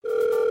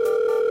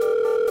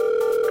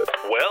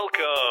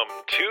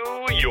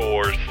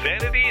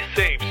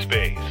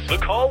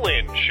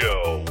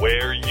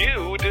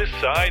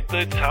decide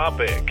the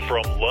topic.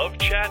 From love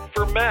chat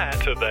for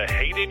Matt to the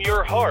hate in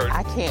your heart.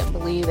 I can't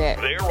believe it.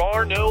 There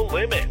are no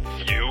limits.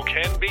 You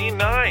can be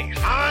nice.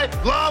 I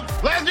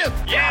love legends.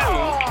 You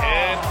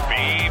can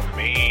be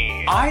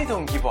mean. I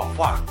don't give a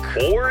fuck.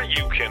 Or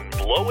you can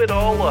blow it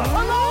all up.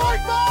 Oh my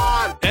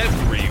God!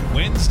 Every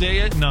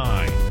Wednesday at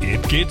 9,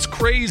 it gets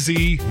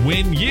crazy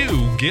when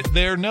you get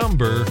their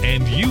number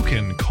and you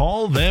can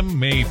call them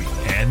maybe.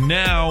 And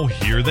now,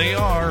 here they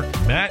are,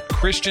 Matt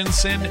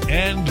Christensen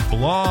and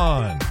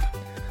Blonde.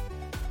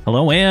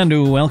 Hello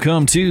and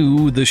welcome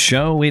to the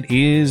show. It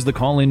is the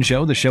call-in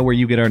show, the show where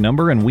you get our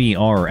number and we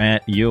are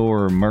at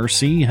your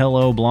mercy.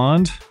 Hello,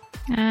 Blonde.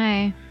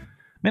 Hi.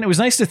 Man, it was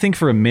nice to think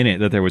for a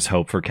minute that there was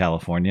hope for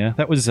California.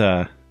 That was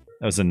a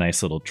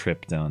nice little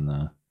trip down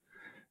the...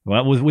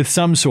 Well, with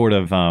some sort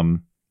of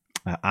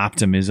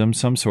optimism,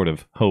 some sort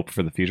of hope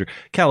for the future.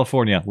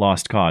 California,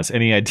 lost cause.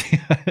 Any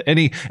idea?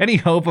 any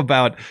hope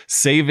about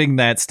saving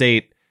that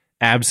state,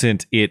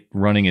 absent it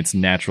running its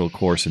natural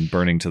course and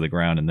burning to the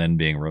ground and then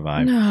being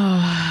revived? No.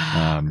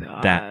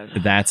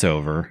 That's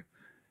over.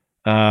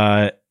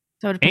 So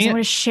what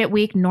a shit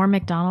week Norm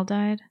Macdonald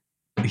died?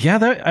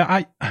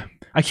 Yeah,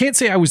 I can't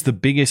say I was the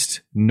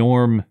biggest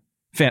Norm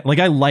fan. Like,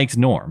 I liked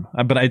Norm,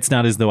 but it's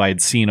not as though I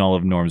had seen all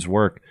of Norm's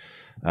work.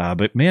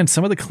 But man,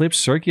 some of the clips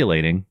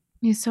circulating.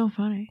 He's so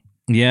funny.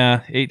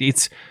 Yeah,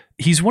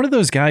 he's one of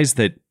those guys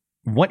that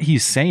what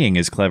he's saying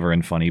is clever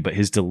and funny, but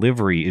his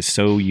delivery is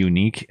so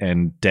unique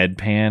and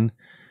deadpan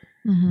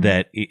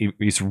that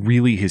it's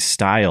really his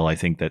style, I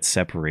think, that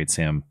separates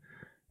him.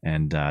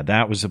 And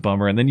that was a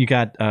bummer. And then you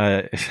got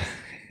General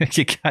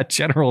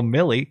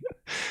Milley.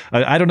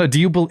 I don't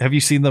know. Have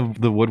you seen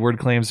the Woodward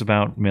claims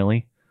about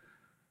Milley?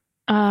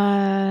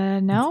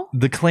 No.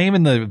 The claim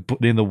in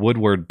the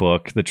Woodward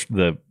book,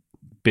 the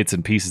bits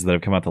and pieces that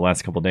have come out the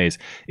last couple of days,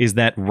 is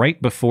that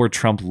right before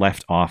Trump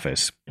left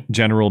office,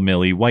 General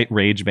Milley, white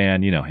rage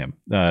man, you know him,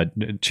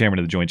 chairman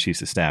of the Joint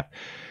Chiefs of Staff,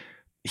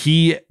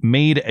 he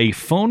made a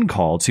phone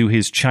call to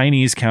his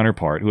Chinese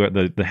counterpart, who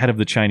the head of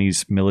the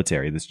Chinese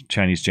military, this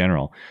Chinese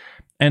general,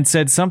 and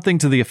said something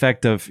to the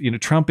effect of,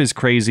 Trump is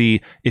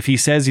crazy. If he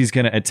says he's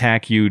going to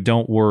attack you,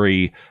 don't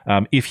worry.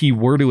 If he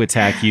were to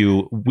attack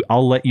you,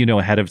 I'll let you know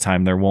ahead of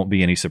time. There won't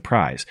be any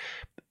surprise.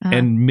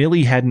 And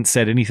Milley hadn't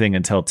said anything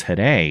until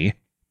today.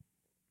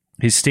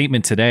 His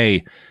statement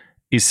today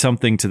is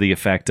something to the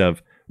effect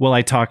of, well,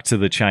 I talked to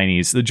the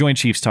Joint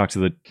Chiefs talk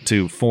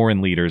to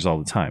foreign leaders all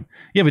the time.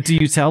 Yeah, but do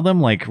you tell them,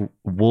 like,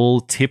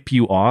 we'll tip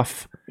you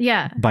off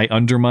by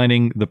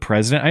undermining the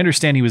president? I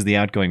understand he was the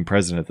outgoing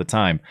president at the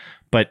time,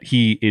 but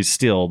he is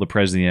still the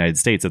president of the United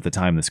States at the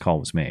time this call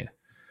was made.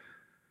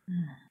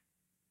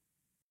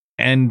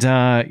 And,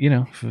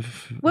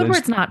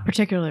 Woodward's not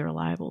particularly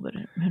reliable, but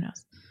who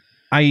knows?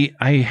 I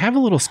have a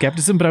little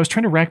skepticism, but I was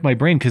trying to rack my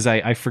brain because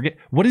I forget.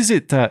 What is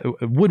it?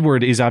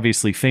 Woodward is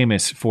obviously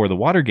famous for the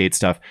Watergate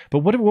stuff, but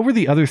what were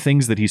the other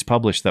things that he's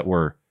published that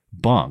were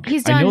bunk?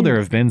 I know there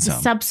have been some.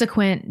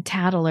 Subsequent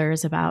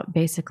tattlers about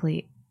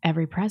basically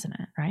every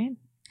president, right?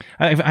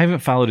 I haven't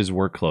followed his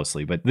work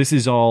closely, but this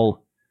is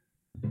all...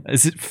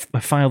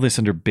 file this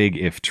under big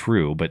if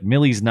true, but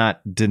Milley's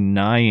not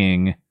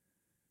denying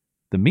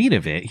the meat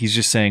of it. He's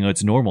just saying,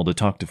 it's normal to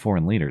talk to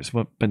foreign leaders,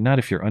 but not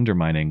if you're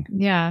undermining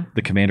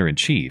the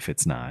commander-in-chief.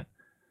 It's not.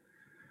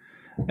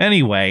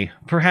 Anyway,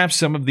 perhaps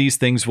some of these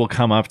things will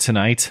come up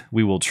tonight.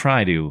 We will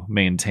try to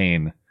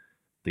maintain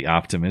the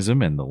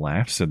optimism and the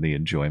laughs and the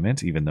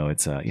enjoyment, even though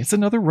it's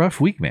another rough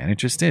week, man. It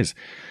just is.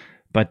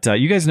 But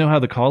you guys know how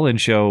the call-in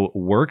show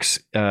works.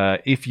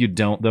 If you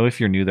don't, though, if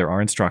you're new, there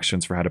are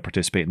instructions for how to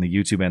participate in the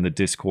YouTube and the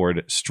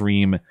Discord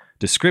stream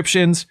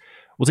descriptions.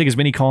 We'll take as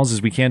many calls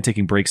as we can,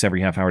 taking breaks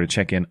every half hour to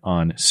check in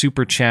on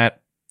Super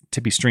Chat,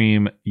 Tippy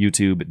Stream,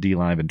 YouTube,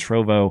 DLive, and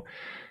Trovo.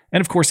 And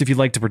of course, if you'd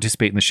like to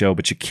participate in the show,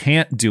 but you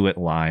can't do it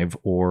live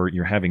or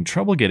you're having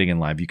trouble getting in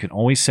live, you can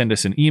always send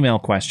us an email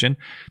question.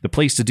 The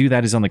place to do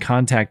that is on the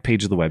contact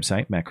page of the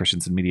website,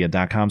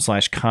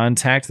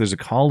 mattchristiansenmedia.com/contact. There's a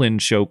call-in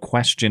show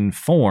question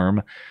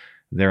form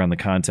there on the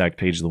contact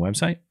page of the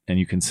website, and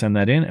you can send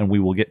that in, and we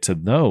will get to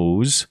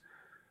those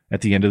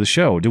at the end of the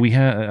show. Do we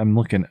have... I'm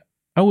looking...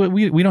 Oh,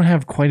 we don't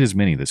have quite as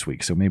many this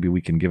week, so maybe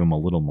we can give them a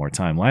little more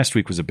time. Last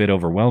week was a bit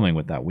overwhelming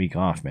with that week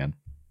off, man.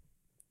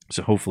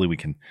 So hopefully we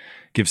can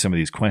give some of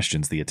these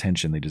questions the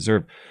attention they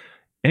deserve.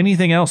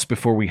 Anything else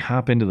before we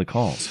hop into the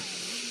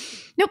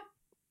calls? Nope.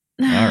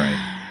 All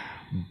right.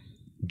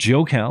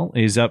 Joe Cal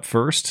is up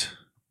first.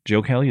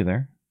 Joe Cal, you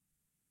there?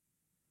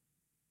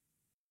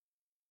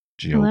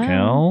 Joe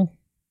Cal?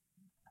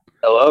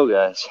 Hello,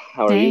 guys.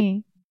 How are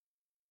you?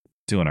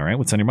 Doing all right.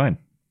 What's on your mind?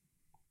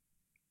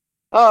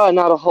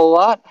 Not a whole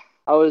lot.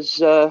 I was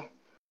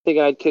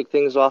thinking I'd kick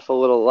things off a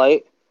little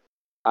light.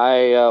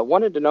 I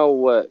wanted to know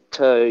what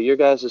your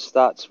guys'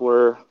 thoughts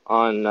were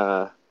on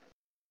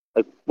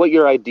like what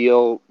your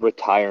ideal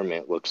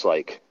retirement looks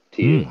like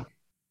to you.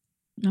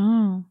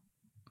 Oh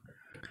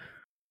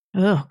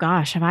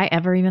gosh, have I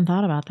ever even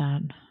thought about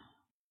that?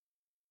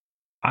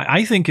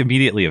 I think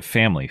immediately of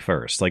family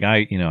first. Like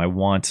I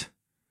want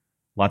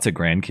lots of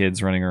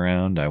grandkids running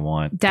around. I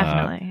want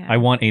Definitely, yeah. I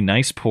want a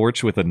nice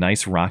porch with a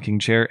nice rocking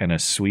chair and a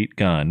sweet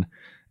gun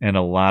and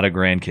a lot of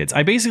grandkids.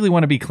 I basically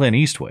want to be Clint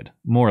Eastwood,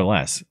 more or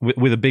less,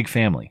 with a big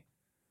family.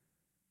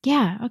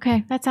 Yeah.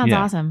 Okay. That sounds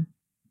Yeah. awesome.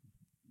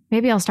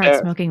 Maybe I'll start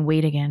smoking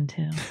weed again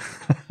too.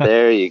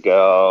 There you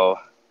go.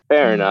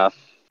 Fair enough.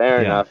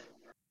 Fair enough.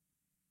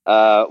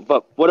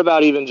 But what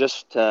about even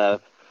just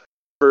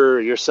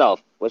for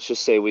yourself? Let's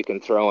just say we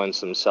can throw in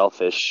some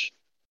selfish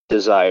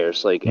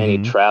desires, like any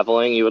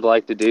traveling you would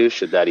like to do.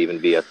 Should that even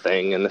be a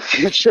thing in the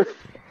future?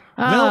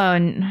 Oh,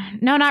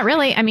 no, not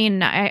really. I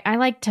mean, I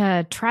like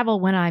to travel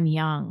when I'm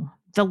young.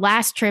 The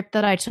last trip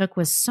that I took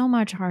was so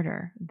much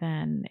harder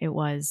than it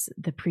was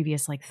the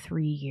previous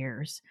 3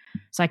 years.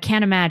 So I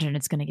can't imagine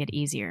it's going to get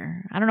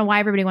easier. I don't know why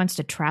everybody wants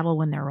to travel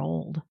when they're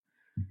old.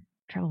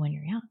 Travel when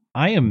you're young.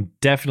 I am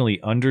definitely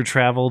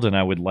under-traveled, and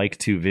I would like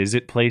to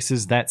visit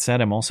places. That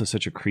said, I'm also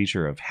such a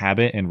creature of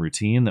habit and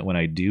routine that when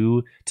I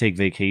do take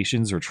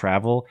vacations or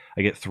travel,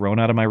 I get thrown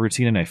out of my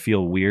routine and I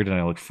feel weird, and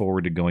I look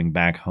forward to going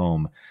back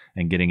home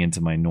and getting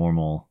into my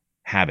normal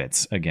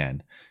habits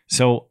again.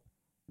 So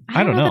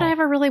I don't know that I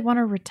ever really want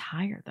to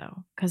retire,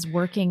 though, because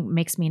working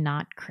makes me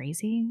not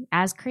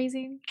as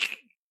crazy.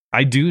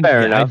 I do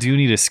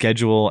need a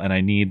schedule, and I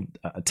need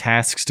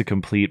tasks to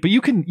complete. But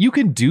you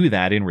can do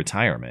that in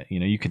retirement.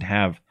 You can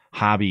have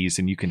hobbies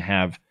and you can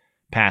have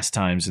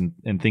pastimes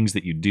and things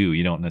that you do.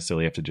 You don't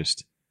necessarily have to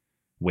just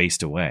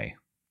waste away.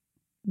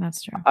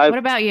 That's true. What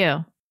about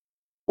you?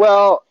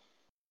 Well,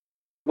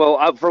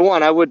 for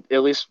one, I would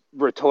at least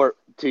retort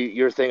to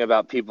your thing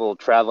about people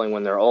traveling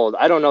when they're old.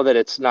 I don't know that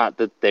it's not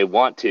that they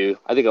want to.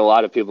 I think a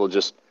lot of people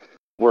just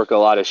work a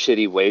lot of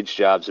shitty wage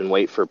jobs and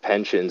wait for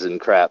pensions and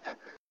crap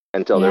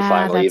until they're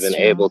finally even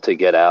able to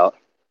get out.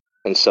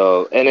 And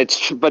so,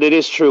 but it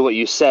is true what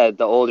you said.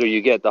 The older you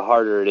get, the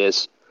harder it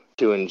is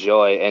to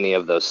enjoy any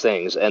of those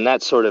things. And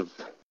that's sort of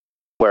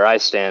where I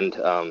stand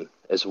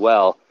as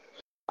well.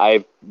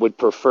 I would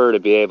prefer to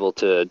be able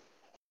to,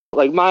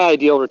 my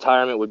ideal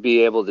retirement would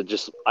be able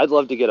to I'd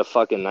love to get a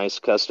fucking nice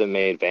custom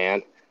made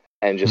van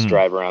and just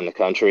drive around the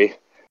country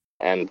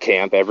and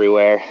camp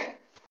everywhere.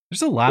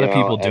 There's a lot of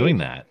people doing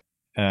that.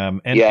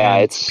 And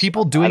it's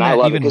people doing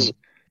that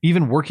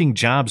even working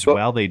jobs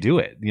while they do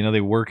it.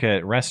 They work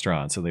at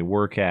restaurants, so they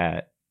work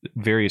at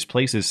various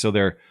places. So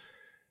they're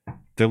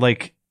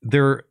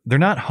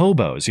not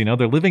hobos,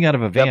 they're living out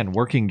of a van,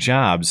 working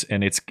jobs.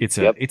 And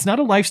it's not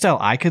a lifestyle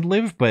I could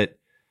live, but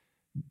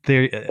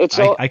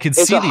I could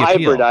see the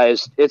appeal.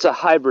 It's a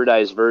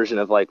hybridized version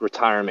of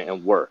retirement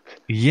and work.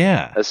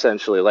 Yeah.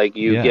 Essentially,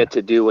 you get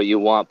to do what you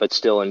want, but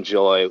still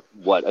enjoy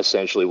what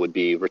essentially would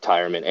be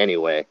retirement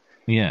anyway.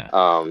 Yeah.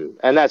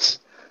 And that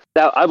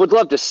I would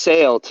love to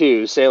sail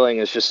too. Sailing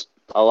is just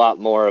a lot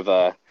more of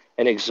an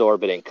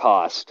exorbitant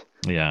cost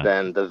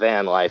than the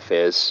van life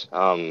is.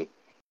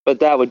 But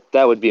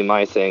that would be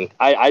my thing.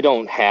 I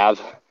don't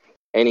have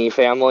any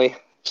family,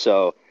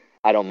 so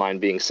I don't mind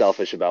being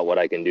selfish about what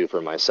I can do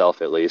for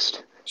myself, at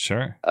least.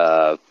 Sure.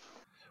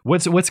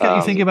 What's got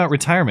you thinking about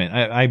retirement?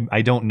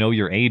 I don't know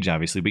your age,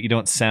 obviously, but you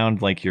don't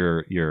sound like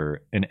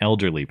you're an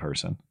elderly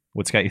person.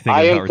 What's got you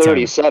thinking about retirement? I am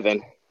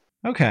 37.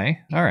 Okay.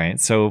 All right.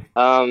 So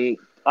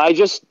I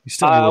just you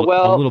still have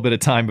a little bit of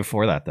time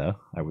before that, though.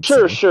 I would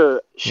say.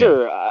 Sure.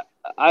 Yeah.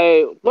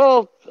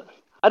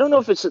 I don't know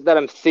if it's that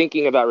I'm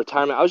thinking about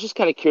retirement. I was just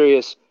kind of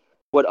curious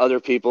what other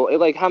people,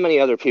 how many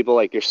other people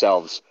like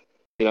yourselves,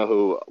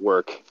 who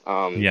work,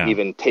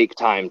 even take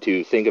time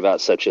to think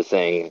about such a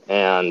thing.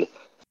 And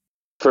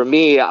for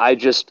me, I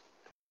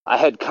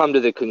had come to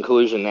the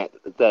conclusion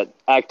that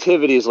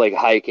activities like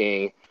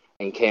hiking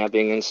and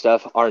camping and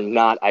stuff are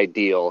not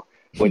ideal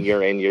when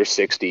you're in your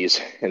 60s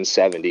and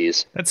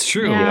 70s. That's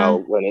true.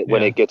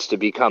 When it gets to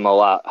become a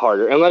lot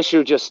harder, unless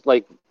you're just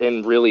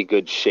in really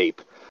good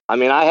shape. I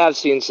mean, I have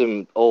seen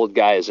some old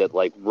guys that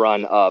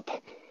run up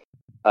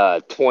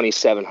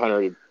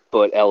 2,700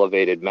 foot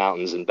elevated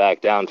mountains and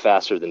back down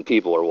faster than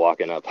people are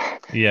walking up.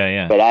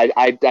 Yeah. But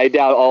I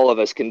doubt all of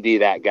us can be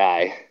that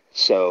guy.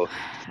 So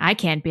I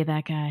can't be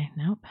that guy.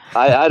 Nope.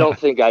 I don't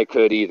think I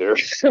could either.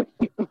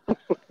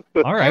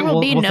 All right. There will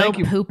be no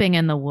pooping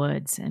in the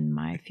woods in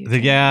my future.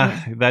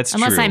 Yeah, that's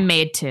unless true. I'm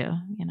made to,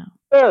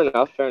 Fair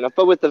enough.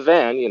 But with the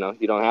van, you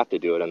don't have to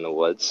do it in the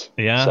woods.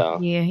 Yeah.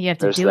 So you have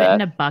to do it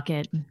in a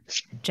bucket.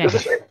 Check.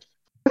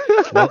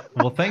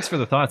 Well, thanks for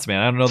the thoughts, man.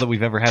 I don't know that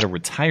we've ever had a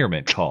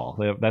retirement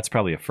call. That's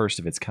probably a first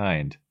of its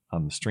kind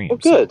on the stream. Well,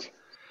 good. So.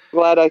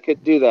 Glad I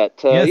could do that.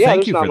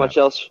 Thank you not for much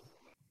that. else.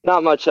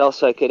 Not much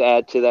else I could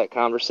add to that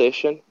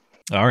conversation.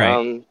 All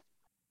right.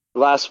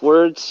 Last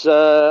words.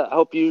 I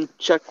hope you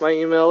check my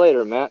email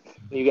later, Matt.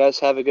 You guys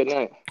have a good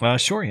night.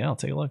 Sure. Yeah, I'll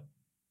take a look.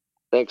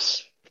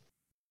 Thanks.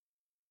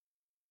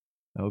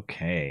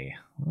 Okay.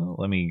 Well,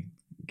 let me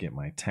get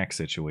my tech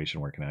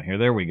situation working out here.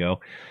 There we go.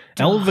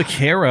 El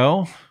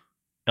Vaquero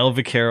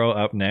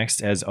up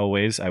next. As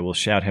always, I will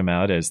shout him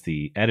out as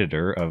the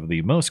editor of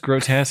the most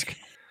grotesque,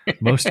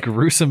 most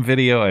gruesome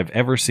video I've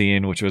ever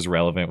seen, which was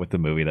relevant with the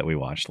movie that we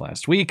watched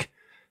last week.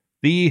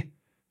 The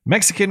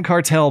Mexican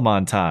cartel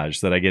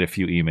montage that I get a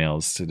few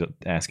emails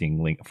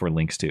asking for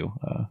links to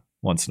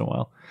once in a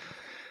while.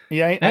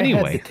 Yeah, I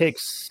Anyway. had to take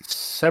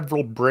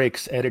several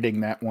breaks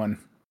editing that one.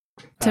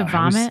 To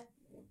vomit?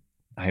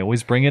 I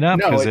always bring it up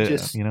No, because it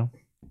just- you know.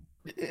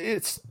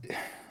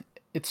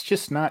 It's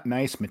just not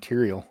nice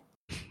material.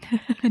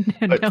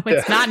 No, But,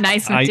 it's not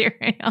nice I-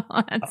 material.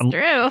 That's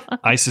true.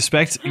 I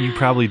suspect you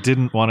probably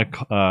didn't want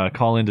to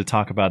call in to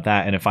talk about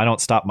that, and if I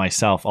don't stop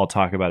myself, I'll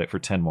talk about it for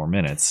 10 more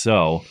minutes.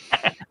 So,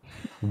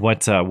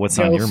 what's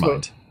on your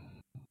mind?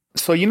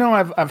 So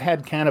I've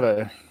had kind of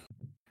a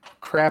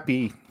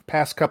crappy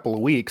past couple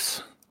of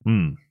weeks.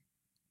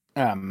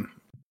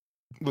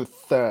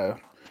 With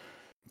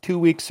 2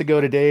 weeks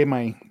ago today,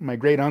 my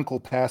great uncle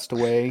passed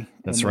away.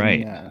 That's and then,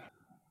 right.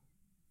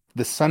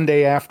 The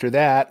Sunday after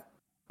that,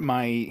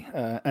 my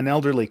an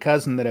elderly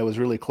cousin that I was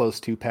really close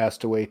to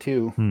passed away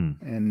too.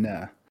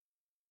 And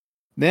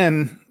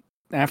then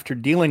after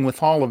dealing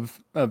with all of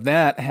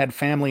that, I had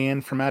family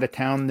in from out of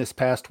town this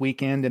past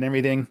weekend and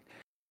everything.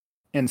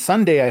 And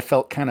Sunday I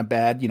felt kind of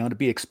bad, to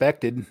be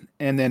expected.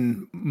 And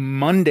then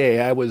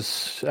Monday I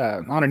was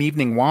on an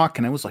evening walk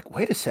and I was like,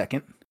 wait a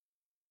second,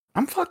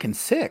 I'm fucking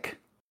sick.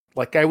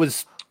 Like I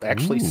was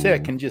actually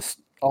sick and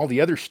just all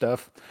the other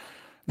stuff.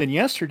 Then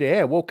yesterday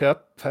I woke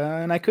up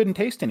and I couldn't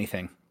taste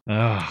anything.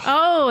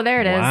 Oh,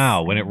 there it is.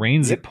 Wow, when it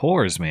rains, it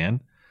pours,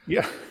 man.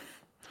 Yeah.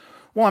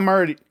 Well, I'm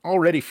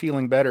already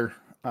feeling better.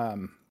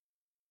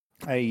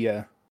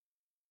 I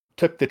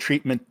took the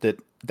treatment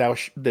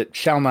that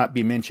shall not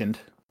be mentioned.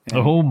 and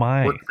Oh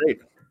my! worked great.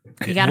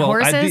 You got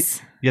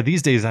horses?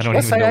 These days I don't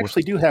Yes, even I know.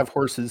 actually do have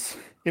horses.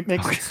 It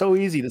makes it so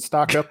easy to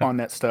stock up on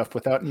that stuff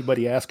without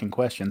anybody asking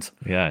questions.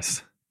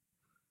 Yes.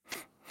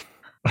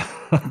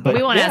 But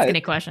We won't yeah, ask any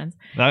questions.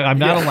 I'm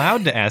not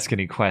allowed to ask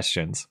any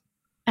questions.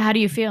 How do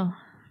you feel?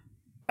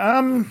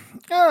 I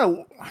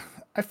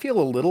feel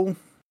a little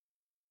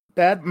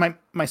bad.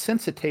 My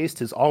sense of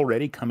taste is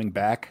already coming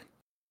back.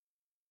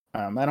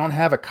 I don't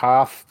have a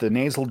cough. The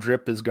nasal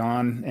drip is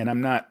gone, and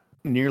I'm not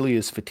nearly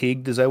as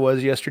fatigued as I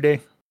was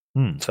yesterday.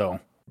 So,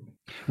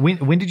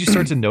 When did you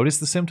start to notice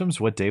the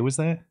symptoms? What day was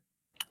that?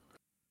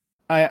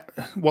 I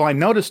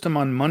noticed them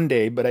on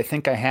Monday, but I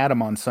think I had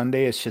them on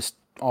Sunday. It's just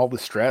all the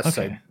stress.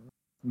 Okay. I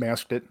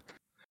masked it.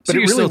 So But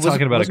you're it really still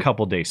talking about a wasn't-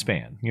 couple day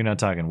span. You're not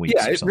talking weeks.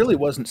 Yeah, or it something. really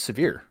wasn't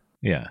severe.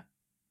 Yeah.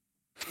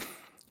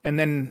 And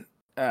then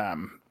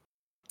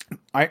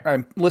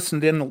I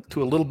listened in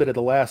to a little bit of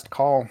the last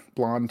call,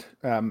 Blonde.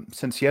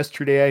 Since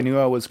yesterday, I knew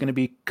I was going to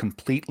be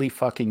completely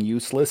fucking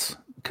useless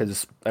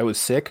because I was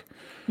sick.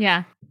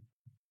 Yeah.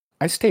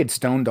 I stayed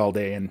stoned all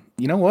day, and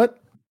you know what?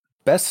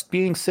 Best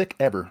being sick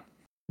ever.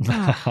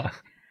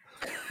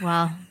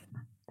 Well,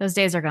 those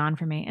days are gone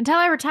for me until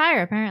I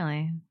retire,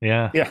 apparently.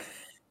 Yeah.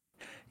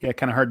 Yeah,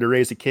 kind of hard to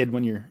raise a kid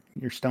when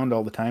you're stoned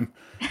all the time.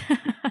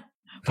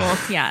 Well,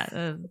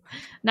 yeah.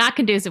 Not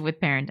conducive with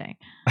parenting.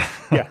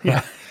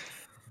 Yeah.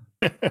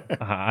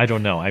 I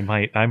don't know. I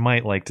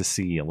might like to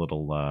see a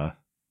little.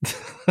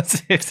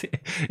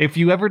 If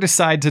you ever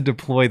decide to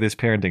deploy this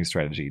parenting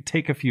strategy,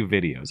 take a few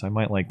videos. I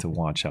might like to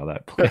watch how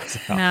that plays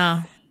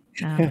out.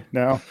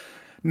 No.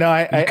 No.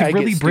 I You could I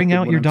really get bring stupid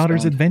out when your I'm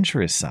daughter's stoned.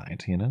 adventurous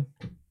side.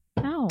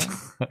 No.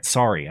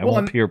 Sorry, I Well,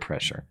 won't and- peer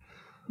pressure.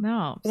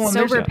 No. Well, and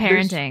Sober there's-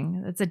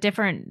 parenting. It's a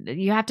different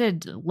you have to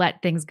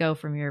let things go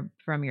from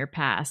your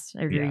past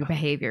or Yeah. your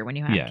behavior when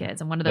you have Yeah,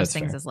 kids. And one of those that's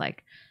things fair. is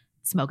like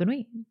smoking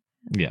weed.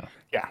 Yeah.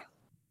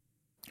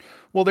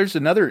 Well, there's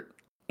another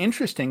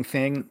interesting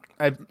thing.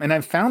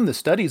 I've found the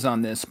studies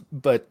on this,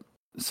 but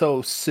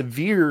so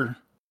severe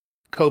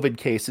COVID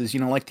cases,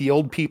 like the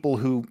old people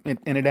who,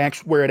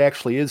 where it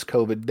actually is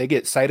COVID, they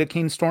get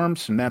cytokine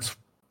storms, and that's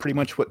pretty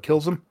much what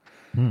kills them.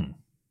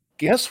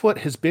 Guess what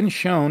has been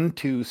shown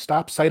to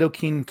stop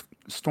cytokine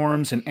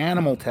storms in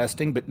animal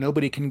testing, but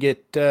nobody can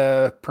get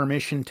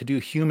permission to do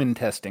human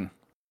testing.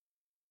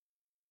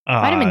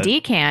 Vitamin D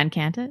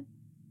can't it?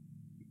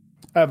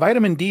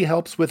 Vitamin D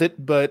helps with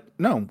it, but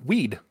no,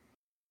 weed.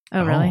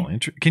 Oh, really?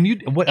 Can you?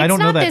 What? I It's don't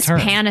know not that this term.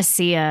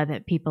 panacea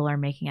that people are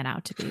making it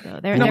out to be, though.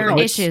 There No, are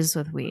it's- issues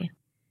with weed.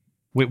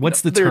 Wait,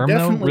 what's the There are term though?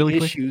 definitely Really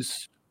quick.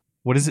 issues.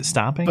 What is it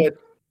stopping? But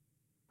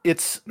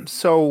it's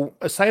so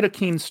a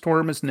cytokine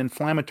storm is an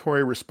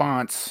inflammatory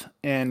response,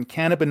 and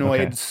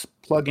cannabinoids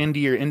plug into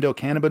your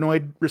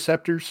endocannabinoid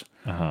receptors,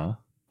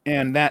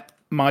 and that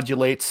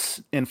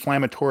modulates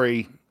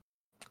inflammatory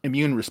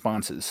immune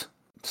responses.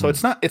 So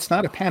it's not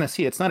a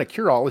panacea. It's not a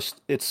cure-all.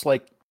 It's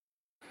like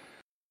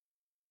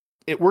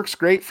it works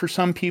great for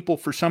some people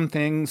for some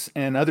things,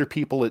 and other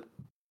people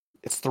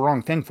it's the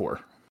wrong thing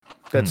for.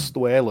 That's the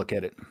way I look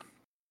at it.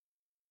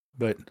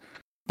 But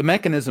the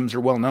mechanisms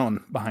are well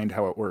known behind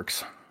how it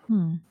works.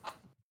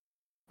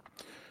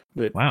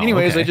 But Wow,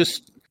 anyways, okay. I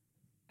just,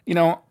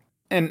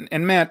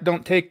 and Matt,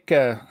 don't take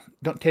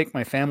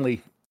my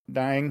family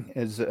dying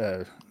as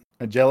a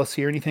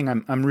jealousy or anything.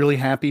 I'm really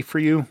happy for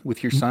you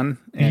with your son.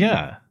 And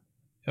Yeah.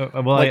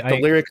 Well, like the I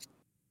lyrics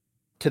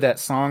to that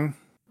song,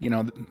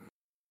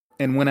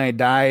 and when I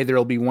die,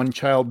 there'll be one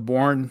child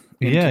born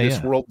into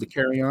this world to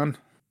carry on.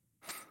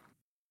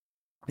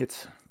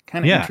 It's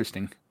kind of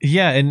interesting.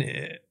 Yeah,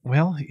 and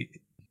well,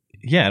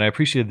 yeah, and I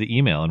appreciated the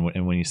email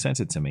and when you sent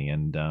it to me,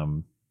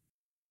 and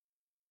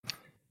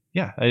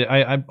yeah,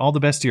 I all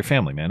the best to your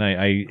family, man.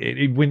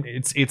 When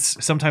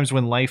it's sometimes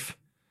when life,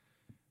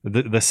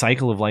 the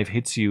cycle of life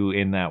hits you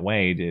in that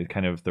way,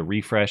 kind of the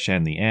refresh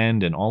and the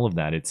end and all of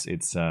that. It's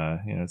it's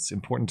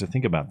important to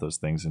think about those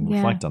things and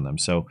reflect on them.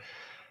 So,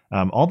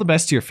 all the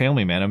best to your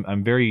family, man.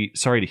 I'm very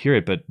sorry to hear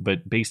it,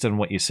 but based on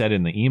what you said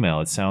in the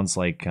email, it sounds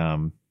like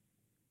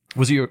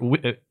was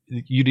it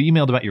you'd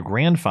emailed about your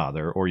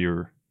grandfather or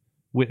your.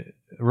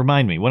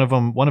 Remind me, one of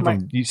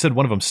them. You said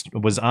one of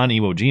them was on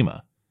Iwo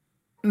Jima.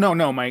 No,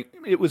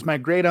 it was my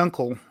great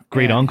uncle.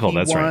 Great uncle,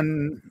 that's right.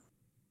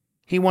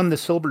 He won the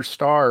Silver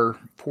Star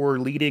for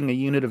leading a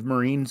unit of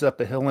Marines up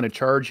a hill in a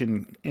charge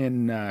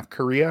in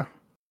Korea.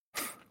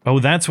 Oh,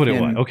 that's what it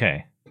was.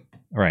 Okay,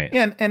 right.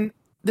 And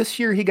this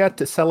year he got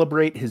to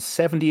celebrate his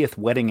 70th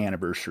wedding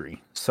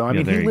anniversary. So I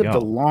mean, he lived a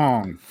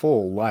long,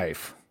 full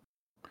life.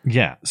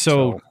 Yeah.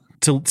 So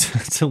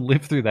to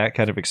live through that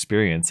kind of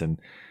experience and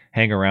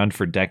hang around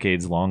for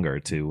decades longer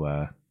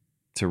to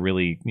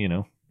really,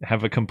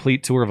 have a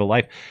complete tour of a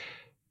life.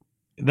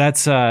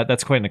 That's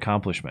quite an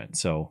accomplishment.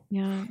 So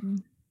yeah,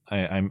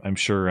 I'm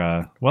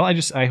sure. Well,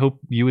 I hope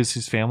you as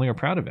his family are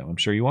proud of him. I'm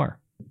sure you are.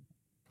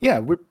 Yeah,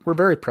 we're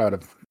very proud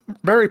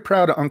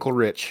of Uncle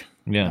Rich.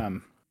 Yeah.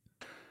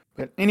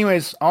 But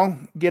anyways, I'll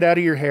get out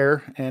of your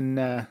hair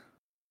and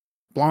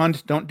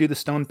blonde. Don't do the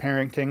stone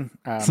parenting.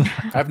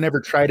 I've never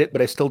tried it,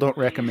 but I still don't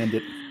recommend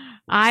it.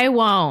 I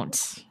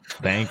won't.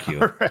 Thank you.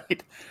 All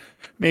right.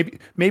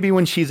 Maybe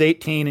when she's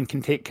 18 and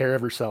can take care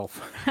of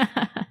herself.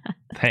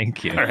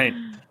 Thank you. All right.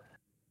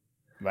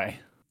 Bye.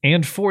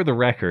 And for the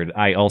record,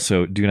 I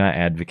also do not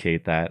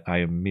advocate that. I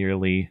am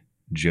merely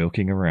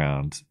joking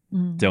around.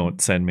 Don't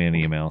send me an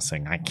email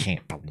saying, I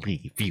can't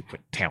believe you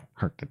would tell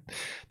her to.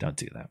 Don't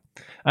do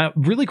that.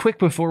 Really quick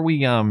before we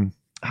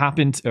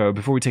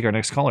before we take our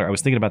next caller, I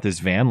was thinking about this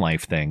van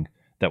life thing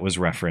that was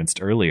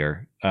referenced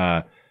earlier.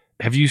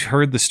 Have you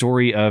heard the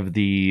story of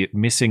the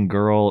missing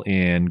girl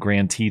in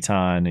Grand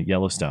Teton,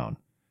 Yellowstone?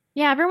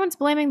 Yeah, everyone's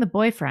blaming the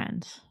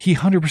boyfriend. He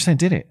 100%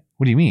 did it.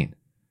 What do you mean?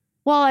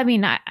 Well, I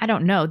mean, I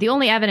don't know. The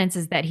only evidence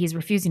is that he's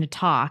refusing to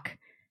talk.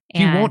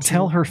 He won't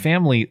tell her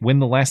family when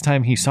the last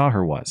time he saw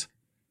her was.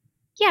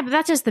 Yeah, but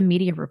that's just the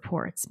media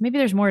reports. Maybe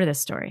there's more to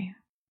this story.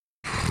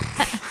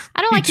 I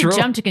don't like to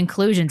jump to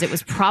conclusions. It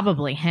was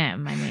probably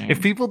him. I mean,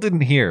 if people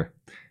didn't hear,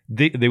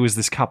 there was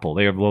this couple.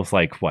 They were both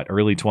like,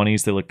 early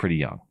 20s? They look pretty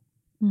young.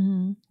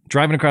 Mm-hmm.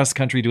 Driving across the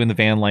country doing the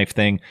van life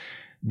thing.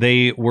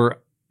 They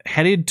were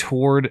headed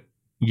toward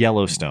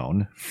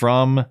Yellowstone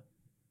from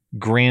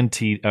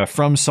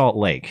from Salt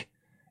Lake.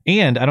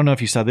 And I don't know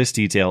if you saw this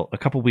detail. A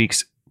couple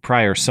weeks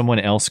prior, someone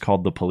else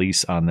called the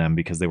police on them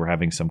because they were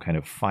having some kind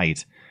of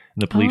fight.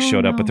 And the police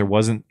showed up, but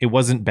it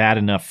wasn't bad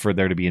enough for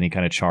there to be any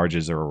kind of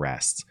charges or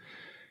arrests.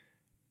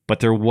 But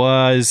there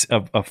was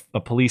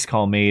a police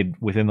call made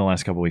within the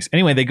last couple of weeks.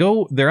 Anyway,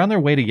 they're on their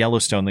way to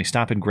Yellowstone. They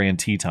stop in Grand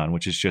Teton,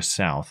 which is just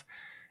south.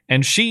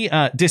 And she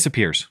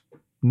disappears.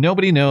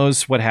 Nobody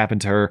knows what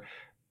happened to her.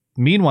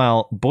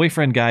 Meanwhile,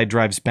 boyfriend guy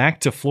drives back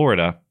to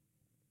Florida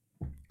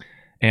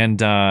and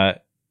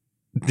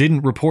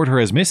didn't report her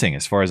as missing,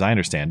 as far as I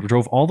understand.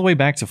 Drove all the way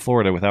back to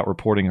Florida without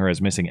reporting her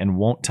as missing and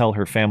won't tell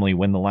her family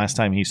when the last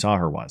time he saw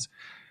her was.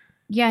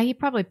 Yeah, he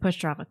probably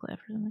pushed her off a cliff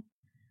or something.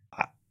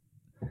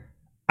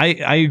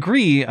 I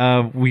agree.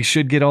 We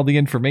should get all the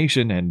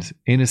information and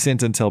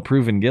innocent until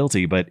proven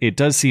guilty, but it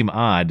does seem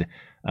odd.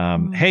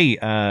 Hey,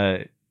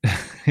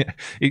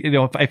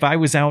 if I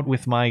was out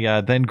with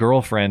my then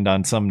girlfriend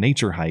on some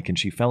nature hike and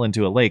she fell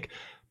into a lake,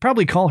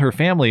 probably call her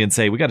family and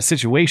say, we got a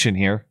situation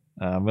here.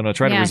 I'm going to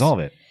try to resolve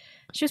it.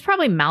 She was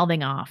probably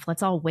mouthing off.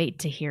 Let's all wait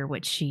to hear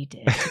what she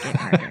did to get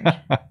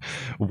murdered.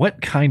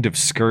 What kind of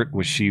skirt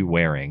was she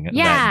wearing that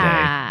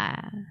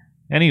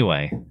day?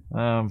 Anyway,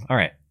 all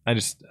right. I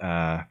just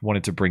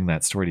wanted to bring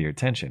that story to your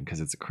attention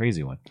because it's a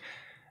crazy one.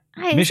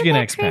 Michigan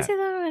expat.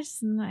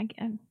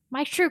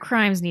 My true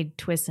crimes need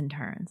twists and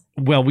turns.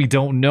 Well, we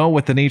don't know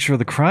what the nature of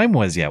the crime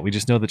was yet. We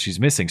just know that she's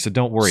missing, so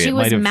don't worry. She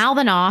was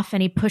mouthing off,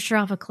 and he pushed her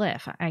off a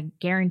cliff. I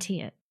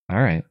guarantee it.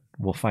 All right.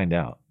 We'll find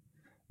out.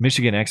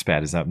 Michigan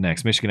expat is up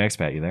next. Michigan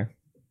expat, you there?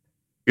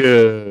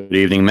 Good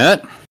evening,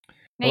 Matt.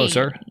 Hello,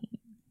 sir.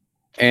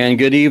 And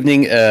good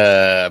evening,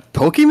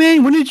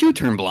 Pokemon. When did you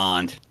turn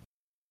blonde?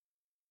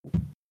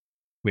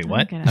 Wait,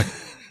 what?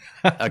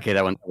 Okay,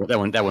 that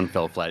one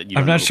fell flat.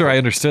 I'm not sure I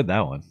understood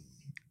that one.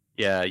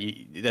 Yeah,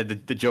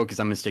 the joke is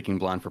I'm mistaking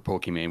blonde for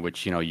Pokemon,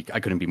 which I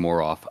couldn't be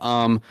more off.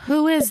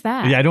 Who is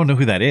that? Yeah, I don't know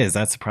who that is.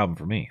 That's the problem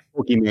for me.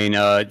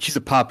 Pokemon. She's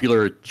a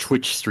popular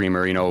Twitch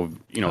streamer.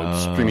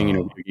 Streaming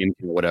video games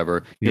or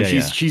whatever.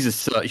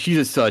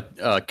 She's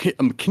a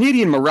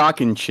Canadian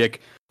Moroccan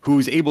chick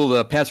who's able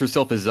to pass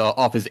herself as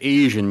off as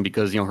Asian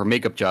because her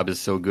makeup job is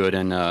so good.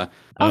 And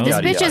this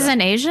bitch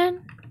isn't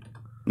Asian?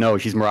 No,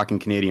 she's Moroccan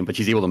Canadian, but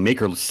she's able to make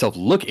herself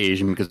look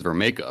Asian because of her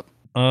makeup.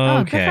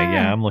 Okay,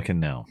 yeah, I'm looking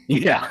now.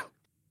 Yeah.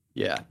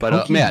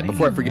 But Matt,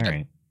 before I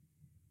forget,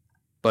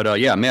 But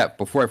yeah, Matt,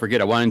 before I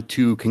forget, I wanted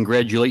to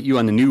congratulate you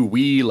on the new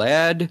wee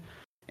lad.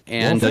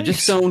 And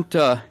just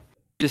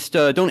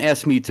don't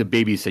ask me to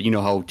babysit. You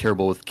know how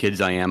terrible with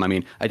kids I am. I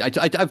mean,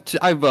 I've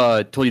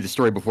told you the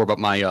story before about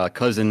my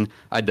cousin.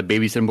 I had to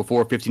babysit him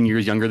before, 15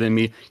 years younger than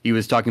me. He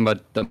was talking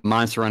about the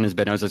monster on his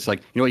bed. And I was just like,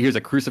 you know what? Here's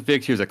a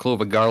crucifix. Here's a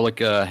clove of garlic.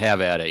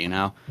 Have at it. You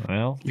know.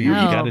 Well, you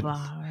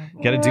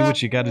gotta do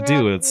what you gotta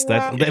do. It's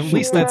that. At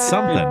least that's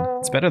something.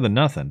 It's better than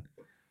nothing.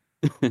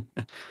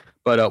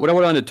 But what I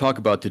wanted to talk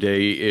about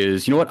today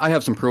is, you know what? I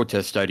have some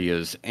protest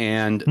ideas.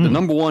 And the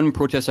number one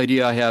protest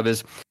idea I have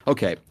is,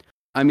 okay,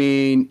 I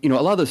mean, you know,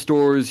 a lot of the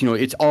stores, you know,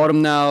 it's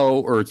autumn now,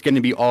 or it's getting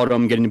to be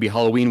autumn, getting to be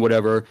Halloween,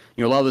 whatever.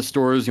 You know, a lot of the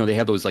stores, you know, they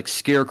have those like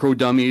scarecrow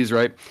dummies,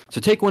 right?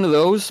 So take one of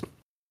those,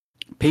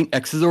 paint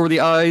X's over the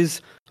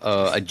eyes,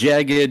 a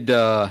jagged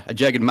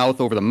mouth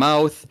over the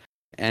mouth,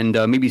 and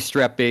maybe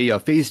strap a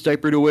face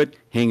diaper to it,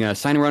 hang a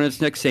sign around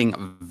its neck saying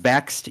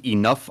 "Vaxxed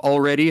enough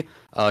already."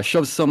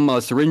 Shove some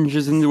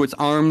syringes into its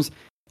arms,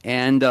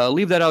 and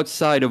leave that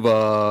outside of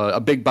a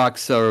big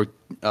box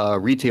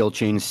retail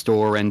chain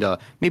store, and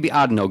maybe,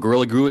 I don't know,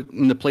 Gorilla Glue it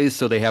into place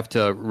so they have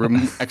to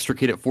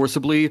extricate it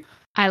forcibly.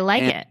 I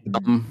like it.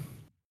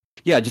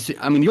 Yeah,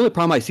 I mean, the only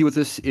problem I see with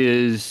this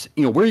is,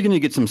 you know, where are you going to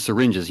get some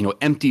syringes? You know,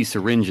 empty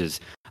syringes.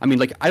 I mean,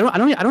 like, I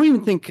don't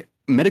even think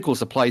medical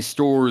supply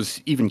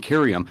stores even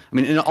carry them. I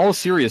mean, in all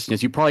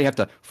seriousness, you probably have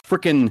to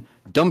frickin'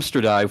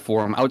 dumpster dive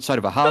for them outside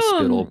of a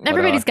hospital.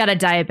 Everybody's got a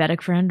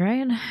diabetic friend,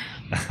 right?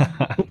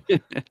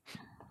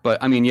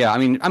 But I mean, yeah, I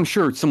mean, I'm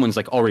sure someone's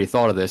like already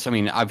thought of this. I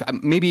mean,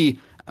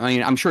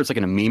 I'm sure it's like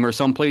in a meme or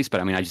someplace, but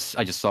I mean, I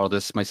just thought of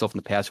this myself in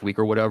the past week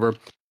or whatever.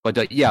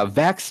 But yeah,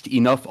 vaxxed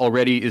enough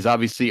already is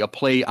obviously a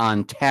play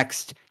on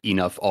taxed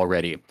enough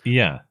already.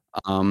 Yeah.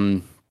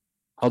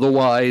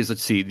 Otherwise,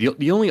 let's see.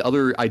 The only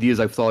other ideas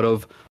I've thought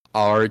of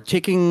are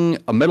taking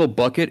a metal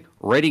bucket,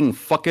 writing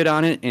 "fuck it"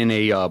 on it in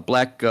a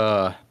black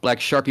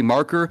Sharpie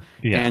marker,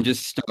 and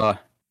just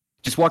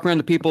walk around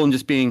to people and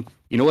just being,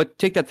 you know what,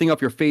 take that thing off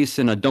your face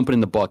and dump it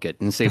in the bucket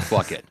and say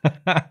 "fuck it."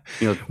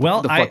 You know,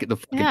 well, the fucking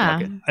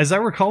bucket. As I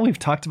recall, we've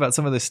talked about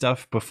some of this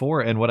stuff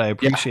before, and what I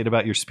appreciate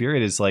about your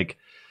spirit is like,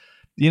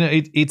 you know,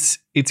 it's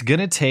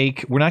gonna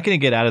take. We're not gonna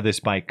get out of this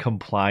by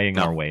complying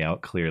our way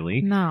out,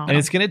 clearly. No, and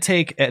it's gonna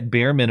take at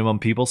bare minimum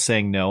people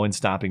saying no and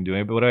stopping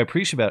doing it. But what I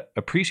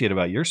appreciate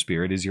about your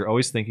spirit is you're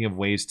always thinking of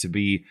ways to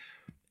be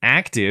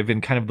active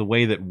in kind of the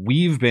way that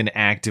we've been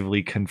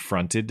actively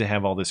confronted to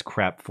have all this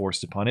crap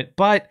forced upon it.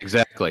 But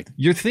exactly,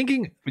 you're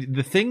thinking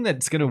the thing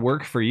that's gonna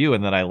work for you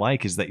and that I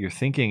like is that you're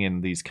thinking in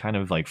these kind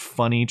of like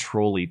funny,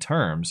 trolly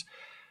terms.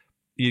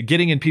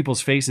 Getting in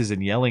people's faces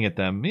and yelling at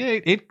them,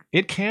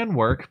 it can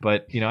work,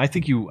 but you know, I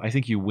think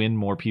you win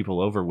more people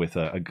over with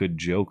a good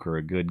joke or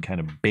a good kind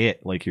of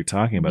bit like you're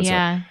talking about.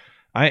 Yeah.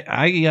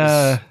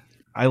 So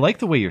I like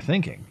the way you're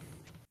thinking.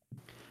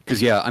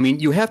 Because I mean,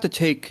 you have to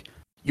take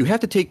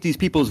these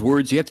people's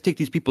words, you have to take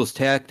these people's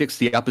tactics,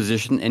 the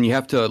opposition, and you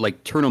have to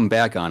like turn them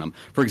back on them.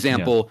 For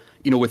example,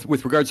 you know,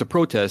 with regards to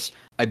protests,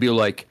 I'd be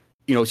like,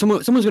 you know,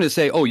 someone's going to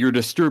say, "Oh, you're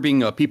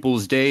disturbing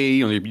people's day.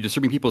 You know, you're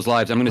disturbing people's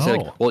lives." I'm going to say,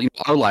 like, "Well, you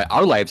know,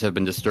 our lives have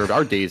been disturbed.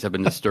 Our days have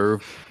been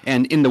disturbed."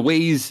 And in the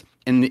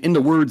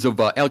words of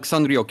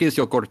Alexandria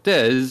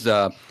Ocasio-Cortez,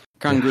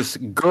 Congress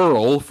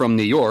girl from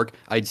New York,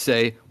 I'd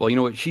say, "Well, you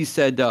know what?" She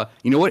said,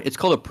 "You know what? It's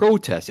called a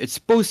protest. It's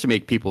supposed to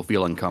make people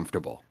feel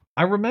uncomfortable."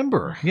 I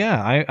remember.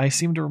 Yeah, I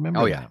seem to remember.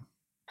 Oh yeah.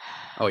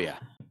 Oh yeah.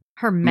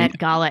 Her Met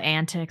Gala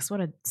antics.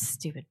 What a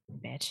stupid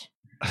bitch.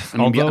 I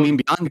mean,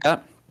 beyond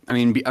that.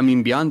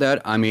 Beyond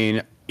that, I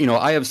mean, you know,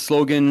 I have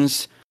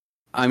slogans.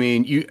 I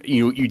mean,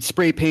 you'd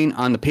spray paint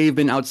on the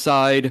pavement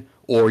outside,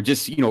 or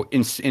just, you know,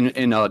 in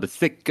the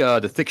thick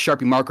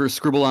Sharpie marker,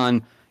 scribble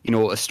on, you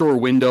know, a store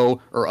window,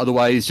 or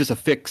otherwise just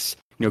affix,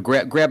 you know,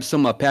 grab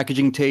some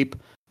packaging tape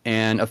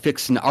and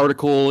affix an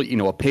article, you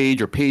know, a page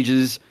or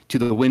pages to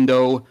the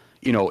window.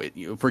 You know,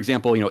 for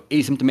example, you know,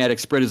 asymptomatic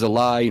spread is a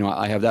lie. You know,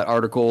 I have that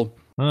article,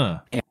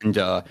 and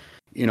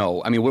you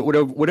know, I mean,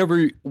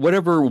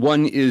 whatever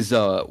one is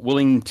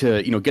willing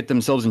to, you know, get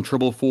themselves in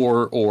trouble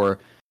for, or,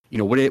 you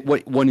know,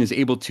 what one is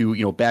able to,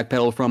 you know,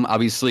 backpedal from.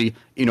 Obviously,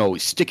 you know,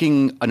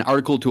 sticking an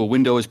article to a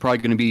window is probably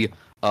going to be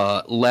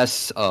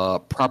less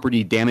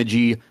property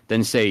damagey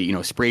than, say, you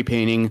know, spray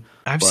painting.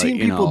 I've seen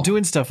people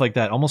doing stuff like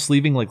that, almost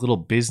leaving like little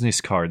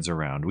business cards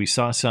around. We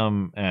saw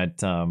some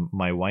at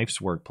my wife's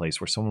workplace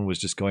where someone was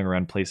just going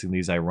around placing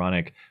these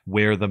ironic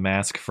 "wear the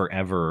mask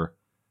forever"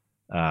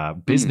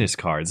 business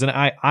cards, and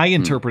I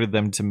interpreted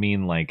them to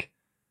mean like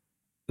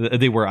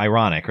they were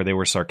ironic or they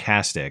were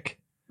sarcastic,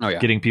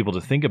 getting people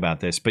to think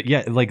about this. But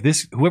yeah, like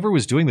this, whoever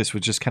was doing this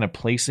was just kind of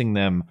placing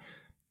them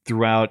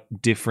throughout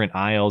different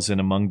aisles and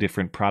among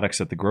different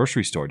products at the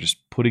grocery store, just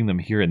putting them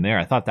here and there.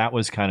 I thought that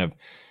was kind of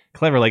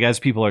clever. Like, as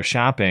people are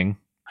shopping,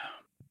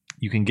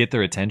 you can get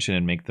their attention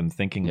and make them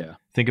think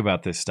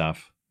about this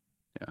stuff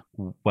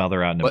while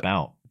they're out and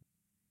about.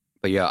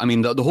 But yeah, I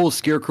mean, the whole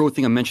scarecrow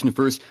thing I mentioned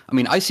first, I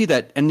mean, I see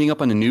that ending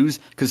up on the news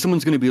because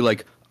someone's going to be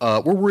like,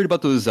 we're worried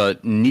about those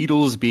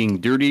needles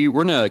being dirty.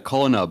 We're going to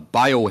call in a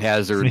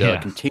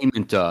biohazard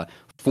containment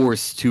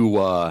force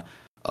to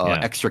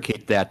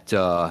extricate that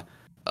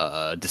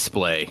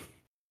display.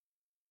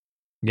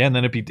 Yeah, and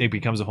then it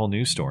becomes a whole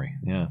news story.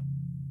 Yeah.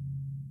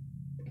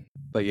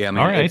 But yeah,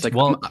 man, all right. It's like,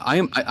 well, I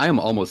am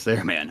almost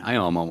there, man. I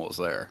am almost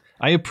there.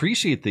 I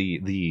appreciate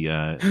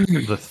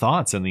the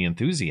thoughts and the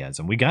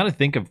enthusiasm. We got to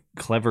think of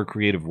clever,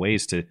 creative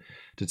ways to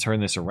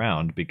turn this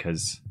around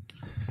because.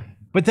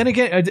 But then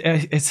again,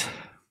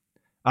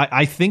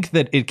 I think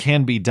that it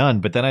can be done.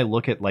 But then I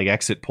look at like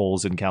exit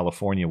polls in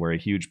California, where a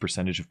huge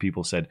percentage of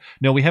people said,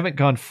 "No, we haven't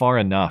gone far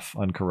enough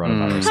on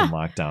coronavirus and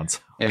lockdowns."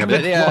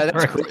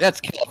 That's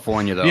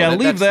California, though. Yeah,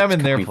 leave them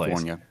in their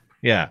place.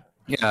 Yeah.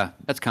 Yeah,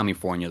 that's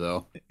California,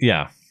 though.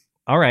 Yeah.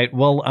 All right.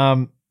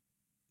 Well,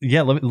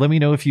 yeah, let me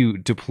know if you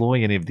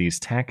deploy any of these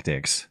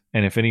tactics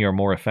and if any are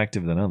more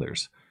effective than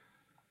others.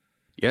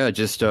 Yeah,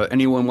 just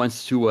anyone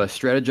wants to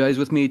strategize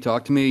with me,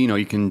 talk to me,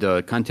 you can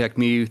contact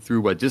me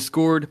through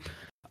Discord.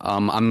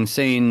 I'm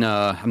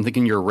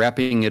thinking you're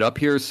wrapping it up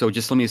here, so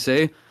just let me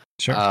say.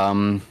 Sure.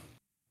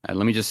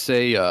 Let me just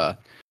say, I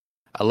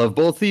love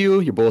both of you.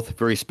 You're both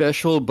very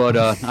special, but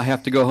I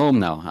have to go home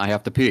now. I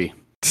have to pee.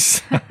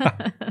 Talk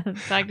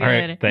to you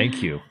later.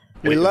 Thank you.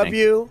 We love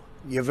you.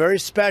 You're very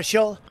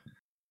special.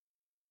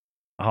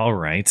 All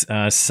right.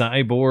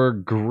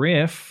 Cyborg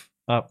Griff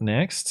up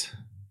next.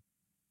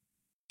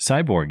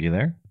 Cyborg, you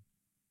there?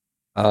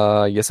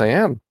 Yes, I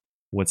am.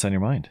 What's on your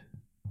mind?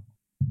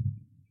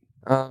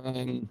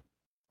 I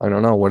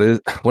don't know what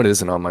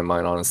isn't on my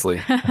mind,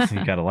 honestly.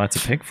 You got a lot to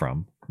pick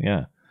from.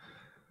 Yeah.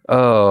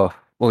 Oh,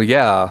 well,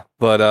 yeah,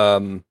 but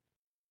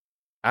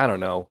I don't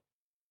know.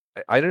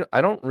 I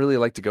don't really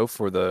like to go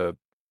for the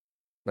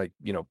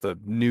the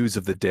news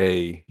of the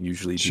day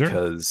usually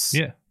because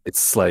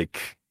it's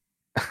like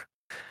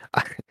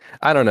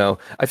I don't know.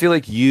 I feel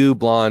like you,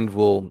 Blonde,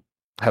 will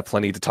have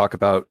plenty to talk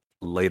about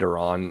later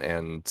on,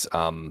 and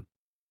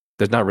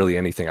there's not really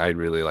anything I'd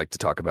really like to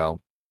talk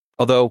about.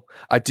 Although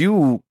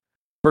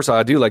first of all,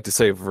 I do like to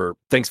say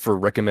thanks for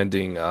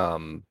recommending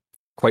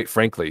Quite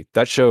Frankly.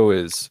 That show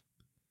is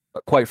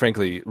quite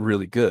frankly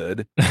really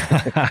good.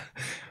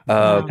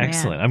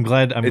 Excellent. I'm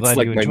glad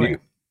like you enjoy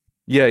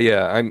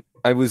it.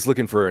 I was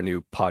looking for a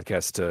new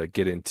podcast to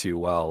get into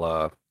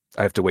while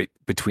I have to wait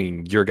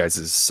between your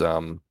guys'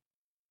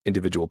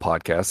 individual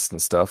podcasts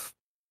and stuff.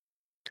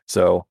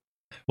 So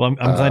well,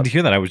 I'm glad to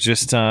hear that. I was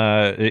just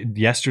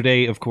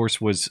yesterday, of course,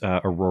 was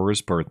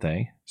Aurora's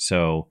birthday.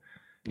 So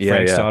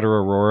Frank's daughter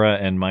Aurora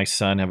and my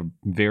son have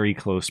very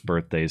close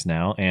birthdays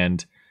now,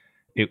 and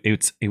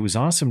it was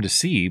awesome to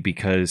see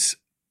because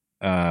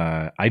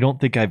I don't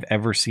think I've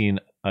ever seen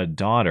a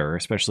daughter,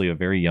 especially a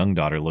very young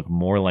daughter, look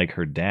more like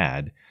her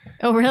dad.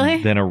 Oh,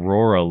 really? Than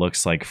Aurora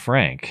looks like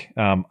Frank.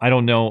 I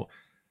don't know.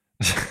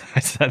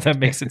 That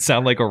makes it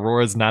sound like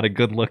Aurora's not a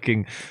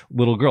good-looking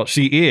little girl.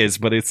 She is,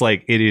 but it's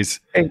like it is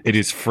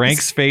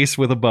Frank's face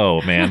with a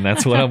bow, man.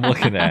 That's what I'm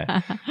looking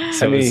at.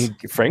 So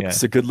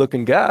Frank's a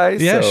good-looking guy.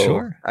 Yeah, so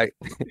sure.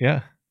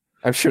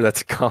 I'm sure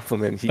that's a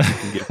compliment he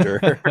can give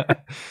her.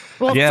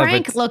 Well,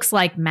 Frank looks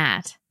like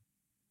Matt.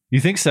 You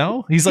think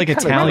so? He's like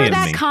Italian.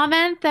 Remember that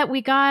comment that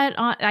we got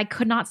on? I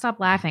could not stop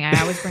laughing. I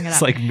always bring it up.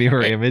 It's like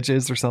mirror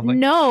images or something.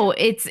 No,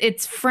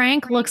 it's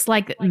Frank looks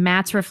like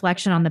Matt's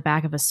reflection on the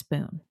back of a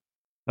spoon.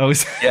 Oh,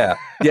 yeah.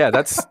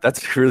 That's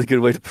a really good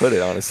way to put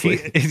it, honestly.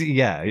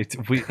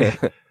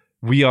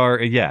 We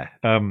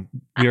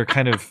are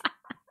kind of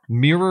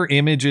mirror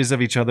images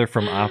of each other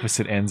from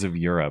opposite ends of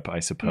Europe, I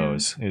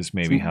suppose, is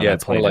maybe how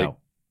that played out.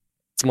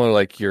 It's more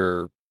like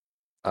you're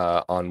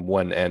on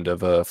one end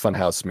of a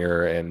funhouse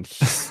mirror, and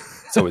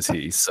so is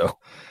he. So,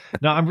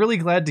 no, I'm really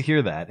glad to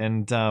hear that.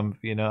 And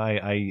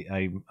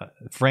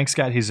Frank's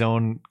got his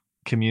own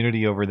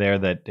community over there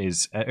that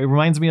is. It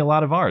reminds me a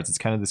lot of ours. It's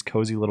kind of this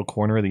cozy little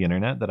corner of the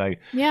internet that I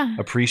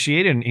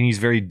appreciate, and he's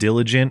very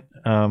diligent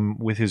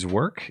with his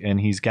work, and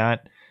he's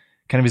got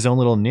kind of his own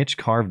little niche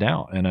carved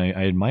out, and I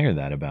admire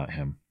that about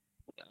him.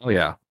 Oh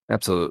yeah,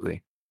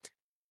 absolutely.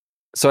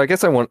 So I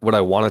guess what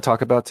I want to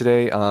talk about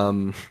today.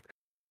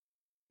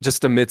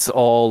 Just amidst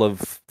all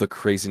of the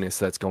craziness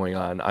that's going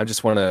on, I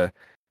just want to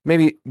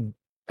maybe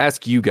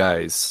ask you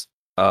guys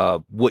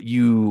what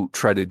you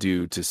try to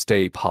do to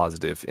stay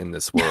positive in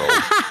this world.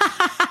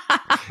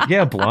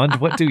 Yeah, Blonde,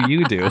 what do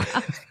you do?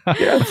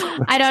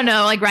 I don't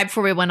know. Like right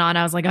before we went on,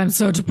 I was like, I'm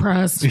so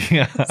depressed.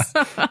 Yeah.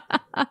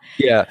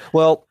 Yeah.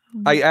 Well,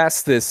 I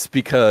asked this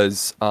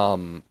because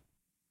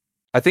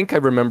I think I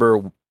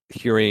remember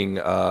hearing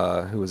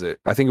who was it?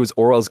 I think it was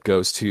Orwell's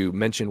Ghost who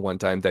mentioned one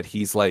time that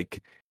he's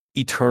like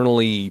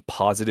eternally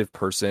positive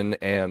person,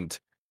 and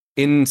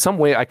in some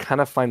way I kind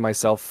of find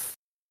myself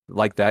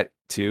like that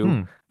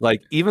too.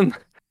 Like even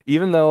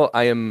though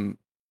I am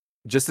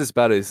just as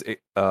bad as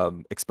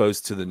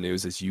exposed to the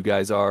news as you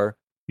guys are,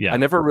 I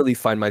never really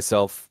find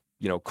myself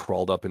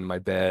crawled up in my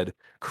bed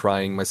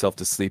crying myself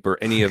to sleep or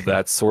any of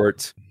that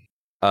sort.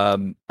 I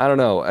don't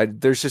know,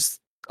 there's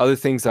just other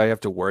things I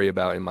have to worry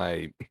about in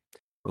my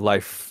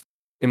life,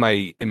 in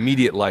my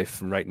immediate life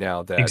right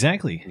now. That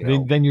exactly.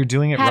 Then you're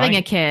doing it Having right.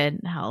 a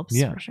kid helps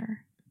for sure.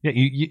 Yeah,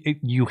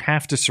 you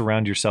have to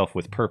surround yourself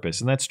with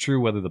purpose, and that's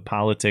true whether the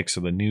politics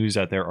or the news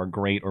out there are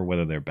great or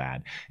whether they're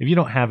bad. If you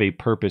don't have a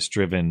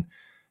purpose-driven,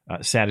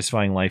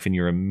 satisfying life in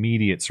your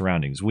immediate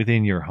surroundings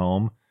within your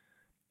home,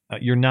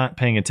 you're not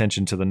paying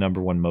attention to the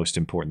number one most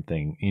important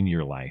thing in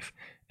your life.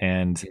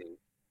 And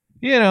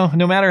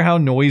no matter how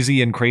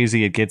noisy and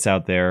crazy it gets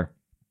out there,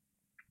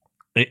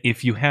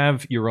 if you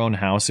have your own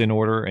house in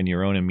order and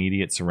your own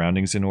immediate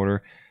surroundings in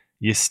order,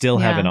 you still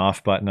have an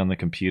off button on the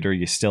computer.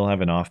 You still have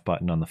an off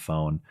button on the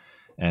phone.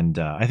 And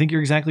I think you're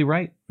exactly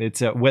right.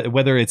 It's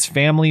whether it's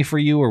family for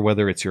you or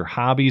whether it's your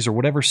hobbies or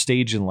whatever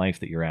stage in life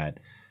that you're at,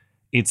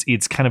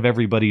 it's kind of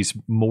everybody's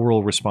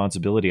moral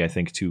responsibility, I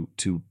think,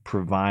 to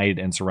provide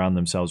and surround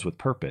themselves with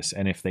purpose.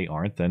 And if they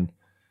aren't, then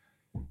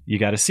you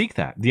got to seek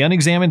that. The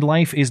unexamined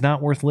life is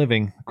not worth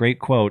living. Great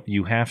quote.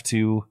 You have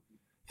to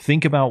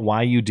think about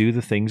why you do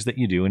the things that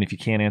you do. And if you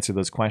can't answer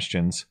those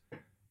questions,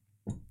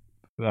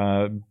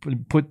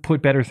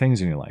 put better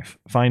things in your life.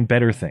 Find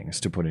better things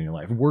to put in your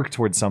life. Work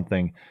towards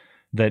something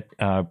that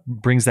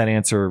brings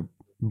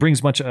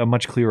a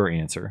much clearer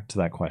answer to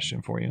that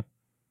question for you.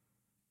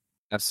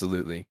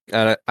 Absolutely.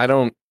 And I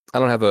don't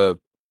have a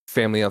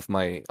family of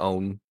my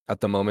own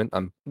at the moment.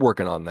 I'm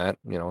working on that.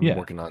 I'm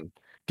working on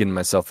getting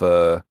myself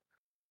a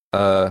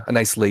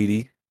nice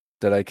lady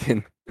that I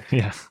can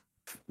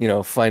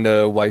find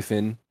a wife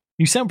in.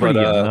 You sound pretty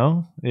young,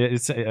 though.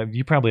 It's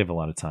you probably have a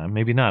lot of time.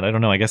 Maybe not. I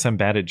don't know. I guess I'm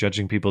bad at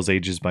judging people's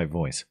ages by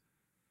voice.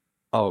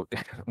 Oh,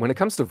 when it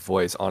comes to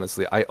voice,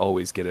 honestly, I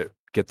always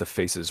get the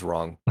faces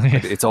wrong.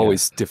 It's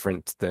always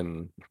different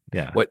than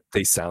what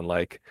they sound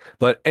like.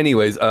 But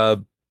anyways,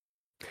 but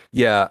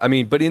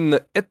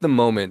at the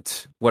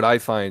moment, what I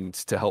find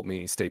to help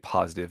me stay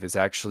positive is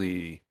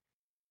actually,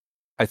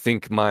 I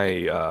think,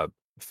 my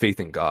faith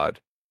in God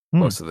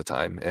most of the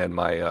time, and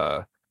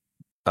my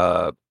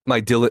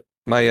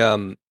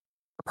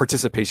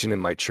participation in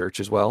my church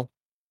as well.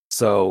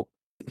 So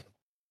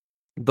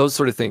those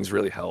sort of things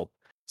really help.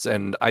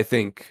 And I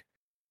think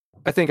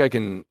I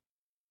can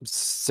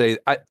say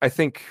I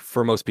think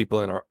for most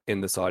people in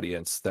this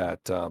audience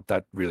that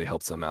really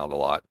helps them out a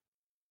lot.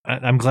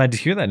 I'm glad to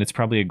hear that. And it's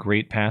probably a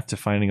great path to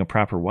finding a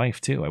proper wife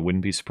too. I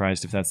wouldn't be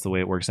surprised if that's the way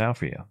it works out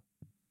for you.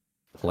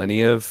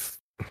 Plenty of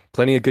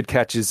good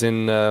catches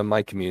in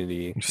my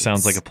community.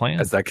 Sounds like a plan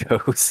as that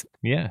goes.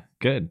 Yeah,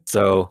 good.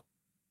 So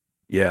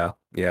yeah,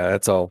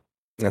 that's all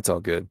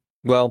good.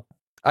 Well,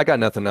 I got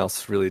nothing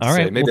else really to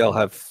say. Maybe I'll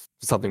have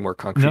something more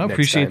concrete. No,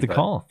 appreciate the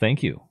call.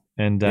 Thank you.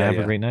 And have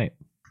a great night.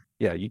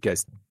 Yeah, you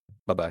guys.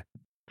 Bye-bye.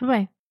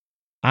 Bye-bye.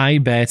 I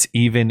bet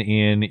even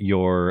in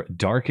your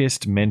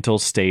darkest mental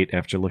state,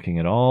 after looking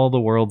at all the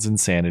world's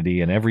insanity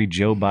and every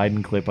Joe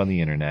Biden clip on the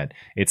internet,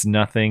 it's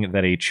nothing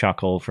that a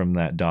chuckle from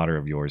that daughter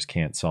of yours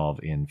can't solve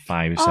in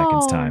 5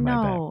 seconds time.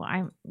 No.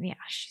 I bet.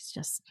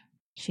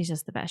 She's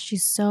just the best.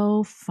 She's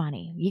so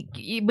funny.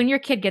 When your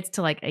kid gets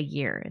to like a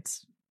year,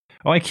 it's.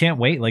 Oh, I can't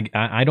wait. Like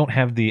I don't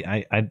have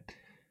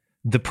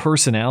the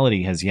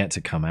personality has yet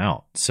to come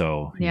out.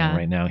 So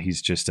right now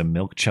he's just a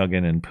milk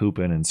chugging and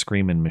pooping and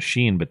screaming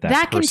machine. But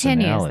that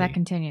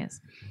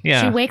continues.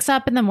 Yeah. She wakes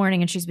up in the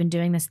morning and she's been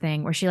doing this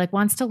thing where she like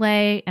wants to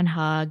lay and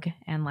hug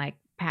and like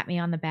pat me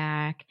on the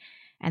back,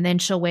 and then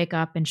she'll wake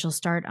up and she'll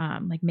start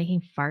like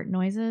making fart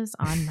noises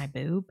on my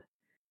boob.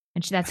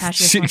 And that's how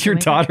she. Your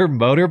daughter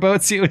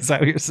motorboats you? Is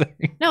that what you're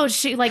saying? No,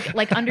 she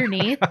like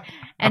underneath,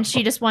 and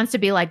she just wants to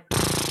be like.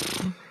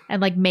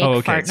 And like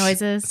make fart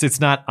noises. So it's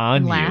not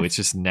on you; it's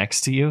just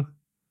next to you.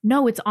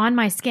 No, it's on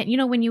my skin. You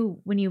know when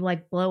you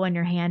like blow on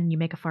your hand and you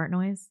make a fart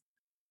noise.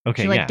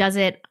 Okay, she does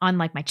it on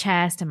like my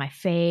chest and my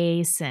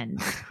face,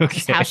 and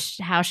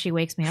how she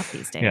wakes me up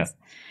these days.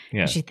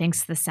 Yeah. She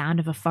thinks the sound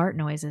of a fart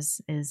noise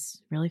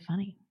is really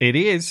funny. It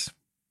is.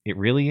 It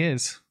really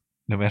is.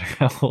 No matter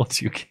how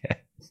old you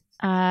get.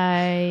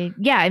 I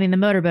mean the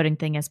motorboating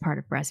thing is part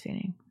of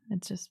breastfeeding.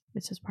 It's just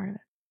part of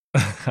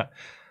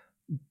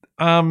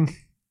it.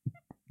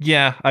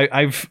 Yeah,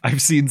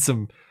 I've seen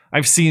some.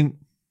 I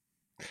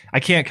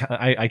can't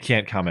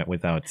comment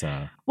without.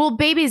 Well,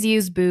 babies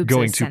use boobs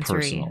going as too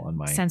personal on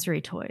my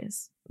sensory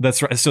toys.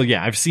 That's right. So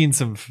yeah, I've seen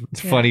some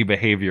funny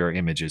behavior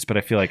images, but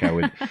I feel like I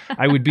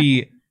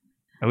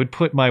would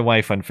put my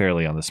wife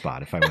unfairly on the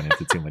spot if I went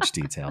into too much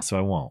detail. So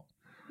I won't.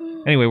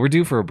 Anyway, we're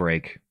due for a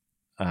break.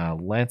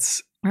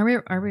 Let's. Are we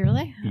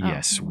really?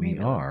 Yes, we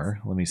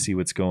are. Let me see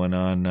what's going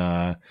on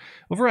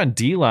over on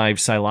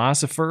DLive.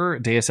 Philosopher,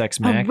 Deus Ex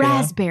Machina.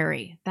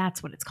 Raspberry.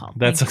 That's what it's called.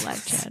 That's fair.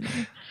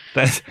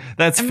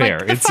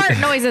 Like the fart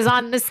noises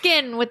on the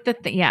skin with the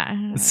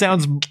It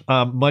sounds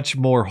much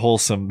more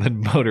wholesome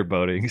than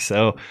motorboating.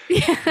 So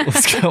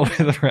let's go with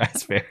the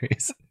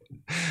raspberries.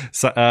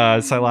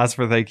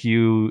 Philosopher, thank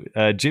you,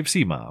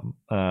 Gypsy Mom,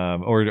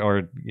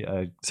 or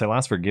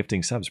Philosopher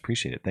gifting subs.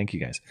 Appreciate it. Thank you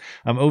guys.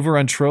 Over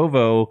on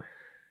Trovo.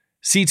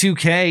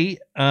 C2K,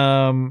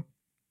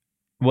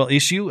 Well,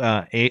 issue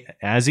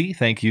Azzy,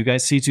 thank you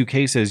guys.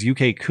 C2K says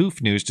UK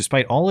coof news.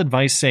 Despite all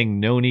advice saying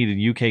no need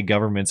in UK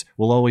governments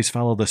will always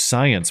follow the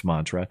science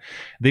mantra,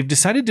 they've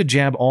decided to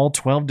jab all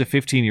 12 to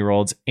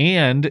 15-year-olds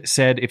and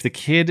said if the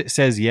kid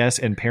says yes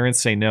and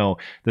parents say no,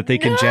 that they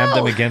can jab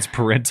them against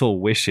parental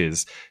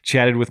wishes.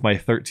 Chatted with my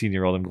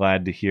 13-year-old. I'm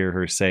glad to hear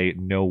her say,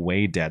 no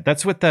way, Dad.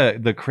 That's what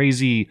the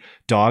crazy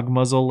dog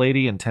muzzle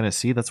lady in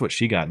Tennessee, that's what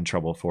she got in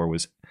trouble for,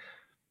 was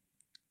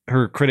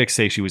her critics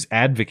say she was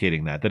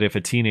advocating that if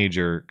a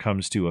teenager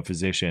comes to a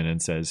physician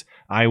and says,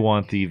 I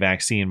want the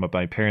vaccine, but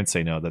my parents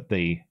say no, that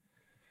they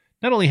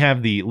not only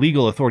have the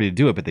legal authority to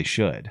do it, but they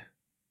should,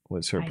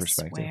 was her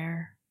perspective.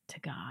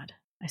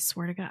 I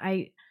swear to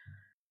God.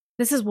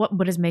 This is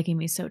what is making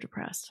me so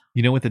depressed.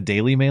 You know what the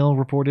Daily Mail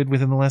reported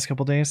within the last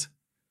couple of days?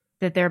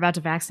 That they're about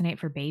to vaccinate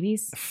for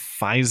babies?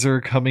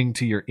 Pfizer coming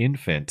to your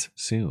infant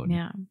soon.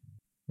 Yeah.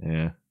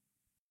 Yeah.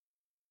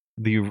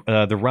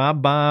 The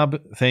Rob Bob,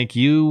 thank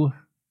you.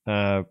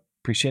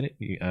 Appreciate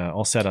it.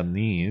 All set on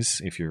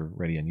these if you're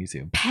ready on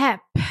YouTube. Pep.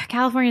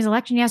 California's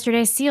election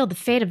yesterday sealed the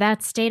fate of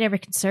that state. Every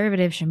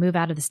conservative should move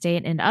out of the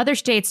state and other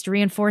states to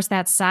reinforce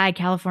that side.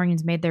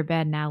 Californians made their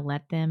bed. Now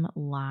let them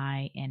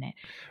lie in it.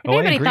 If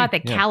anybody thought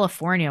that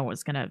California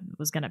was gonna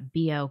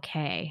be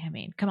okay, I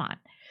mean, come on.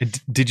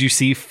 Did you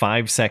see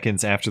 5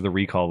 seconds after the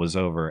recall was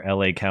over,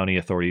 LA County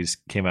authorities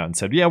came out and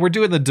said, yeah, we're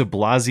doing the de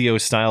Blasio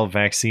style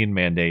vaccine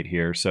mandate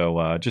here.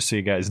 So just so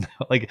you guys know,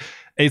 like,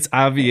 it's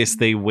obvious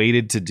they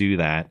waited to do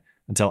that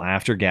until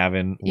after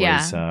Gavin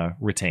was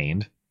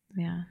retained.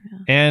 Yeah.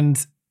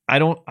 And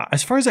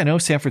as far as I know,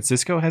 San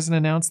Francisco hasn't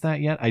announced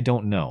that yet. I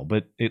don't know,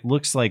 but it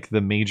looks like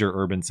the major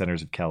urban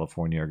centers of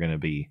California are going to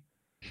be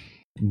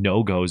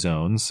no-go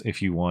zones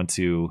if you want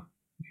to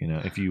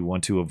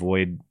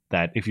avoid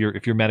that, if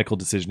your medical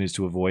decision is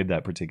to avoid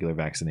that particular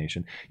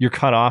vaccination, you're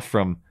cut off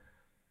from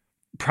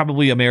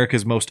probably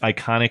America's most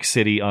iconic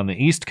city on the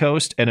East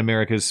Coast and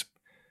America's,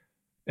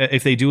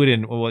 if they do it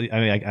in, well, I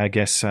mean, I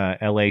guess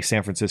LA,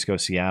 San Francisco,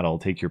 Seattle,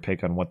 take your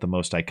pick on what the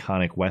most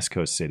iconic West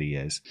Coast city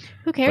is.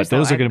 Who cares? But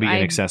those are going to be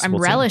inaccessible.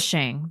 I'm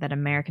relishing that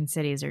American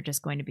cities are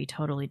just going to be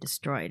totally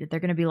destroyed. They're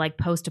going to be like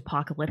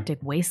post-apocalyptic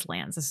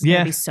wastelands. This is going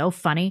to be so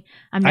funny.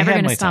 I'm never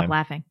going to stop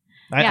laughing.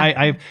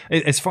 I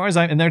as far as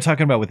and they're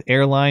talking about with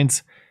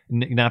airlines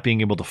not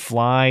being able to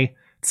fly.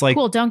 It's like,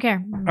 cool, don't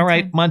care. All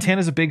right,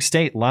 Montana's a big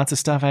state. Lots of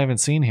stuff I haven't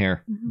seen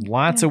here.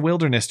 Lots of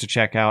wilderness to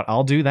check out.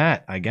 I'll do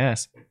that, I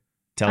guess.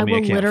 I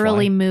will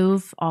literally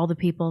move all the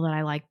people that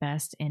I like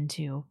best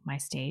into my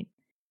state,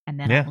 and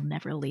then I will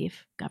never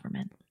leave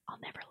government. I'll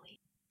never leave.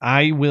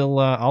 I will.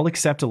 I'll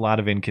accept a lot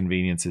of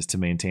inconveniences to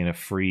maintain a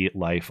free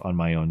life on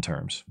my own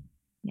terms.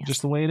 Yes.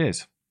 Just the way it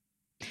is.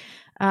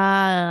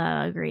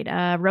 Agreed.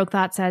 Rogue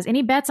Thought says,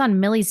 any bets on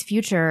Milley's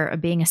future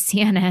of being a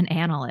CNN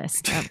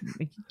analyst?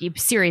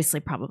 Seriously,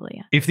 probably.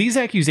 Yeah. If these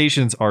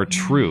accusations are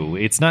true,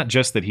 it's not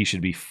just that he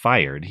should be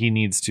fired. He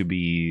needs to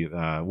be,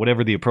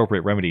 whatever the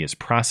appropriate remedy is,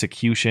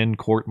 prosecution,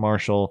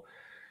 court-martial.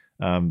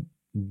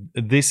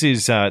 This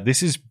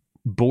is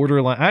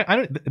borderline. I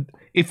don't.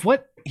 If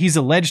what he's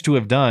alleged to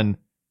have done,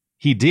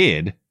 he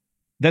did,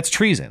 that's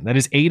treason. That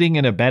is aiding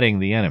and abetting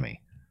the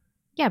enemy.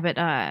 Yeah, but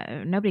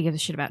nobody gives a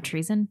shit about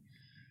treason.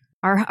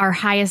 Our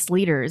highest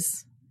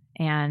leaders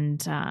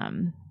and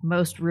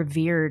most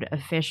revered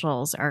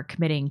officials are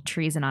committing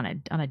treason on a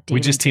daily basis. We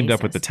just teamed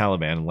up with the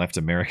Taliban and left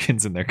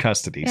Americans in their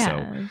custody. Yeah,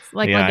 so it's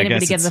like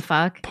anybody gives a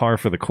fuck. Par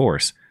for the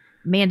course.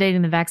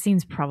 Mandating the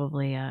vaccines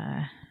probably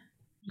I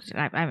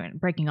mean,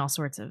 breaking all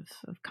sorts of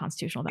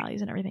constitutional values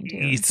and everything too.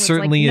 It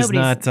certainly is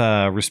not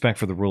respect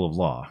for the rule of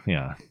law.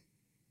 Yeah.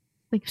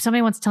 Like, if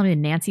somebody wants to tell me that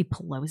Nancy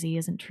Pelosi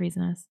isn't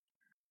treasonous.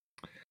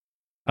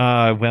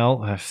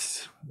 Well,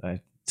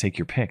 take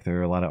your pick. There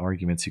are a lot of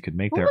arguments you could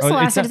make there.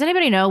 Does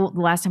anybody know the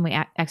last time we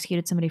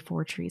executed somebody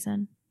for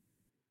treason?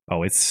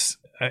 Oh,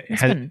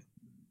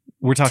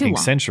 we're talking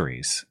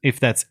centuries. If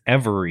that's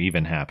ever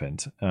even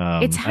happened.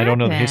 I don't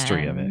know the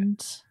history of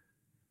it.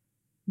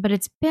 But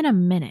it's been a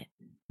minute.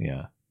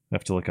 Yeah. I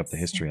have to look up the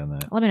history on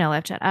that. Let me know,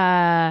 live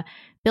chat.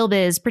 Bill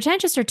Biz,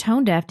 pretentious or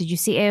tone deaf? Did you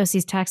see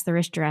AOC's tax the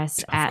rich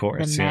dress at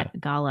the Met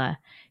Gala?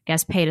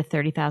 Guest paid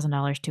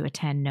 $30,000 to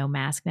attend. No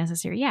mask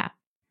necessary. Yeah.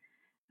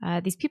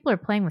 These people are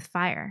playing with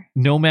fire.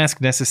 No mask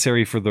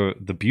necessary for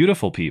the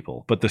beautiful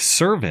people, but the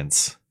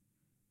servants,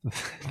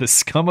 the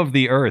scum of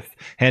the earth,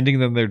 handing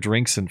them their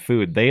drinks and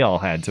food, they all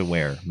had to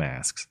wear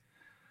masks.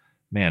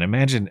 Man,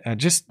 imagine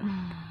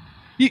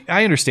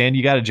I understand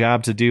you got a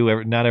job to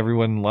do. Not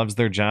everyone loves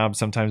their job.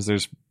 Sometimes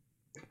there's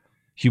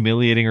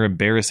humiliating or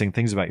embarrassing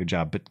things about your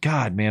job. But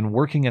God, man,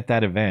 working at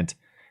that event,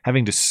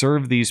 having to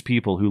serve these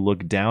people who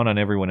look down on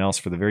everyone else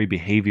for the very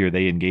behavior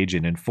they engage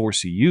in and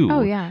force you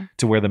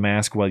to wear the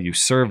mask while you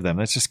serve them.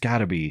 That's just got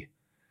to be.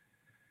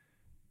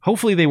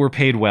 Hopefully they were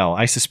paid well.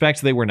 I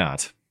suspect they were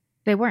not.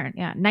 They weren't.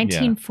 Yeah.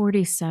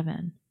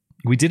 1947.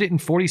 We did it in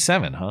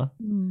 47, huh?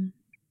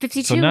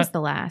 52 was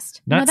the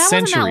last. Not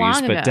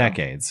centuries, but ago.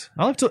 Decades.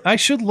 I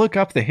should look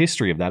up the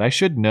history of that. I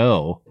should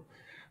know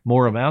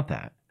more about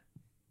that.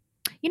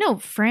 You know,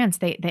 France,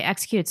 they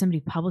executed somebody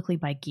publicly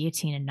by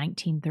guillotine in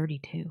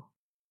 1932.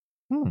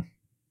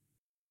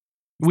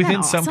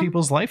 within some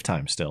people's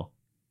lifetime still.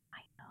 I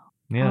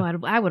know. Yeah.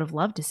 Oh, I would have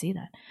loved to see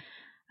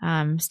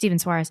that. Steven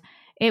Suarez.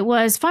 It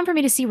was fun for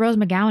me to see Rose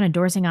McGowan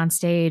endorsing on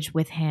stage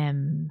with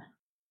him.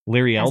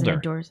 Larry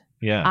Elder.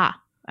 Yeah.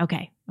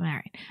 Okay. All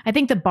right. I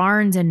think the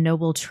Barnes and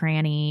Noble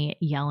tranny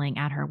yelling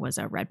at her was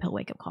a red pill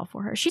wake up call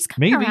for her. She's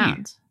coming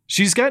around.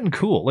 She's gotten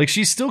cool. Like,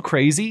 she's still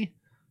crazy.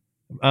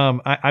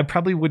 I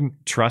probably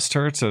wouldn't trust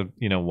her to,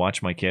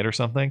 watch my kid or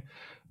something,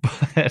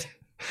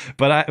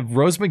 but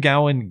Rose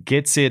McGowan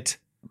gets it.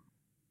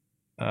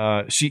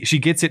 She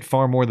gets it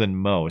far more than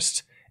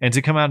most. And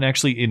to come out and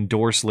actually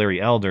endorse Larry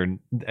Elder,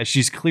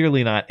 she's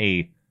clearly not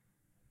a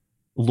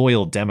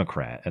loyal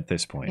Democrat at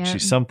this point. Yeah.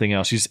 She's something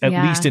else. She's at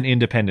least an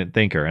independent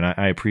thinker, and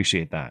I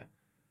appreciate that.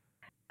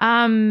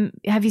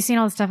 Have you seen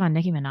all the stuff on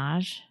Nicki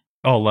Minaj?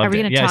 Oh, loved it. Are we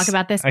going to talk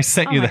about this? I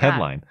sent you the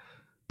headline.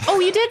 Oh,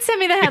 you did send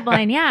me the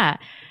headline. Yeah.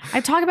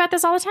 I talk about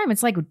this all the time.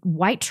 It's like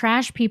white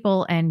trash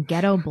people and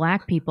ghetto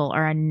black people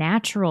are they're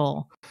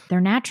natural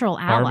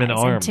allies. Arm in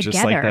arm, together,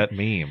 just like that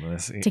meme.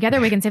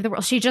 Together we can save the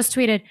world. She just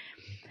tweeted,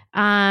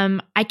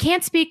 I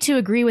can't speak to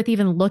agree with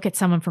even look at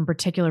someone from a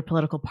particular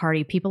political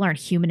party. People aren't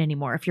human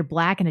anymore. If you're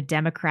black and a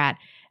Democrat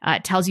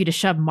tells you to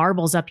shove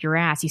marbles up your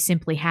ass, you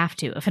simply have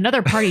to. If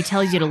another party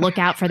tells you to look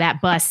out for that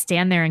bus,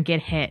 stand there and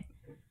get hit.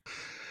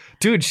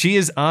 Dude, she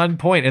is on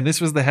point. And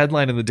this was the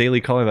headline in the Daily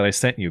Caller that I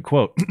sent you.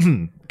 Quote,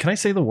 can I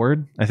say the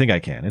word? I think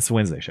I can. It's a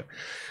Wednesday show.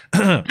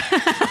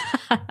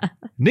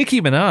 Nicki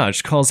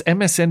Minaj calls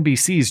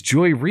MSNBC's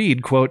Joy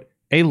Reid, quote,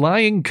 a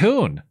lying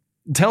coon.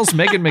 Tells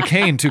Meghan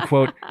McCain to,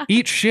 quote,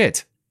 eat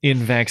shit in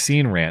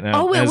vaccine rant.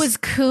 Now, it was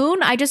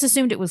coon? I just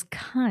assumed it was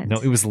cunt. No,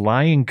 it was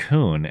lying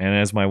coon. And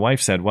as my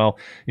wife said, well,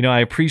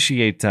 I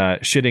appreciate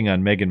shitting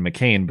on Meghan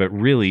McCain, but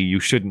really you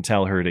shouldn't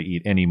tell her to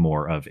eat any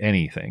more of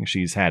anything.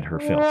 She's had her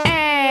fill.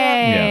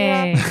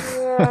 Hey!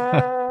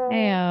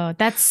 Ayo,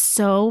 that's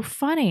so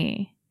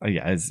funny.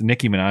 Yeah,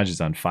 Nicki Minaj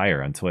is on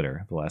fire on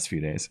Twitter the last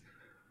few days.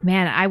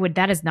 Man,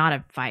 that is not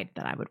a fight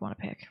that I would want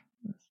to pick.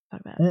 Let's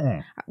talk about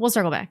it. We'll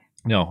circle back.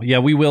 No, yeah,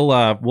 we will.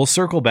 We'll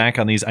circle back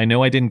on these. I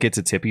know I didn't get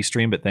to Tippy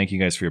Stream, but thank you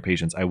guys for your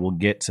patience. I will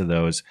get to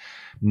those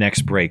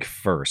next break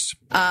first.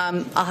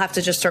 I'll have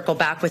to just circle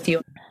back with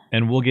you.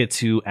 And we'll get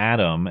to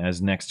Adam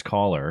as next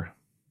caller.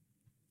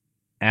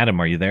 Adam,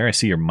 are you there? I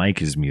see your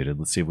mic is muted.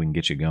 Let's see if we can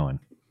get you going.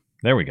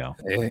 There we go.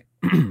 Hey.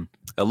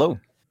 Hello.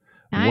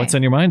 Hi. What's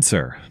on your mind,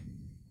 sir?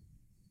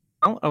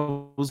 Well, I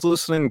was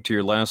listening to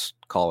your last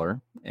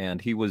caller,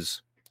 and he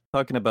was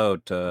talking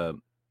about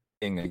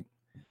being a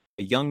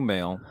young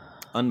male,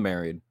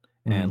 unmarried,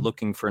 and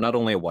looking for not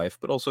only a wife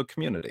but also a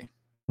community.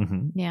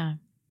 Mm-hmm. Yeah.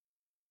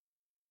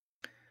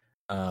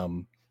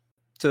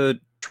 To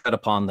tread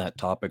upon that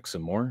topic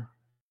some more,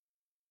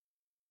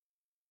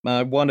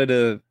 I wanted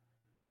to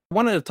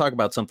talk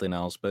about something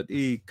else, but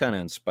he kind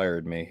of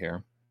inspired me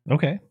here.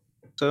 Okay.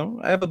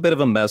 So I have a bit of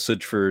a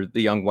message for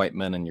the young white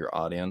men in your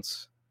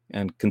audience,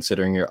 and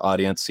considering your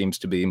audience seems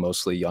to be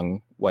mostly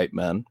young white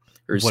men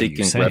who are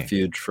seeking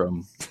refuge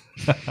from.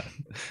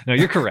 No,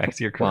 you're correct.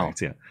 You're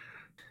correct. Well,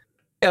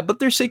 yeah, but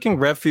they're seeking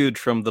refuge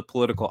from the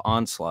political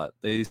onslaught.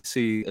 They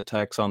see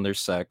attacks on their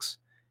sex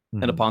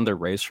and upon their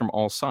race from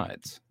all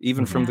sides,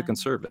 even from the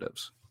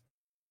conservatives.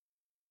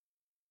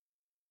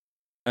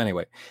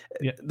 Anyway,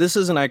 this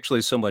isn't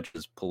actually so much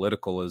as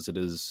political as it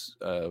is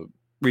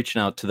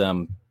reaching out to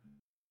them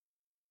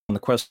on the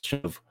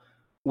question of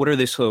what are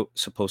they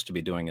supposed to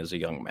be doing as a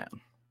young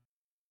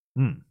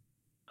man.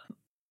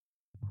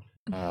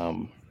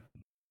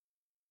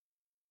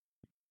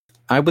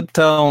 I would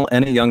tell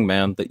any young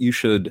man that you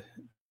should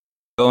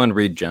go and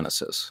read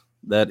Genesis.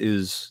 That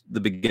is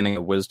the beginning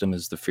of wisdom,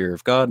 is the fear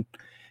of God.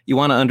 You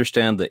want to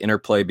understand the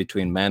interplay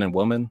between man and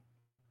woman?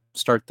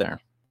 Start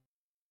there.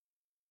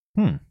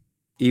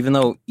 Even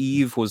though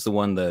Eve was the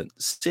one that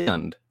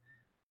sinned,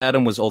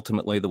 Adam was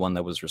ultimately the one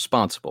that was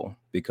responsible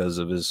because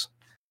of his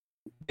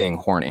being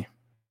horny.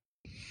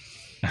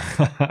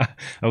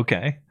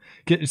 Okay.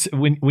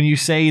 When you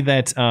say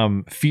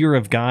that fear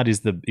of God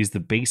is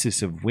the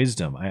basis of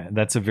wisdom,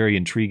 that's a very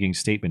intriguing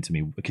statement to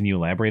me. Can you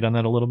elaborate on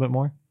that a little bit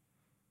more?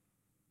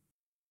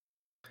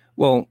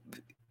 Well,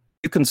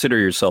 you consider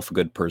yourself a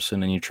good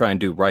person and you try and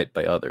do right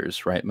by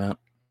others, right, Matt?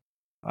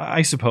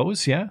 I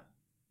suppose, yeah.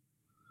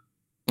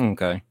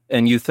 Okay.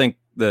 And you think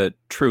that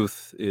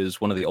truth is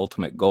one of the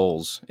ultimate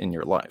goals in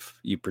your life.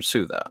 You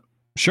pursue that.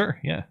 Sure,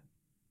 yeah.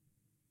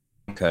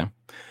 Okay.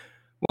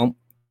 Well,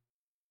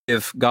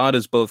 if God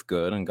is both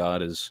good and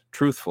God is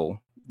truthful,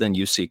 then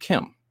you seek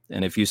him.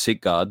 And if you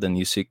seek God, then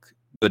you seek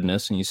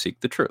goodness and you seek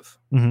the truth.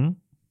 And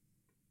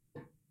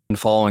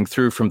following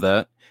through from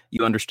that,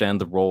 you understand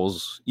the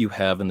roles you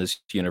have in this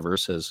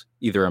universe as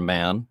either a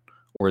man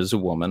or as a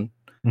woman,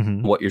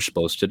 what you're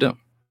supposed to do.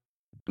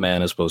 A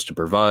man is supposed to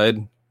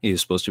provide. He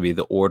is supposed to be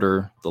the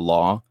order, the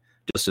law,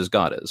 just as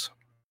God is.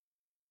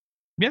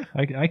 Yeah,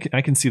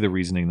 I can see the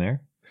reasoning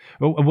there.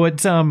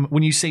 What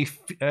when you say,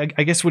 I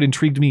guess what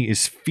intrigued me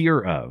is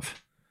fear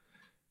of.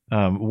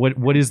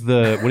 What is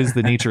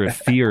the nature of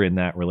fear in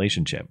that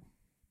relationship?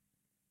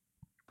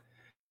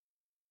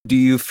 Do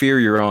you fear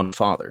your own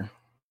father?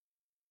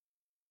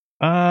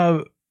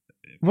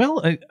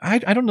 Well, I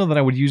don't know that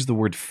I would use the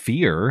word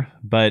fear,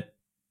 but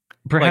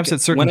perhaps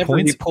at certain whenever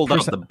points, he pulled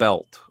out the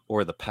belt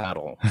or the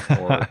paddle,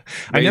 or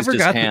I never raised his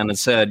got hand and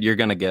said, "You're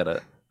going to get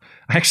it."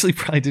 I actually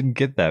probably didn't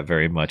get that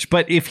very much.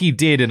 But if he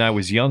did and I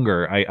was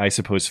younger, I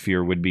suppose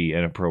fear would be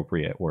an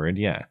appropriate word.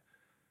 Yeah.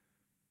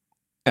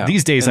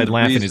 These days, I'd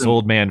laugh in his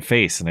old man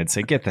face and I'd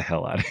say, "Get the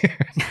hell out of here."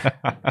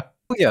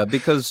 Yeah,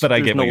 because but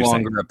there's no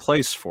longer a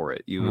place for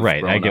it.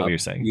 Right, I get what you're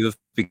saying. You've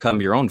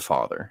become your own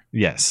father.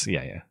 Yes,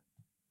 yeah.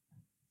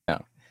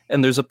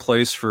 And there's a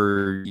place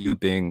for you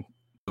being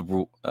the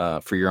rule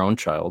for your own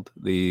child,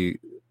 the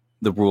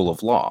rule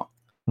of law.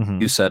 Mm-hmm.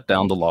 You set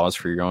down the laws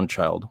for your own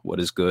child: what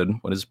is good,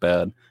 what is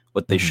bad,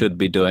 what they should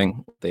be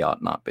doing, what they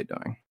ought not be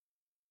doing.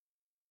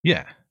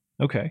 Yeah.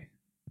 Okay.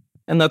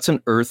 And that's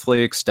an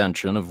earthly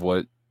extension of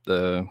what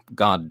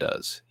God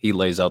does. He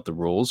lays out the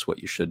rules: what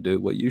you should do,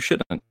 what you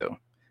shouldn't do.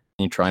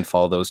 And you try and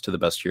follow those to the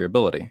best of your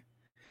ability.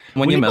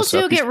 When you mess up,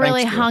 people do get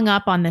really hung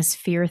up on this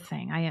fear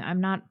thing.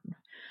 I'm not.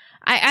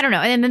 I don't know.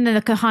 And then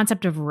the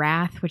concept of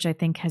wrath, which I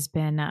think has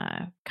been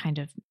kind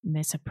of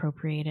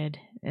misappropriated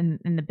in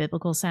the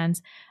biblical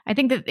sense. I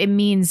think that it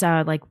means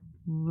like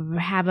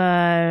have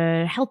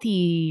a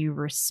healthy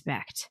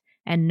respect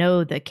and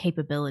know the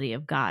capability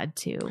of God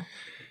too.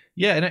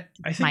 Yeah, and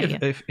I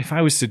think if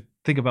I was to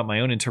think about my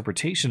own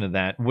interpretation of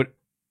that,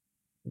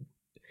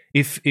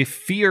 if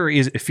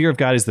fear of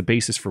God is the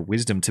basis for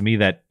wisdom, to me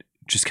that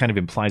just kind of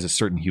implies a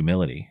certain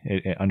humility,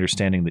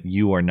 understanding that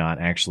you are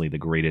not actually the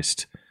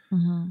greatest.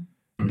 Mm-hmm.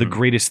 The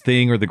greatest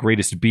thing or the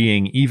greatest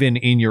being, even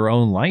in your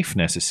own life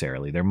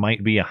necessarily. There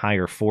might be a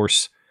higher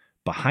force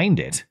behind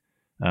it.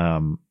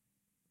 And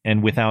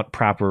without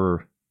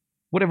proper,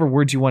 whatever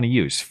words you want to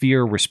use,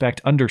 fear,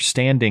 respect,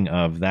 understanding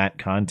of that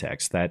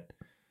context, that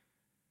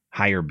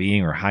higher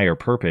being or higher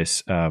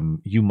purpose,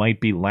 you might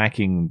be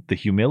lacking the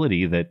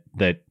humility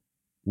that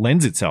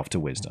lends itself to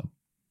wisdom.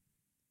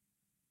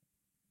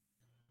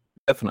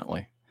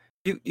 Definitely.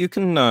 You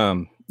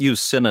can use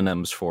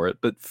synonyms for it,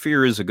 but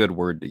fear is a good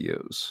word to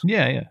use.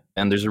 Yeah.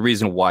 And there's a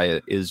reason why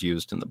it is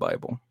used in the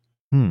Bible.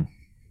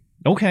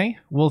 Okay.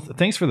 Well,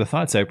 thanks for the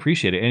thoughts. I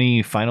appreciate it.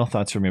 Any final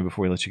thoughts from you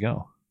before we let you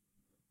go?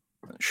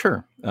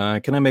 Sure.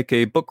 Can I make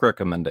a book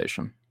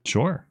recommendation?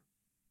 Sure.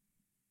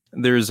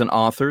 There's an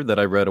author that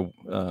I read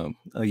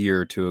a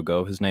year or two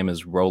ago. His name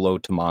is Rollo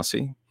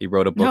Tomassi. He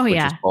wrote a book which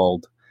is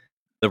called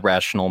The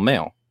Rational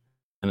Male.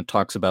 And it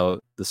talks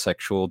about the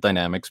sexual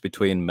dynamics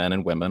between men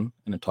and women,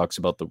 and it talks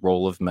about the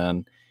role of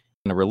men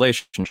in a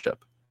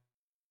relationship.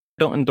 I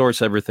don't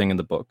endorse everything in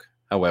the book.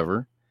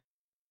 However,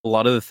 a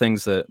lot of the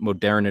things that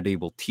modernity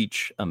will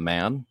teach a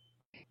man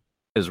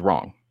is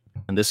wrong.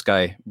 And this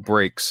guy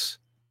breaks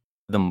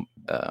a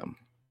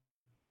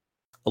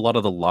lot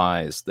of the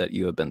lies that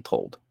you have been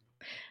told.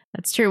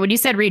 That's true. When you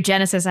said read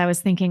Genesis, I was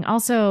thinking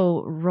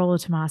also Rollo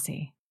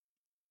Tomassi.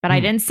 But I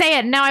didn't say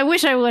it. Now I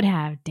wish I would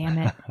have. Damn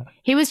it.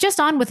 He was just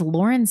on with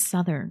Lauren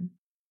Southern.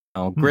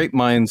 Oh, great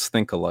minds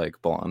think alike,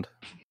 Blonde.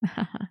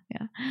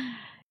 Yeah.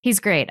 He's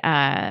great.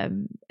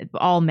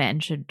 All men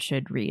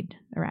should read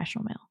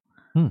Irrational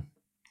Male.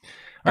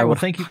 I would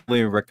thank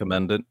you.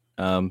 Recommend it.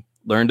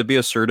 Learn to be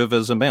assertive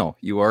as a male.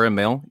 You are a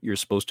male. You're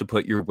supposed to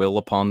put your will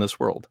upon this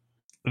world.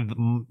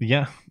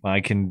 Yeah,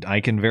 I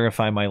can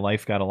verify my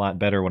life got a lot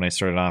better when I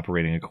started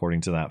operating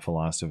according to that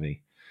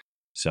philosophy.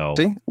 So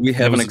see, we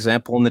have an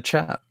example in the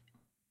chat.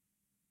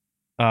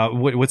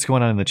 What's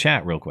going on in the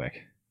chat, real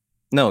quick?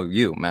 No,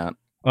 you, Matt.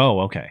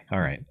 Oh, okay,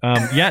 all right.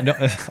 Yeah,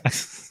 no,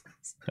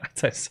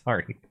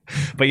 sorry,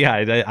 but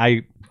yeah,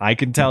 I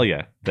can tell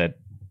you that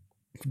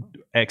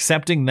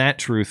accepting that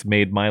truth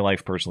made my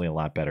life personally a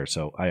lot better.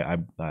 So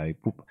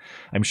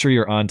I'm sure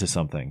you're on to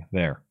something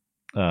there.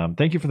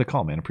 Thank you for the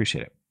call, man.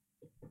 Appreciate it.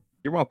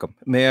 You're welcome.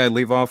 May I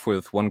leave off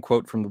with one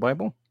quote from the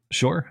Bible?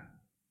 Sure.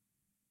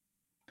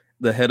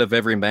 The head of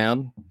every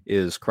man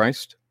is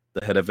Christ.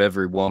 The head of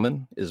every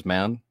woman is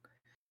man.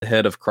 The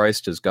head of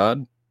Christ is God.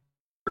 1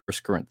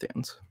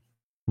 Corinthians.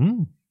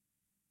 All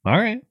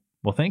right.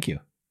 Well, thank you.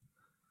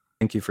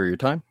 Thank you for your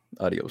time.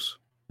 Adios.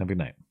 Have a good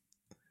night.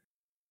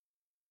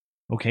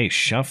 Okay,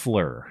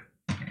 Shuffler.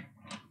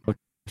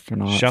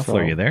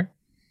 Shuffler, you there?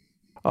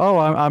 Oh,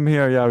 I'm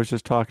here. Yeah, I was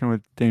just talking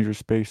with Dangerous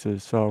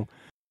Spaces. So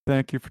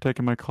thank you for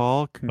taking my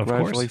call.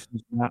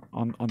 Congratulations, Matt,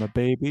 on the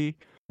baby.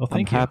 Well,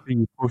 thank you. I'm happy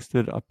you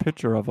posted a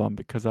picture of him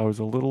because I was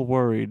a little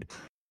worried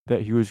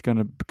that he was going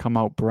to come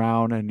out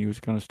brown and he was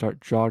going to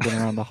start jogging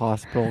around the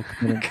hospital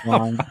committing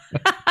crime.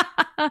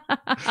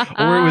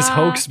 Or it was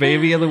hoax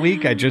baby of the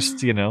week. I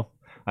just,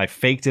 I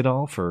faked it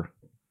all for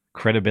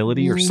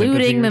credibility or sympathy.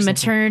 Looting the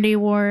maternity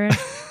ward.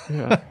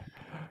 Yeah.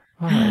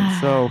 All right.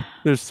 So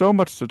there's so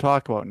much to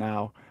talk about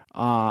now.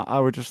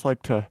 I would just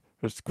like to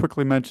just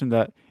quickly mention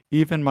that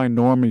even my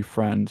normie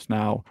friends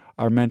now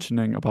are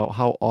mentioning about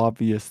how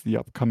obvious the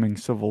upcoming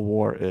civil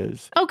war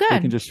is. Oh, good. They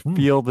can just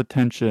feel the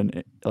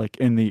tension like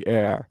in the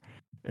air.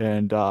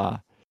 And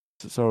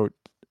so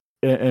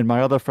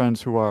my other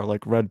friends who are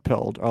like red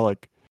pilled are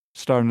like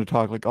starting to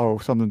talk like, oh,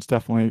 something's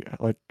definitely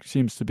like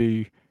seems to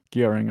be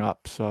gearing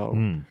up.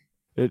 So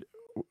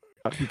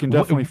you can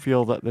definitely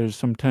feel that there's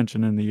some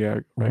tension in the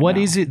air right What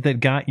now. is it that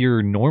got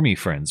your normie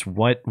friends?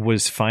 What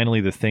was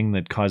finally the thing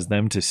that caused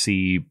them to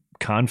see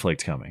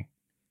conflict coming?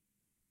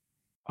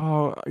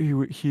 Oh,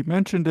 he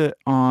mentioned it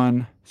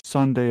on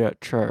Sunday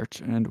at church,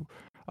 and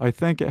I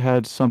think it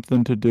had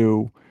something to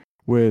do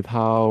with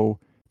how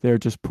they're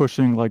just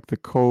pushing like the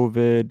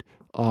COVID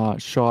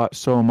shot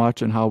so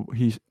much, and how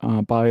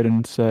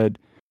Biden said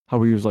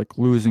how he was like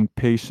losing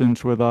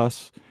patience with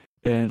us,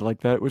 and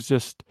like that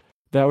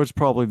was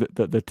probably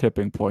the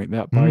tipping point.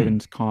 That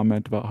Biden's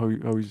comment about how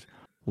he's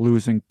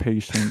losing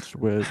patience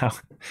with.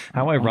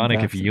 How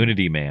ironic if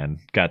Unity Man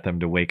got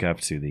them to wake up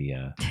to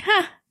the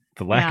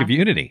lack of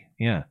unity.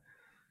 Yeah.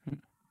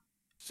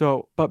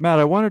 So, but Matt,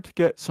 I wanted to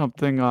get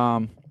something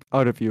out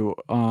of you.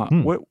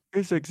 What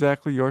is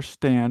exactly your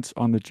stance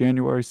on the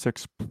January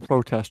 6th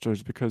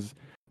protesters? Because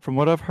from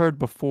what I've heard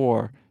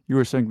before, you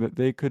were saying that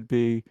they could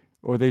be,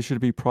 or they should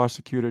be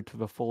prosecuted to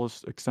the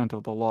fullest extent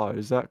of the law.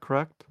 Is that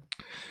correct?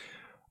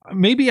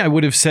 Maybe I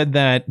would have said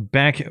that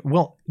back.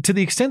 Well, to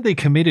the extent they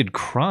committed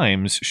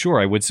crimes,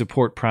 sure, I would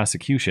support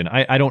prosecution.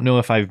 I don't know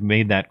if I've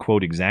made that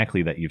quote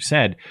exactly that you've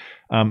said,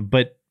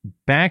 but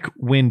back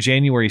when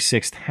January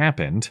 6th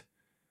happened,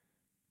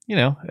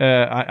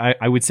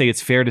 I would say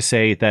it's fair to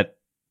say that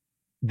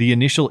the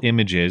initial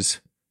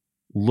images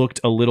looked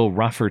a little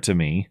rougher to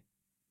me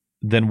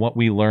than what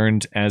we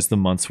learned as the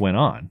months went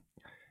on.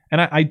 And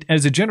I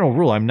as a general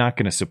rule, I'm not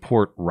going to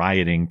support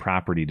rioting,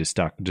 property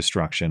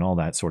destruction, all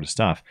that sort of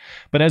stuff.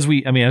 But as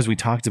we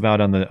talked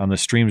about on the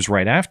streams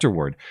right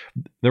afterward,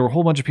 there were a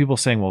whole bunch of people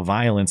saying, well,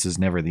 violence is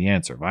never the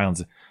answer.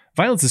 Violence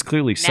is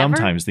clearly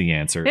sometimes the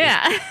answer.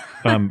 Yeah.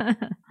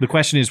 The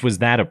question is, was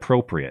that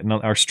appropriate? And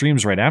our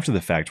streams right after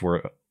the fact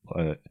were,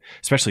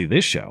 especially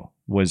this show,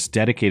 was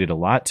dedicated a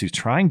lot to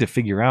trying to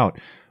figure out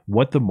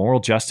what the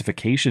moral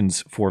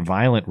justifications for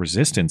violent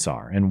resistance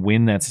are, and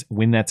when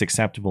that's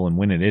acceptable and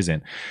when it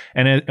isn't.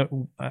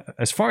 And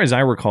as far as I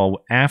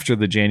recall, after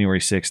the January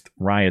 6th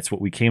riots, what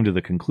we came to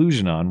the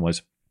conclusion on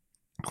was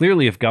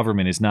clearly if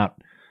government is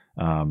not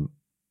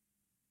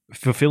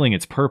fulfilling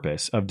its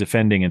purpose of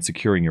defending and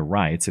securing your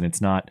rights, and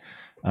it's not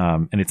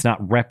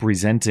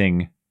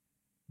representing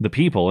the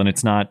people, and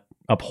it's not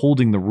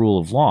upholding the rule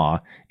of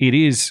law, it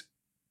is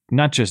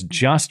not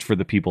just for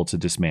the people to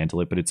dismantle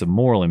it, but it's a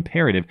moral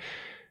imperative.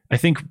 I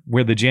think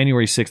where the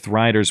January 6th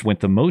rioters went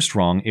the most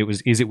wrong, it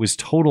was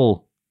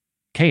total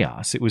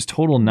chaos. It was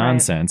total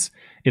nonsense.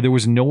 Right. There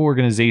was no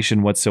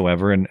organization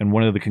whatsoever. And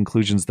one of the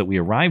conclusions that we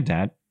arrived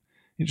at,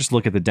 you just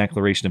look at the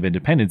Declaration of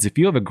Independence. If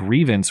you have a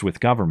grievance with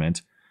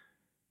government,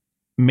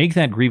 make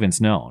that grievance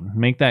known.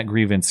 Make that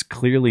grievance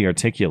clearly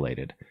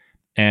articulated.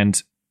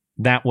 And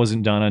that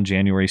wasn't done on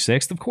January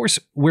 6th. Of course,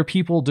 where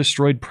people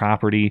destroyed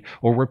property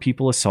or where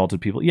people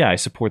assaulted people, yeah, I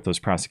support those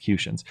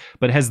prosecutions.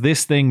 But has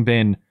this thing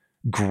been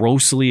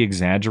grossly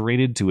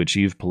exaggerated to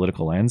achieve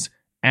political ends?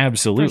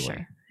 Absolutely.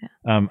 Sure.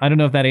 Yeah. I don't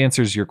know if that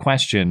answers your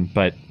question,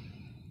 but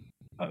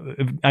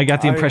I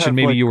got the impression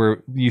maybe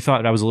you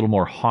thought I was a little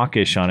more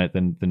hawkish on it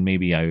than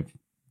maybe I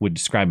would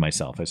describe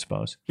myself, I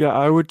suppose. Yeah,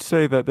 I would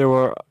say that there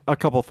were a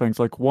couple things.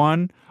 Like,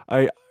 one,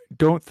 I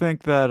don't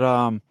think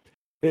that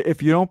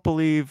if you don't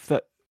believe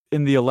that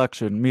in the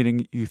election,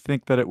 meaning you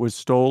think that it was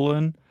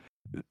stolen,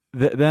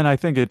 then I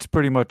think it's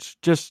pretty much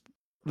just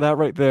that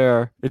right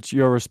there. It's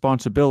your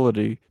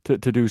responsibility to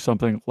do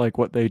something like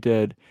what they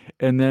did.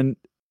 And then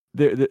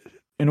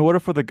in order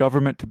for the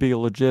government to be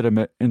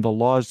legitimate and the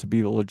laws to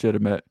be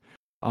legitimate,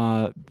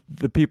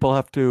 the people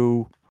have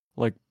to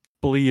like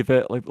believe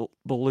it. Like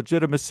the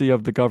legitimacy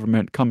of the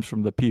government comes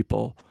from the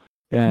people.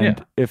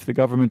 And if the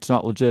government's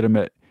not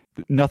legitimate,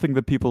 nothing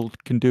that people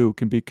can do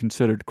can be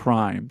considered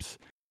crimes.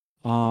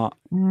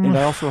 And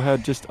I also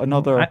had just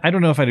another... I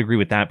don't know if I'd agree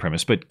with that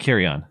premise, but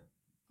carry on.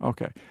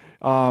 Okay.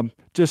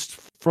 Just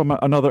from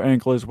another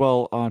angle as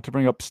well, to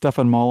bring up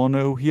Stefan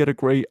Molyneux, he had a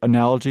great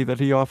analogy that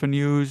he often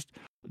used.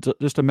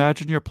 Just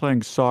imagine you're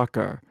playing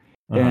soccer,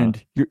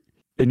 and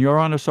you're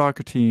on a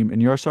soccer team, and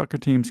your soccer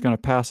team's going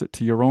to pass it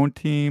to your own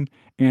team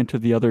and to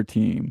the other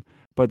team,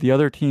 but the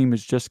other team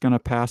is just going to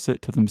pass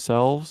it to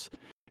themselves.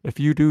 If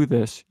you do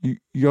this,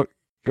 you're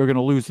going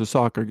to lose the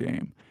soccer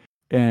game.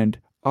 And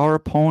our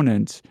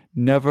opponents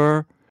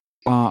never...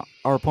 our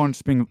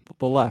opponents being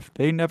the left,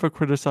 they never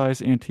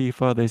criticize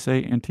Antifa. They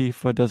say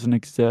Antifa doesn't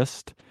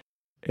exist.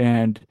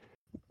 And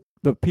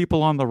the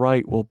people on the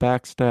right will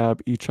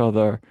backstab each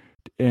other,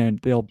 and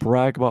they'll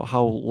brag about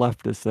how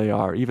leftist they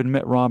are. Even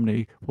Mitt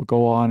Romney will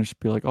go on and just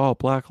be like, oh,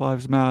 Black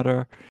Lives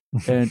Matter.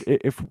 And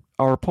if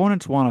our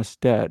opponents want us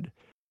dead,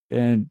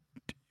 and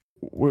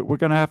we're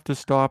going to have to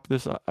stop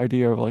this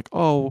idea of like,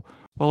 oh,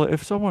 well,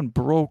 if someone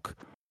broke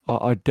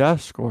a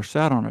desk or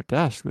sat on a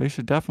desk, they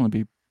should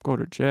definitely go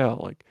to jail.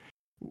 Like,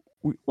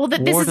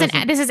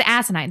 this is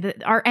asinine.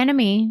 Our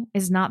enemy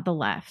is not the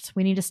left.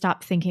 We need to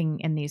stop thinking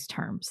in these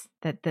terms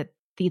that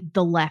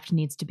the left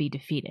needs to be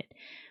defeated.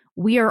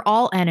 We are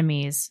all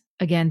enemies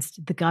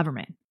against the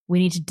government. We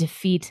need to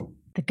defeat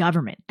the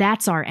government.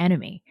 That's our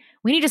enemy.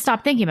 We need to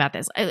stop thinking about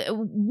this.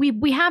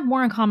 We have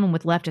more in common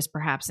with leftists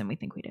perhaps than we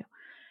think we do.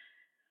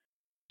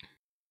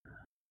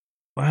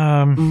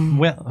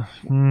 Well,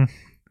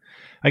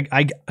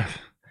 I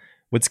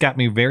what's got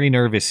me very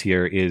nervous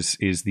here is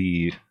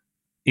the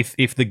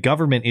if the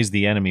government is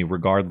the enemy,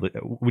 regardless,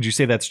 would you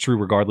say that's true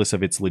regardless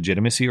of its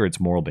legitimacy or its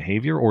moral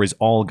behavior, or is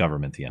all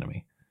government the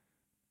enemy?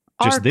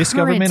 Just Our this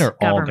government or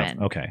all government.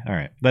 government? Okay, all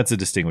right, that's a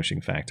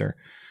distinguishing factor.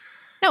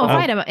 No, if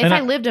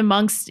I lived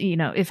amongst,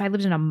 if I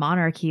lived in a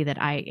monarchy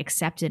that I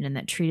accepted and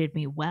that treated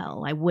me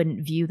well, I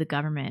wouldn't view the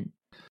government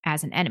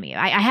as an enemy.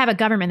 I have a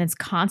government that's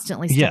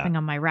constantly stepping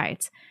on my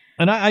rights.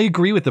 And I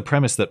agree with the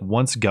premise that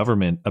once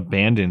government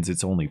abandons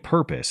its only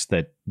purpose,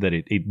 that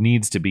it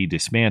needs to be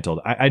dismantled.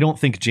 I don't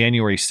think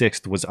January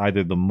 6th was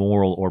either the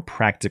moral or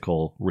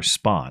practical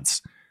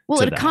response.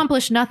 Well, it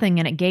accomplished nothing,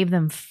 and it gave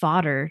them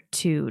fodder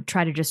to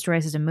try to destroy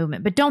us as a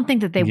movement. But don't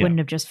think that they wouldn't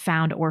have just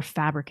found or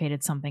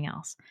fabricated something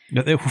else.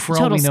 No, for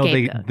all we know,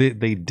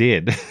 they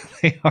did.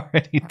 They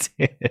already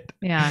did.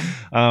 Yeah.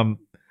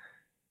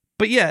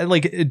 But yeah,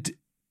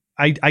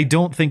 I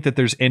don't think that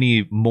there's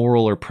any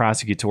moral or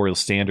prosecutorial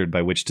standard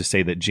by which to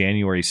say that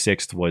January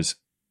 6th was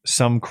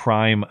some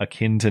crime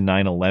akin to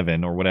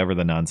 9/11 or whatever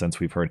the nonsense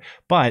we've heard.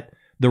 But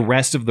the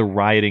rest of the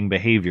rioting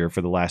behavior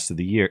for the last of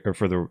the year, or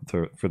for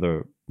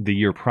the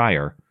year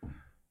prior,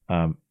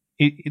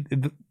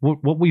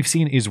 what we've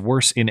seen is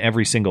worse in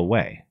every single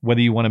way.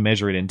 Whether you want to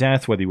measure it in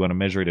death, whether you want to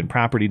measure it in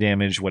property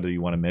damage, whether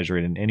you want to measure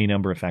it in any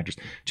number of factors.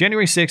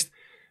 January 6th.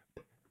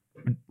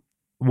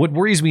 What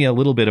worries me a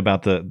little bit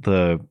about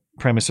the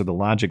premise or the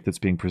logic that's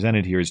being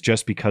presented here is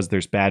just because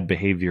there's bad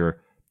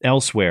behavior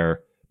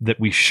elsewhere,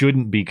 that we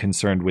shouldn't be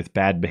concerned with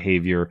bad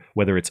behavior,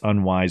 whether it's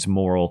unwise,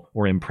 moral,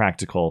 or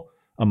impractical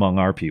among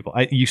our people.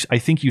 I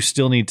think you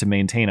still need to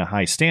maintain a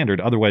high standard.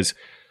 Otherwise,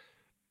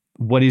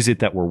 what is it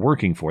that we're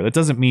working for? That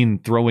doesn't mean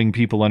throwing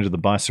people under the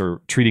bus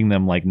or treating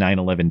them like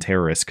 9/11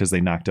 terrorists because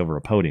they knocked over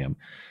a podium.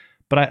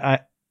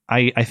 But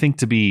I think,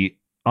 to be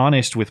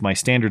honest with my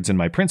standards and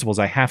my principles,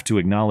 I have to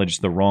acknowledge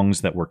the wrongs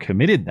that were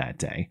committed that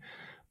day.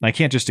 I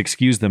can't just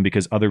excuse them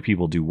because other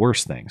people do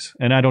worse things.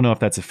 And I don't know if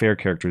that's a fair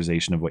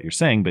characterization of what you're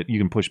saying, but you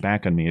can push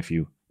back on me if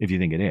you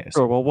think it is.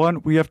 Sure. Well,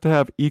 one, we have to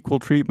have equal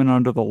treatment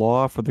under the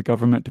law for the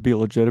government to be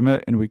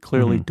legitimate, and we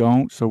clearly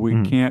don't. So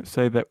we can't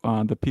say that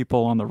the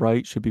people on the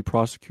right should be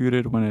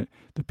prosecuted when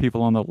the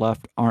people on the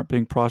left aren't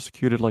being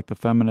prosecuted, like the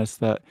feminists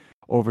that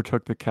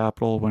overtook the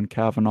Capitol when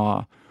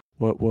Kavanaugh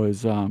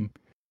was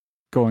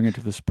going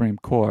into the Supreme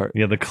Court.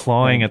 Yeah, the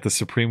clawing at the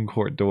Supreme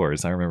Court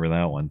doors. I remember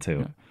that one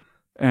too. Yeah.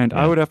 And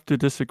I would have to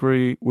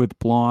disagree with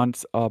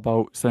Blonde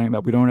about saying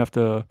that we don't have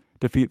to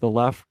defeat the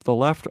left. The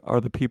left are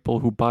the people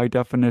who, by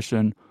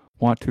definition,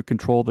 want to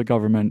control the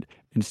government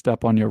and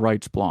step on your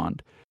rights,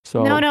 Blonde.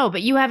 So No,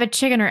 but you have a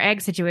chicken or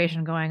egg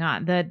situation going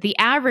on. The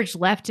average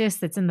leftist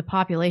that's in the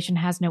population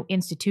has no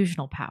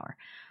institutional power.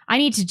 I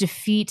need to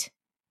defeat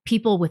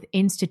people with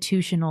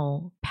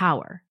institutional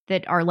power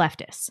that are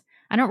leftists.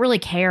 I don't really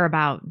care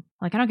about,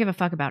 I don't give a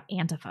fuck about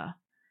Antifa.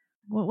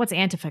 What's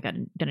Antifa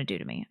going to do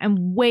to me?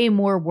 I'm way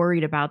more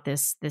worried about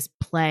this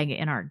plague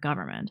in our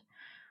government.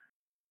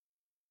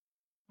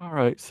 All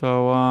right.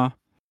 So,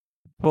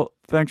 well,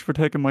 thanks for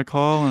taking my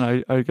call.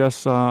 And I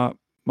guess my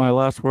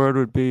last word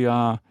would be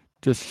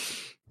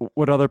just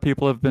what other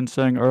people have been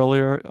saying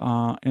earlier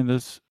in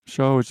this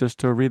show is just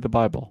to read the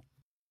Bible.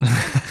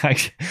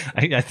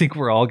 I think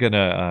we're all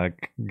gonna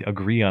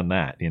agree on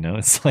that.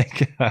 It's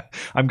like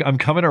I'm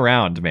coming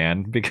around,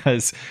 man,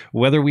 because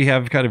whether we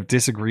have kind of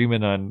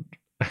disagreement on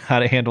how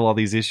to handle all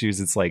these issues,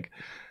 it's like,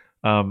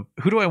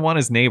 who do I want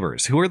as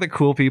neighbors? Who are the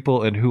cool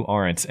people and who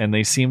aren't? And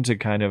they seem to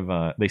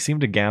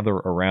gather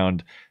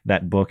around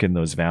that book and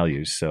those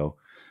values. So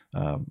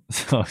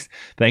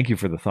thank you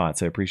for the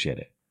thoughts. I appreciate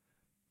it.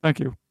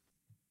 Thank you.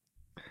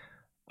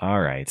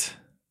 All right.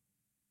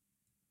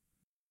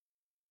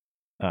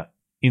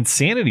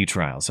 Insanity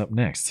Trials up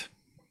next.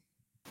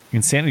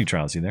 Insanity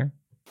Trials, you there?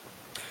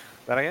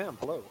 That I am.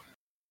 Hello.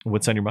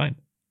 What's on your mind?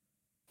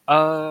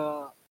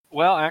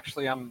 Well,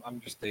 actually, I'm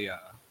just a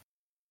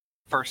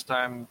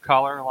first-time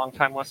caller, a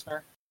long-time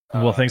listener.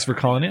 Well, thanks for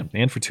calling in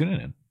and for tuning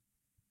in.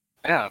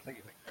 Yeah, thank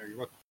you.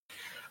 You're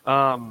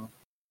welcome.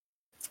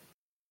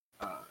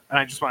 And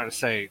I just wanted to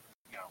say,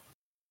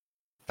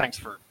 thanks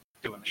for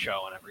doing the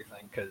show and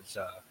everything, because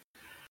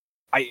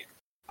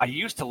I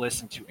used to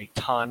listen to a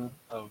ton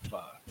of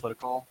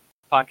political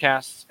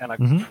podcasts, and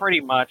I've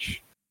pretty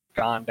much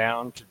gone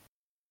down to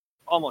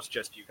almost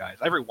just you guys.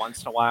 Every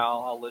once in a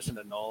while, I'll listen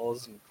to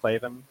Knowles and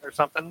Clavin or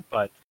something,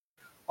 but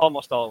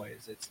almost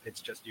always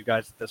it's just you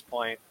guys at this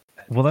point.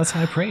 Well, that's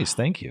high praise.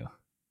 Thank you.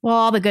 Well,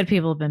 all the good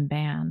people have been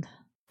banned.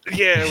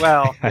 Yeah,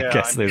 well, I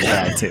guess there's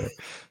that too.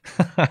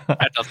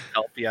 That doesn't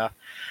help, yeah.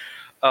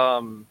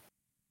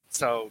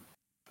 So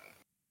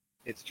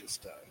it's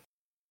just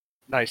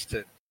nice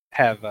to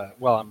have.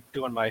 Well, I'm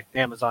doing my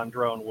Amazon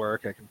drone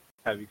work. I can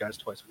have you guys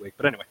twice a week.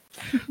 But anyway,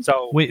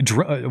 so wait,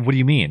 what do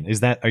you mean?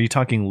 Are you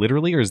talking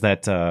literally, or is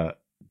that a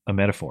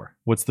metaphor?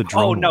 What's the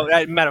drone? Oh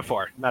no,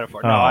 metaphor. No,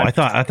 I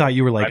thought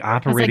you were like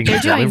operating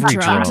delivery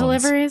drones.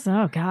 Deliveries.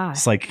 Oh god.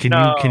 It's like,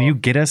 can you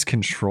get us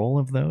control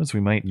of those? We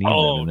might need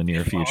them in the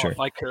near future. If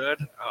I could,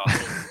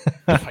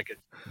 if I could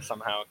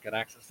somehow get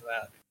access to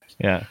that.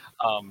 course.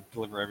 Yeah.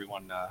 Deliver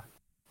everyone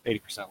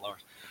 80%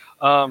 lowers.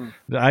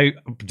 I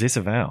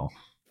disavow.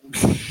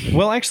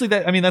 Well, actually,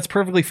 that's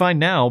perfectly fine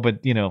now,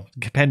 but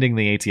pending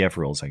the ATF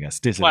rules, I guess.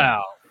 Disavow.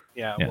 Wow.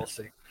 Yeah, we'll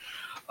see.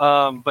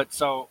 But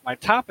so my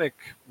topic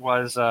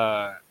was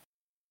kind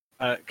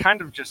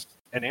of just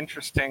an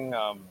interesting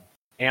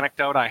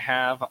anecdote I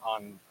have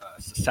on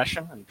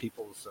secession and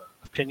people's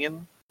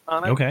opinion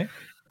on it. Okay.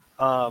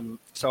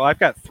 So I've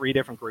got 3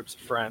 different groups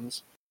of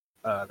friends.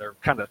 They're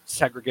kind of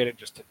segregated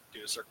just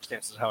due to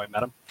circumstances how I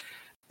met them.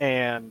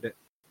 And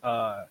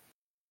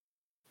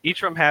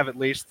each of them have at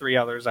least 3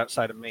 others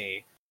outside of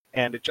me.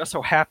 And it just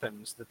so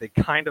happens that they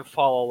kind of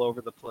fall all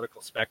over the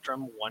political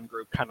spectrum. One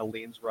group kind of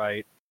leans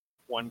right,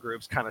 one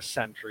group's kind of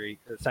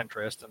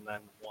centrist, and then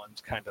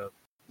one's kind of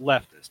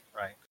leftist,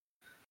 right?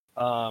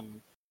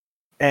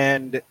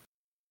 And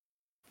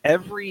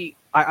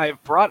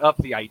I've brought up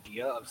the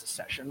idea of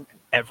secession in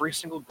every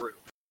single group,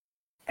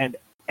 and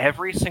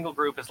every single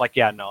group is like,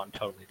 yeah, no, I'm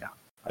totally down.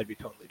 I'd be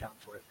totally down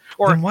for it.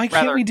 Or then why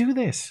can't we do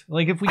this?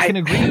 Like, if we can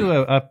agree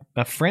to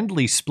a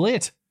friendly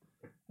split,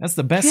 that's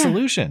the best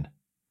solution.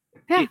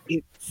 Yeah.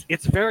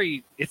 It's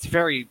very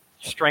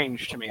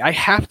strange to me. I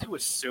have to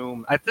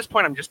assume at this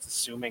point. I'm just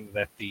assuming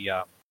that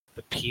the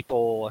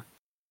people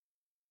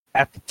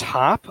at the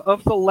top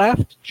of the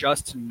left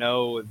just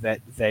know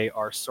that they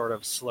are sort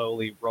of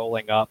slowly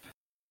rolling up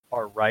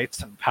our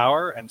rights and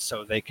power, and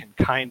so they can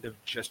kind of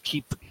just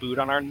keep the boot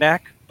on our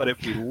neck. But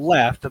if we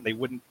left, then they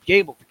wouldn't be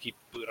able to keep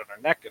the boot on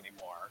our neck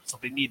anymore. So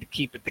they need to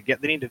keep it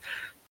together. They need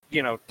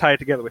to, tie it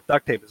together with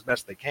duct tape as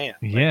best they can.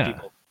 Yeah. Like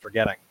people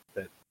forgetting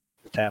that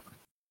it's happening.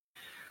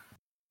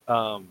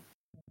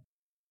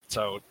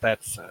 So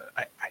that's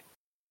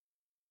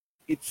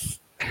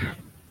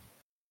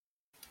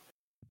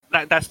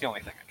that's the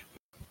only thing I can do.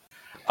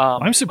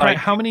 I'm surprised.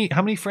 How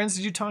many friends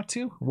did you talk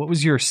to? What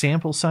was your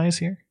sample size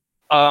here?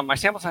 My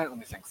sample size, let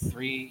me think,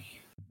 3,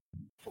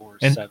 4,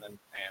 7, and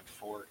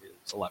 4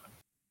 is 11.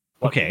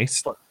 Okay.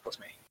 Plus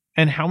me.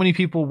 And how many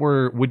people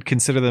would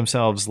consider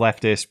themselves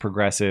leftist,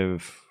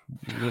 progressive,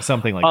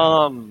 something like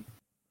that?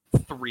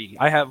 3.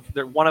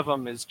 One of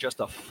them is just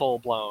a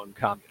full-blown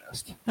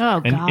communist. Oh,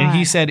 God. And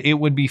he said it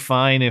would be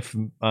fine if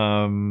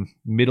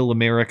middle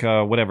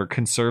America, whatever,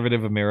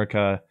 conservative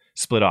America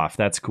split off.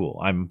 That's cool.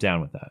 I'm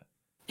down with that.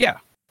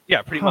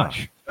 Yeah, pretty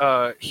much.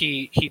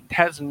 He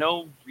has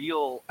no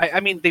real. I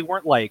mean, they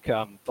weren't like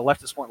the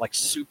leftists weren't like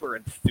super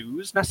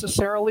enthused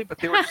necessarily, but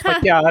they were just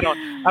like, yeah, I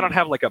don't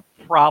have like a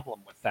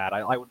problem with that.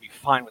 I would be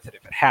fine with it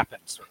if it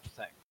happened, sort of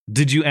thing.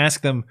 Did you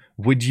ask them?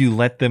 Would you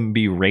let them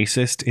be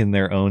racist in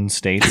their own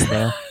states,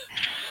 though?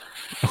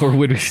 Or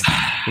would we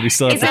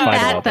still have to fight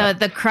about that?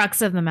 The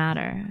crux of the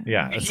matter?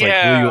 Yeah, it's like,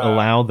 will you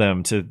allow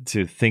them to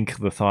think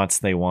the thoughts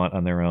they want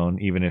on their own,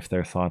 even if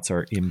their thoughts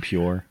are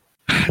impure?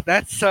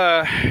 That's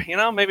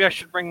maybe I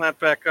should bring that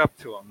back up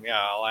to them. Yeah,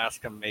 I'll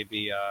ask them.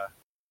 Maybe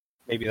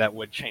that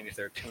would change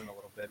their tune a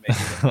little bit. Maybe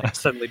they'd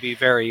suddenly be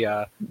very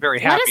very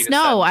happy. Let us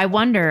know. I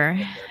wonder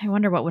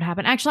what would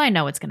happen. Actually, I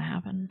know what's going to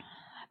happen.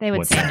 They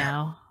would say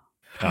no.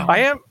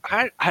 Oh.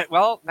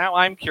 Well, now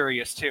I'm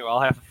curious too. I'll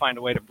have to find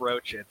a way to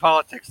broach it.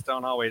 Politics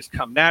don't always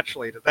come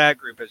naturally to that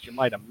group, as you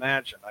might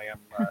imagine. I am,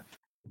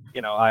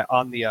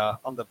 on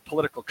the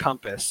political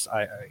compass,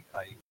 I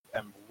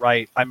am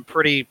right. I'm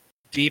pretty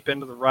deep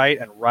into the right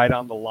and right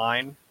on the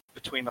line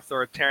between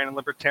authoritarian and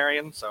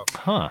libertarian. So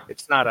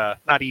it's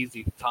not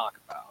easy to talk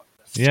about.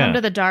 Come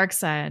to the dark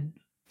side.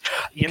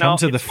 Come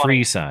to the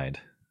free side.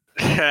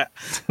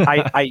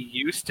 I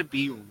used to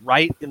be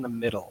right in the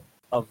middle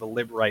of the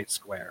lib-right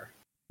square.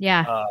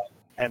 Yeah.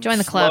 And join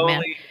the club,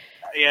 man.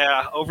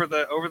 Yeah, over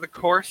the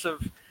course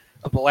of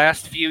the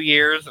last few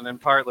years, and in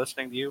part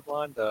listening to you,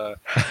 Blonde,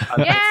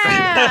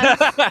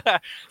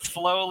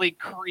 slowly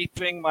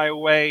creeping my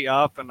way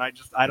up, and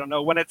I don't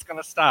know when it's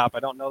going to stop. I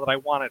don't know that I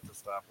want it to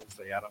stop. We'll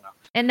see. I don't know.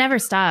 It never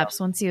stops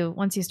once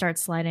you start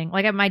sliding.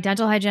 Like my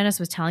dental hygienist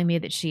was telling me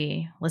that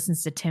she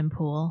listens to Tim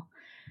Pool,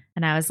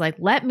 and I was like,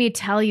 "Let me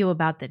tell you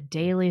about the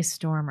Daily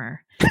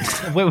Stormer."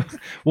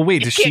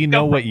 Wait. Does she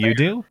know what you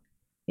do?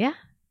 Yeah.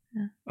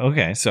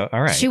 Okay, so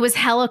all right. She was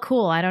hella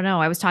cool. I don't know.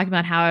 I was talking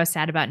about how I was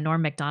sad about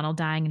Norm Macdonald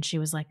dying, and she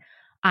was like,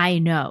 "I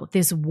know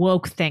this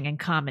woke thing in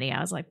comedy." I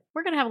was like,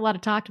 "We're gonna have a lot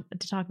of talk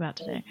to talk about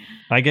today."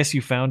 I guess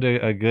you found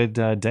a good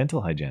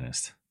dental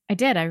hygienist. I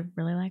did. I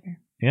really like her.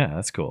 Yeah,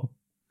 that's cool.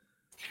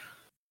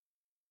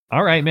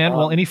 All right, man.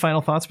 Well, any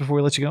final thoughts before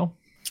we let you go?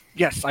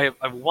 Yes, I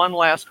have one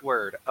last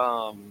word.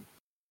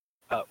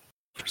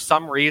 For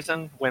some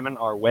reason, women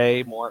are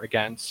way more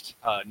against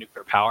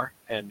nuclear power,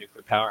 and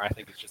nuclear power, I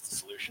think, is just a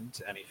solution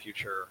to any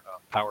future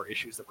power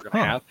issues that we're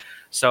going to have.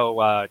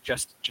 So,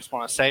 just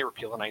want to say,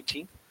 repeal the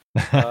 19th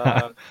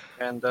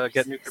and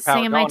get nuclear power.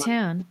 Singing my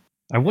tune.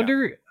 I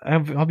wonder. I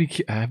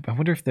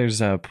wonder if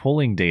there's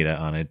polling data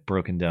on it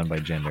broken down by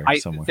gender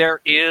somewhere.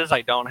 There is.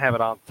 I don't have it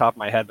on the top of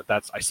my head,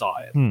 but I saw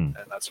it, and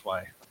that's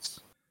why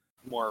it's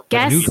more.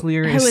 Guess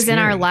nuclear who is in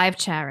our live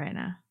chat right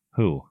now?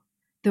 Who?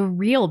 The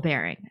real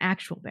Bering,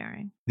 actual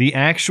Bering. The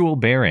actual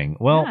Bering.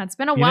 Well, yeah, it's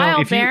been a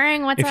while,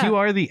 Bering. What's up? If you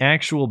are the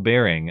actual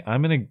Bering,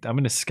 I'm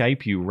gonna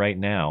Skype you right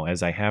now,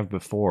 as I have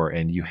before,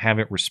 and you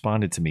haven't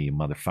responded to me, you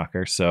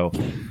motherfucker. So,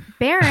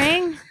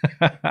 Bering.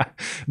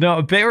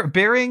 No,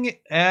 Bering.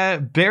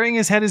 Bering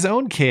has had his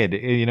own kid.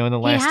 In the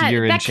last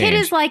year and change. That kid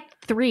is like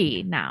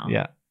 3 now.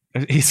 Yeah,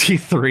 is he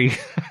 3?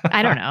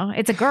 I don't know.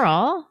 It's a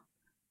girl.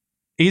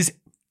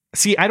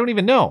 See, I don't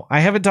even know. I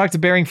haven't talked to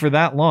Bering for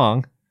that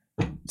long.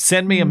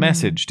 Send me a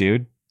message,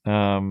 dude.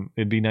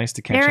 It'd be nice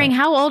to catch up. Bering,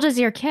 how old is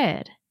your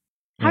kid?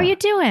 How are you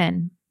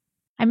doing?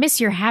 I miss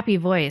your happy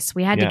voice.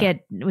 We had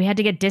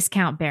to get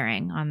discount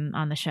Bering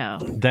on the show.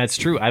 That's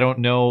true. I don't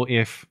know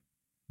if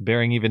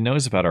Bering even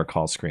knows about our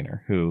call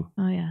screener, who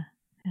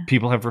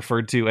people have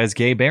referred to as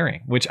Gay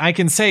Bering, which I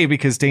can say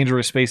because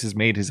Dangerous Spaces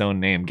made his own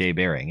name, Gay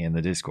Bering, in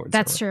the Discord.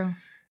 That's server. true.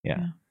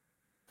 Yeah.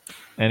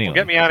 Anyway, well,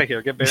 get me out of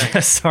here. Get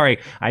Bering. Sorry,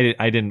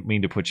 I didn't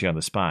mean to put you on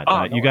the spot.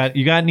 Oh, you got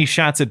any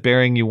shots at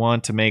Bering you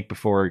want to make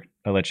before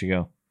I let you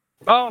go?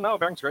 Oh no,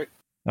 Bering's great.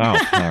 Oh, all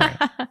right.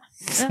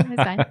 He's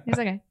fine. He's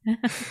okay.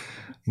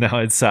 No,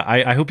 it's.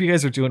 I hope you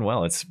guys are doing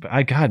well.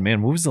 God,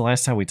 man, when was the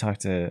last time we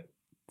talked to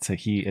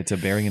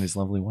Bering and his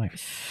lovely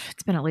wife?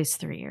 It's been at least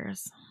 3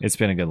 years. It's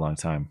been a good long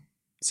time.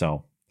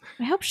 So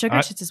I hope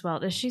Sugar Tits as well.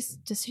 Does she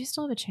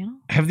still have a channel?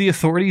 Have the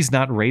authorities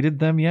not raided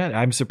them yet?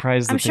 I'm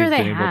surprised. I'm sure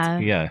they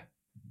have. Yeah.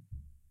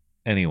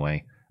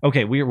 Anyway,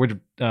 okay,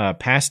 we're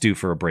past due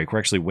for a break. We're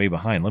actually way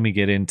behind. Let me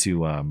get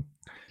into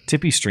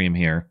Tippy Stream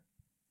here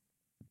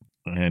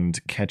and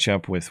catch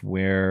up with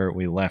where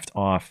we left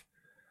off.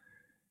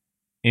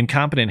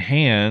 Incompetent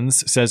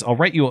Hands says, I'll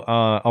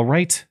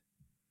write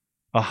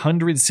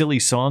 100 silly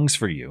songs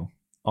for you.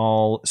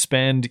 I'll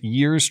spend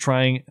years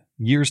tying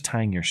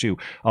your shoe.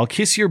 I'll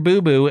kiss your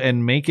boo-boo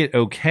and make it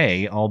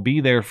okay. I'll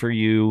be there for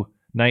you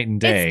night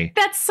and day.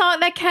 It's that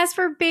song, that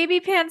Casper Baby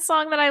Pants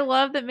song that I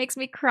love that makes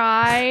me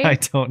cry. I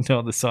don't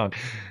know the song.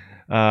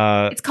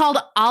 It's called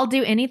I'll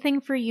Do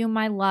Anything for You,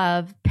 My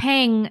Love.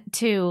 Paying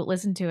to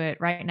listen to it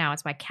right now.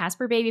 It's by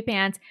Casper Baby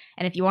Pants.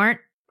 And if you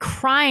aren't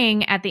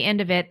crying at the end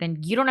of it, then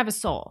you don't have a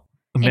soul.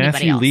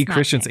 Matthew Lee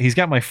Christensen. He's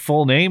got my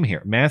full name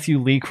here. Matthew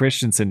Lee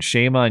Christensen.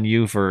 Shame on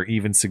you for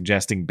even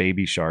suggesting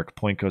Baby Shark.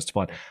 Point goes to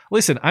Blonde.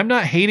 Listen, I'm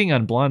not hating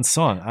on Blonde's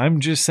song. I'm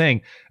just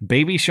saying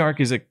Baby Shark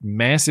is a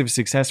massive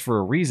success for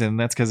a reason.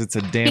 That's because it's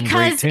a damn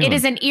great tune. It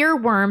is an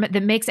earworm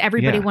that makes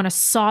everybody want to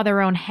saw their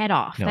own head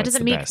off. No, that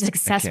doesn't mean it's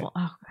successful.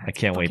 I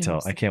can't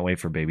wait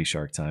for Baby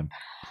Shark time.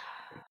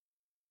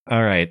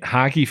 All right.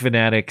 Hockey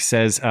Fanatic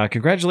says,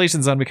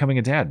 congratulations on becoming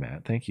a dad,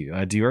 Matt. Thank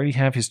you. Do you already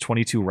have his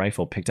 .22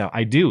 rifle picked out?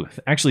 I do.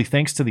 Actually,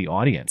 thanks to the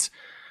audience.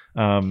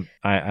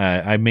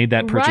 I made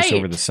that purchase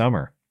over the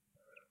summer.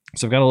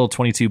 So I've got a little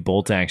 .22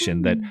 bolt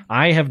action that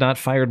I have not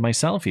fired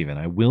myself even.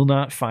 I will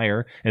not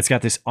fire. It's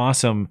got this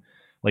awesome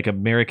like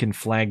American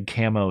flag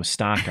camo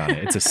stock on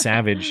it. It's a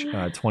Savage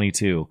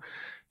 .22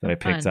 that I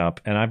picked up.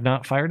 And I've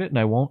not fired it, and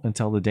I won't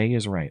until the day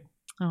is right.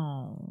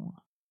 Oh.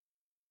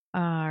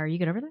 Are you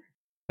good over there?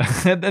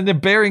 And the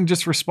Bering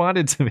just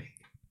responded to me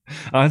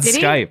on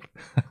Skype.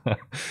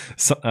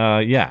 So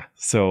yeah.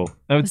 So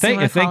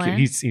thank you.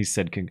 He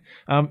said,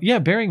 yeah,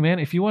 Bering, man,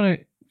 if you want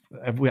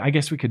to, I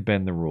guess we could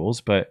bend the rules,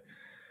 but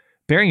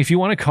Bering, if you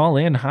want to call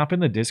in, hop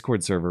in the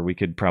Discord server. We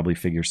could probably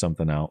figure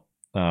something out.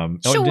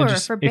 Sure.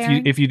 For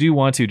Bering. If you do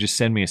want to, just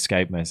send me a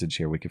Skype message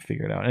here. We could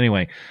figure it out.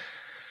 Anyway.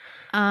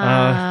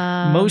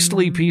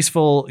 Mostly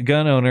peaceful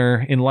gun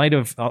owner. In light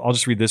of, I'll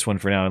just read this one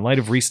for now. In light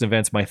of recent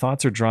events, my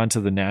thoughts are drawn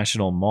to the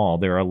National Mall.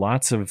 There are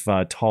lots of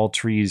tall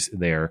trees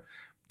there.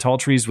 Tall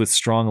trees with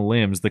strong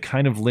limbs, the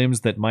kind of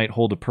limbs that might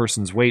hold a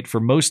person's weight.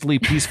 For mostly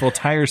peaceful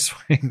tire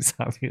swings,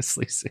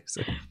 obviously,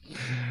 Susan.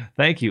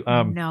 Thank you.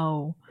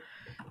 No.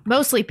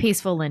 Mostly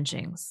peaceful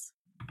lynchings.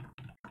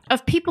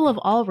 Of people of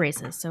all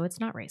races, so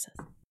it's not racist.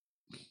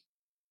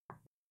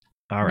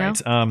 All right.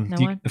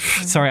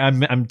 Sorry,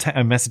 I'm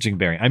messaging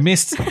Barry.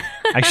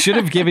 I should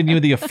have given you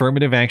the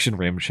affirmative action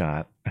rim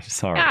shot. I'm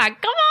sorry. Ah,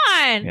 come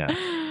on.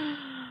 Yeah.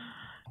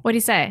 What'd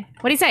he say?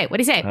 What'd he say? What'd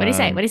he say? What'd he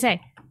say? What'd he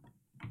say?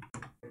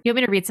 You want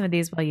me to read some of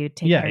these while you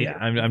take? Yeah.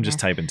 I'm just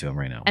typing to him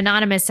right now.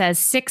 Anonymous says,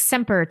 Sic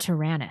Semper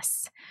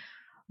Tyrannis.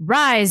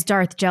 Rise,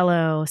 Darth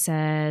Jello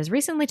says,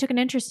 recently took an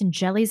interest in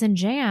jellies and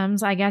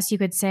jams. I guess you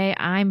could say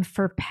I'm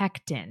for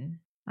pectin.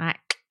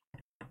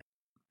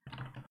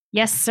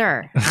 Yes,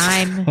 sir.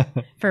 I'm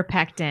for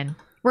pectin.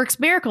 Works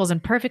miracles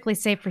and perfectly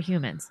safe for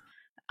humans.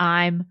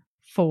 I'm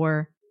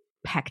for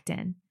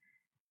pectin.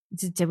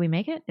 Did we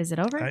make it? Is it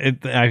over?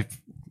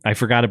 I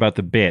forgot about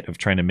the bit of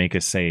trying to make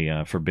us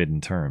say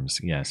forbidden terms.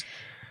 Yes.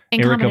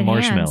 Erica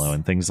Marshmallow hands.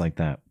 And things like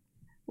that.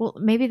 Well,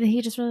 maybe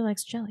he just really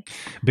likes jelly.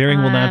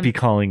 Bering will not be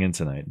calling in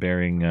tonight.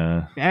 Bering.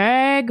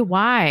 Egg,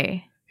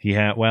 why?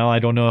 Well, I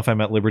don't know if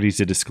I'm at liberty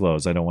to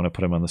disclose. I don't want to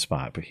put him on the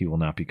spot, but he will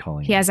not be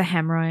calling. He has a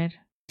hemorrhoid.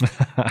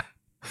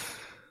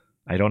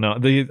 I don't know.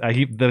 The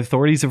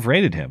authorities have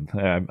raided him.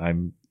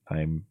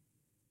 I'm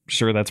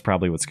sure that's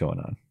probably what's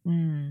going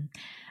on.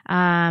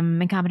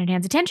 Incompetent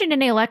hands. Attention,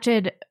 any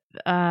elected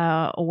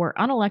or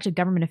unelected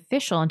government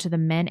official, and to the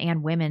men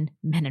and women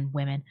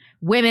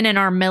in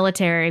our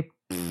military.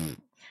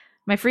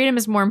 My freedom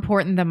is more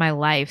important than my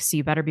life, so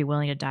you better be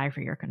willing to die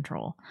for your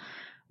control.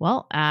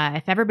 Well,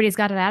 if everybody's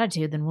got an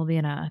attitude, then we'll be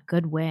in a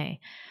good way.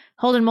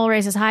 Holden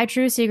Mulray says, hi,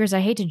 Truth Seekers.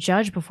 I hate to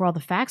judge before all the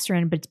facts are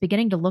in, but it's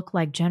beginning to look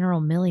like General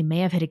Milley may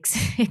have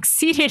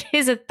exceeded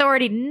his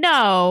authority.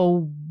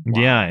 No.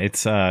 Yeah,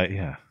 it's,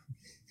 yeah.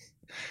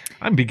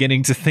 I'm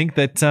beginning to think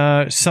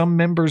that some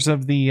members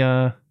of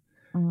the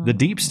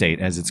deep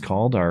state, as it's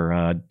called,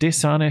 are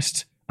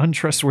dishonest,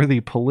 untrustworthy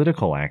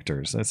political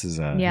actors. This is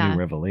a new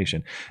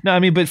revelation. No, I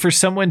mean, but for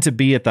someone to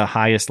be at the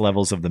highest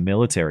levels of the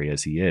military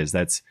as he is,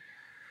 that's,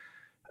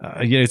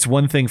 it's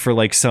one thing for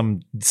like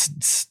some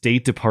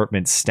State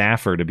Department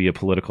staffer to be a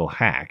political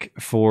hack.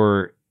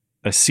 For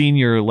a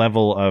senior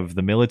level of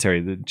the military,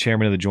 the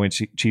chairman of the Joint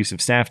Chiefs of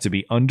Staff, to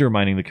be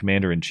undermining the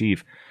commander in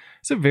chief,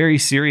 it's a very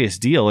serious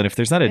deal. And if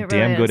there's not a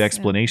damn good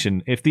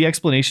explanation, if the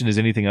explanation is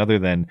anything other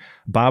than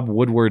Bob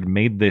Woodward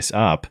made this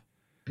up,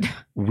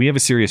 we have a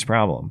serious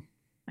problem.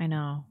 I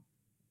know.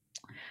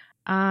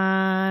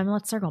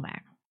 Let's circle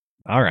back.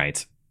 All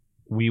right.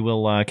 We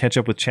will catch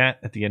up with chat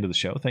at the end of the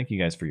show. Thank you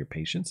guys for your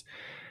patience.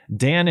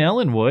 Dan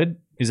Ellenwood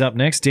is up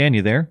next. Dan,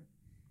 you there?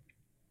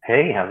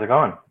 Hey, how's it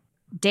going?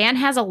 Dan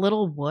has a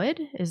little wood?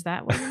 Is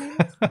that what it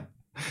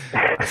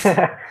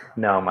means?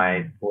 No, my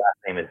last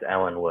name is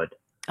Ellenwood.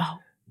 Oh,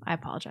 I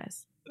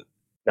apologize.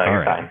 No,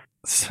 you're fine.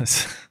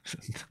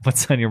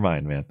 What's on your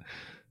mind, man?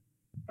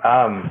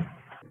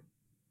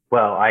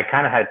 Well, I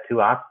kind of had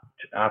two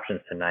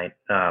options tonight.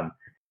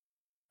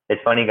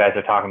 It's funny you guys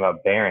are talking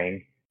about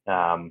Bering.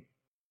 I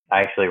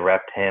actually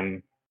repped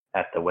him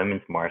at the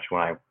Women's March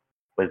when I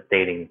was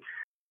dating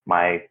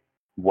my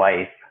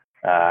wife,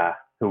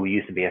 who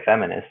used to be a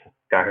feminist,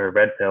 got her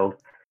red pilled.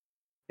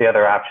 The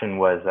other option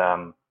was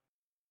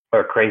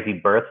a crazy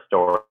birth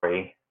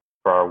story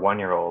for our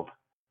 1-year-old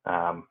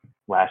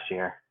last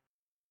year.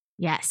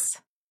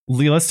 Yes.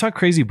 Lee, let's talk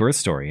crazy birth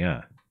story.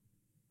 Yeah.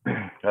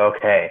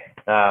 Okay.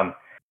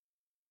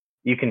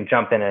 You can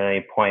jump in at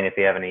any point if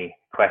you have any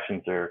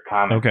questions or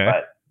comments,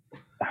 but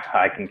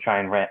I can try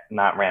and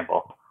not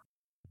ramble.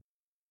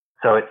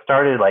 So it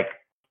started like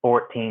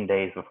 14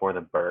 days before the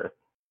birth.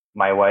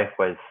 My wife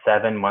was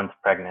 7 months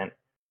pregnant,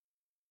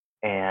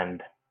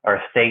 and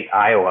our state,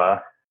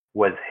 Iowa,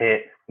 was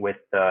hit with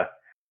the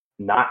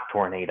not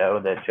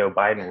tornado that Joe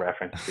Biden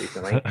referenced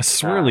recently. A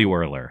swirly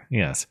whirler,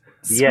 yes.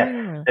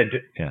 Yes,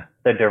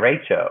 the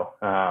derecho,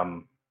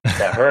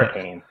 the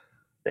hurricane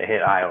that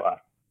hit Iowa.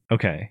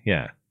 Okay,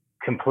 yeah.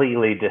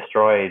 Completely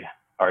destroyed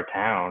our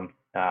town.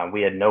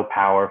 We had no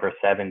power for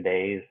 7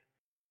 days.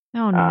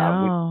 Oh,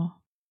 no.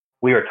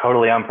 We were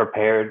totally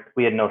unprepared.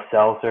 We had no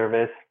cell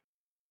service.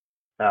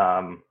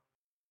 And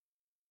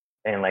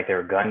like there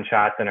were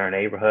gunshots in our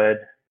neighborhood.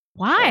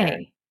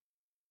 Why?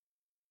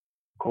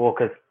 Cool,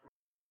 because,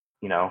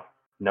 no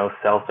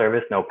cell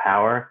service, no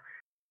power.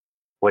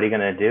 What are you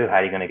going to do? How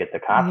are you going to get the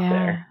cops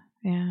there?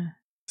 Yeah.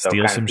 So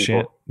steal some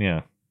shit?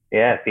 Yeah.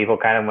 Yeah, people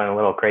kind of went a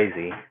little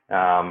crazy.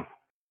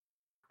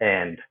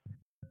 And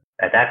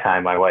at that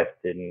time, my wife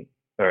we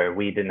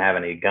didn't have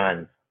any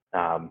guns.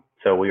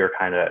 So we were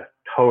kind of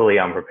totally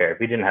unprepared.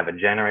 We didn't have a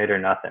generator,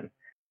 nothing.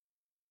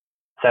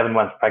 7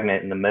 months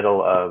pregnant in the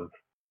middle of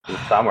the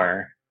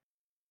summer,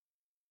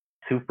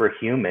 super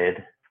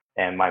humid,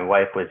 and my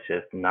wife was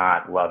just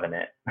not loving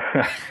it.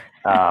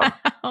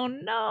 Oh,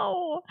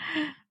 no.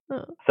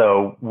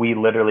 So we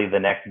literally the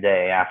next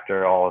day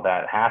after all of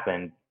that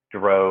happened,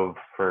 drove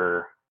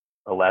for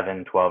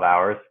 11, 12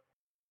 hours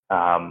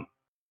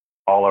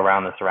all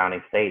around the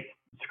surrounding states,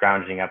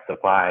 scrounging up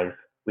supplies.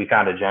 We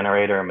found a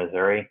generator in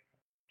Missouri,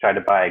 tried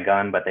to buy a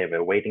gun, but they have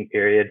a waiting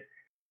period.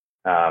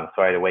 So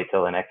I had to wait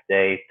till the next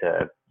day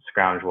to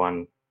scrounge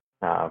one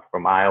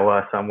from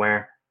Iowa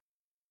somewhere.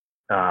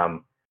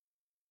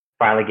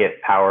 Finally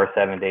get power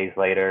 7 days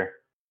later.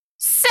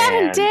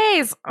 7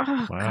 days?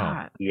 Oh, wow.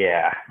 God.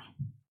 Yeah.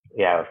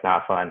 Yeah, it was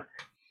not fun.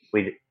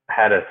 We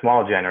had a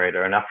small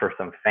generator, enough for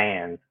some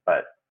fans,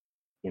 but,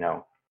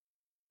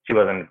 she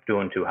wasn't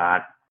doing too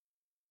hot.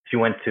 She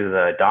went to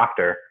the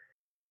doctor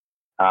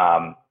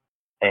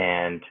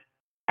and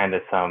kind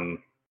of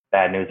some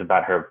bad news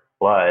about her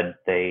blood.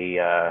 They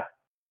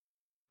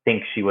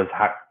think she was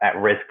at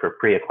risk for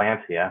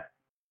preeclampsia.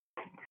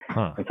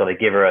 Huh. And so they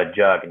give her a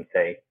jug and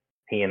say,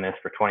 pee in this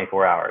for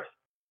 24 hours.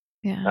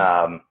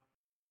 Yeah.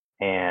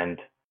 And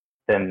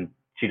then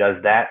she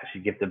does that. She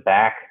gives it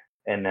back.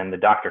 And then the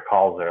doctor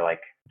calls her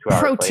like 2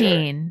 hours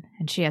Protein. later.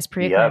 And she has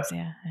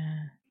preeclampsia.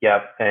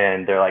 Yep.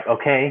 And they're like,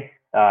 okay,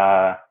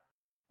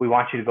 we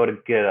want you to go to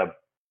get a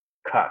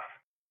cuff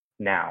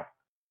now.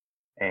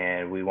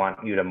 And we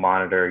want you to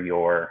monitor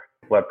your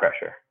blood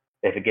pressure.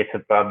 If it gets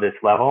above this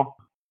level,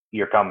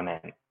 you're coming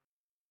in.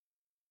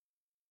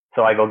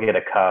 So I go get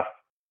a cuff.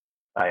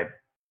 I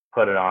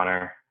put it on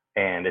her,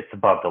 and it's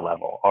above the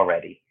level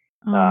already.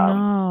 Oh,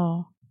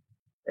 no.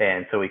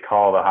 And so we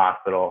call the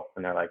hospital,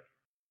 and they're like,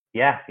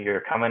 yeah,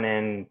 you're coming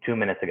in 2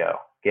 minutes ago.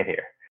 Get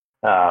here.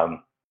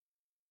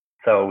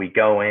 So we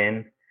go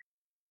in.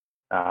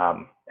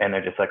 And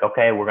they're just like,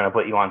 okay, we're going to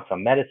put you on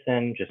some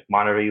medicine, just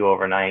monitor you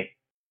overnight.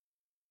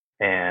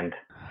 And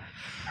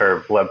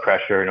her blood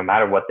pressure, no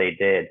matter what they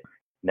did,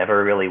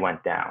 never really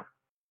went down.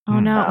 Oh,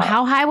 no.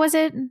 How high was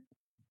it?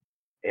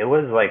 It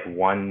was like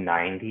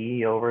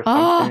 190 over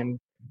something.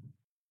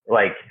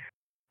 Like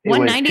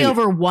 190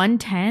 over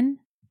 110?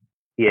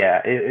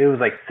 Yeah, it was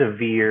like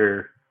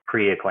severe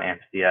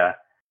preeclampsia.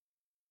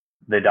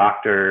 The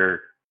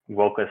doctor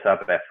woke us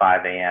up at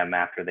 5 a.m.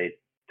 after they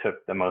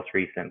took the most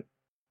recent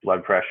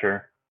blood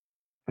pressure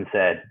and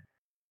said,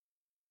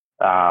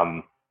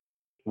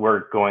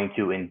 we're going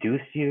to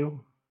induce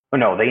you. Oh,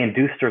 no, they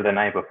induced her the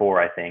night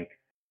before, I think.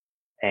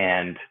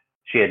 And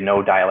she had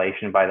no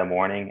dilation by the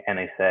morning. And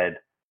they said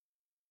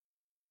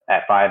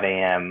at 5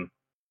 a.m.,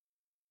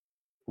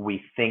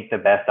 we think the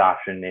best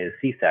option is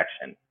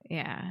C-section.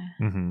 Yeah.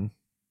 Mm-hmm.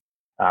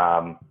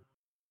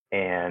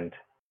 And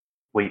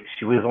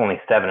she was only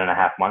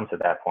 7.5 months at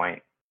that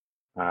point.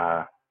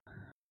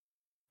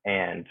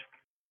 And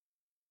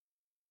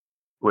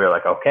we were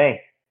like,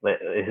 okay,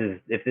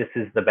 if this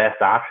is the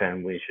best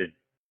option, we should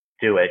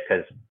do it,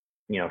 because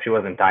she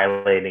wasn't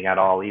dilating at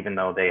all, even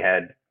though they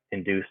had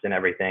induced and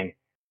everything.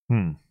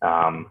 And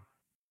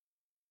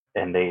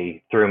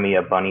they threw me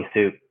a bunny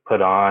suit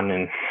put on,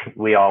 and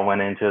we all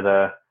went into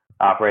the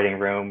operating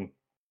room.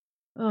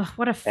 Ugh,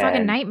 what a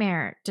fucking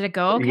nightmare. Did it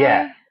go okay?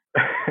 Yeah.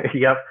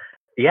 Yep.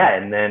 Yeah,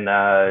 and then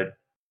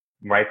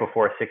right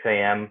before 6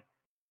 a.m.,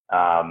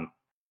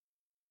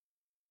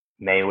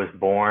 May was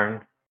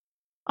born.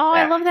 Oh,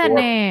 I love that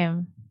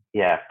name.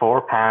 Yeah,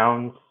 4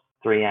 pounds,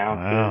 3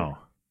 ounces. Wow.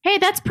 Hey,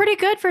 that's pretty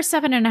good for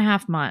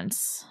 7.5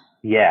 months.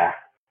 Yeah.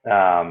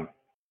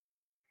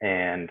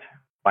 And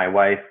my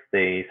wife,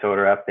 they sewed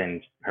her up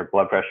and her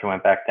blood pressure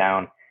went back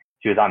down.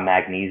 She was on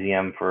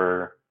magnesium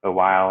for a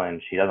while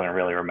and she doesn't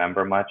really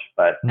remember much,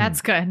 but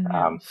that's good.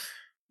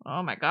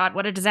 Oh my God,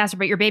 what a disaster.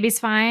 But your baby's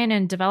fine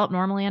and developed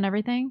normally and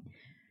everything?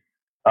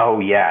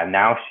 Oh yeah.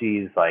 Now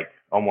she's like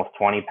almost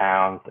 20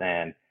 pounds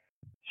and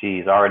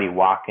she's already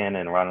walking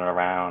and running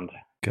around.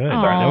 Good.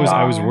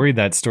 I was worried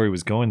that story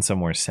was going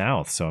somewhere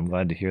south, so I'm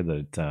glad to hear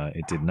that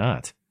it did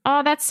not.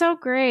 Oh, that's so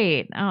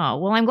great. Oh,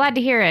 well, I'm glad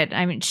to hear it.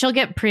 I mean, she'll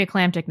get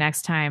preeclamptic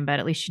next time, but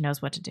at least she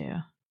knows what to do.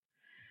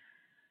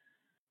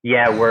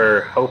 Yeah,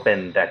 we're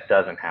hoping that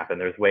doesn't happen.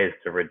 There's ways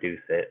to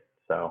reduce it,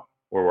 so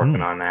we're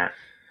working on that.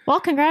 Well,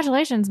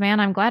 congratulations, man.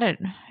 I'm glad it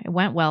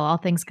went well, all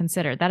things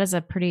considered. That is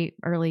a pretty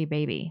early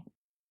baby.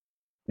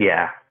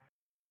 Yeah.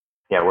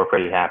 Yeah, we're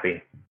pretty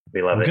happy.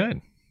 We love it.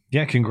 Good.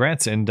 Yeah,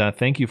 congrats, and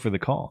thank you for the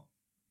call.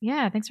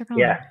 Yeah, thanks for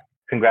calling. Yeah,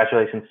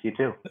 congratulations to you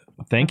too.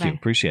 Thank you.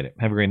 Appreciate it.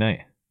 Have a great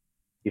night.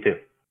 You too.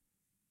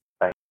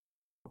 Bye.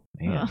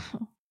 Man.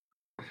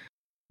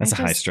 That's a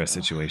high-stress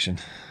situation.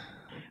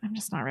 I'm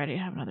just not ready to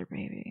have another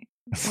baby.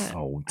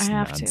 Oh, it's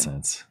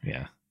nonsense.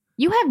 Yeah.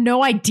 You have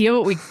no idea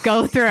what we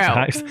go through.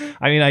 I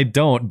mean, I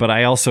don't, but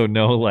I also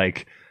know,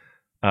 like,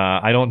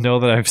 I don't know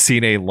that I've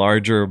seen a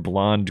larger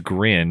blonde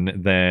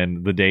grin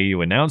than the day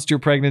you announced your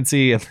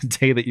pregnancy and the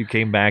day that you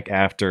came back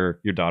after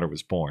your daughter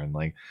was born.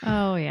 Like,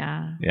 oh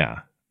yeah,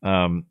 yeah.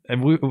 And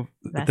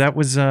that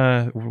was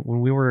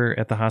when we were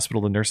at the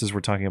hospital. The nurses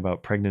were talking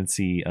about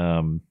pregnancy.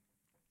 How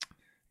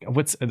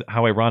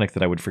ironic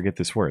that I would forget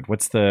this word.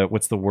 What's the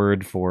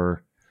word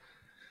for?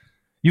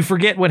 You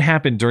forget what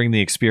happened during the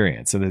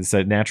experience, and it's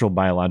a natural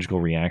biological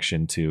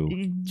reaction to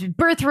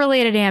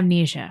birth-related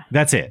amnesia.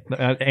 That's it.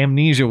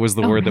 Amnesia was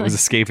the word that was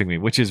escaping me,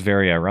 which is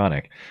very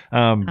ironic.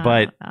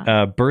 But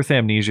birth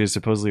amnesia is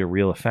supposedly a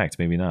real effect.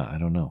 Maybe not. I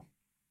don't know.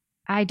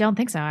 I don't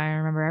think so. I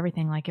remember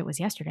everything like it was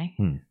yesterday.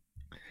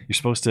 You're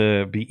supposed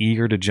to be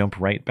eager to jump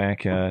right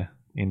back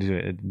into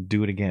it,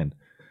 do it again.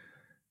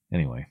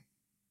 Anyway.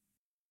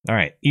 All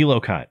right.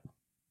 Elocott,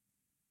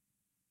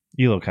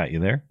 you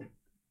there?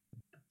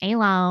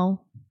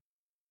 Elo.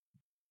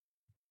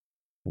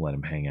 Let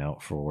him hang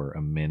out for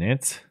a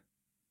minute.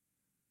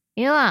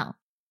 Elo.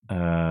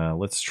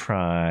 Let's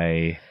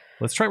try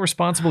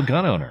responsible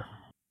gun owner.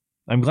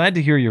 I'm glad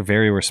to hear you're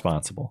very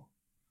responsible.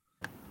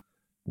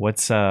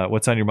 What's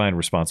on your mind,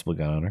 responsible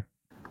gun owner?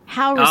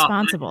 How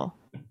responsible?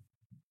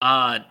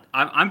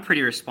 I'm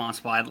pretty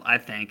responsible, I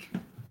think.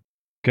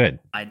 Good.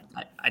 I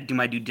do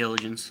my due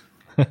diligence.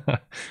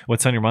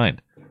 What's on your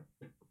mind?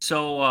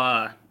 So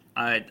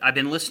I've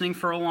been listening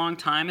for a long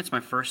time. It's my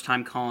first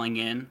time calling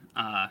in.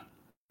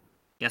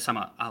 Guess I'm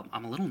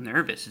a little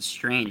nervous. It's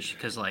strange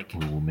because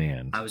oh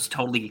man, I was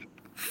totally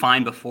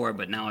fine before,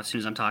 but now as soon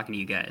as I'm talking to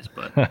you guys,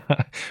 but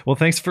well,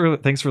 thanks for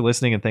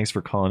listening and thanks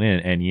for calling in.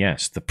 And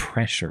yes, the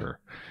pressure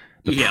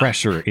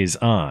is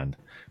on.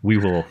 We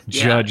will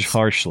judge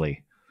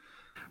harshly.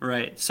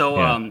 Right.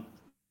 So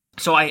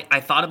so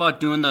I thought about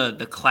doing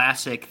the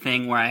classic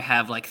thing where I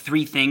have like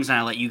 3 things and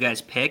I let you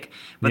guys pick,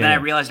 but then I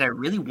realized I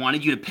really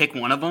wanted you to pick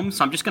one of them,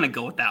 so I'm just gonna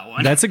go with that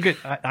one. That's a good.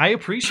 I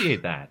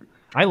appreciate that.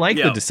 I like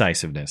the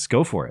decisiveness.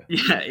 Go for it.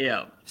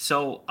 Yeah.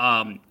 So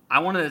I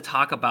wanted to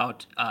talk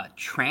about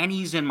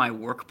trannies in my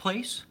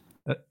workplace.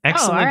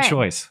 Excellent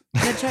choice.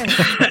 Good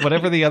choice.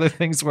 Whatever the other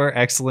things were,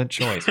 excellent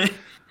choice.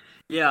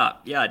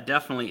 Yeah,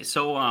 definitely.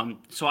 So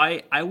so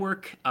I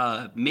work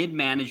mid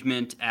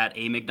management at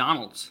a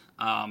McDonald's,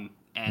 and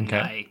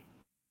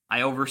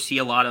I oversee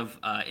a lot of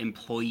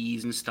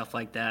employees and stuff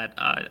like that.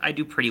 I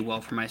do pretty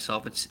well for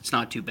myself. It's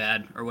not too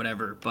bad or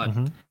whatever. But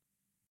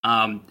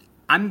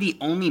I'm the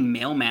only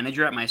male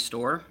manager at my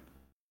store.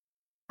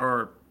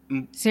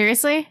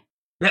 Seriously?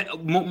 Yeah,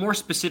 more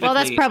specifically. Well,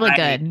 that's probably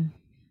good.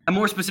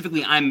 More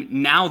specifically, I'm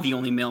now the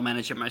only male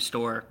manager at my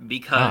store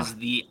because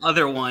the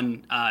other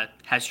one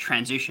has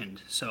transitioned.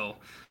 So,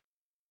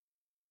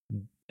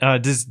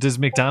 does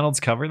McDonald's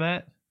cover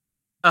that?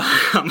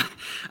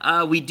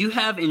 We do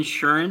have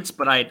insurance,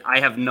 but I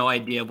have no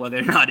idea whether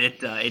or not it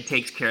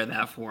takes care of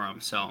that for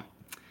them. So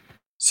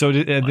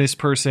this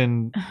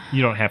person,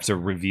 you don't have to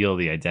reveal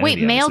the identity.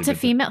 Wait, male to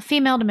female,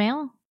 female to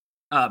male?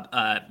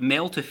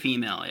 Male to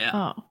female, yeah.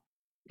 Oh,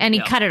 and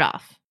he cut it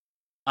off.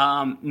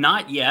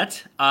 Not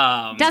yet.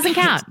 Doesn't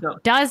count.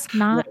 Does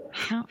not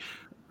count.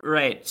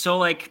 Right.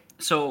 So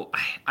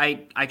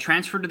I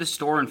transferred to the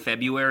store in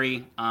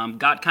February.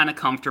 Got kind of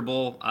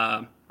comfortable.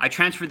 I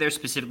transferred there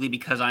specifically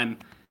because I'm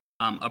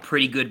a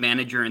pretty good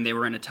manager and they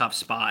were in a tough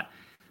spot.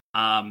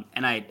 And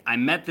I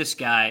met this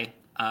guy,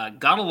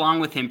 got along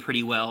with him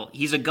pretty well.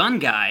 He's a gun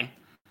guy.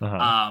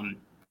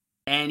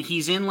 And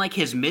he's in like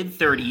his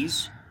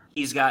mid-30s.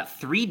 He's got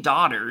 3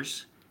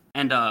 daughters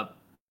and a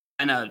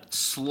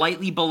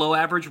slightly below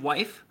average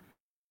wife.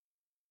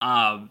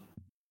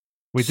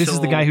 Wait, this is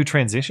the guy who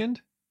transitioned?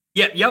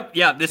 Yep.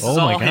 This is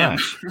all him.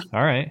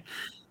 All right.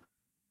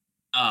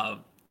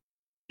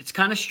 It's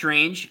kind of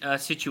strange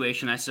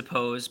situation, I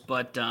suppose.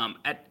 But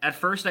at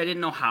first, I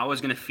didn't know how I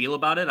was going to feel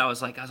about it. I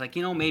was like,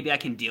 maybe I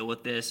can deal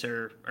with this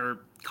or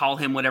call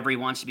him whatever he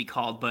wants to be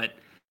called. But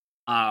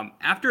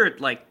after it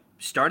like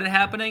started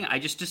happening, I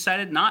just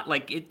decided not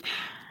like it.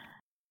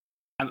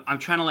 I'm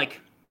trying to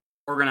like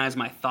organize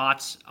my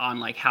thoughts on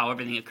like how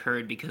everything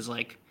occurred because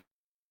like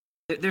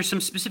there's some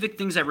specific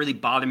things that really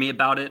bother me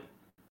about it,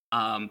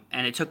 and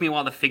it took me a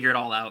while to figure it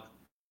all out.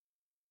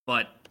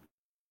 But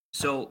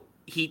so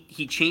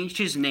he changed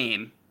his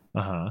name,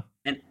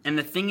 and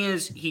the thing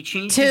is he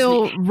changed his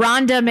name to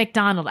Rhonda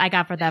McDonald. I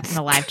got for that from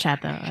the live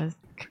chat though.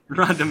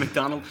 Rhonda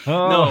McDonald.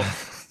 No,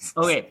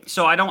 okay.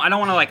 So I don't want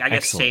to like I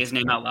guess say his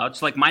name out loud.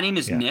 So like my name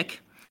is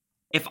Nick.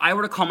 If I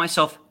were to call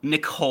myself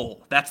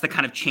Nicole, that's the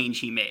kind of change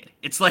he made.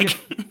 It's like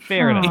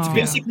fair enough. It's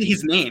basically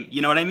his name.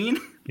 You know what I mean?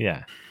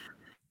 Yeah.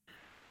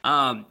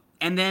 And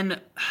then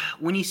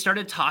when he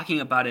started talking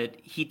about it,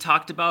 he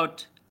talked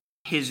about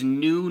his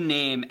new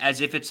name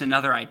as if it's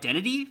another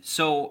identity.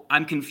 So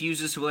I'm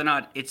confused as to whether or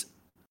not it's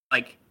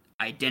like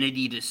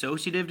identity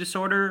dissociative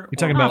disorder. You're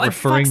talking about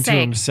referring to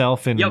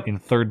himself in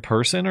third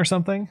person or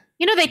something?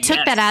 You know, they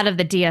took that out of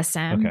the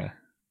DSM. Okay.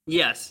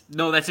 Yes.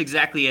 No, that's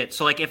exactly it.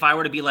 So like if I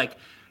were to be like,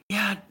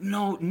 yeah,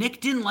 no,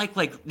 Nick didn't like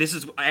this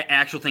is an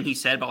actual thing he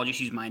said, but I'll just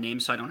use my name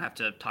so I don't have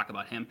to talk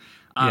about him.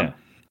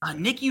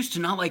 Nick used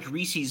to not like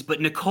Reese's, but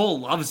Nicole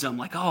loves them.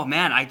 Like, oh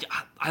man,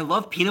 I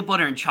love peanut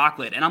butter and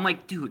chocolate. And I'm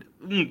like, dude.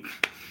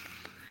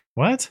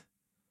 What?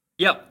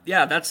 Yep.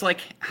 Yeah, that's like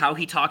how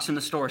he talks in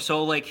the store.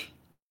 So like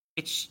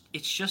it's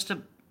just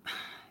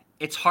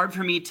it's hard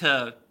for me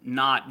to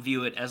not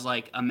view it as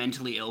like a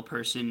mentally ill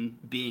person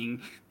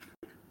being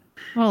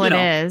Well, it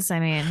is.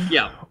 I mean.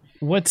 Yeah.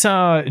 What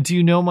do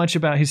you know much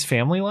about his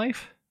family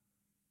life?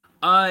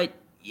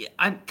 Yeah,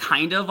 I'm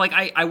kind of like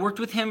I worked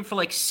with him for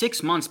like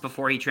 6 months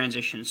before he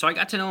transitioned, so I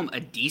got to know him a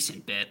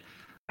decent bit.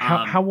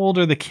 How old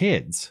are the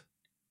kids?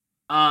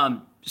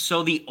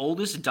 So the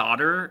oldest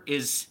daughter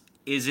is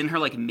in her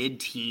like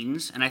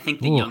mid-teens, and I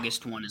think the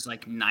youngest one is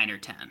like 9 or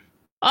 10.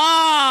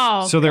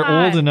 Oh, so they're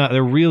old enough.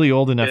 They're really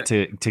old enough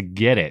to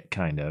get it,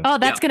 kind of. Oh,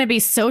 that's going to be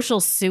social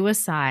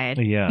suicide.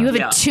 Yeah, you have a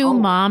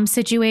 2-mom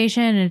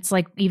situation, and it's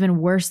like even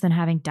worse than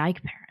having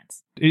dyke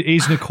parents.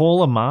 Is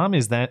Nicole a mom?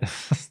 Is that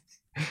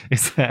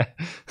is that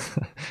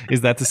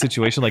the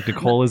situation? Like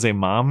Nicole is a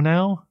mom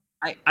now?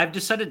 I've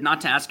decided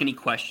not to ask any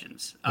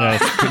questions.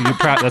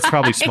 That's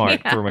probably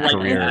smart from a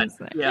career.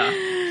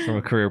 Yeah, from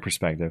a career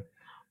perspective.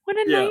 What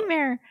a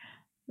nightmare.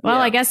 Well,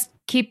 I guess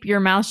keep your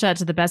mouth shut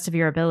to the best of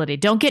your ability.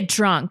 Don't get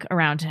drunk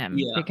around him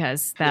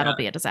because that'll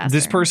be a disaster.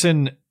 This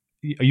person,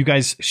 you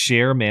guys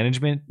share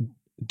management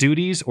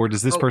duties, or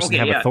does this person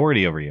have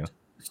authority over you?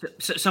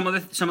 So some of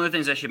the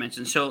things I should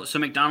mention. So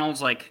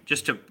McDonald's, like,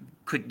 just to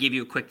give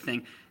you a quick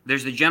thing.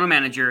 There's the general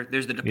manager,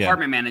 there's the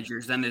department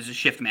managers, then there's the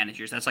shift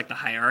managers. That's like the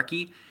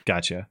hierarchy.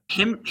 Gotcha.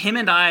 Him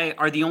and I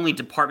are the only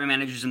department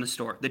managers in the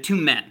store. The 2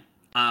 men,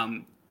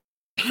 and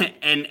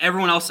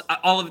everyone else,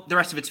 all of the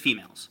rest of it's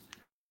females.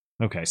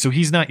 Okay, so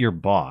he's not your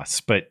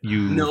boss, but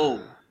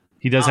No.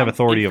 He does have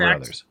authority over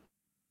others.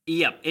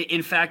 Yeah.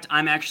 In fact,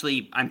 I'm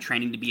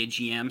training to be a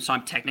GM, so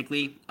I'm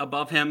technically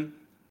above him.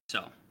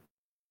 So.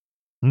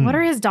 What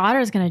are his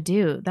daughters going to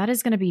do? That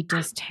is going to be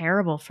just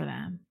terrible for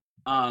them.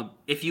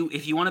 If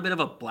you want a bit of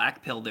a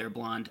black pill there,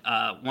 Blonde,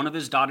 one of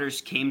his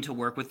daughters came to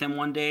work with him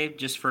one day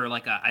just for I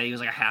think it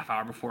was like a half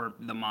hour before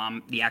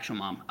the actual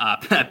mom,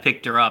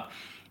 picked her up,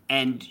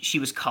 and she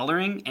was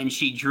coloring and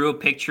she drew a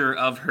picture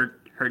of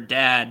her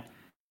dad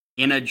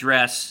in a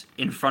dress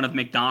in front of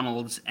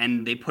McDonald's,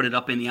 and they put it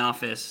up in the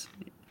office.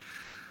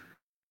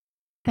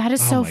 That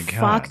is so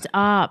fucked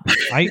up.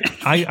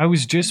 I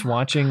was just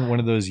watching one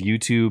of those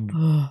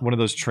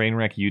train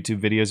wreck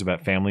YouTube videos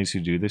about families who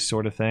do this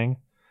sort of thing.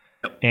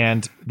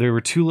 And there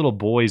were two little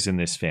boys in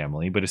this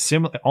family, but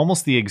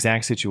almost the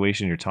exact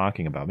situation you're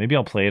talking about. Maybe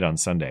I'll play it on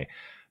Sunday.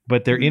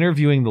 But they're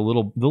interviewing the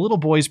little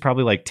boy's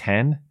probably like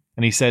 10.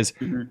 And he says,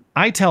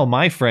 I tell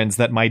my friends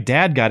that my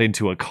dad got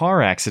into a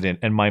car accident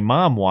and my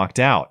mom walked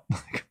out.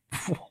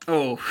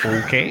 Oh,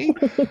 okay.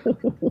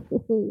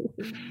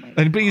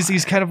 But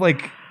he's kind of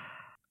like,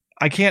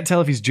 I can't tell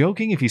if he's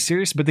joking, if he's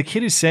serious, but the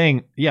kid is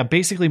saying, yeah,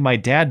 basically my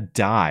dad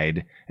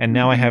died and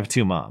now I have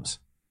two moms.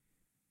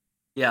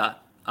 Yeah.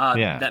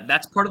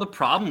 That's part of the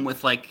problem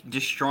with like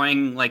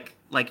destroying like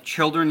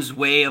children's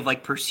way of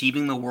like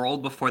perceiving the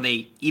world before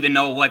they even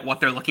know like what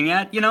they're looking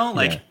at,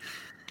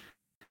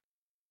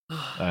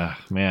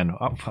 man.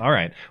 All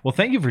right. Well,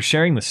 thank you for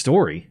sharing the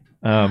story.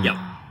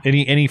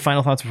 Any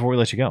final thoughts before we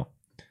let you go?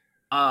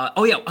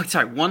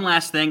 Sorry. One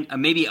last thing.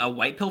 Maybe a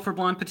white pill for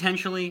blonde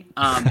potentially.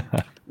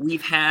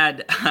 We've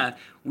had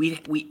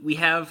we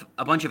have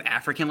a bunch of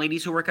African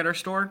ladies who work at our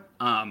store.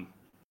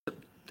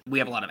 We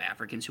have a lot of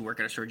Africans who work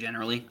at our store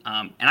generally,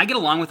 and I get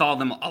along with all of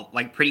them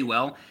like pretty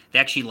well. They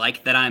actually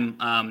like that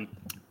I'm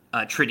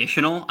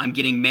traditional. I'm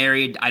getting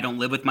married. I don't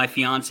live with my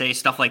fiance.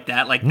 Stuff like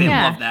that. Like they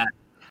love that.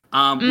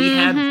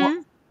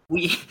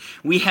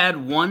 We had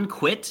one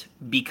quit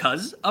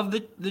because of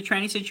the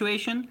tranny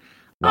situation.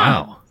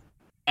 Wow.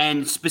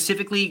 And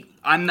specifically,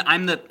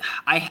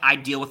 I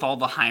deal with all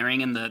the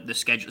hiring and the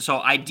schedule. So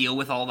I deal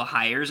with all the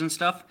hires and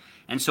stuff.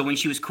 And so when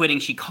she was quitting,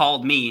 she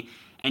called me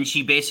and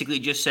she basically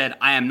just said,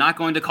 "I am not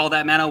going to call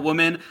that man a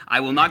woman. I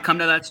will not come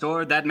to that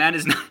store. That man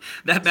is not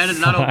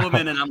a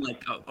woman." And I'm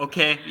like, oh,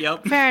 okay,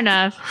 yep. Fair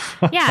enough.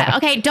 Yeah.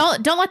 Okay.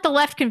 Don't let the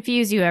left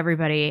confuse you,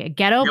 everybody.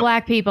 Ghetto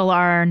black people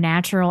are our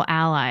natural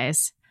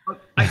allies.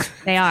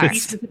 They are.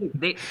 To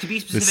be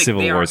specific, the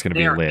Civil War is going to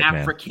be lit,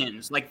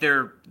 Africans. Man. Like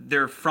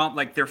they're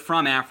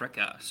from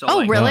Africa.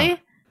 So really?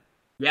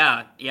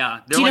 Yeah.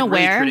 They're Do you know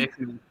really where?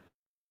 Traditional.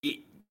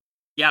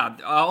 Yeah.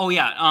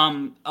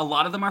 A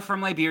lot of them are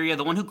from Liberia.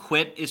 The one who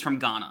quit is from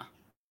Ghana.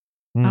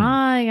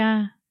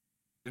 Yeah.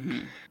 Mm-hmm.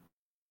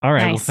 All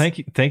right. Nice. Well,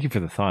 thank you for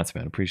the thoughts,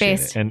 man. Appreciate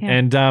it.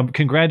 And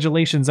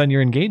congratulations on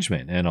your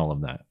engagement and all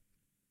of that.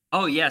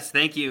 Oh yes,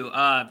 thank you.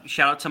 Shout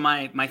out to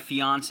my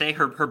fiance.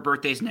 Her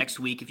birthday's next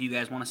week. If you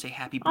guys want to say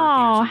happy birthday.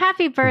 Oh,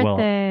 happy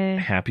birthday! Well,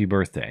 happy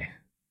birthday.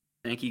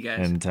 Thank you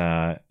guys. And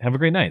have a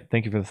great night.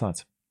 Thank you for the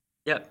thoughts.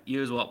 Yep,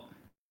 you as well.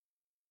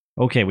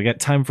 Okay, we got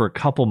time for a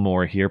couple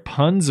more here.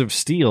 Puns of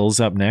Steel's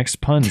up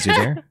next. Puns, you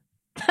there?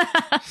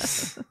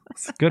 It's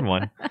a good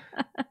one.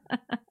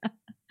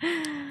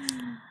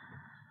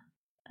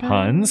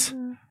 Puns?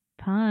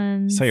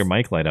 Saw your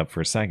mic light up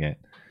for a second.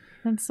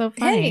 That's so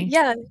funny. Hey,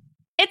 yeah.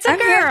 It's a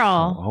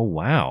girl. Oh,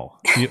 wow.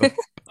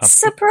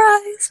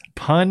 Surprise.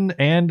 Pun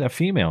and a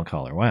female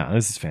caller. Wow,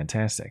 this is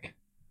fantastic.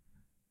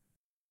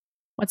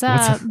 What's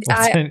up?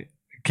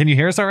 Can you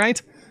hear us all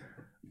right?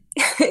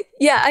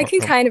 Yeah, I can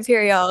kind of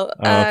hear y'all.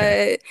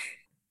 Okay.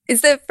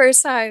 It's the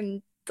first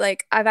time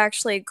I've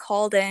actually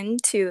called in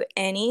to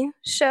any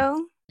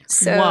show.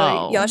 So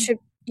Whoa.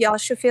 y'all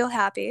should feel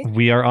happy.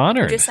 We are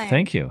honored. Just saying.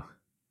 Thank you.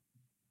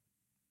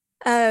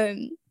 But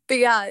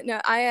yeah, no,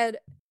 I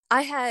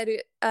had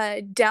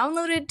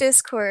downloaded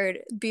Discord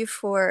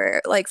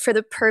before, for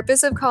the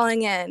purpose of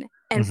calling in,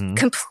 and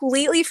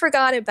completely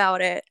forgot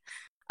about it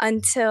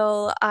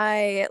until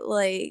I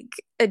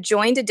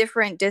joined a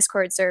different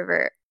Discord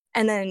server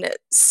and then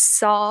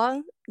saw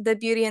the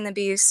Beauty and the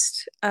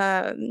Beast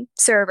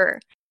server.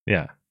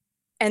 Yeah.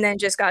 And then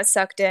just got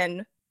sucked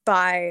in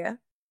by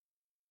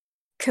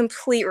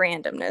complete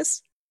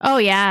randomness. Oh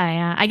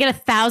yeah. I get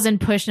 1,000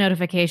 push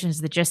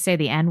notifications that just say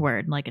the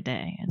N-word in a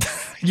day.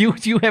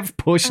 You have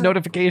push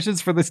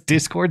notifications for this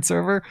Discord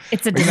server?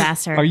 It's a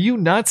disaster. Are you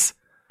nuts?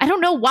 I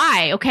don't know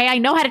why. Okay, I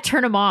know how to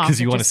turn them off.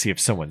 Because you want to see if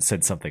someone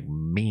said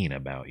something mean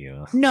about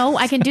you. No,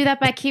 I can do that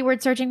by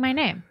keyword searching my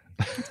name.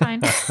 That's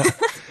fine.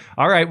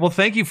 All right. Well,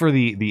 thank you for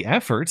the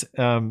effort.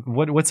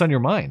 What's on your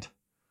mind?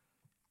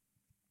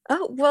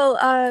 Oh well,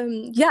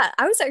 yeah.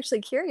 I was actually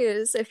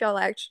curious if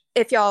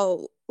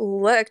y'all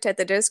looked at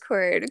the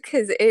Discord,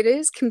 because it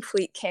is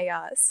complete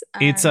chaos.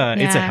 It's a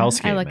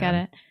hellscape. I look at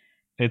it.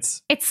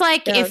 It's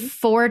like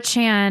if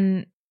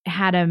 4chan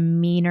had a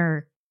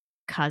meaner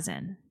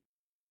cousin.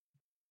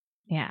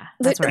 Yeah,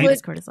 that's what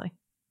Discord is like.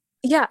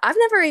 Yeah, I've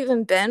never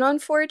even been on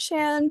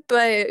 4chan,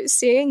 but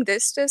seeing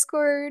this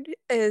Discord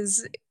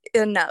is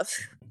enough.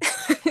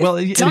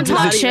 Well, don't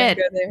talk shit.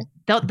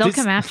 They'll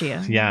come after you.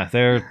 Yeah,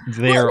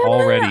 they are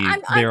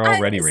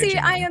already raging. See,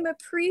 I am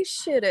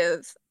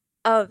appreciative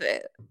of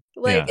it.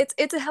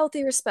 It's a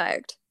healthy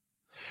respect.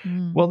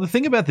 Well, the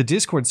thing about the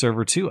Discord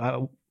server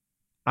too,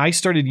 I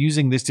started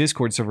using this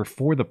Discord server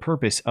for the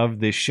purpose of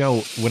this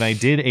show when I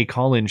did a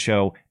call-in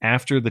show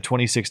after the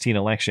 2016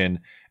 election,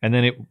 and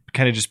then it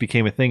kind of just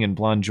became a thing and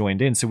Blonde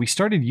joined in. So we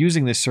started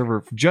using this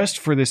server just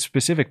for this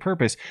specific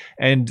purpose,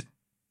 and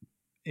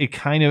it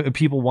kind of,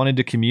 people wanted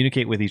to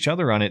communicate with each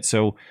other on it.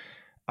 So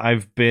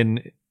I've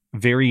been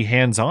very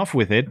hands off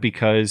with it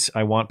because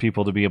I want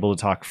people to be able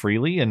to talk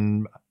freely.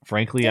 And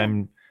frankly, I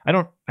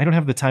don't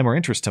have the time or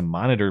interest to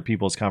monitor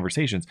people's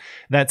conversations.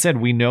 That said,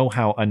 we know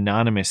how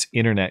anonymous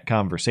internet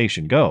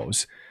conversation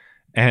goes.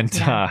 And,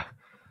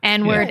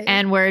 N-word,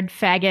 N-word,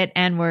 faggot,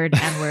 N-word,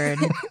 N-word.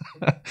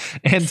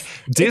 And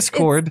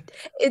Discord.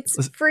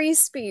 It's free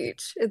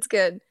speech. It's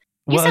good.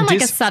 You sound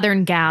like a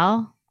Southern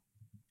gal.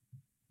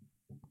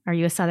 Are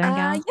you a Southern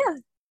gal?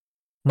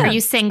 Yeah. Are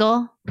you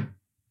single?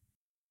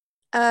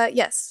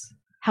 Yes.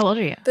 How old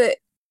are you? But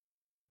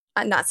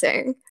I'm not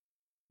saying.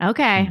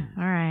 Okay.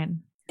 All right.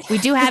 We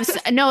do have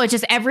no. It's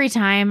just every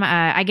time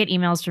I get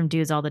emails from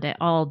dudes all day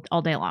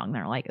long.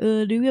 They're like,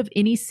 "Do you have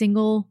any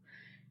single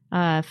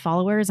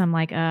followers?" I'm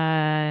like,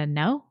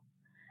 "No,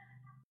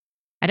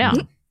 I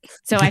don't."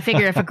 So I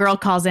figure if a girl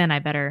calls in, I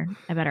better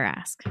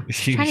ask. I'm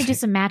trying to do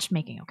some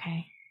matchmaking.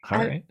 Okay. All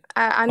right.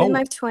 I'm in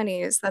my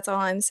 20s. That's all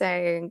I'm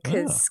saying.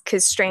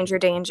 Because stranger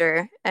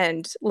danger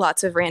and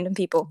lots of random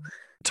people.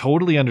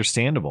 Totally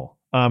understandable.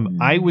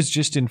 I was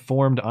just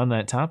informed on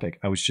that topic.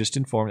 I was just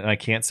informed, and I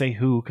can't say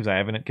who because I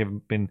haven't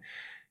been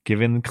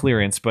given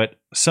clearance, but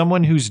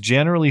someone who's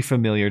generally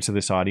familiar to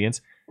this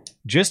audience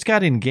just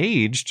got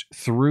engaged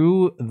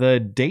through the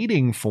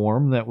dating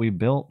form that we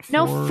built.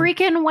 No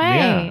freaking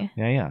way.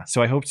 Yeah.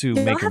 So I hope to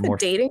make it more. A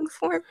dating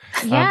form?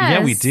 Yes.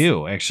 Yeah, we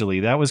do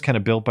actually. That was kind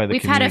of built by the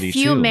community. We've had a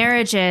few too.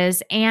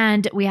 marriages,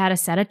 and we had a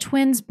set of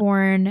twins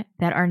born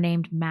that are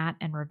named Matt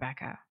and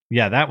Rebecca.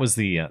 Yeah, that was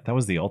the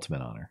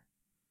ultimate honor.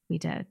 We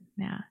did,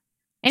 yeah.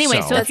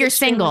 Anyway, so if you're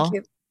single,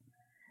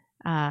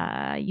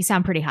 you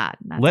sound pretty hot.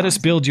 Let us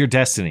build your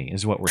destiny,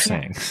 is what we're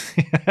saying.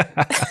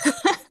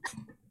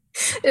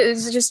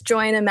 It's just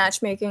join a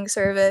matchmaking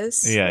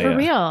service. Yeah, for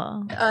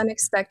real.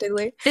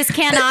 Unexpectedly. This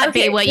cannot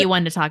be what you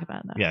wanted to talk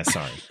about, though. Yeah,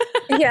 sorry.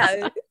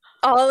 Yeah,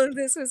 all of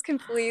this was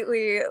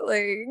completely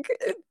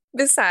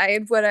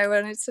beside what I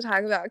wanted to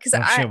talk about because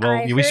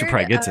we should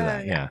probably get to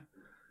that. Yeah.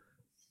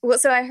 Well,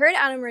 so I heard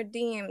Adam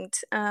Redeemed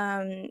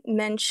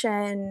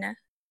mention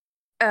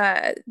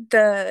that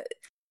the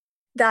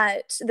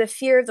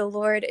fear of the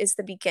Lord is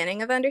the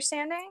beginning of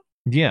understanding.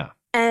 Yeah.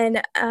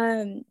 And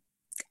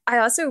I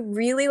also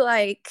really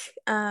like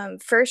 1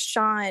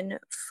 John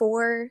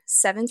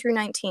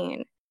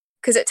 4:7-19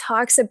 because it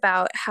talks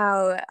about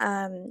how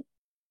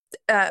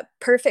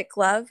perfect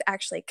love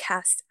actually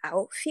casts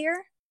out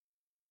fear.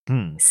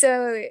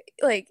 So,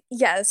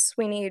 yes,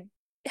 we need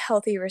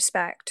healthy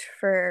respect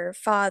for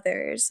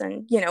fathers,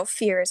 and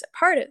fear is a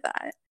part of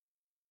that.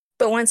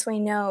 But once we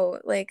know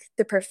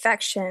the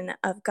perfection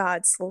of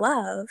God's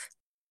love,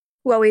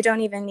 well, we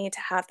don't even need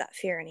to have that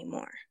fear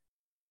anymore.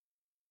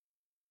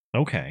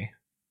 Okay.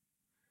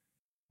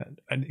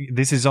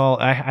 This is all,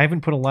 I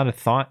haven't put a lot of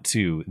thought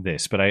to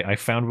this, but I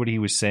found what he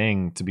was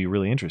saying to be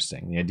really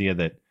interesting. The idea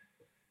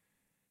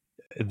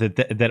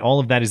that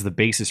all of that is the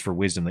basis for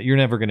wisdom, that you're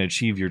never going to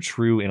achieve your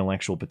true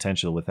intellectual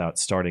potential without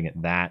starting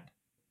at that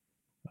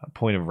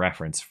point of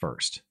reference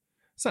first.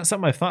 It's not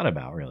something I've thought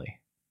about really,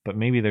 but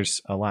maybe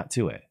there's a lot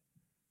to it.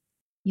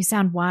 You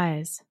sound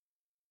wise.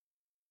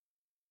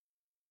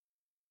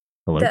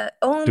 Hello? The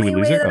only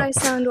way that I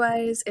sound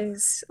wise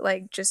is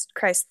just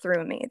Christ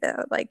through me,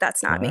 though.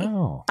 That's not me.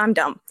 I'm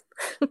dumb.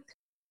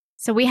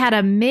 So we had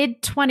a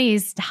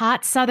mid-20s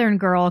hot Southern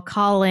girl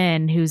call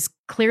in who's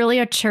clearly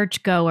a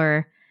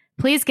churchgoer.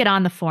 Please get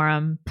on the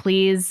forum.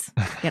 Please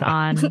get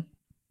on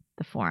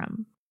the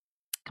forum.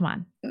 Come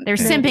on. They're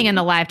simping in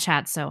the live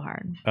chat so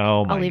hard.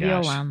 Oh my I'll leave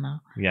gosh. you alone, though.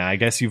 Yeah, I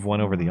guess you've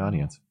won over the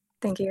audience.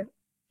 Thank you.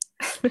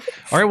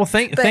 All right. Well,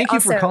 thank you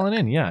for calling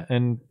in. Yeah.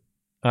 And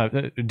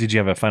did you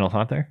have a final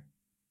thought there?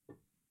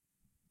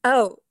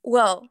 Oh,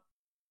 well,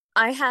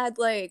 I had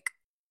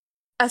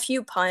a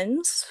few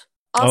puns.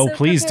 Also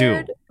please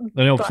prepared, do.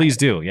 No, please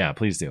do. Yeah,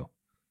 please do.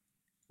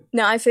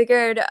 No, I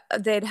figured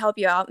they'd help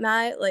you out,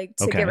 Matt,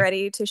 to get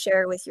ready to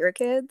share with your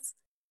kids.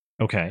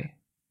 Okay.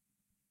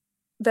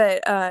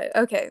 But,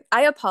 okay,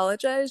 I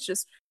apologize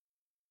just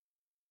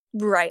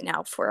right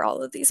now for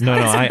all of these puns. No,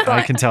 I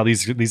but... can tell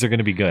these are going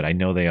to be good. I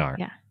know they are.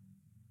 Yeah.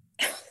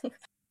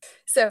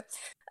 So,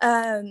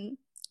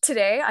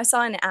 today I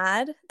saw an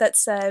ad that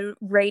said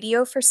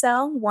radio for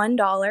sale,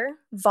 $1,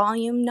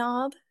 volume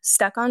knob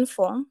stuck on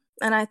full.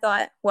 And I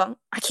thought, well,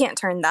 I can't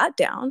turn that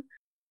down.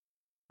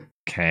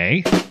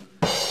 Okay.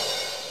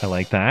 I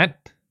like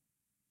that.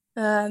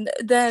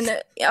 Then,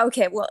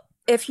 okay, well,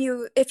 if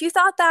you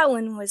thought that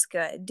one was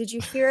good, did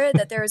you hear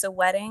that there was a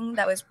wedding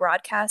that was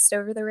broadcast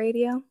over the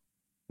radio?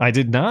 I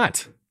did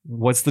not.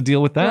 What's the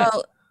deal with that?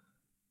 Well,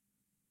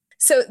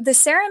 so the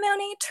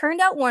ceremony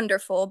turned out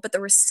wonderful, but the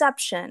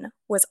reception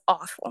was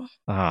awful.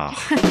 Oh.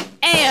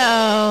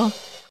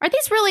 Ayo. Are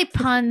these really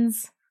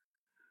puns?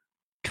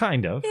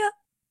 Kind of. Yeah.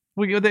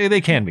 Well,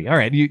 they can be. All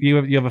right.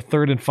 You have a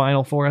third and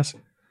final for us?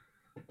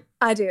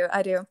 I do.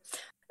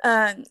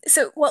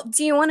 So, well,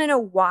 do you want to know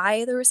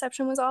why the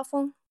reception was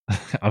awful?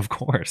 Of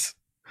course.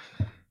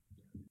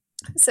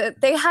 So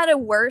they had a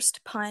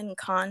worst pun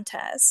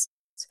contest.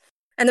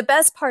 And the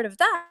best part of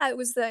that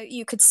was that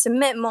you could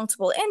submit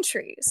multiple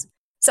entries.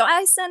 So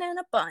I sent in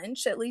a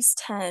bunch, at least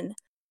 10.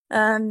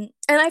 And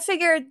I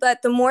figured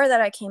that the more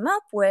that I came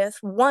up with,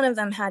 one of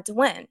them had to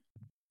win.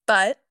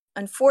 But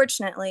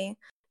unfortunately,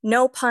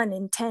 no pun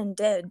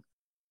intended.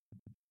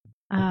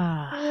 All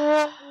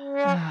right.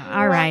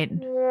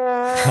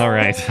 All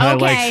right.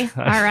 Okay.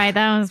 All right.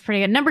 That was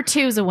pretty good. Number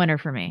 2 is a winner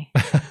for me.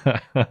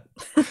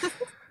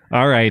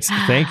 All right.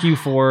 Thank you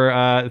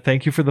for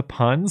the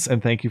puns,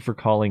 and thank you for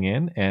calling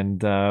in.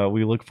 And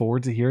we look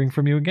forward to hearing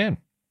from you again.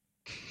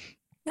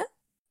 Yeah,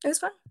 it was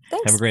fun.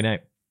 Thanks. Have a great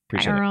night.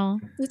 Appreciate it.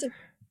 You too.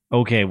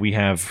 Okay,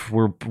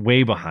 we're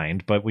way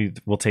behind, but we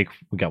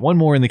got one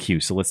more in the queue,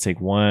 so let's take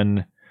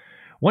one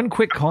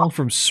quick call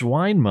from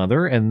Swine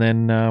Mother, and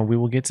then we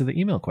will get to the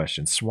email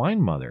question.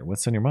 Swine Mother,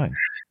 what's on your mind?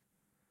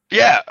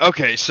 Yeah,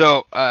 okay,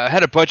 so I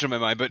had a bunch on my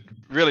mind, but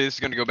really this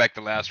is going to go back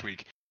to last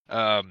week,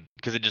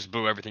 because it just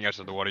blew everything else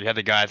out of the water. You had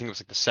the guy, I think it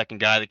was like the second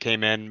guy that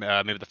came in,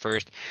 maybe the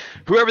first,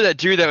 whoever that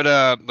dude that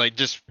would like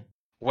just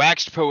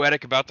waxed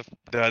poetic about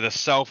the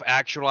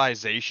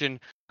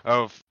self-actualization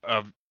of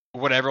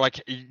whatever, like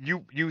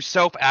you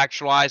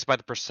self-actualize by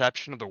the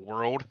perception of the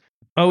world.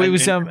 Oh, it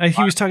was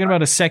he was talking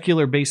about a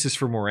secular basis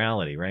for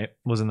morality, right?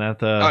 Wasn't that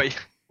the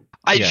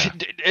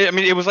I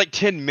mean, it was like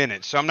 10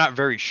 minutes, so I'm not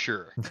very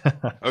sure.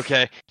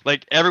 Okay,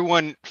 like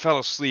everyone fell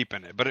asleep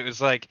in it, but it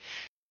was like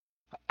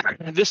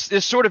this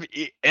sort of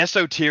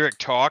esoteric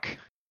talk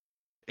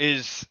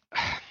is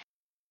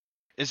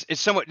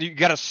somewhat, you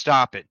got to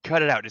stop it,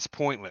 cut it out. It's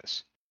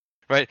pointless.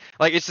 Right,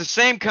 like it's the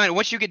same kind of.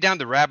 Once you get down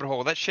the rabbit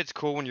hole, that shit's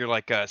cool when you're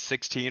like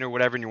 16 or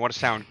whatever, and you want to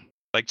sound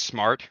like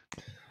smart,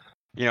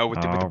 you know, with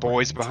the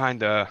boys behind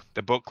the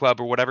book club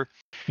or whatever.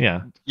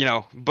 Yeah. You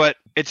know, but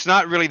it's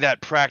not really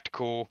that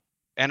practical,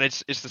 and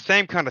it's the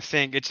same kind of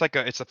thing. It's like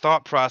it's a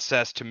thought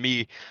process to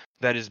me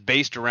that is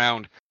based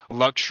around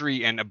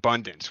luxury and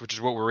abundance, which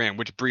is what we're in,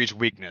 which breeds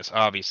weakness,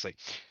 obviously.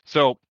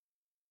 So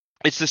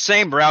it's the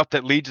same route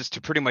that leads us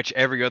to pretty much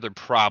every other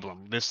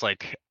problem. This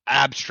like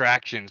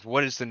abstractions.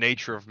 What is the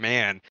nature of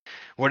man?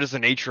 What is the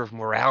nature of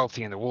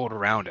morality in the world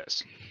around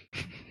us?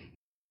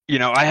 You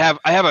know, I have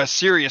a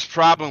serious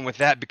problem with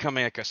that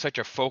becoming like such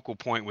a focal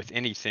point with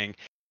anything,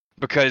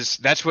 because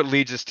that's what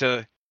leads us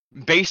to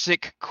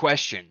basic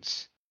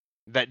questions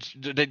that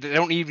they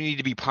don't even need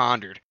to be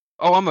pondered.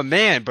 Oh, I'm a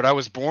man, but I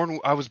was born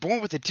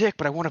with a dick,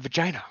 but I want a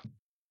vagina.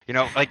 You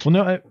know, like,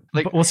 well,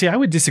 no, see, I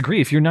would disagree.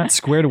 If you're not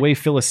squared away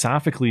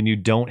philosophically and you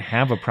don't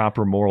have a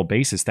proper moral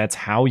basis, that's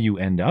how you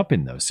end up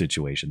in those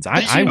situations.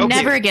 I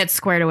never get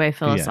squared away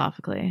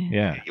philosophically.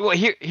 Yeah. Well,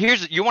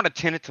 here's you want a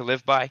tenet to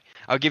live by?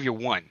 I'll give you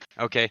one.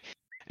 Okay.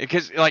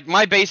 Because like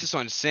my basis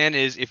on sin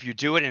is if you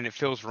do it and it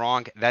feels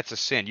wrong, that's a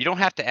sin. You don't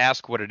have to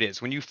ask what it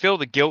is. When you feel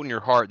the guilt in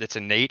your heart that's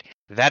innate,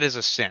 that is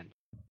a sin.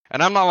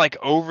 And I'm not like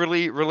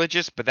overly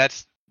religious, but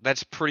that's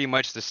pretty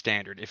much the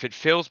standard. If it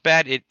feels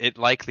bad, it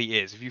likely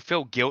is. If you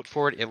feel guilt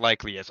for it, it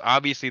likely is.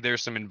 Obviously,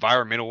 there's some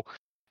environmental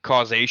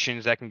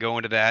causations that can go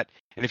into that.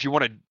 And if you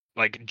want to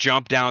like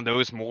jump down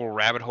those moral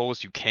rabbit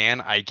holes, you can,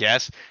 I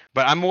guess.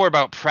 But I'm more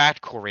about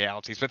practical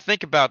realities. But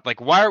think about like,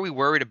 why are we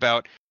worried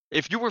about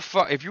if you were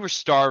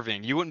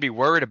starving, you wouldn't be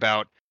worried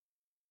about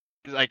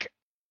like,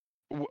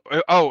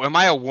 oh, am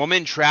I a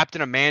woman trapped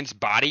in a man's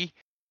body?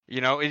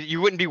 You know, you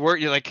wouldn't be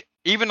worried like.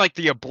 Even like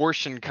the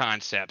abortion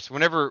concepts,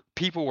 whenever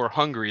people were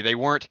hungry, they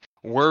weren't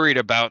worried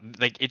about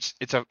like it's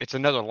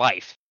another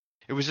life.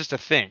 It was just a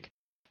thing.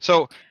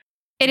 So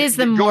it is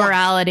the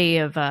morality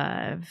of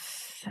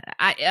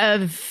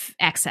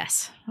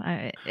excess,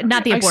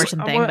 not the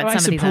abortion thing,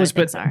 but some of these other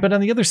things are. But on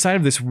the other side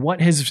of this,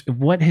 what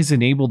has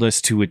enabled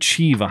us to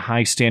achieve a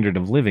high standard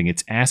of living?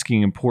 It's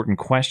asking important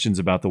questions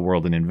about the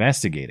world and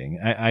investigating.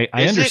 I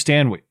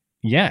understand what.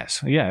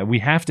 Yes, yeah, we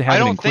have to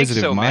have an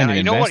inquisitive mind. Man.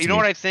 You know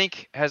what I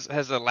think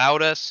has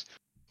allowed us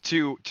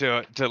to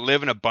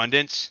live in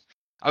abundance?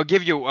 I'll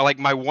give you like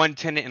my one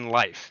tenet in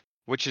life,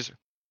 which is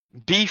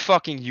be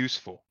fucking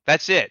useful.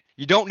 That's it.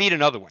 You don't need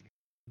another one.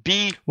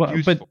 Be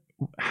useful. But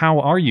how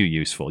are you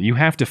useful? You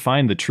have to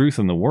find the truth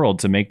in the world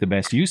to make the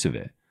best use of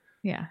it.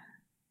 Yeah.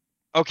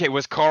 Okay,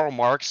 was Karl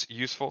Marx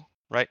useful?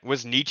 Right?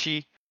 Was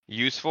Nietzsche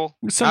useful?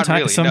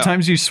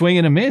 Sometimes you swing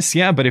and a miss,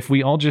 yeah. But if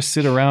we all just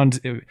sit around,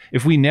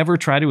 if we never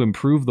try to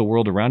improve the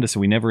world around us,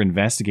 and we never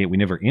investigate, we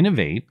never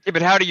innovate. Yeah,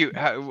 but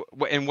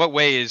in what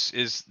way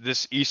is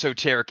this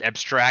esoteric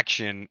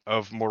abstraction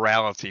of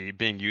morality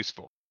being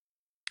useful?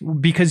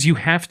 Because you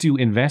have to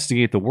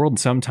investigate the world. And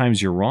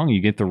sometimes you're wrong; you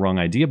get the wrong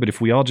idea. But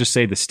if we all just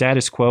say the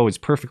status quo is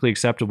perfectly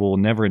acceptable, we'll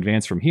never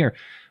advance from here,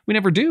 we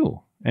never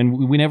do,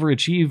 and we never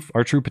achieve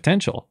our true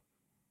potential.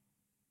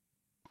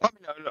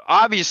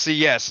 Obviously,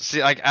 yes.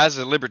 See, like as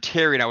a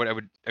libertarian, I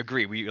would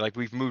agree.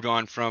 We've moved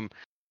on from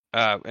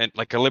and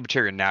like a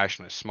libertarian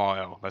nationalist, small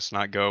L. Let's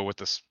not go with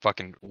this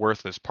fucking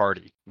worthless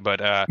party.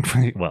 But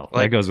well,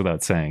 that goes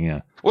without saying,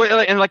 yeah.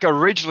 Well, and like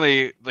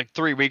originally, like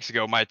 3 weeks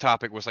ago, my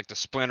topic was like the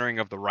splintering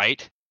of the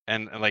right,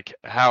 and like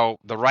how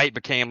the right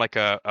became like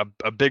a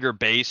bigger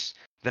base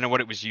than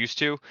what it was used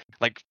to.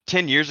 Like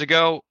 10 years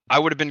ago, I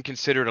would have been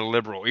considered a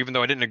liberal, even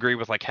though I didn't agree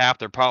with like half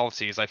their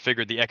policies. I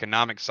figured the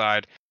economic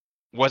side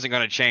wasn't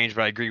going to change,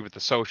 but I agree with the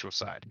social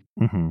side.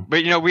 Mm-hmm.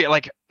 But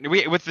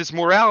we with this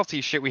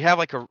morality shit, we have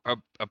like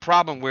a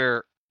problem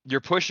where you're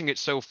pushing it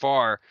so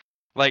far.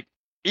 Like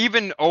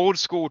even old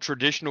school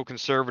traditional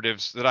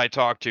conservatives that I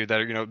talk to that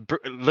are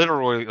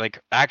literally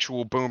like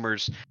actual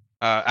boomers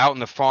out in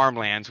the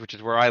farmlands, which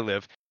is where I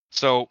live.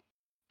 So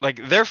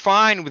like they're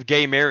fine with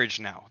gay marriage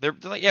now. They're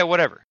like, yeah,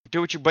 whatever,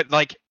 do what you, but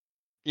like,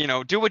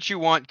 do what you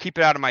want, keep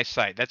it out of my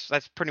sight.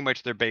 That's pretty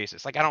much their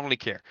basis. Like I don't really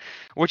care,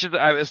 which is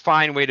a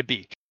fine way to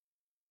be.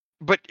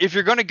 But if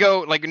you're gonna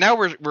go like now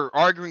we're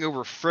arguing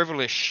over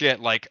frivolous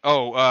shit like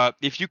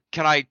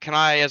can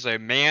I as a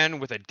man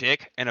with a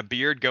dick and a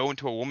beard go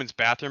into a woman's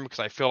bathroom because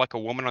I feel like a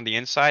woman on the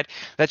inside?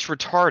 That's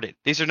retarded.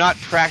 These are not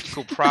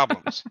practical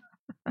problems.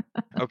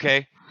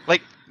 Okay,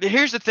 like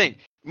here's the thing.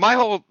 My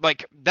whole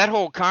that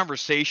whole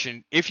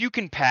conversation. If you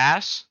can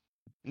pass,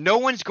 no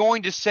one's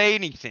going to say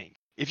anything.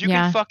 If you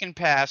can fucking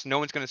pass, no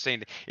one's going to say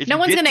anything. If no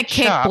one's going to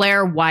kick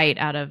Blair White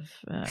out of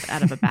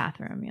a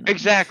bathroom.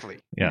 Exactly.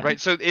 Yeah. Right.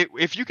 So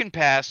if you can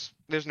pass,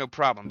 there's no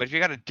problem. But if you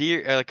got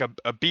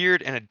a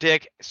beard and a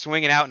dick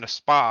swinging out in a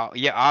spa,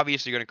 yeah,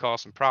 obviously you're going to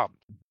cause some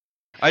problems.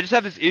 I just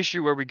have this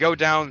issue where we go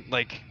down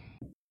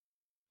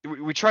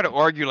we try to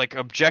argue like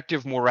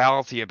objective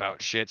morality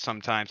about shit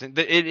sometimes, and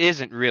it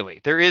isn't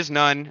really. There is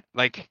none.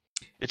 Like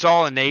it's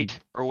all innate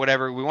or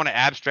whatever. We want to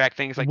abstract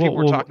things like people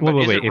were talking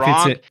about. Is it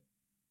wrong?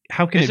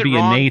 How can it be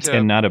innate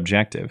and not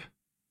objective?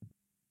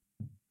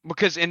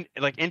 Because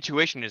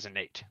intuition is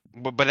innate,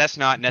 but that's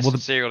not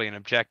necessarily an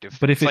objective.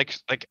 But if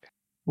it's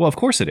well, of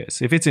course it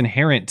is. If it's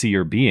inherent to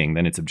your being,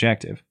 then it's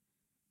objective.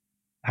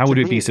 How would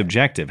it be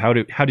subjective? How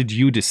did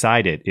you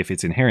decide it if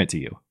it's inherent to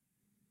you?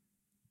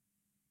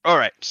 All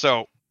right,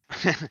 so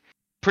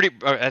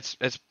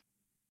that's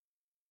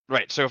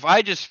right. So if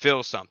I just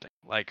feel something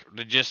like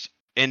just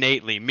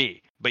innately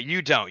me, but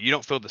you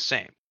don't feel the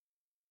same.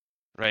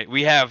 Right,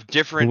 we have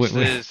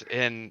differences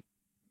in.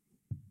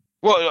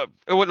 Well,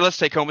 let's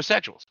take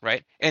homosexuals.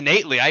 Right,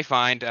 innately, I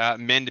find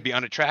men to be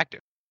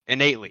unattractive.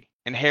 Innately,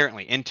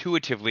 inherently,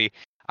 intuitively,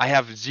 I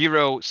have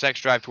zero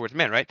sex drive towards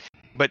men. Right,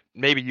 but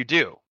maybe you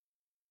do.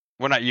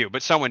 Well, not you,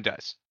 but someone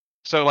does.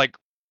 So, like,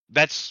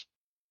 that's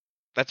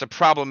a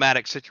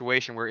problematic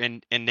situation where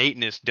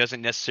innateness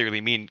doesn't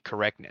necessarily mean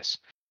correctness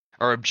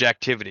or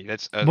objectivity.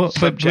 That's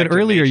but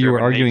earlier you were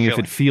arguing if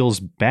it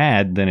feels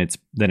bad, then it's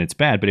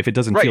bad. But if it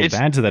doesn't feel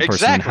bad to that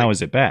person, then how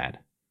is it bad?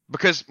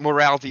 Because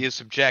morality is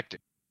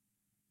subjective.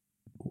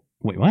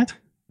 Wait, what?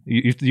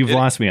 You've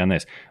lost me on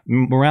this.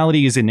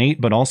 Morality is innate,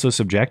 but also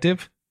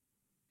subjective.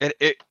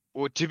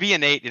 To be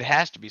innate, it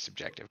has to be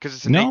subjective because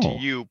it's innate to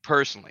you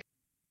personally.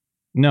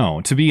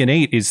 No, to be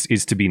innate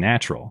is to be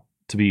natural,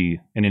 to be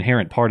an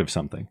inherent part of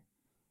something.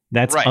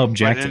 That's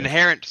objective. But an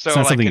inherent, so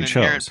like an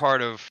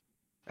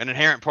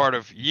inherent part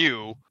of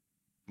you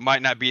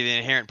might not be the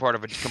inherent part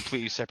of a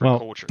completely separate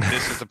culture.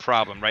 This is the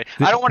problem, right?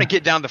 I don't want to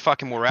get down to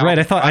fucking morality. Right,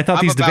 I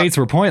thought these debates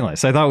were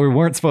pointless. I thought we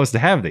weren't supposed to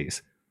have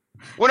these.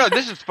 Well, no,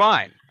 this is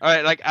fine. All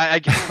right, like I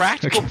get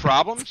practical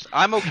problems.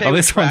 I'm okay. Oh, with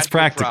this one's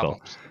practical.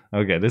 Problems.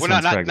 Okay, this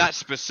one's practical. Not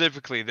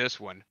specifically this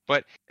one,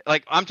 but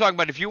like I'm talking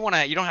about if you want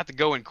to, you don't have to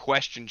go and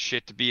question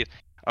shit to be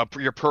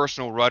your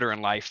personal rudder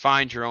in life.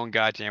 Find your own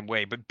goddamn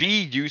way, but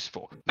be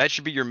useful. That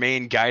should be your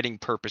main guiding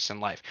purpose in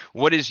life.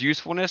 What is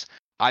usefulness?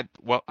 I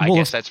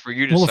guess that's for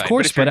you to decide. Of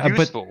course, but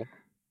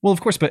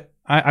of course, but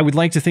I would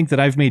like to think that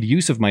I've made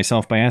use of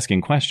myself by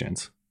asking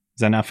questions. Is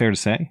that not fair to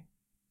say?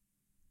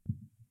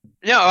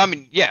 No, I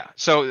mean, yeah.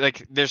 So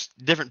like, there's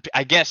different.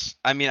 I guess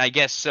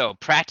so.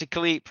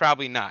 Practically,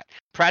 probably not.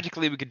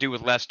 Practically, we could do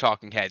with less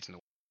talking heads in the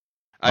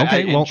world.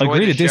 Okay, well,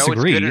 agree to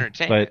disagree.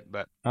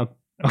 But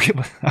okay,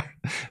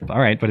 all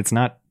right, but it's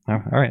not.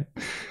 All right.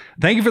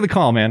 Thank you for the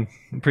call, man.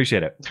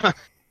 Appreciate it.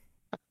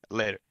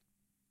 Later.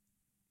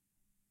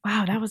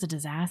 Wow, that was a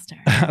disaster.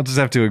 I'll just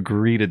have to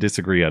agree to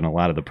disagree on a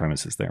lot of the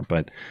premises there,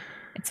 but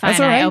it's fine.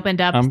 I opened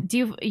up.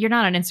 You're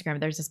not on Instagram.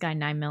 There's this guy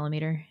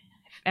 9mm.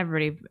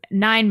 Everybody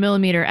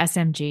 9mm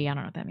SMG. I don't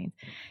know what that means.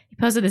 He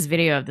posted this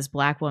video of this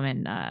black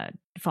woman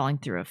falling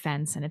through a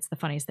fence, and it's the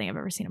funniest thing I've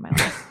ever seen in my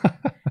life.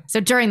 So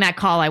during that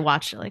call, I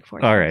watched it like 4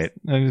 times. All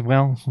right.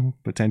 Well,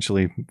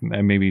 potentially,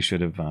 I maybe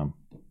should have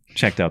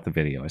checked out the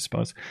video, I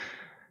suppose.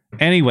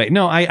 Anyway,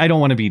 no, I don't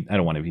want to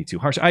be too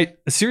harsh.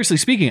 Seriously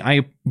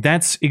speaking,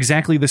 that's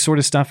exactly the sort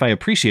of stuff I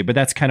appreciate, but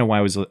that's kind of why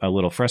I was a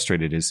little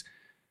frustrated is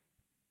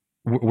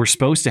we're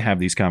supposed to have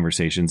these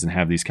conversations and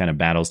have these kind of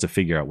battles to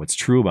figure out what's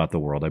true about the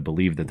world. I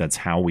believe that's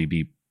how we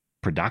be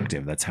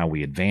productive. That's how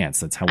we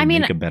advance. That's how we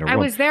make a better world.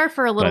 I was there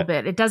for a little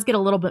bit. It does get a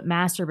little bit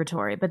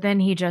masturbatory, but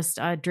then he just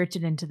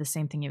drifted into the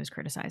same thing he was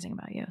criticizing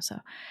about you. So,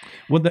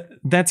 well,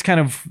 that's kind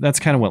of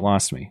what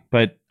lost me.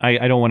 But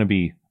I don't want to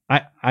be.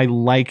 I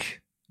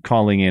like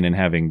calling in and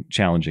having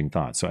challenging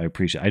thoughts. So I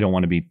appreciate. I don't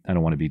want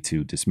to be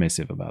too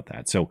dismissive about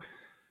that. So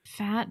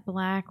Fat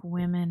black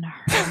women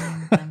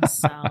hurting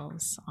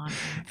themselves on.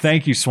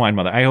 Thank you, Swine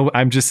Mother.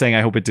 I'm just saying.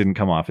 I hope it didn't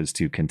come off as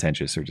too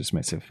contentious or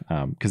dismissive,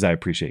 because I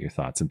appreciate your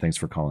thoughts and thanks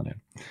for calling in.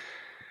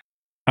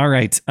 All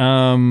right,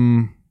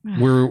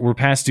 we're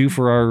past due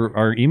for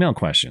our email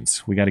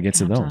questions. We got to get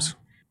to those.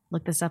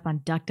 Look this up on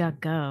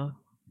DuckDuckGo,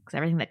 because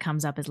everything that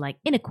comes up is like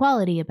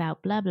inequality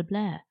about blah blah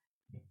blah.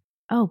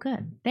 Oh,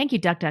 good. Thank you,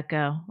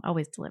 DuckDuckGo.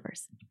 Always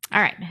delivers.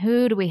 All right,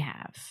 who do we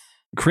have?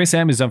 Chris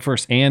M is up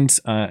first. And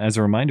as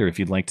a reminder, if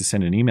you'd like to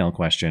send an email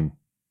question,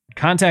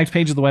 contact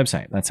page of the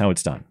website. That's how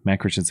it's done.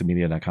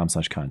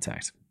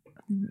 mattchristiansenmedia.com/contact.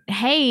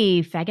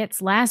 Hey,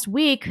 faggots. Last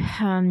week's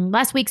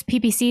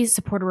PPC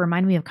supporter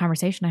reminded me of a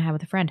conversation I had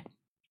with a friend.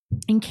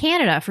 In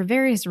Canada, for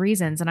various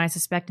reasons, and I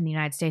suspect in the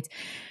United States,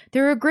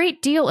 there are a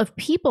great deal of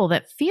people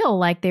that feel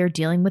like they're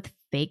dealing with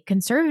fake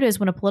conservatives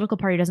when a political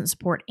party doesn't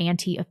support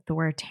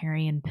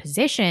anti-authoritarian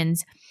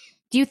positions.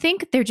 Do you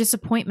think their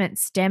disappointment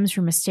stems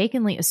from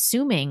mistakenly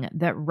assuming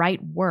that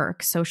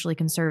right-work, socially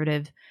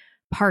conservative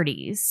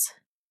parties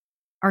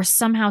are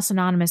somehow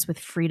synonymous with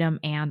freedom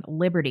and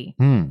liberty?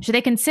 Should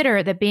they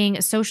consider that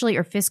being socially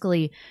or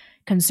fiscally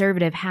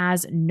conservative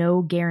has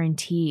no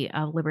guarantee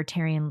of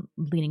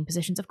libertarian-leaning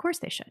positions? Of course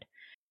they should.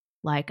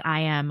 Like,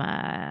 I am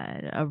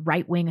a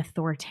right-wing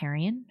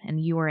authoritarian,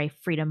 and you are a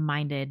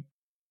freedom-minded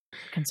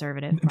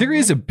conservative. There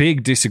is a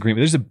big disagreement.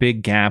 There's a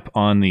big gap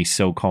on the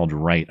so-called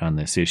right on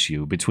this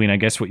issue between, I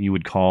guess, what you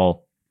would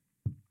call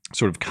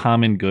sort of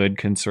common good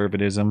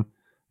conservatism.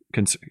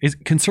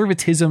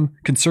 Conservatism.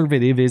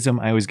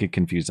 I always get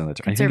confused on that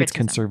term. I think it's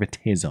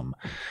conservatism.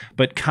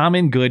 But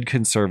common good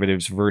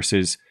conservatives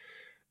versus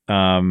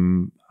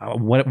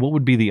what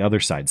would be the other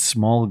side?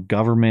 Small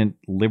government,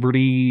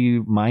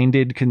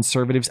 liberty-minded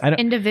conservatives.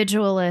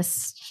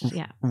 Individualists.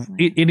 Yeah.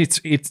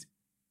 It's.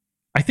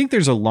 I think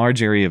there's a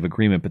large area of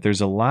agreement, but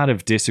there's a lot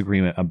of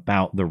disagreement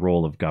about the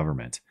role of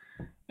government,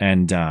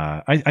 and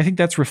I think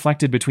that's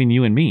reflected between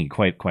you and me,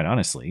 quite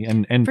honestly,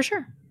 and for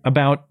sure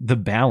about the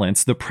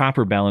balance, the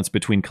proper balance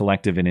between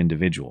collective and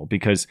individual.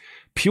 Because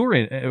pure,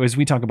 as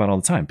we talk about all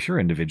the time, pure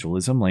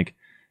individualism, like,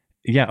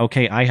 yeah,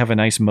 okay, I have a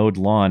nice mowed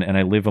lawn and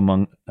I live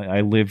among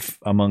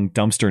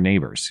dumpster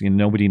neighbors.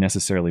 Nobody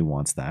necessarily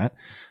wants that.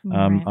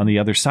 Right. On the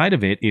other side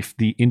of it, if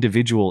the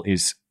individual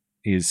is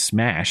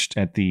smashed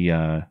at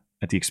the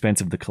expense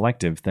of the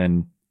collective,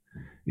 then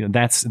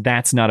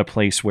that's not a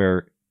place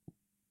where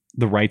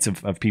the rights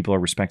of people are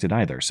respected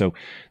either. So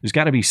there's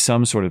got to be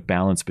some sort of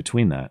balance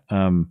between that.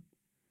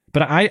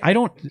 But I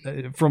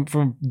don't,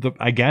 from the,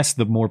 I guess,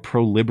 the more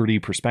pro-liberty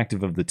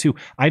perspective of the two,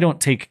 I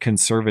don't take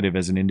conservative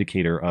as an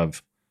indicator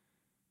of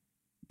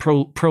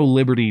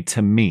pro-liberty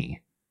to me.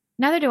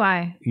 Neither do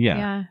I.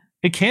 Yeah.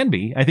 It can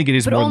be. I think it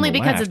is, but more only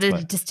than the because left, of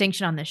the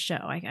distinction on this show.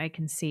 I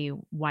can see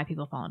why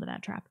people fall into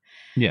that trap.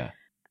 Yeah.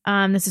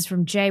 This is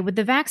from Jay. Would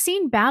the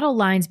vaccine battle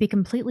lines be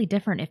completely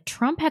different if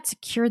Trump had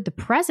secured the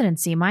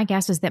presidency? My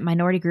guess is that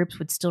minority groups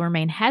would still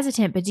remain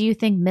hesitant, but do you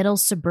think middle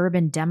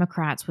suburban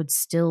Democrats would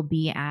still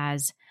be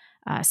as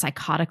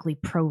psychotically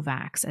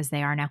pro-vax as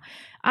they are now?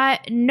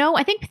 No,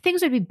 I think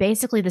things would be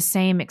basically the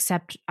same,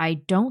 except I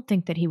don't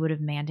think that he would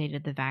have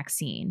mandated the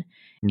vaccine.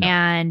 No.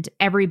 And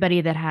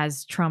everybody that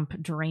has Trump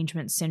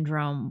derangement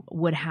syndrome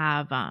would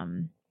have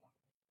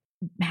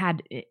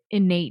had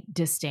innate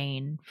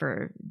disdain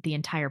for the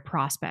entire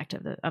prospect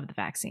of the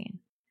vaccine.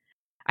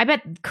 I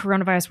bet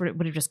coronavirus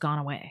would have just gone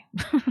away.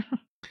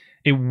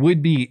 It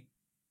would be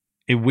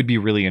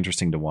really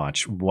interesting to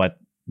watch what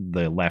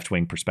the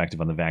left-wing perspective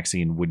on the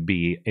vaccine would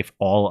be if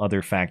all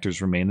other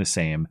factors remain the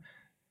same,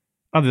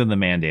 other than the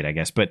mandate, I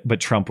guess. But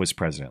Trump was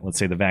president. Let's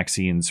say the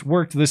vaccines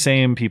worked the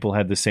same. People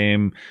had the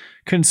same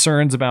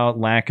concerns about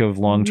lack of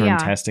long-term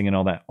testing and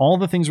all that. All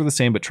the things were the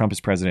same, but Trump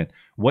is president.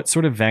 What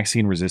sort of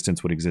vaccine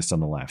resistance would exist on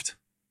the left?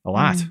 A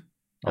lot.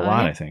 A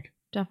lot, I think.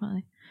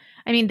 Definitely.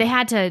 I mean, they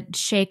had to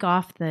shake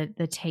off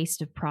the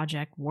taste of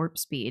Project Warp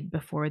Speed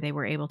before they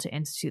were able to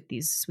institute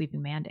these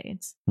sweeping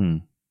mandates.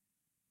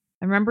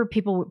 I remember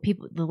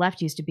the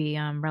left used to be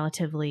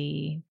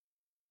relatively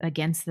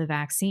against the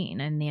vaccine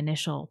in the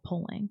initial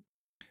polling.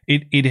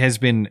 It has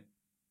been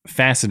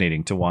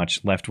fascinating to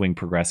watch left-wing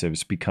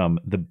progressives become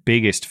the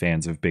biggest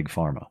fans of Big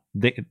Pharma.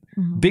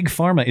 Big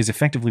Pharma is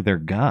effectively their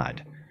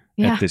god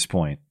at this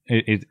point.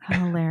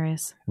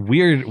 Hilarious.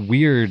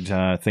 Weird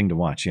thing to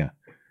watch, yeah.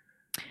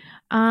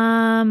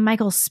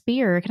 Michael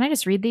Spear, can I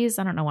just read these?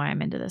 I don't know why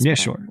I'm into this. Yeah,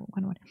 sure.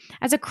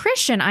 As a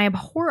Christian, I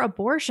abhor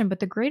abortion, but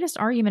the greatest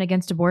argument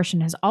against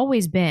abortion has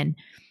always been,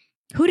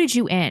 who did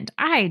you end?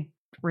 I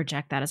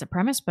reject that as a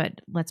premise, but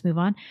let's move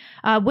on.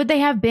 Would they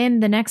have been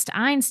the next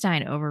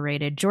Einstein?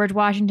 Overrated. George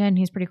Washington,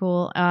 he's pretty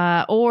cool.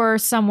 Or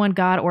someone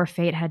God or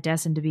fate had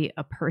destined to be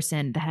a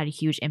person that had a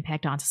huge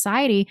impact on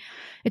society.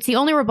 It's the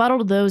only rebuttal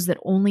to those that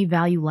only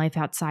value life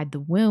outside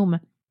the womb.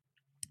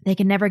 They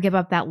can never give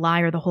up that lie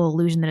or the whole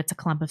illusion that it's a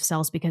clump of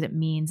cells because it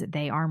means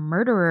they are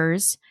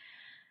murderers.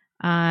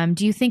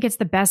 Do you think it's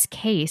the best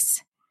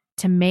case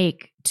to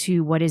make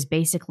to what is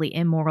basically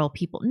immoral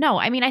people? No,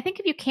 I mean, I think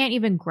if you can't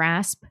even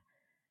grasp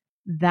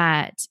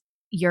that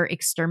you're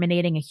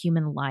exterminating a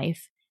human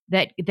life,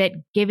 that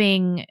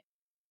giving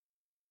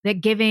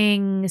that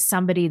giving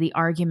somebody the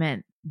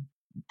argument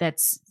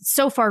that's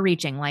so far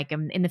reaching, like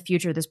in the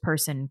future, this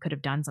person could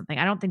have done something.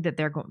 I don't think that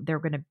they're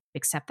going to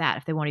accept that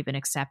if they won't even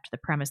accept the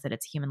premise that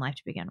it's human life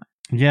to begin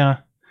with. Yeah.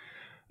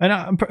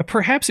 And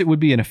perhaps it would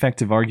be an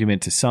effective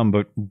argument to some,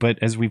 but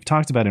as we've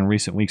talked about in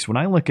recent weeks, when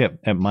I look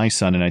at my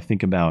son and I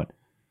think about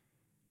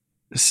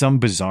some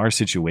bizarre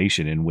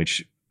situation in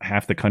which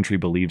half the country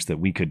believes that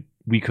we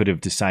could have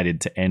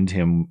decided to end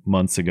him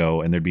months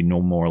ago and there'd be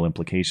no moral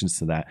implications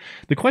to that.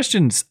 The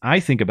questions I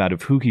think about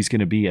of who he's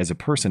going to be as a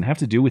person have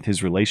to do with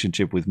his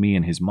relationship with me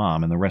and his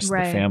mom and the rest of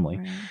the family.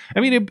 Right.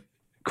 I mean,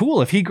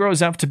 cool if he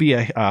grows up to be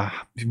a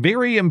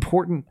very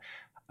important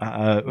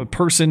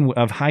person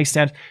of high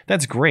status.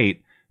 That's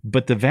great.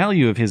 But the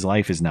value of his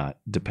life is not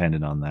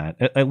dependent on that.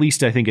 At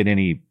least I think in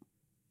any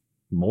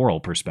moral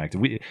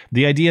perspective.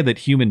 The idea that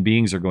human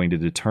beings are going to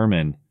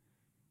determine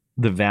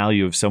the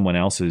value of someone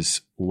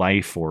else's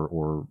life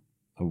or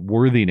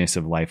worthiness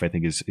of life, I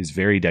think is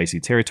very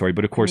dicey territory.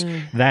 But of course,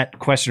 that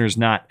questioner is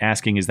not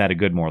asking, is that a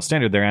good moral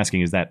standard? They're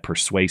asking, is that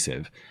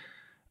persuasive?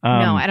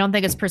 No, I don't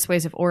think it's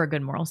persuasive or a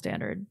good moral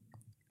standard.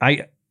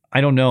 I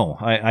don't know.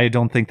 I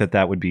don't think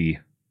that would be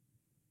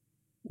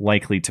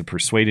likely to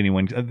persuade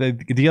anyone.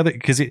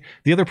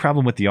 The other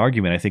problem with the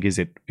argument, I think, is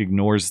it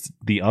ignores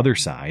the other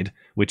side,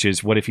 which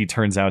is what if he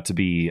turns out to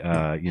be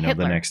the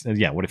next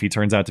what if he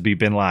turns out to be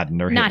bin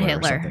Laden or not Hitler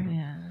Hitler. Or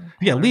something.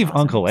 Yeah, leave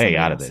Uncle A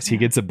out of this. He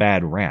gets a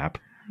bad rap,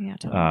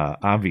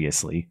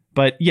 obviously.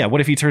 But yeah, what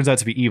if he turns out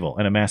to be evil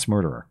and a mass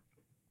murderer?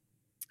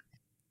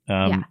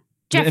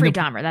 Jeffrey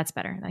Dahmer, that's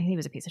better. He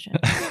was a piece of shit.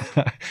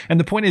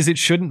 And the point is, it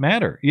shouldn't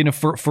matter.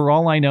 For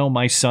all I know,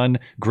 my son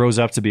grows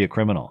up to be a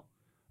criminal.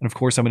 And of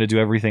course, I'm going to do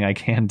everything I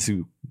can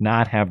to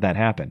not have that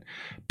happen.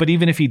 But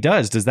even if he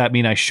does that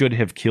mean I should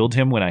have killed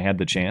him when I had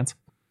the chance?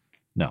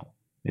 No,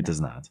 it does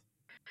not.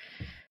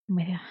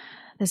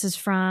 This is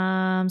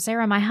from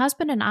Sarah. My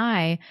husband and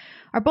I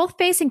are both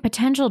facing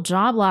potential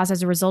job loss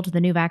as a result of the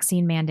new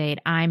vaccine mandate.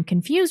 I'm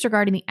confused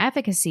regarding the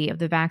efficacy of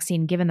the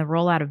vaccine given the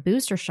rollout of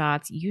booster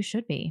shots. You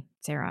should be,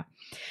 Sarah.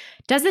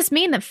 Does this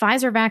mean that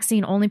Pfizer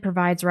vaccine only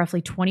provides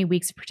roughly 20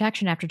 weeks of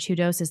protection after 2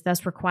 doses,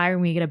 thus requiring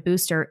we get a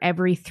booster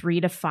every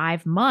 3 to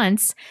 5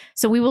 months?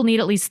 So we will need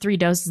at least 3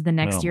 doses the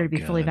next year to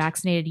be fully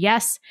vaccinated.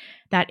 Yes,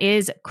 that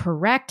is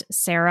correct,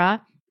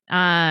 Sarah.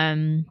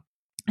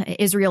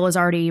 Israel is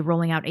already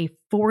rolling out a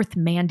 4th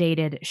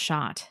mandated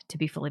shot to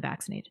be fully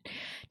vaccinated.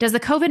 Does the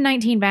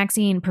COVID-19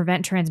 vaccine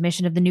prevent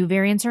transmission of the new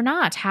variants or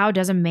not? How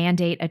does a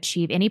mandate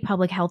achieve any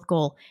public health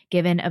goal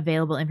given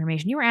available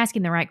information? You were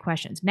asking the right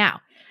questions. Now,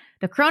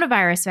 the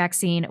coronavirus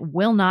vaccine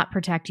will not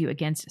protect you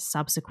against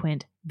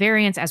subsequent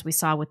variants, as we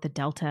saw with the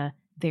Delta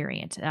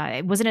variant.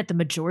 Wasn't it the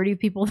majority of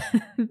people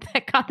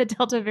that got the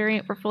Delta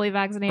variant were fully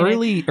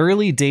vaccinated?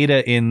 Early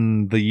data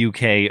in the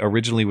UK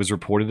originally was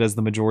reported as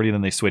the majority, and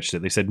then they switched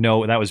it. They said,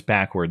 no, that was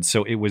backwards.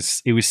 So it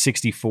was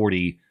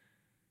 60-40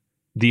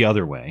 the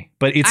other way.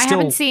 But I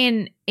haven't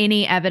seen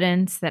any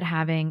evidence that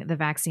having the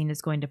vaccine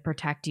is going to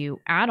protect you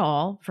at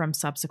all from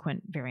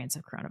subsequent variants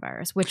of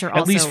coronavirus, which are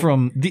also... At least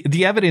from...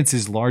 The evidence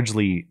is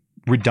largely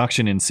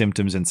reduction in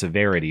symptoms and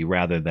severity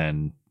rather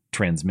than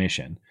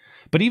transmission.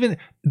 But even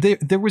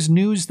there was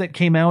news that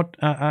came out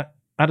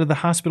of the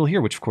hospital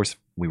here, which of course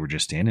we were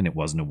just in and it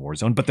wasn't a war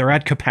zone, but they're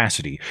at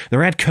capacity.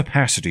 They're at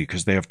capacity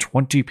because they have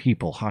 20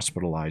 people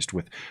hospitalized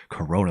with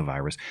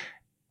coronavirus,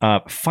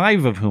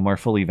 5 of whom are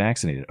fully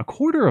vaccinated. A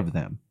quarter of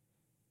them.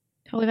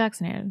 Fully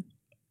vaccinated.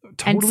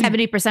 Totally.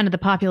 And 70% of the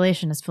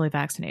population is fully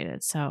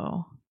vaccinated.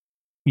 So.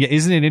 Yeah,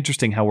 isn't it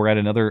interesting how we're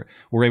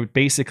at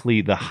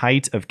basically the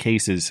height of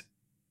cases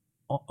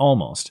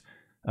almost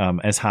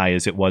as high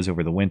as it was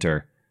over the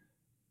winter.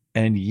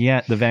 And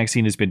yet the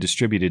vaccine has been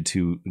distributed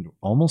to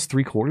almost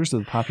 3/4 of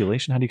the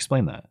population. How do you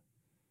explain that?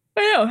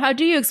 I know. How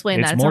do you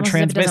explain that? It's more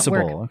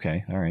transmissible.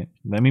 Okay. All right.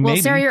 I mean, well,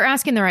 maybe. Sarah, you're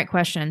asking the right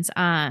questions.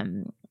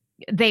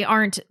 They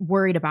aren't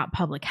worried about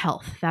public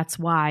health. That's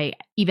why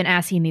even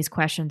asking these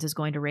questions is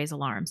going to raise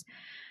alarms.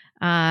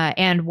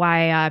 And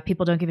why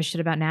people don't give a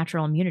shit about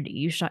natural immunity.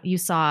 You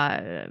saw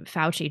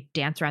Fauci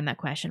dance around that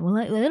question. Well,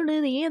 I don't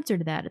know the answer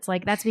to that. It's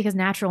like, that's because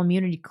natural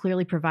immunity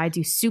clearly provides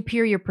you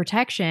superior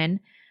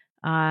protection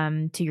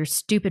to your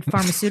stupid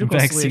pharmaceutical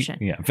solution.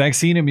 Yeah,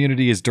 vaccine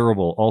immunity is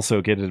durable.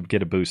 Also, get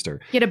a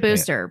booster. Get a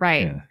booster,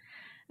 right?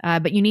 Yeah.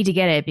 But you need to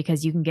get it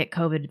because you can get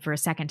COVID for a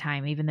second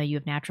time, even though you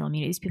have natural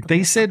immunity.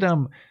 They said,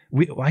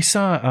 I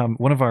saw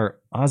one of our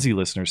Aussie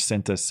listeners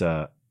sent us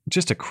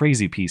just a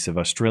crazy piece of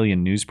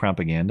Australian news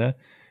propaganda.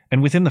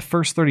 And within the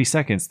first 30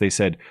 seconds, they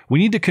said, we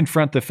need to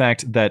confront the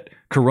fact that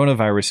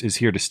coronavirus is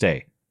here to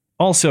stay.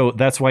 Also,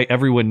 that's why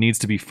everyone needs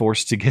to be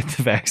forced to get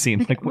the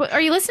vaccine. Like,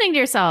 are you listening to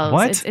yourselves?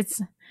 What?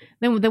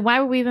 Then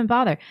why would we even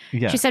bother?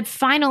 Yeah. She said,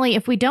 finally,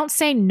 if we don't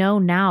say no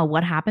now,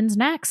 what happens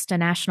next? A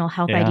national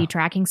health ID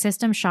tracking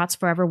system, shots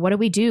forever. What do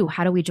we do?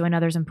 How do we join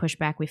others and push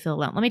back? We feel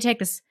alone. Let me take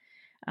this.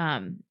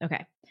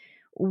 Okay.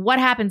 What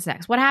happens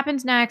next? What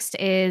happens next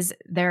is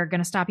they're going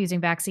to stop using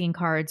vaccine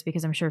cards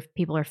because I'm sure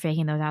people are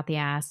faking those out the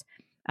ass.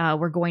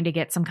 We're going to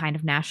get some kind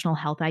of national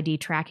health ID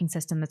tracking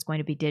system that's going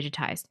to be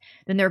digitized.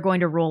 Then they're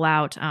going to roll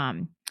out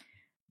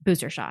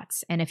booster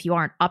shots. And if you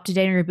aren't up to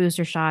date on your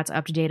booster shots,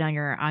 up to date on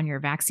your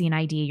vaccine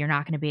ID, you're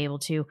not going to be able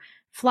to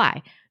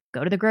fly,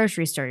 go to the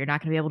grocery store. You're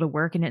not going to be able to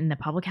work in the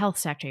public health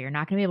sector. You're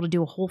not going to be able to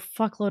do a whole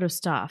fuckload of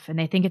stuff. And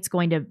they think it's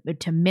going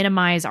to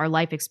minimize our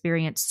life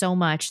experience so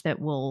much that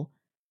we'll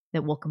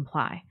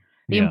comply.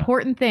 The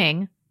important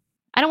thing,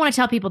 I don't want to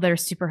tell people that are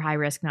super high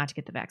risk not to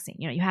get the vaccine.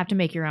 You know, you have to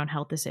make your own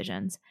health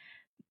decisions.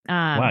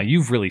 Wow,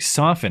 you've really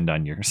softened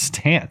on your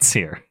stance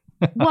here.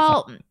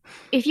 Well,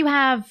 if you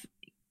have,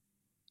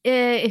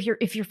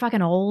 if you're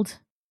fucking old,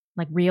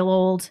 like real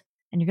old,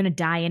 and you're going to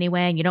die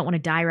anyway, and you don't want to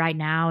die right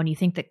now, and you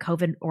think that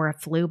COVID or a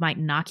flu might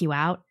knock you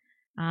out,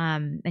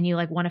 and you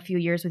like want a few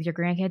years with your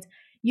grandkids,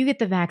 you get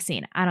the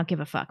vaccine. I don't give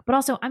a fuck. But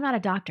also, I'm not a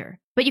doctor.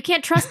 But you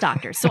can't trust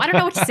doctors, so I don't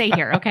know what to say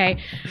here.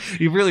 Okay,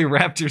 you've really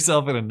wrapped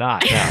yourself in a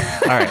knot now.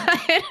 All right,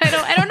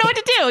 I don't know what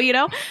to do. You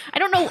know, I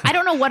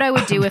don't know what I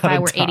would do if I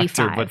were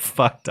 85. But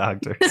fuck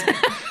doctors.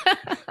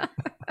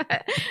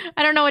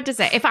 I don't know what to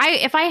say. If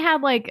I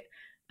had like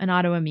an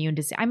autoimmune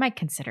disease, I might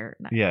consider.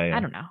 Yeah.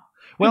 I don't know.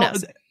 Well,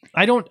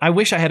 I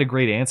wish I had a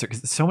great answer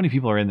because so many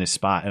people are in this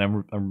spot,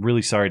 and I'm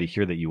really sorry to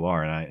hear that you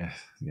are. And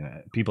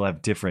people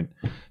have different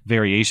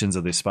variations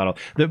of this spot.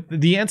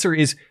 The answer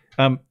is,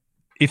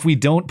 if we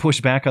don't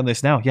push back on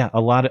this now,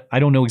 I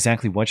don't know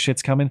exactly what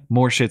shit's coming.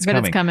 More shit's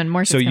coming. It's coming.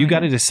 More shit's coming. So you got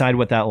to yeah. decide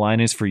what that line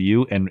is for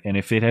you, and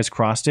if it has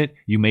crossed it,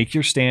 you make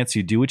your stance.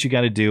 You do what you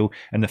got to do,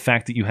 and the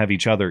fact that you have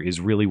each other is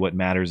really what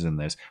matters in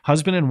this.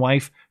 Husband and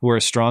wife who are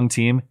a strong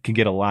team can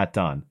get a lot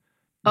done.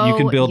 You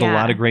can build a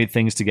lot of great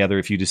things together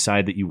if you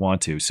decide that you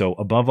want to. So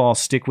above all,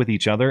 stick with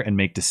each other and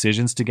make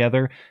decisions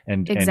together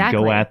and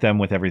go at them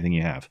with everything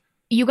you have.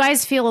 You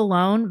guys feel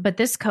alone, but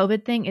this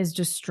COVID thing is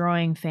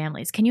destroying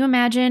families. Can you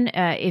imagine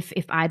if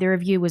either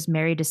of you was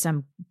married to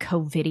some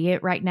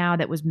COVIDiot right now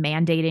that was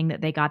mandating that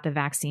they got the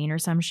vaccine or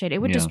some shit?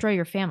 It would destroy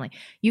your family.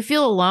 You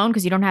feel alone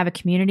because you don't have a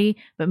community,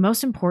 but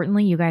most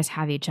importantly, you guys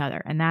have each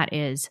other, and that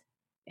is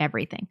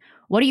everything.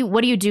 What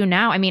do you do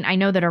now? I mean, I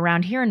know that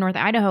around here in North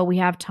Idaho, we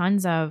have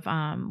tons of,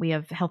 we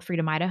have Health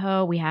Freedom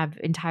Idaho. We have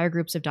entire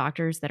groups of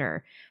doctors that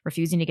are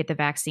refusing to get the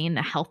vaccine. The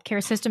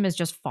healthcare system is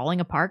just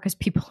falling apart because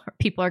people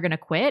are going to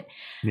quit.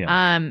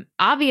 Yeah.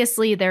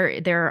 Obviously,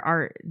 there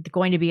are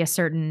going to be a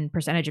certain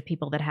percentage of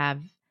people that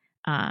have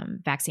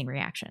vaccine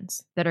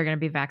reactions that are going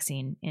to be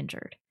vaccine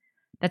injured.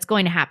 That's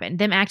going to happen.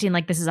 Them acting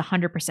like this is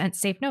 100%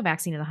 safe. No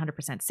vaccine is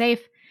 100%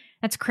 safe.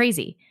 That's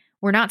crazy.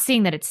 We're not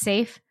seeing that it's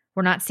safe.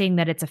 We're not seeing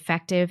that it's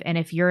effective. And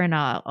if you're in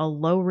a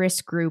low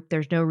risk group,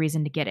 there's no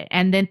reason to get it.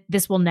 And then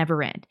this will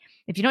never end.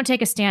 If you don't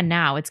take a stand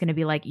now, it's going to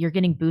be like you're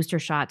getting booster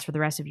shots for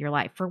the rest of your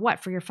life. For what?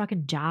 For your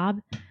fucking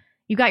job?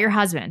 You got your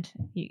husband.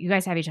 You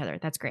guys have each other.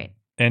 That's great.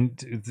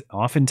 And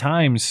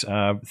oftentimes,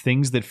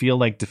 things that feel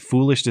like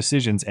foolish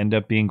decisions end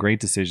up being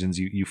great decisions.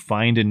 You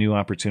find a new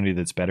opportunity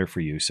that's better for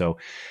you. So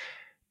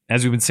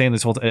as we've been saying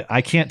this whole time,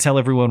 I can't tell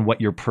everyone what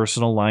your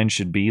personal line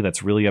should be.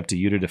 That's really up to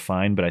you to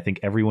define. But I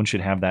think everyone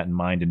should have that in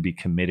mind and be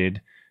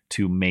committed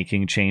to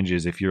making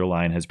changes if your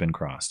line has been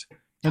crossed.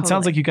 Totally. It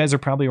sounds like you guys are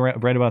probably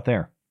right about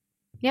there.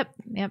 Yep.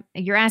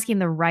 You're asking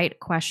the right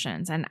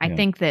questions. And I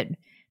think that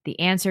the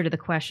answer to the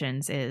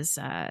questions is,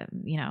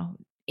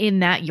 in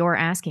that you're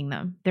asking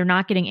them. They're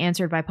not getting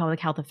answered by public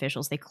health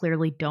officials. They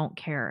clearly don't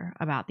care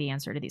about the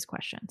answer to these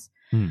questions.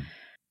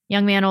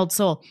 Young man, old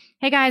soul.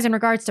 Hey guys, in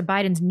regards to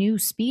Biden's new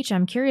speech,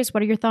 I'm curious,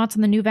 what are your thoughts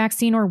on the new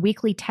vaccine or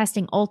weekly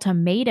testing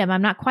ultimatum?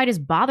 I'm not quite as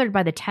bothered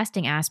by the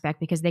testing aspect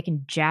because they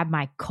can jab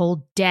my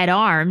cold, dead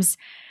arms.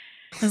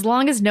 As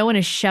long as no one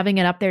is shoving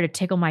it up there to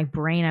tickle my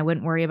brain, I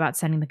wouldn't worry about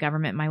sending the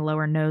government my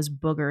lower nose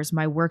boogers.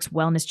 My Works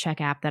Wellness Check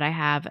app that I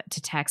have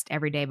to text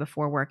every day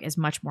before work is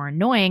much more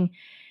annoying,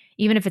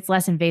 even if it's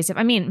less invasive.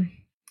 I mean,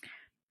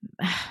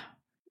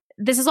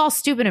 this is all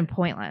stupid and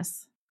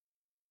pointless.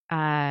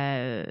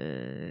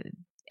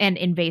 And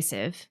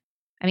invasive.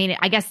 I mean,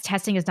 I guess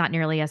testing is not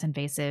nearly as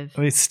invasive.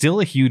 It's still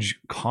a huge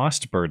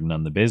cost burden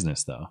on the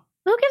business, though.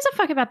 Who gives a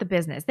fuck about the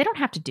business? They don't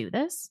have to do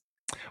this.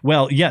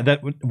 Well, yeah,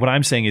 what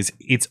I'm saying is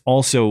it's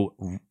also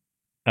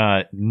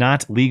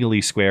not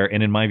legally square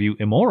and, in my view,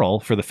 immoral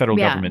for the federal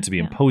government to be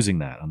imposing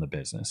that on the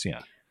business.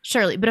 Yeah.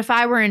 Surely. But if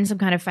I were in some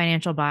kind of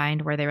financial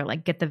bind where they were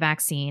like, get the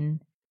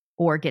vaccine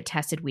or get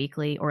tested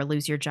weekly or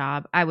lose your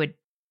job, I would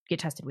get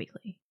tested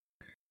weekly.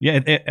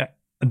 Yeah.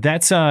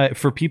 That's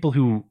for people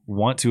who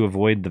want to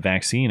avoid the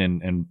vaccine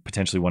and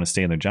potentially want to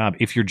stay in their job.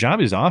 If your job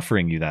is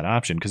offering you that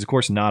option, because of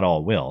course not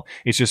all will,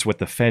 it's just what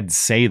the feds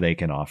say they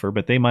can offer,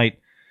 but they might,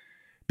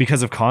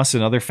 because of costs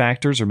and other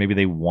factors, or maybe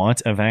they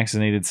want a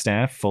vaccinated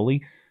staff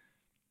fully.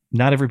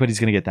 Not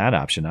everybody's going to get that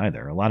option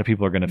either. A lot of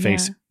people are going to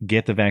face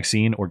get the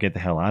vaccine or get the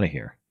hell out of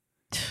here.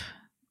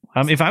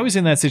 If I was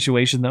in that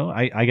situation, though,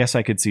 I guess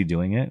I could see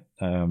doing it.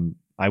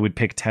 I would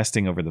pick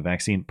testing over the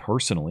vaccine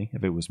personally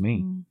if it was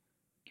me.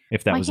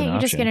 If that was an option. Why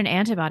can't you just get an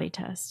antibody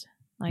test?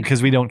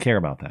 Because we don't care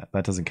about that.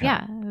 That doesn't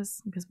count. Yeah,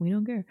 because we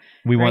don't care.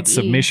 We want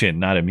submission,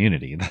 not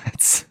immunity.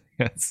 That's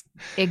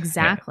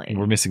exactly.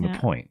 We're missing the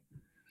point.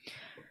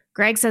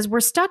 Greg says, we're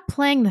stuck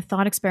playing the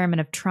thought experiment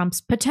of Trump's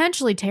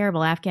potentially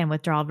terrible Afghan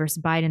withdrawal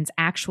versus Biden's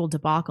actual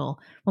debacle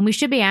when we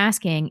should be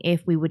asking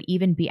if we would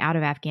even be out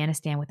of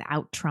Afghanistan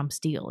without Trump's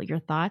deal. Your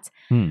thoughts?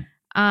 We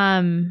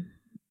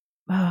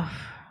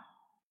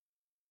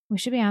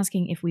should be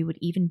asking if we would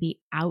even be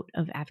out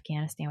of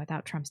Afghanistan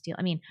without Trump's deal.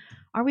 I mean,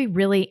 are we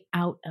really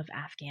out of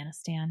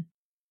Afghanistan?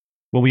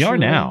 Well, we are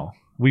now.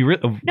 We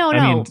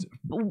mean,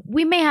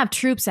 we may have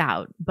troops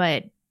out,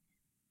 but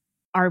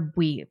are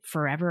we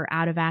forever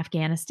out of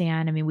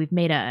Afghanistan? I mean, we've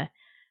made a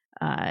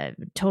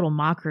total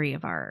mockery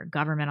of our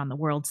government on the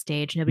world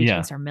stage. Nobody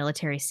takes our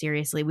military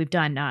seriously. We've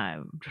done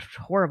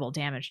horrible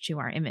damage to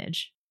our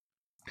image.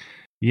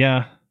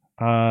 Yeah.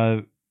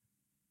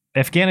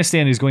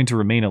 Afghanistan is going to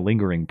remain a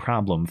lingering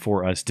problem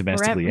for us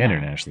domestically and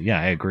internationally. Yeah,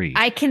 I agree.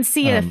 I can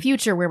see a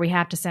future where we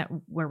have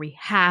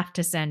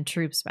to send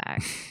troops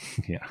back.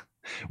 Yeah.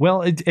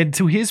 Well, and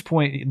to his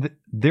point,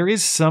 there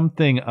is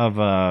something of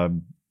a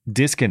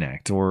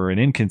disconnect or an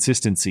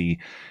inconsistency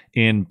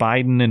in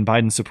Biden and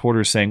Biden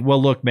supporters saying, well,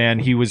 look, man,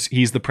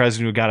 he's the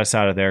president who got us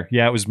out of there.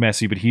 Yeah, it was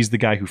messy, but he's the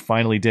guy who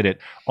finally did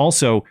it.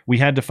 Also, we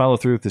had to follow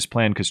through with this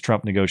plan because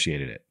Trump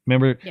negotiated it.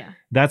 Remember? Yeah.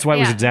 That's why it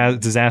was a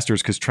disaster,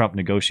 because Trump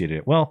negotiated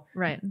it. Well,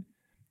 right.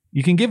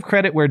 You can give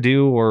credit where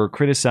due or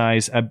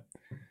criticize.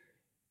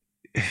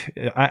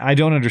 I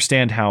don't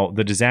understand how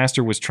the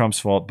disaster was Trump's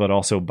fault, but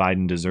also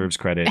Biden deserves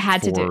credit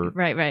for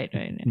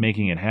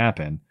making it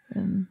happen.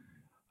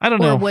 I don't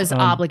know. Or was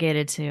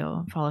obligated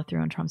to follow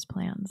through on Trump's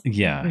plans.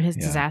 Yeah. Or his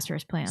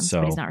disastrous plans,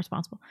 but he's not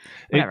responsible.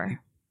 Whatever.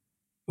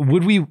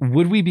 Would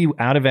we be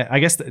out of it? I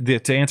guess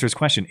to answer his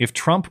question, if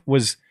Trump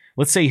was,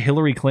 let's say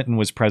Hillary Clinton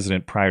was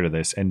president prior to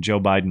this and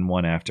Joe Biden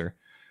won after,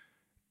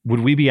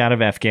 would we be out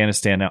of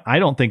Afghanistan now? I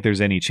don't think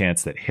there's any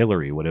chance that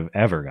Hillary would have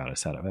ever got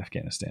us out of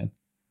Afghanistan.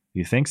 Do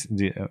you think?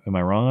 Am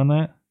I wrong on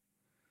that?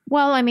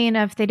 Well, I mean,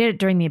 if they did it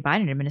during the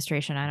Biden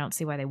administration, I don't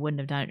see why they wouldn't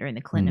have done it during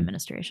the Clinton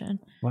administration.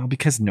 Well,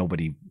 because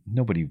nobody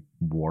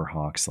war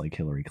hawks like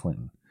Hillary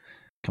Clinton.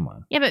 Come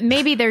on. Yeah, but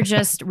maybe they're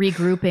just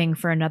regrouping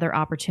for another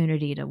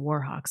opportunity to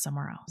war hawk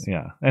somewhere else.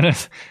 Yeah,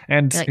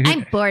 and like,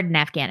 I'm bored in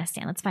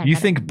Afghanistan. Let's find. You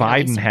think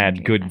Biden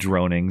had good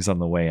dronings on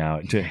the way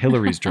out? To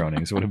Hillary's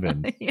dronings would have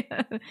been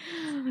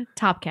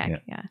top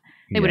cat. Yeah.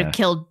 They would have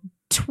killed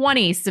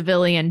 20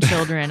 civilian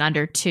children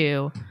under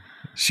 2.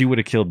 She would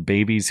have killed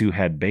babies who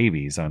had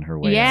babies on her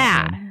way.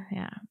 Yeah.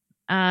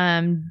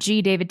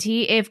 G. David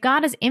T. If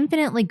God is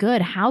infinitely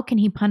good, how can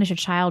he punish a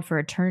child for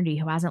eternity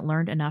who hasn't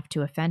learned enough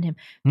to offend him?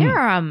 There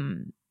are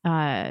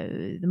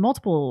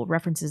multiple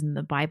references in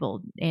the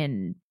Bible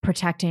in God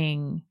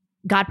protecting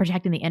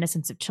the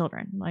innocence of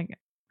children. Like,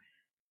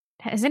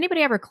 has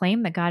anybody ever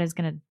claimed that God is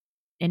going to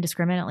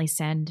indiscriminately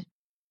send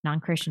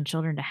non-Christian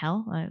children to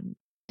hell?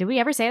 Did we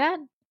ever say that?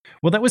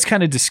 Well, that was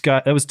kind of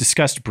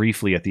discussed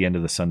briefly at the end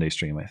of the Sunday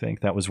stream. I think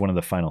that was one of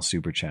the final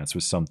super chats,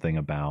 was something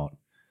about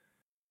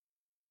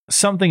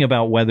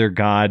whether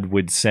God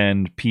would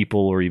send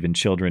people or even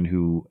children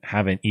who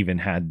haven't even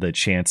had the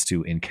chance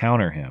to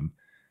encounter him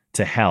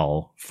to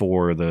hell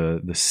for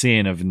the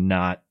sin of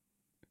not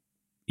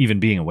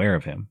even being aware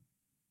of him.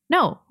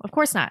 No, of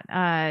course not.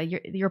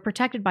 You're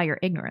protected by your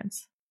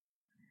ignorance.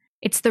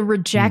 It's the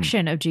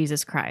rejection of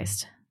Jesus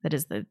Christ that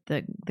is the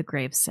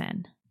grave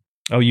sin.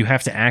 Oh, you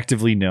have to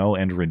actively know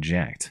and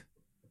reject.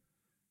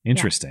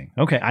 Interesting.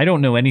 Yeah. Okay, I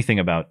don't know anything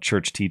about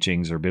church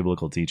teachings or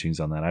biblical teachings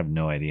on that. I have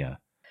no idea.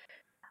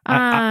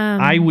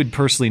 I would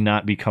personally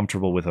not be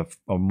comfortable with a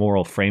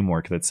moral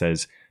framework that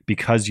says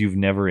because you've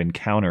never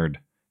encountered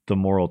the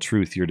moral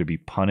truth, you're to be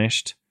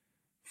punished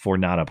for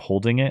not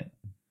upholding it.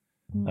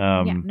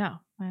 No.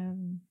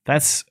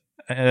 That's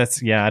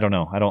I don't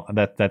know.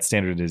 That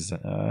standard is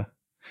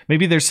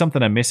maybe there's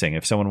something I'm missing.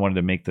 If someone wanted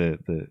to make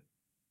the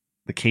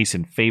case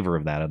in favor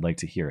of that, I'd like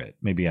to hear it.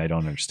 Maybe I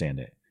don't understand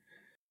it.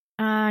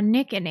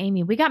 Nick and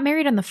Amy, we got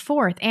married on the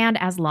 4th,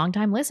 and as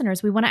longtime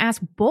listeners, we want to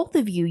ask both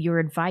of you your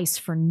advice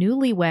for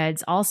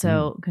newlyweds.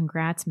 Also,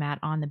 congrats, Matt,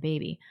 on the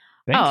baby.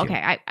 Thank you.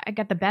 Okay. I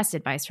got the best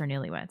advice for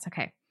newlyweds.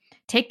 Okay.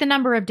 Take the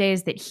number of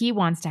days that he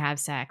wants to have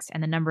sex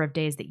and the number of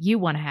days that you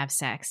want to have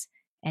sex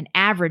and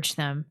average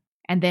them,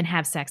 and then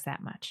have sex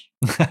that much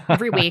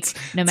every week,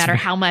 no matter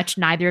how much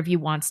neither of you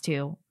wants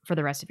to, for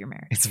the rest of your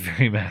marriage. It's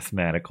very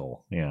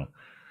mathematical. Yeah.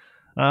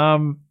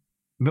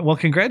 Well,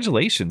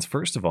 congratulations.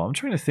 First of all, I'm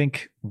trying to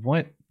think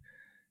what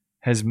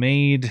has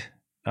made,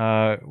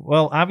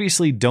 well,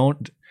 obviously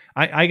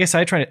I guess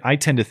I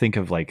tend to think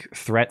of like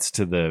threats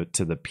to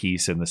the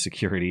peace and the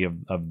security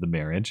of the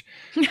marriage.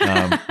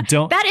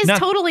 That is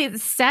totally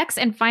sex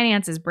and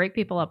finances break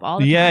people up all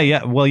the time.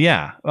 Yeah. Well,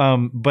 yeah.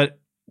 But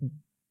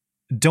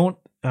don't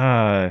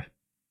let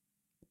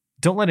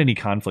any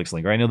conflicts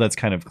linger. I know that's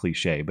kind of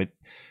cliche, but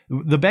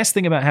the best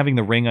thing about having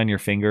the ring on your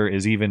finger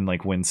is even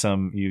like when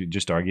you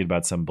just argued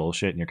about some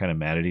bullshit and you're kind of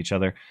mad at each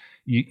other,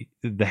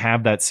 to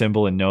have that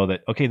symbol and know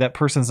that, okay, that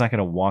person's not going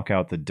to walk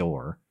out the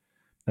door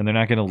and they're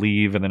not going to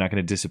leave and they're not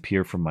going to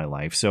disappear from my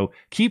life. So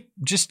keep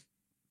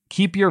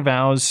your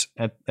vows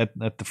at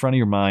the front of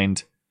your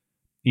mind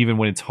even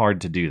when it's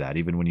hard to do that,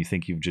 even when you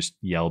think you've just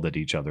yelled at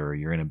each other or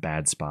you're in a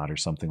bad spot or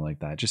something like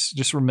that.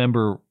 Just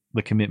remember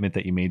the commitment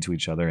that you made to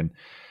each other. And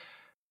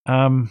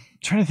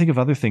trying to think of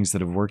other things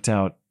that have worked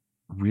out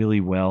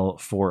really well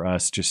for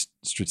us just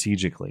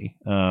strategically.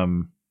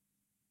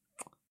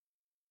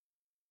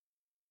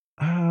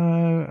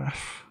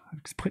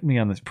 Put me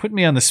on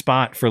the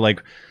spot for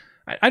like,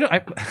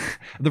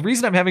 the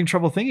reason I'm having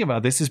trouble thinking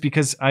about this is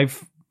because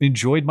I've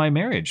enjoyed my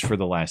marriage for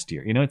the last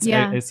year. You know,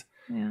 it's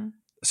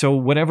so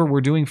whatever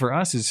we're doing for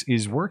us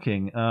is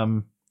working.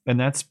 And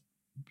I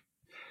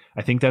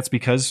think that's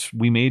because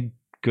we made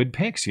good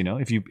picks. You know,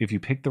 if you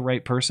pick the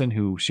right person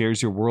who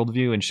shares your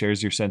worldview and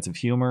shares your sense of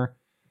humor,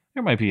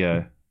 there might be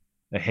a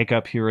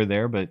hiccup here or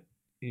there, but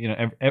you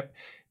know,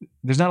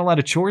 there's not a lot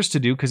of chores to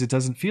do because it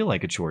doesn't feel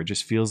like a chore. It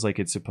just feels like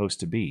it's supposed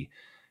to be.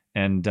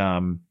 And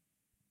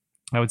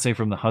I would say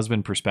from the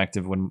husband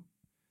perspective, when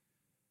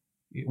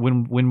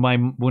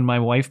my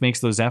wife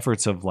makes those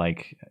efforts of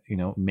like, you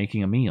know,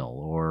 making a meal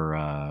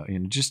or you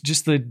know,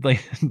 just the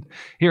like,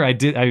 here I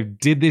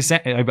did this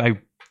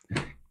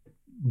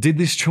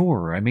chore,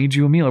 or I made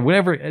you a meal or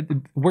whatever. It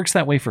works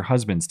that way for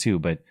husbands too,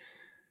 but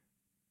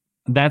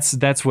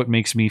that's what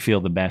makes me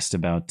feel the best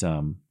about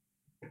the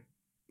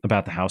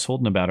household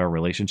and about our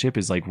relationship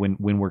is like when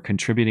we're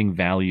contributing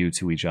value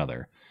to each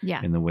other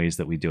in the ways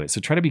that we do it.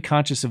 So try to be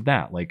conscious of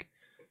that. Like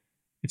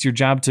it's your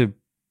job to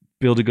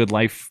build a good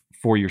life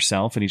for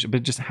yourself and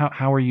but just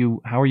how are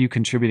you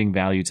contributing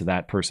value to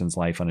that person's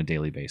life on a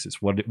daily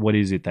basis? What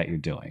is it that you're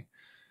doing?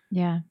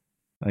 Yeah.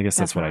 I guess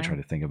that's what I try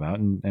to think about.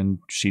 And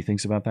she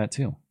thinks about that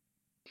too.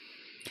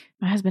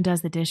 My husband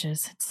does the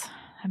dishes. It's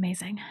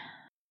amazing.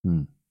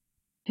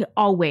 He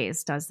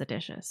always does the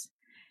dishes.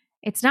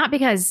 It's not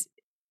because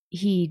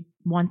he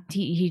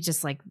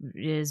just like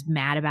is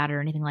mad about it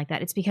or anything like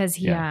that. It's because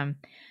he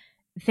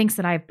thinks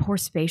that I have poor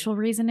spatial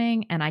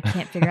reasoning and I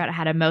can't figure out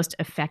how to most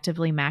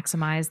effectively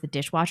maximize the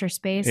dishwasher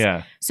space.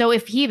 Yeah. So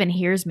if he even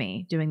hears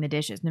me doing the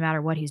dishes, no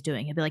matter what he's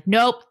doing, he'll be like,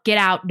 "Nope, get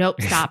out.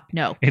 Nope, stop.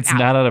 No." It's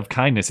not out of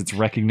kindness. It's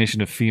recognition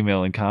of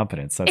female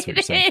incompetence. That's what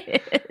you're saying.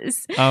 It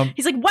is.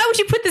 He's like, "Why would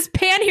you put this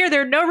pan here?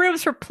 There are no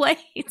rooms for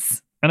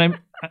plates." And I'm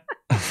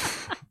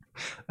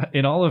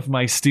in all of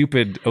my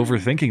stupid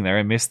overthinking there,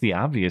 I missed the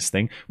obvious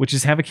thing, which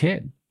is have a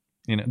kid.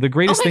 You know, the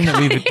greatest thing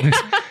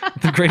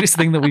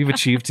that we've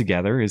achieved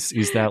together is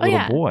that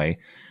little boy.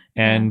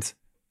 And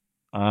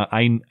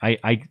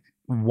I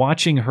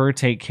watching her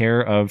take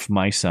care of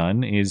my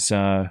son is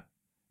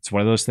it's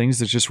one of those things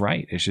that's just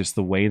right. It's just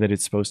the way that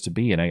it's supposed to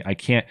be. And I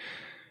can't,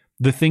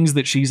 the things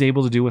that she's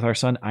able to do with our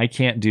son, I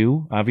can't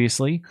do,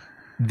 obviously.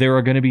 There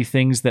are going to be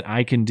things that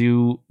I can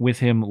do with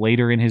him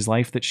later in his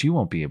life that she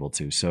won't be able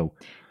to. So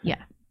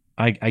yeah,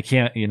 I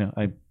can't, you know,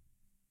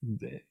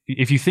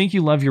 if you think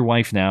you love your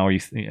wife now, or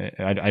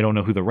I don't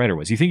know who the writer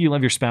was, you think you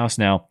love your spouse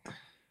now,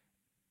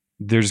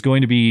 there's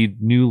going to be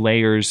new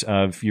layers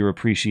of your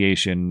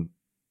appreciation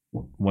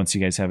once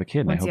you guys have a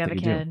kid. Once and I hope you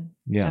have that a you kid,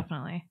 do. Yeah,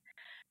 definitely.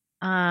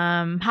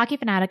 Hockey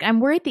fanatic, I'm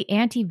worried the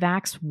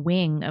anti-vax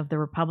wing of the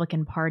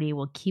Republican Party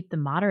will keep the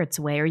moderates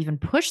away or even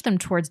push them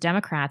towards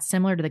Democrats,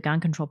 similar to the gun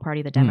control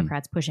party, the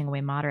Democrats pushing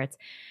away moderates.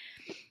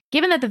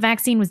 Given that the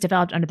vaccine was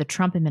developed under the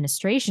Trump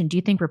administration, do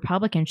you think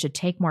Republicans should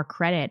take more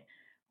credit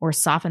or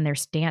soften their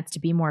stance to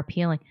be more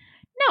appealing?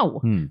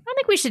 No, I don't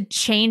think we should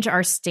change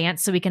our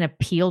stance so we can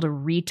appeal to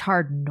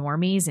retard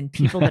normies and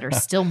people that are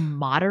still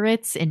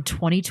moderates in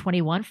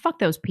 2021. Fuck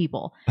those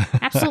people.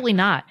 Absolutely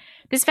not.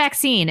 This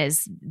vaccine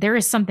there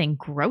is something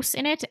gross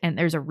in it, and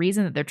there's a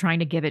reason that they're trying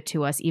to give it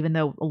to us, even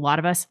though a lot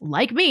of us,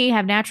 like me,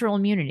 have natural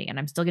immunity, and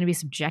I'm still going to be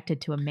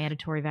subjected to a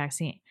mandatory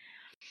vaccine.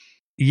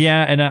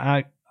 Yeah, and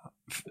I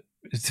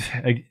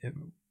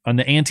on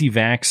the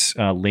anti-vax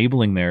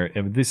labeling there,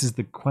 this is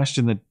the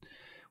question that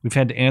we've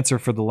had to answer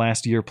for the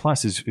last year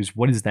plus is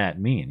what does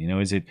that mean? You know,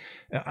 is it,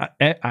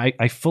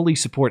 I fully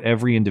support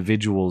every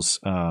individual's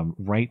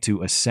right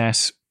to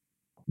assess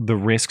the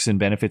risks and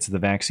benefits of the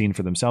vaccine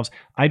for themselves.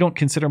 I don't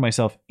consider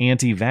myself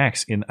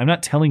anti-vax I'm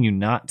not telling you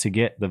not to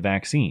get the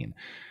vaccine.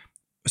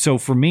 So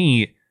for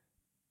me,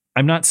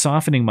 I'm not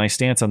softening my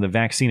stance on the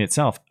vaccine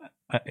itself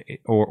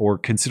or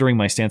considering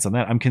my stance on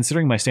that. I'm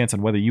considering my stance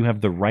on whether you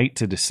have the right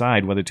to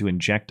decide whether to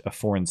inject a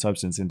foreign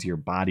substance into your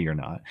body or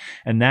not.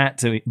 And that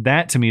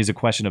to me is a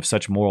question of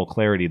such moral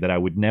clarity that I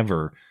would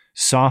never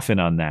soften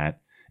on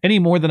that any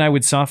more than I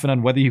would soften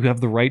on whether you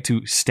have the right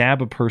to stab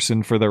a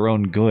person for their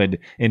own good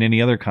in any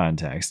other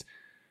context,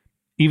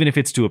 even if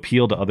it's to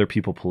appeal to other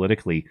people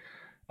politically.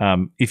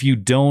 If you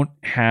don't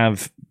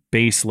have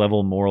base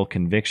level moral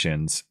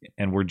convictions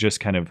and we're just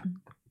kind of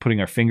putting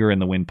our finger in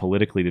the wind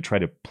politically to try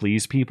to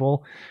please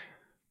people,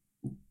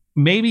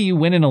 maybe you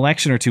win an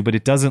election or two, but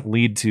it doesn't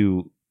lead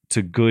to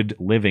good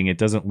living. It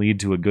doesn't lead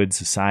to a good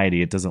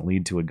society. It doesn't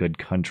lead to a good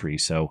country.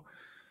 So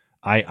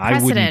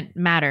precedent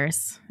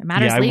matters. It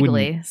matters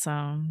legally. So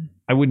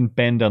I wouldn't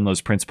bend on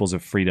those principles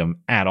of freedom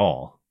at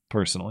all,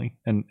 personally.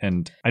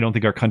 And I don't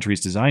think our country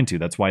is designed to.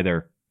 That's why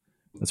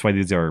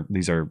these are,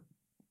 you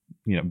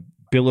know,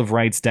 Bill of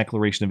Rights,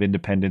 Declaration of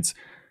Independence,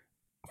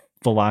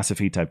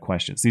 philosophy type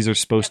questions. These are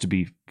supposed to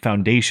be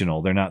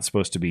foundational. They're not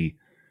supposed to be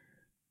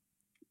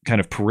kind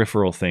of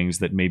peripheral things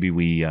that maybe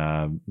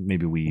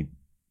we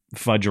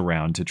fudge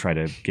around to try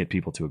to get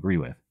people to agree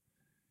with.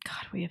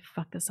 God, we have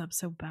fucked this up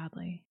so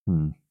badly.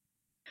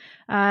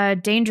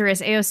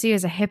 Dangerous AOC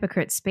is a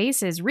hypocrite.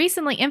 Spaces.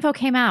 Recently, info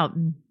came out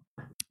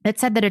that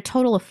said that a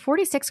total of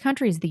 46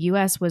 countries the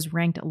U.S. was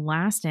ranked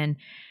last in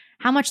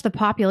how much the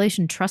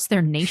population trusts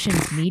their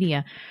nation's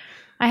media.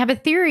 I have a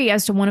theory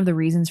as to one of the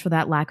reasons for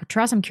that lack of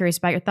trust. I'm curious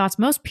about your thoughts.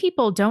 Most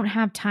people don't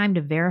have time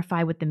to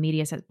verify what the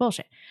media says.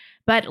 Bullshit.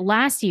 But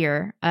last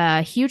year,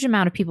 a huge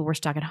amount of people were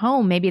stuck at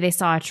home. Maybe they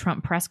saw a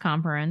Trump press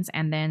conference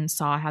and then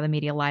saw how the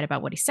media lied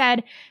about what he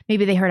said.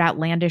 Maybe they heard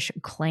outlandish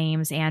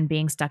claims, and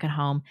being stuck at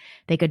home,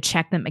 they could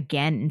check them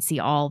again and see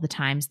all the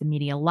times the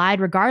media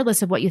lied.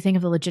 Regardless of what you think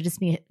of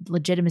the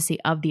legitimacy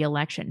of the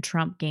election,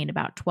 Trump gained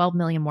about 12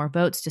 million more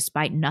votes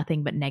despite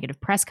nothing but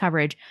negative press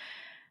coverage.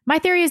 My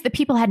theory is that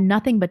people had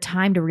nothing but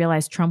time to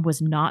realize Trump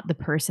was not the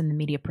person the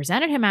media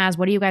presented him as.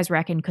 What do you guys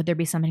reckon? Could there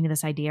be something to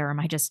this idea, or am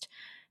I just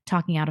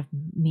talking out of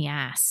me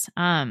ass?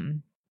 That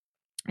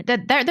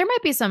there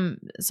might be some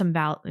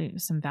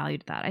value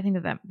to that. I think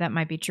that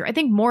might be true. I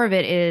think more of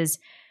it is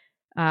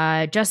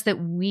just that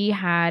we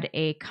had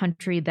a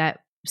country that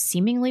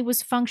seemingly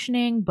was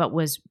functioning but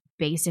was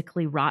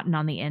basically rotten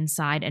on the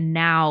inside, and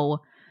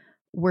now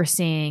we're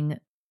seeing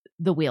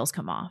the wheels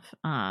come off.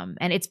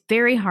 And it's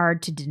very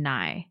hard to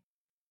deny.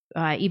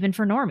 Even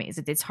for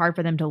normies, it's hard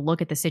for them to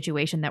look at the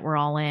situation that we're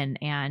all in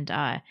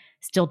and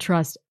still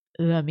trust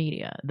the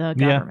media, the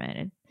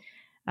government.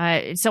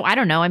 Yeah. So I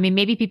don't know. I mean,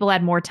 maybe people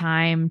had more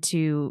time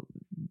to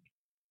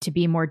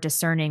be more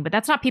discerning, but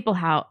that's not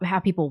how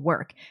people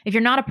work. If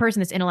you're not a person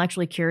that's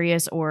intellectually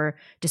curious or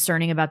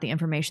discerning about the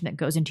information that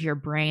goes into your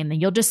brain, then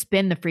you'll just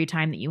spend the free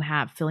time that you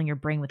have filling your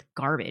brain with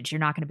garbage. You're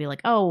not going to be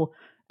like, oh,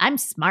 I'm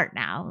smart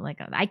now. Like,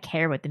 I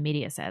care what the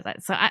media says.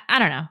 So I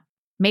don't know.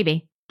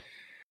 Maybe.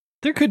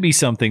 There could be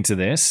something to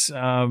this.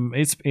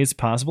 It's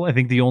possible. I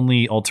think the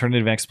only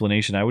alternative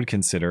explanation I would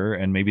consider,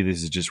 and maybe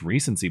this is just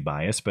recency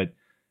bias, but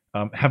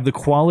has the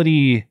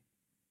quality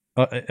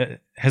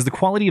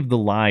of the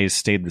lies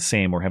stayed the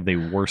same, or have they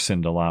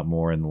worsened a lot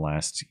more in the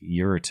last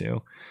year or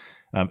two?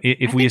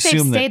 If we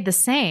assume they've stayed the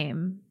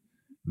same,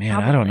 man,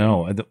 probably. I don't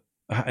know.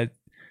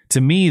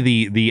 To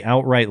me, the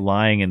outright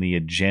lying and the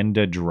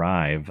agenda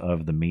drive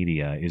of the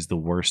media is the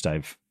worst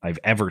I've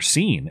ever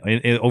seen over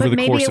the course of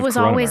maybe it was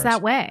always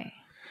that way.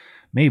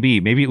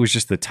 Maybe it was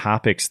just the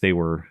topics they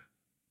were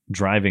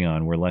driving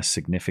on were less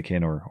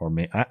significant, or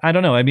I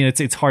don't know. I mean,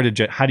 it's hard to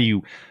judge.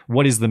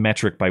 What is the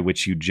metric by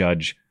which you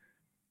judge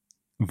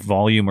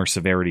volume or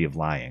severity of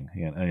lying?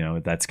 You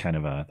know, that's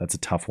a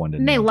tough one to.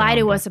 And they lie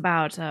to us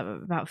about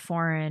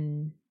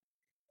foreign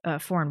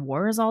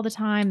wars all the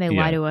time. They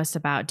lie to us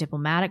about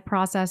diplomatic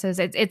processes.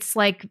 It's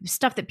like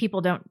stuff that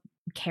people don't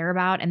care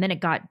about, and then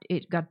it got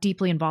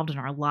deeply involved in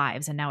our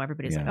lives, and now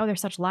everybody's like, oh, they're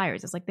such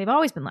liars. It's like they've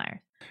always been liars.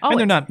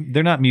 Always. And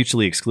they're not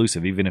mutually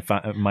exclusive. Even if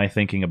my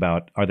thinking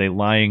about, are they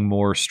lying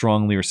more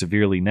strongly or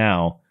severely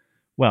now?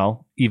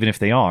 Well, even if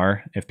they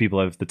are, if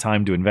people have the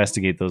time to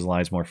investigate those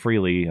lies more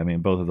freely, I mean,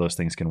 both of those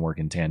things can work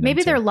in tandem.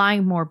 Maybe they're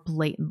lying more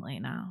blatantly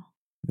now.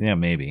 Yeah,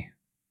 maybe.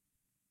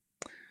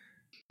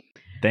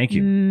 Thank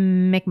you.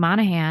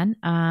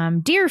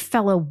 McMonahan. Dear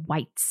fellow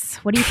whites,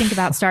 what do you think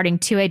about starting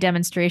 2A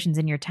demonstrations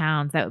in your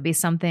towns? That would be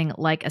something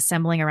like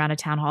assembling around a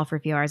town hall for a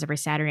few hours every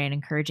Saturday and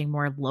encouraging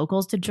more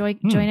locals to join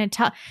it.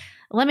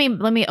 Let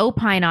me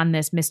opine on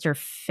this, Mr.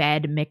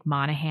 Fed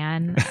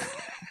McMonahan.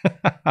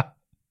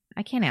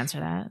 I can't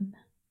answer that.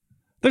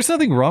 There's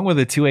nothing wrong with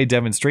a 2A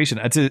demonstration.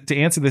 To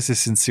answer this as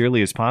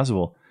sincerely as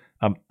possible,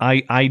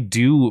 I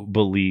do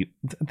believe.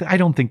 I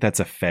don't think that's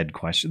a Fed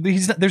question.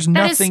 There's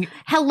nothing.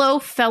 Hello,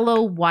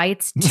 fellow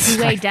whites.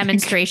 2A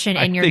demonstration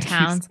in your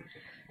towns,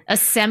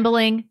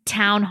 assembling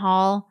town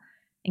hall,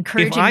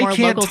 encouraging more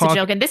locals to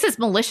joke. And this is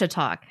militia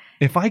talk.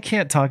 If I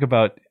can't talk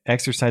about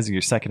exercising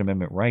your Second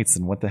Amendment rights,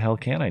 then what the hell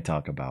can I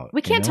talk about?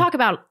 We can't talk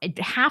about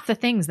half the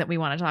things that we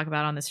want to talk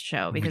about on this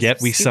show, because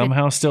yet we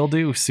somehow still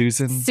do.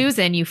 Susan,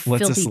 you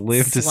lets us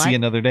live slut. To see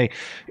another day.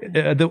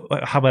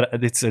 How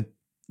about it's a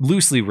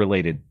loosely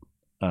related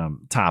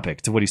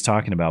topic to what he's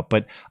talking about,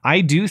 but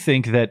I do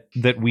think that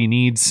we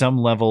need some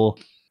level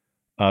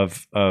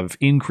of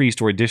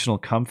increased or additional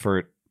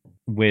comfort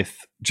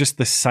with just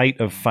the sight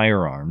of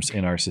firearms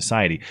in our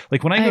society.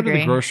 Like when I go to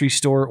the grocery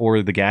store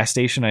or the gas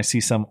station, I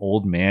see some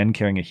old man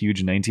carrying a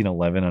huge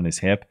 1911 on his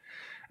hip.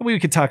 And we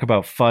could talk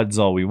about FUDs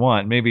all we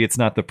want. Maybe it's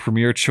not the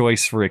premier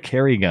choice for a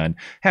carry gun.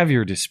 Have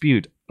your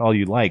dispute all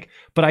you like,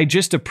 but I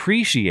just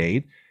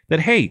appreciate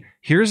that, hey,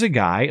 here's a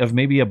guy of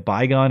maybe a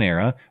bygone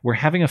era where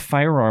having a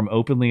firearm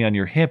openly on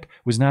your hip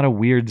was not a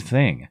weird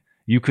thing.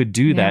 You could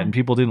do that and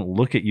people didn't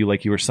look at you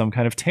like you were some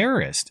kind of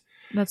terrorist.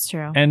 That's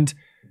true. And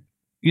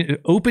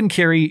open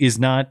carry is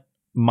not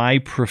my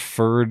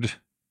preferred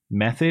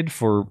method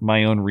for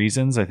my own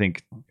reasons. I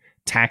think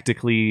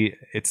tactically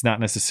it's not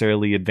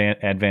necessarily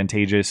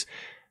advantageous.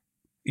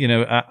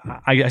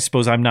 I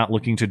suppose I'm not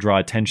looking to draw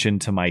attention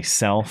to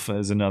myself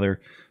as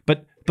another.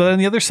 But But on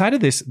the other side of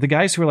this, the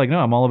guys who are like, no,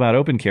 I'm all about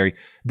open carry,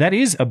 that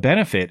is a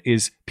benefit,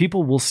 is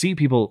people will see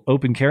people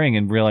open carrying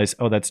and realize,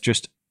 oh, that's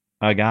just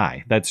a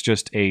guy. That's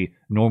just a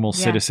normal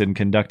citizen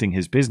conducting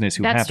his business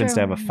who happens to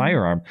have a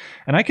firearm.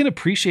 And I can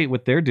appreciate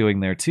what they're doing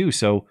there too.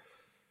 So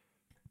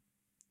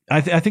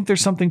I think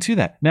there's something to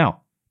that.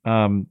 Now,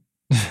 am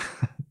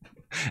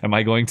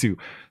I going to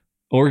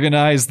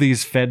organize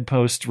these Fed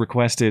Post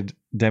requested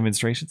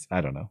demonstrations?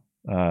 I don't know.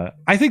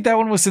 I think that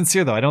one was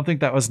sincere, though. I don't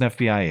think that was an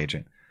FBI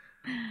agent.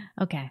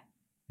 Okay.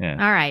 Yeah.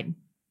 All right.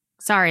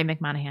 Sorry,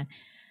 McMonahan.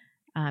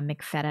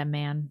 McFeta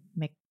man.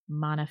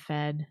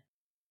 McMonafed.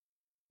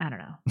 I don't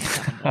know.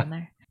 Something going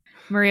there.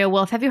 Maria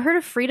Wolf, have you heard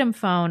of Freedom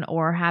Phone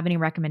or have any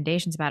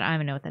recommendations about it? I don't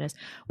even know what that is.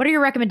 What are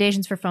your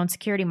recommendations for phone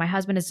security? My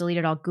husband has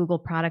deleted all Google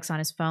products on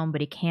his phone,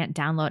 but he can't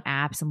download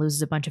apps and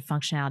loses a bunch of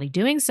functionality.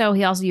 Doing so,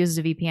 he also uses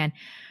a VPN.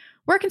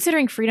 We're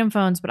considering Freedom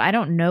Phones, but I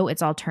don't know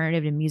its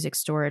alternative to music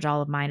storage.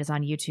 All of mine is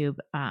on YouTube.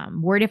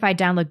 Worried if I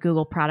download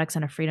Google products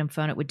on a Freedom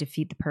Phone, it would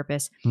defeat the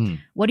purpose.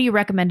 What do you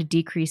recommend to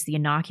decrease the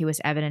innocuous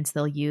evidence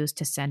they'll use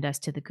to send us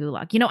to the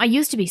gulag? You know, I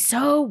used to be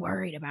so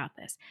worried about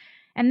this.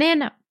 And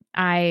then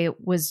I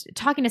was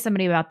talking to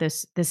somebody about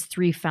this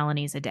 3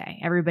 felonies a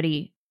day.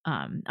 Everybody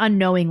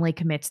unknowingly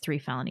commits 3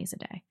 felonies a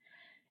day.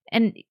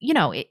 And, you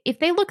know, if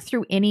they look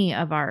through any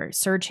of our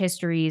search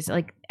histories,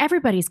 like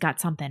everybody's got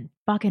something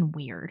fucking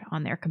weird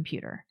on their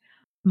computer.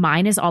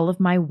 Mine is all of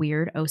my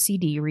weird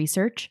OCD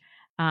research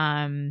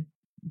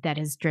that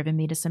has driven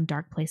me to some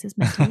dark places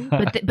mentally.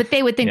 but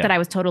they would think that I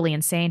was totally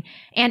insane.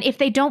 And if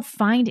they don't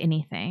find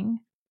anything,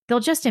 they'll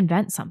just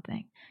invent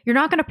something. You're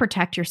not going to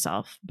protect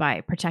yourself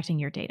by protecting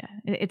your data.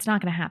 It's not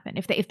going to happen.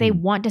 If they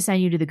want to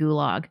send you to the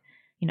gulag,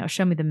 you know,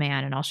 show me the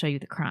man and I'll show you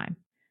the crime.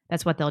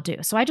 That's what they'll do.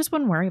 So I just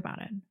wouldn't worry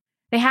about it.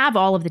 They have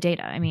all of the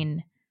data. I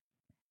mean,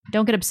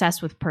 don't get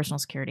obsessed with personal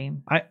security.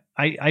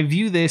 I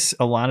view this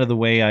a lot of the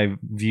way I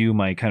view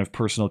my kind of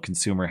personal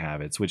consumer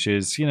habits, which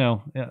is, you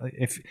know,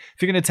 if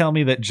you're going to tell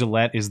me that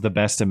Gillette is the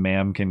best a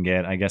ma'am can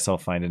get, I guess I'll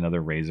find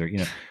another razor. You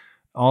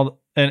know,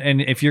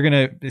 and if you're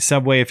going to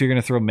Subway, if you're going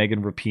to throw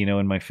Megan Rapinoe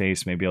in my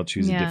face, maybe I'll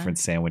choose a different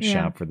sandwich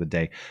shop for the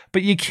day.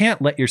 But you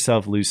can't let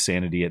yourself lose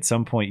sanity. At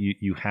some point,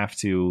 you have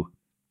to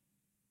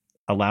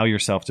allow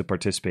yourself to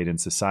participate in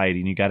society,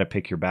 and you got to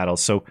pick your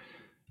battles. So,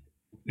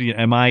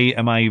 I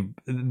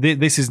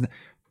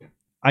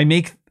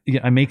make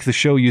the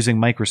show using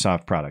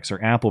Microsoft products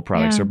or Apple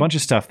products or a bunch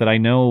of stuff that I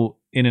know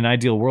in an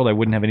ideal world I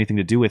wouldn't have anything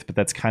to do with, but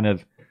that's kind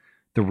of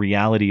the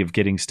reality of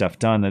getting stuff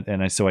done.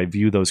 And so I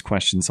view those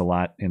questions a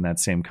lot in that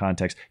same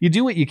context. You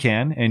do what you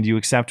can and you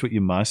accept what you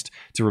must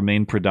to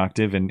remain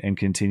productive and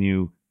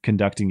continue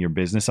conducting your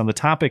business. On the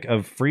topic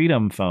of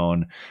Freedom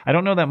Phone, I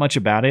don't know that much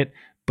about it,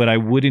 but I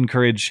would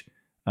encourage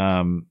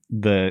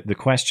the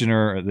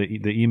questioner or the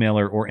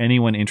emailer or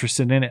anyone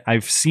interested in it.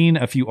 I've seen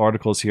a few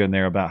articles here and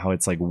there about how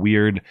it's like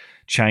weird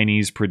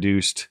Chinese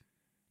produced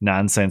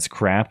nonsense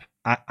crap.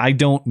 I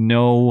don't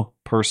know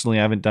personally.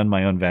 I haven't done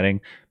my own vetting,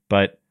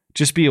 but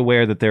just be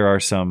aware that there are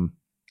some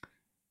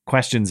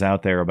questions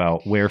out there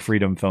about where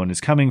Freedom Phone is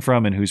coming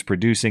from and who's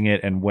producing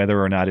it and whether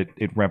or not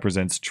it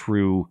represents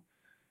true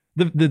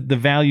the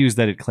values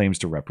that it claims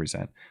to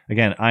represent.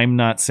 Again, I'm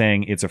not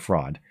saying it's a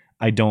fraud.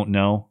 I don't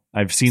know.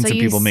 I've seen some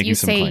people making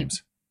some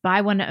claims. Buy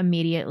one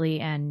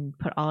immediately and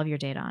put all of your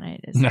data on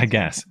it. I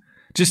guess.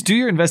 Just do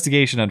your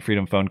investigation on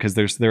Freedom Phone because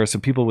there are some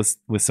people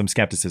with some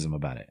skepticism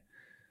about it.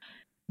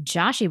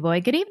 Joshy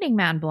boy, good evening,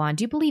 Matt and Blonde.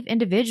 Do you believe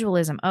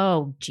individualism?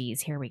 Oh, geez,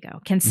 here we go.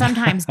 Can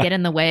sometimes get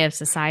in the way of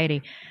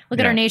society.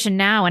 Look at our nation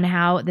now and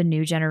how the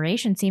new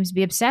generation seems to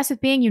be obsessed with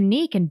being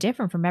unique and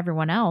different from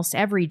everyone else.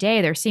 Every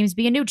day there seems to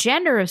be a new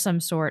gender of some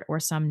sort or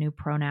some new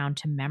pronoun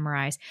to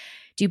memorize.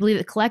 Do you believe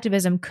that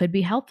collectivism could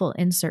be helpful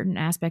in certain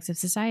aspects of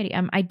society?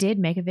 I did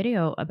make a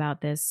video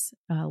about this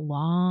a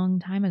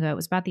long time ago. It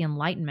was about the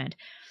Enlightenment.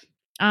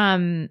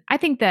 I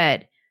think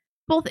that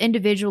both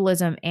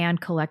individualism and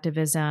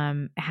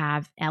collectivism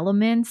have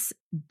elements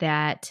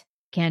that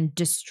can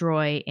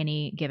destroy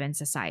any given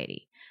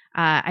society.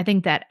 I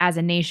think that as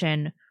a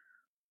nation,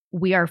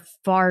 we are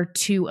far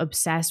too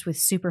obsessed with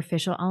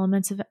superficial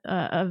elements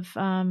of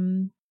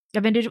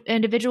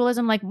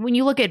individualism. Like when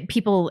you look at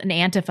people in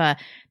Antifa,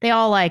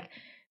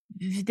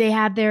 they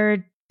had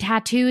their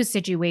tattoo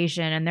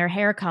situation and their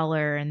hair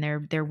color and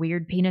their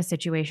weird penis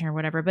situation or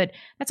whatever, but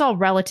that's all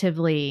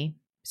relatively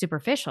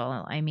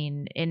superficial. I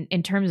mean,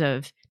 in terms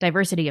of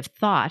diversity of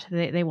thought,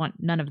 they want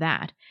none of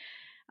that.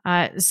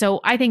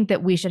 So I think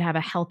that we should have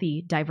a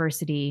healthy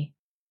diversity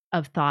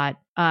of thought,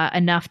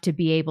 enough to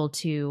be able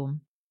to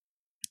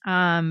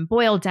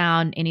boil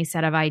down any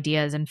set of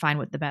ideas and find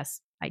what the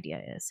best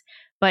idea is.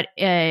 But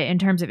in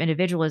terms of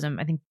individualism,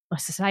 I think a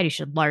society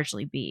should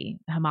largely be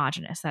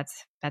homogenous.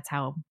 That's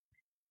how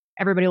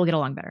everybody will get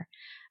along better.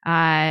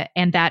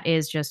 And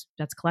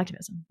that's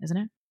collectivism, isn't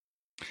it?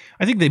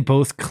 I think they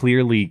both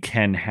clearly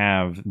can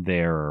have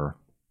their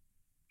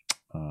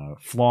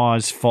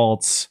flaws,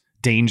 faults,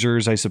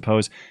 dangers, I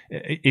suppose.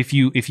 If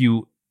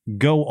you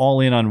go all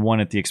in on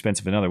one at the expense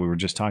of another, we were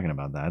just talking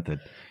about that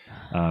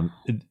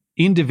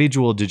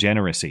individual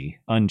degeneracy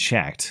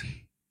unchecked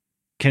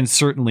can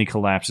certainly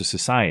collapse a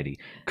society.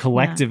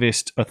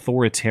 Collectivist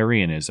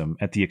authoritarianism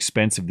at the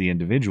expense of the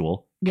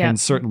individual can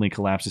certainly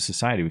collapse a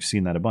society. We've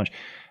seen that a bunch.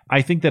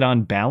 I think that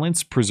on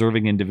balance,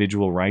 preserving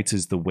individual rights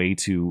is the way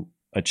to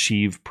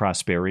achieve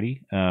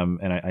prosperity.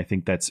 And I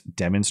think that's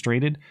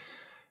demonstrated.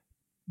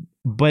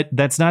 But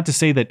that's not to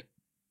say that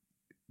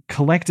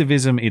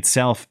collectivism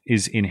itself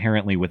is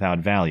inherently without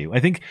value. I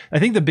think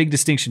the big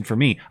distinction for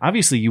me,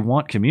 obviously you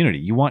want community,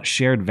 you want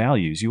shared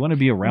values, you want to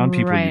be around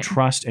people you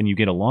trust and you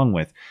get along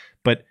with.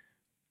 But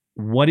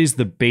what is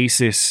the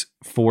basis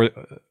for,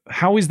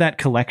 how is that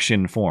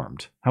collection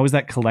formed? How is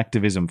that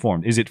collectivism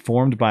formed? Is it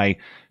formed by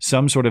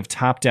some sort of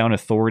top-down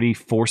authority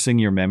forcing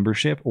your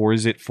membership, or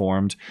is it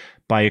formed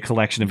by a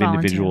collection of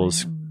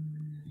individuals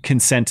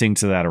consenting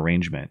to that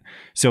arrangement?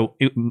 So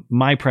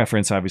my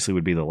preference obviously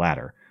would be the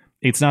latter.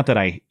 It's not that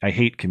I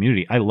hate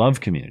community. I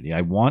love community. I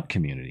want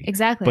community.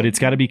 Exactly. But it's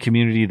got to be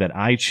community that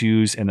I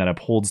choose and that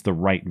upholds the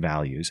right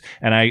values.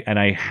 And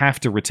I have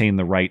to retain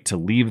the right to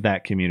leave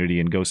that community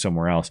and go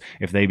somewhere else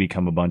if they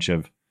become a bunch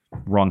of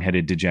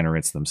wrong-headed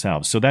degenerates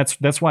themselves. So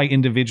that's why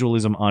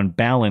individualism on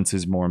balance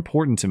is more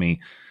important to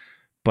me.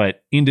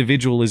 But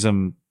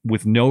individualism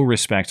with no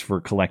respect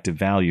for collective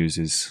values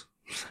is,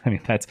 I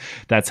mean,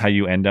 that's how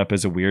you end up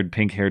as a weird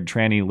pink-haired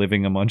tranny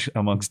living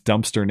amongst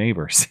dumpster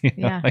neighbors. You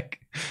know?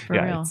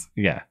 Real.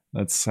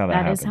 That's how that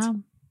happens. Is how.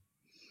 All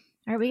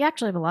right, we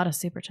actually have a lot of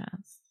super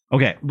chats.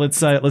 Okay,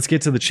 let's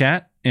get to the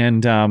chat.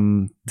 And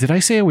did I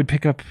say I would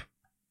pick up?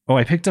 Oh,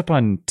 I picked up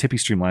on Tippy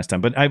Stream last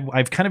time, but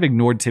I've kind of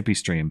ignored Tippy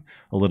Stream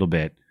a little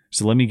bit.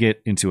 So let me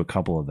get into a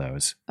couple of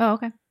those. Oh,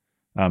 okay.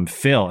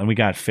 Phil, and we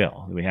got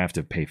Phil. We have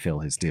to pay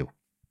Phil his due.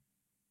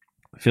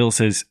 Phil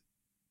says,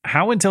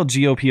 how until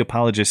GOP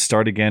apologists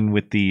start again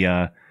with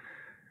the,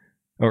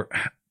 or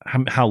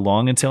how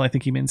long until, I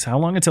think he means, how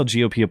long until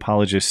GOP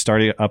apologists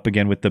start up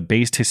again with the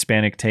based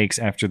Hispanic takes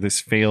after this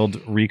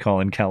failed recall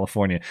in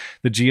California?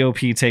 The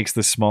GOP takes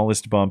the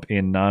smallest bump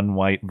in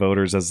non-white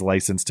voters as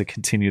license to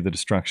continue the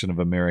destruction of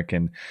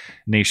American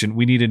nation.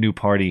 We need a new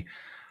party.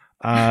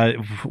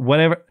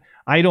 Whatever.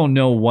 I don't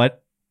know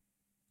what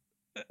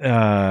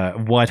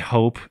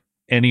hope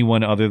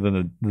anyone other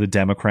than the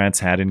Democrats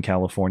had in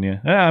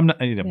California. I'm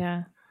not,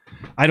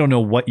 I don't know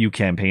what you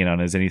campaign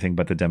on as anything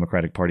but the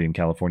Democratic Party in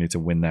California to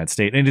win that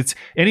state. And it's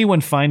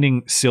anyone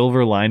finding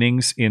silver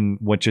linings in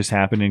what just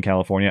happened in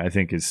California, I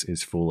think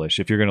is foolish.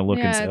 If you're going to look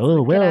and say,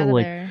 oh, well,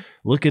 like,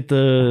 look,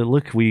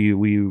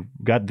 we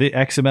got the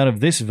X amount of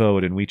this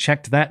vote and we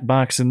checked that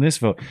box in this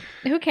vote.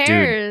 Who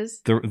cares?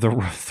 Dude, the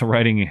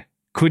writing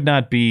could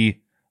not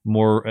be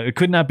more, it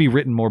could not be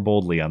written more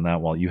boldly on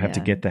that wall. You have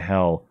to get the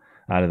hell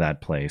out of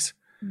that place.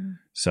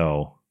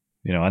 So,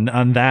 you know,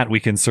 on that we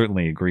can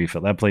certainly agree.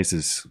 That place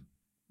is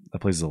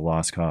a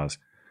lost cause.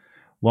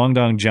 Long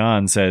Dong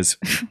John says,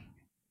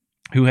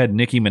 who had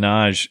Nicki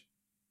Minaj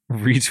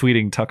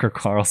retweeting Tucker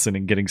Carlson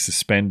and getting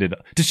suspended?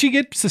 Did she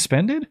get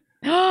suspended?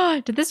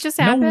 Did this just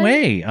happen? No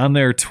way. On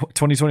their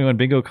 2021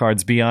 bingo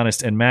cards, be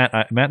honest. And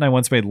Matt and I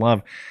once made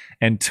love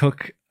and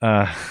took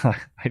I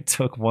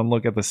took one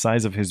look at the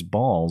size of his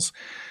balls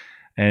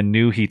and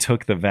knew he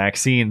took the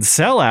vaccine.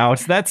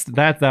 Sellout.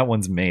 That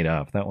one's made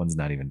up. That one's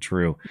not even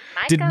true.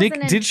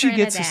 Did she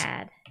get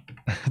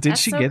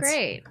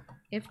great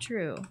if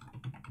true?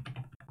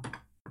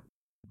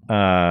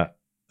 That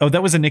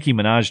was a Nicki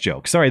Minaj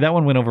joke. Sorry, that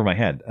one went over my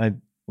head.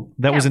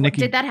 Was a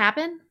Nicki. Did that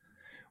happen?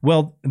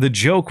 Well, the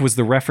joke was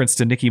the reference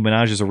to Nicki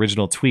Minaj's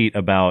original tweet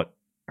about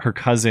her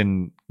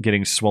cousin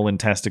getting swollen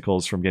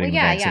testicles from getting the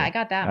vaccine. Yeah, I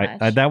got that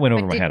much. That went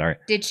over my head. All right.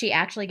 Did she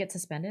actually get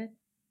suspended?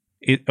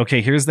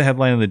 Okay, here's the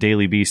headline in the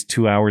Daily Beast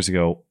 2 hours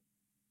ago.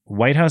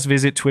 White House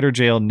visit, Twitter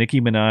jail, Nicki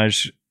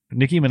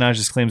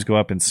Minaj's claims go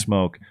up in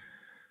smoke.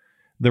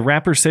 The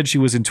rapper said she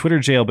was in Twitter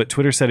jail, but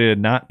Twitter said it had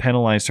not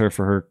penalized her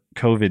for her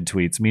COVID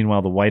tweets.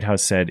 Meanwhile, the White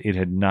House said it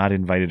had not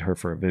invited her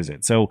for a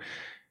visit. So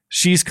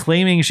she's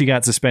claiming she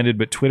got suspended,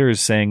 but Twitter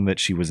is saying that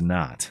she was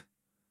not.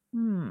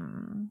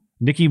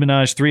 Nicki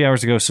Minaj, 3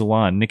 hours ago,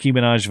 Salon. Nicki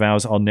Minaj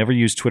vows, I'll never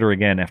use Twitter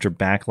again after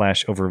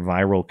backlash over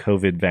viral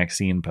COVID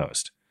vaccine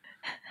post.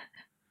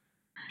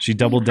 She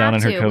doubled down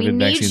on her COVID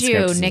vaccine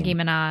skepticism. Nicki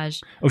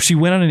Minaj. Oh, she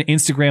went on an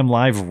Instagram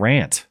live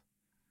rant.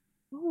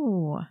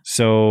 Ooh.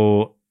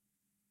 So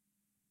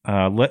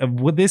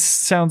this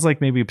sounds like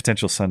maybe a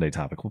potential Sunday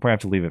topic. We'll probably have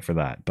to leave it for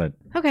that. But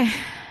okay.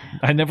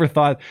 I never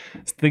thought,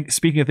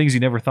 speaking of things you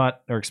never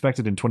thought or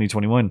expected in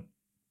 2021,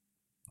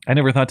 I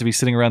never thought to be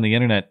sitting around the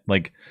internet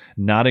like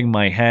nodding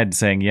my head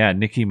saying, yeah,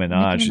 Nicki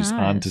Minaj is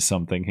onto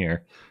something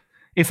here.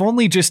 If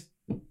only just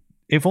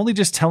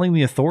telling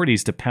the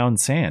authorities to pound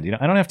sand. You know,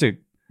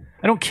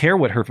 I don't care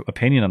what her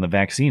opinion on the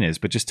vaccine is,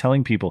 but just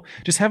telling people,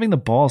 just having the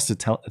balls to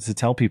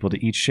tell people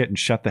to eat shit and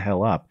shut the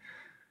hell up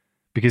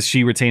because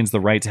she retains the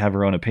right to have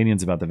her own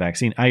opinions about the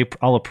vaccine.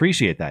 I'll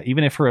appreciate that.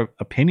 Even if her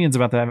opinions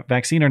about the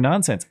vaccine are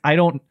nonsense. I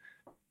don't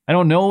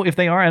know if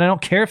they are, and I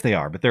don't care if they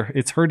are, but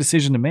it's her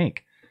decision to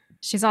make.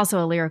 She's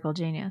also a lyrical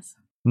genius.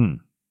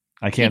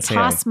 I can't say.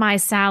 Toss my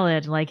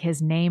salad like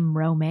his name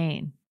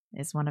Romaine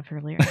is one of her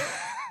lyrics.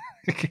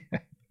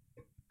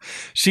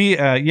 She,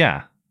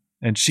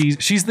 And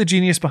she's the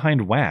genius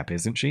behind WAP,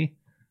 isn't she?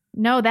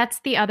 No, that's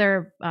the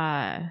other.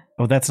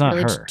 Oh, that's not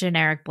really her.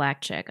 Generic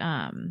black chick.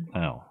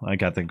 Oh, I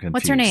got them confused.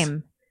 What's her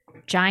name?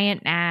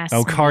 Giant ass.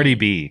 Oh, Cardi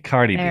B.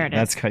 Cardi There B.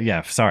 it is. That's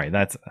yeah. Sorry,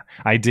 that's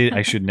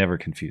I should never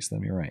confuse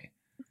them. You're right.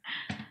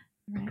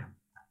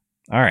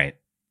 All right.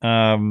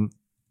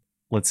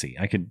 Let's see.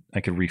 I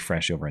could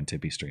refresh over on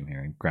Tippy Stream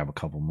here and grab a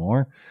couple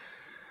more.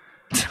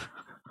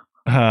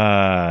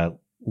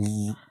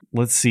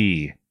 Let's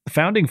see. The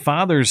founding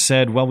fathers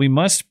said, "Well, we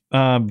must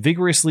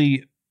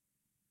vigorously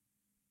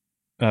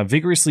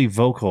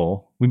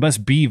vocal. We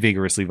must be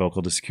vigorously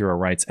vocal to secure our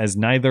rights, as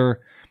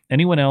neither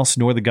anyone else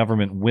nor the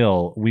government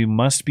will. We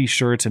must be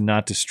sure to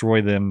not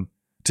destroy them,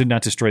 to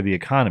not destroy the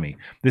economy.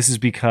 This is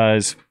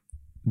because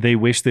they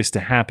wish this to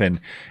happen,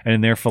 and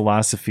in their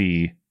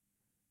philosophy,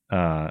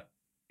 it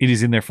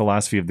is in their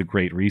philosophy of the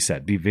Great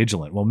Reset. Be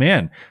vigilant." Well,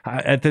 man,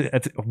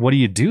 what do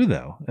you do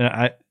though?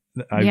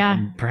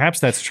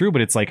 Perhaps that's true,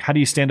 but it's like, how do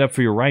you stand up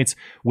for your rights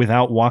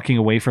without walking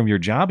away from your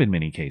job in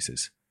many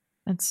cases?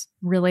 That's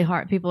really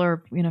hard. People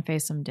are going to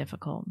face some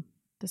difficult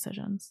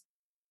decisions.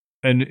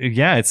 And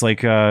yeah, it's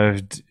like,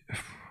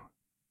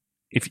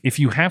 if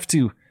you have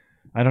to,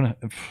 I don't know,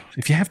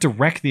 if you have to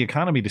wreck the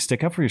economy to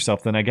stick up for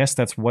yourself, then I guess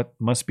that's what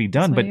must be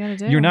done. But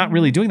you're not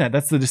really doing that.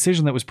 That's the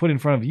decision that was put in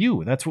front of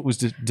you. That's what was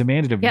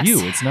demanded of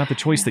you. It's not the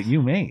choice that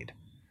you made.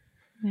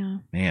 Yeah.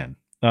 Man,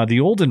 the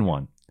olden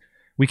one.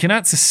 We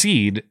cannot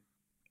secede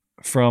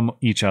from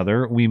each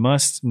other. We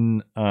must,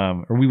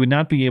 or we would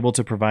not be able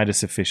to provide a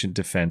sufficient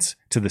defense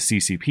to the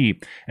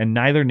CCP, and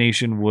neither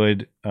nation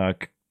would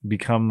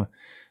come to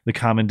the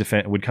common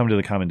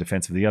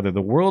defense of the other.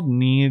 The world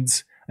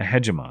needs a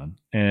hegemon,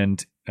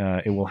 and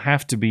it will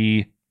have to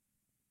be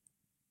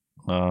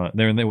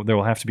there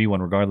will have to be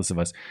one regardless of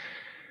us.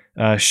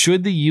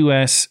 Should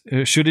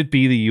it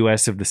be the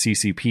US of the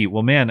CCP?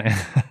 Well, man,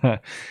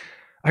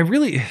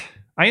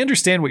 I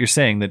understand what you're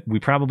saying, that we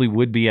probably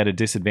would be at a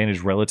disadvantage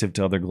relative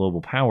to other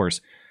global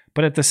powers.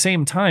 But at the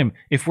same time,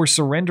 if we're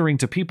surrendering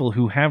to people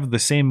who have the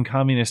same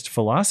communist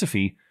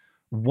philosophy,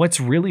 what's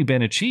really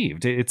been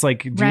achieved? It's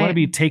like, do you want to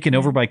be taken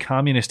over by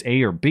communist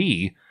A or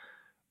B?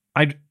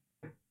 I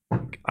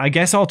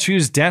guess I'll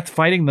choose death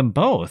fighting them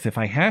both if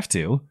I have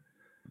to.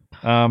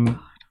 I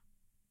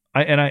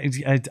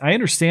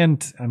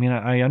understand. I mean,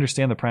 I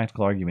understand the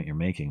practical argument you're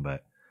making,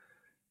 but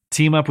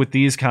team up with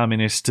these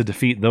communists to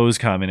defeat those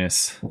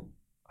communists.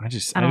 I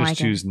just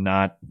choose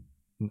neither.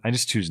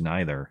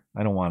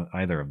 I don't want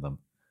either of them.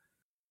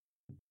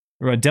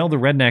 Del the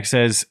Redneck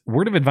says,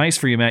 word of advice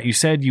for you, Matt. You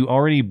said you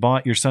already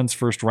bought your son's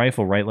first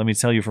rifle, right? Let me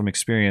tell you from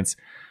experience.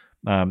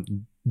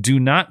 Do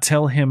not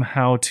tell him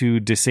how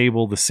to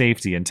disable the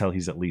safety until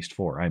he's at least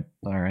 4.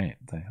 All right.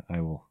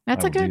 I will.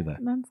 That's do that.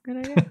 That's a good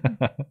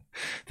idea.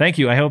 Thank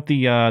you. I hope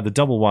the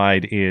double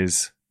wide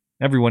is,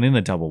 everyone in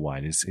the double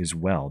wide is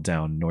well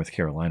down North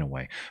Carolina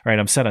way. All right.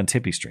 I'm set on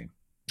Tippy Stream.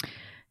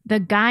 The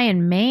guy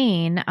in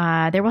Maine,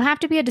 there will have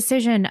to be a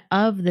decision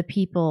of the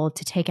people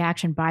to take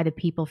action by the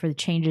people for the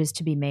changes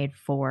to be made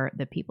for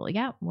the people.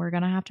 Yeah, we're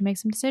going to have to make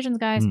some decisions,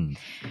 guys.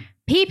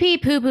 Pee Pee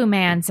Poo Poo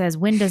Man says,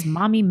 when does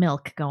mommy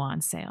milk go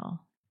on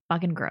sale?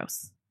 Fucking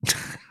gross.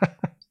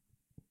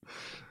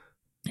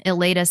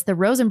 Elatus, the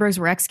Rosenbergs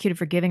were executed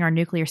for giving our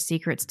nuclear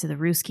secrets to the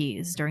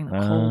Ruskies during the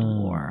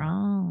Cold War.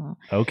 Oh.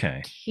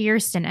 Okay.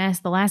 Kirsten S.,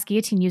 the last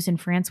guillotine used in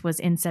France was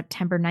in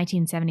September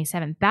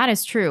 1977. That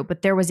is true,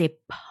 but there was a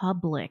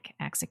public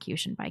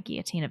execution by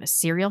guillotine of a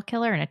serial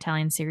killer, an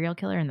Italian serial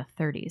killer in the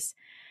 30s.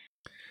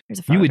 There's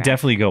a photograph. You would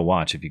definitely go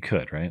watch if you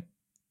could, right?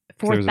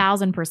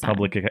 4,000%.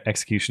 Public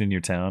execution in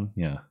your town?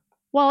 Yeah.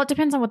 Well, it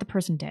depends on what the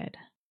person did.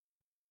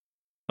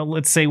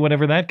 Let's say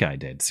whatever that guy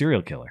did,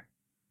 serial killer.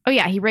 Oh,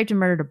 yeah, he raped and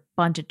murdered a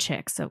bunch of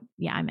chicks. So,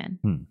 yeah, I'm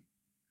in.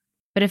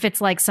 But if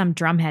it's like some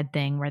drumhead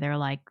thing where they're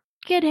like,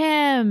 get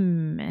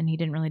him, and he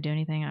didn't really do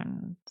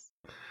anything.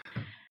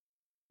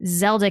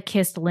 Zelda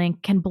kissed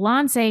Link. Can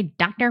Blonde say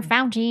Dr.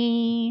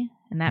 Fauci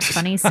in that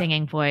funny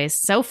singing voice?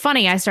 So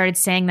funny. I started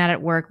saying that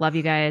at work. Love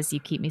you guys. You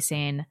keep me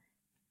sane.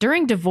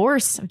 During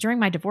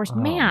my divorce,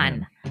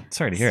 man.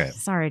 Sorry to hear it.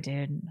 Sorry,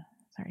 dude.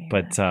 Sorry.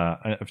 But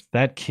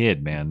that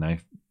kid,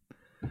 man,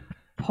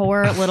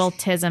 poor little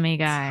Tismy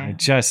guy. I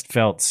just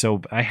felt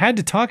so. I had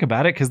to talk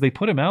about it because they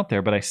put him out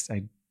there, but I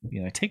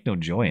take no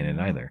joy in it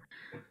either.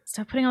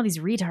 Stop putting all these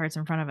retards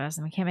in front of us,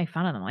 and we can't make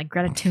fun of them, like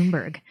Greta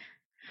Thunberg.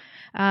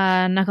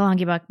 Knuckle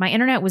Honky Buck. My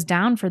internet was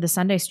down for the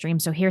Sunday stream,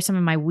 so here's some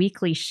of my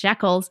weekly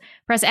shekels.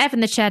 Press F in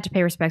the chat to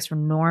pay respects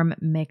from Norm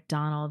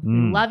McDonald.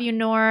 We love you,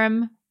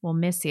 Norm. We'll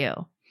miss you.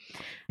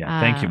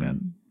 Yeah, thank you,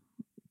 man.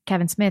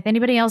 Kevin Smith.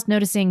 Anybody else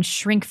noticing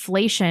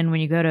shrinkflation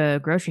when you go to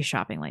grocery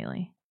shopping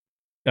lately?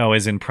 Oh,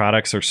 as in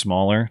products are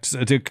smaller?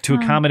 To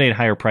accommodate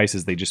higher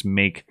prices, they just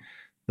make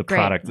the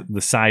product,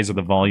 the size or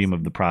the volume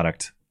of the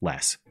product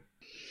less.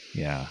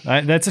 Yeah,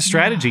 that's a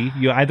strategy.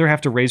 You either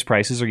have to raise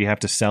prices or you have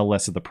to sell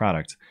less of the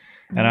product.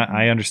 And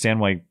I understand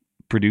why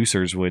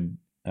producers would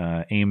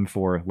aim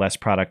for less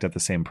product at the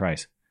same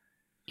price.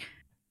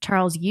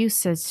 Charles Hughes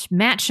says,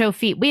 Matt show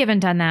feet. We haven't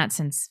done that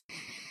since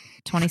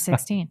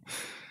 2016.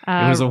 It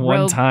was a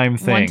one-time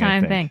thing.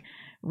 One-time thing.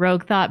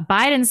 Rogue Thought.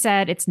 Biden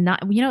said it's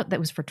not, that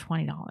was for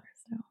 $20.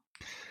 So.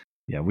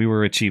 Yeah, we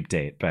were a cheap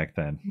date back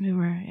then. We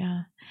were,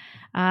 yeah.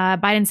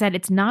 Biden said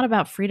it's not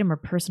about freedom or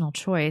personal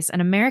choice.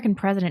 An American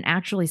president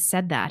actually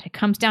said that. It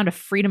comes down to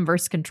freedom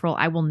versus control.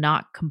 I will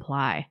not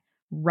comply.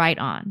 Right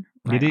on.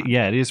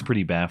 Yeah, it is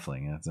pretty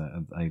baffling.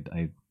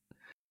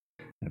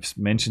 I've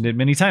mentioned it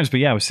many times,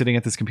 but yeah, I was sitting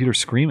at this computer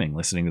screaming,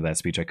 listening to that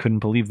speech. I couldn't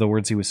believe the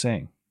words he was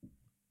saying.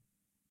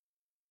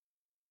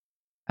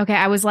 Okay,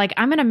 I was like,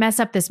 I'm going to mess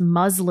up this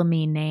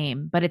Muslim-y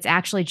name, but it's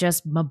actually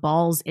just my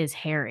balls is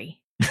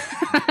hairy.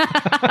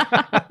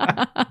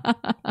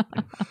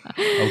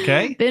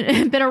 Okay.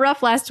 Been a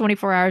rough last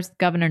 24 hours.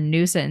 Governor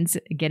Newsom's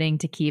getting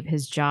to keep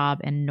his job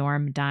and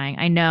Norm dying.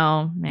 I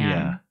know, man.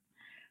 Yeah.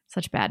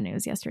 Such bad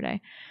news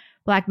yesterday.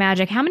 Black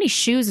Magic, how many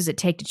shoes does it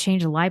take to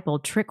change a light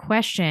bulb? Trick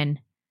question.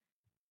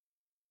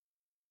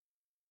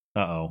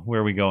 Uh-oh, where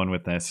are we going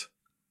with this?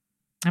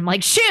 I'm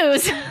like,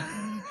 shoes!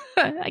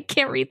 I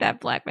can't read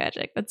that, Black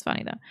Magic. That's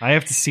funny, though. I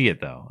have to see it,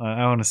 though.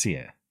 I want to see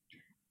it.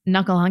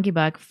 Knuckle Hunky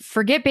Buck,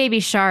 forget Baby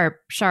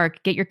Shark.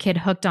 Get your kid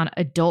hooked on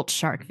adult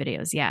shark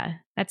videos. Yeah,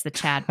 that's the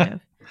Chad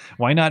move.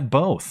 Why not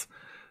both?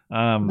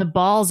 The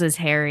balls is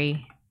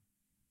hairy.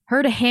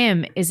 Her to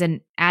him is an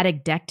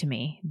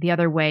addictectomy. The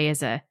other way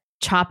is a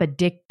chop a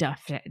dick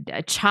off of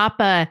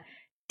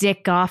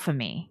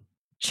me.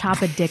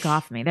 Chop a dick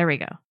off of me. There we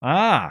go.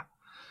 Ah.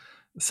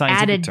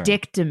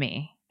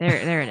 Addictomy.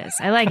 There it is.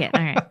 I like it.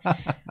 All right.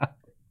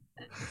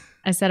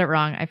 I said it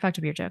wrong. I fucked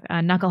up your joke.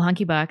 Knuckle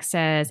Hunky Buck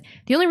says,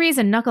 the only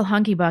reason Knuckle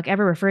Hunky Buck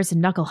ever refers to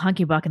Knuckle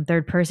Hunky Buck in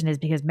third person is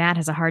because Matt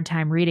has a hard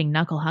time reading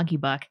Knuckle Hunky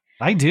Buck.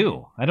 I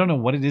do. I don't know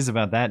what it is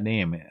about that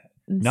name.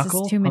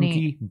 Knuckle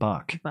Hunky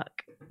Buck.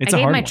 It's I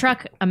gave my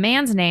truck a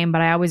man's name,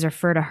 but I always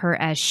refer to her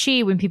as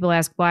she. When people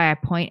ask why, I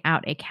point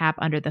out a cap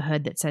under the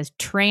hood that says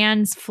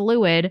trans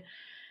fluid.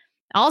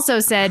 Also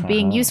said,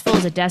 being useful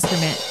is a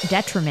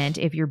detriment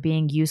if you're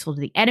being useful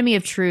to the enemy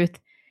of truth.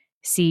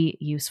 See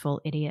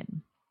useful idiot.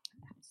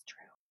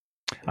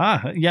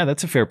 Yeah,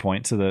 that's a fair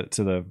point to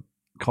the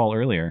call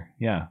earlier.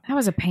 Yeah, that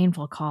was a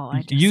painful call.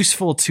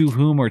 Useful to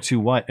whom or to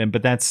what?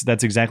 But that's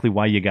exactly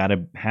why you got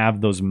to have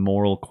those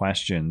moral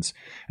questions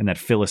and that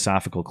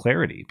philosophical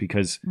clarity.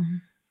 Because,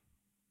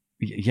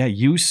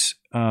 use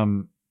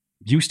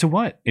to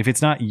what? If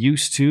it's not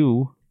used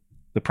to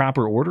the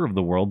proper order of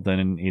the world,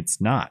 then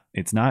it's not.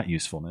 It's not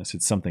usefulness.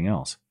 It's something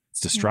else. It's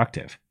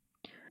destructive.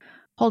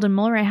 Holden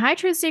Mulray, hi,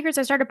 Truth Secrets.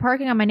 I started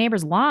parking on my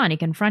neighbor's lawn. He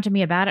confronted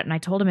me about it, and I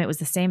told him it was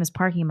the same as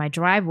parking in my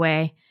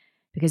driveway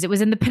because it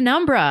was in the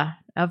penumbra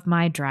of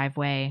my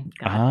driveway.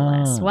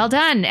 God bless. Well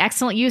done.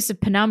 Excellent use of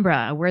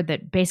penumbra, a word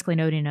that basically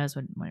nobody knows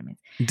what it means.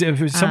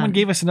 Someone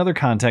gave us another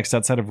context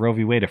outside of Roe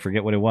v. Wade. I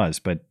forget what it was,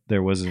 but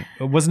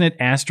wasn't it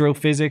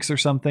astrophysics or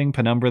something?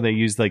 Penumbra, they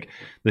used like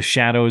the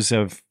shadows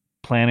of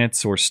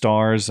planets or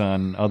stars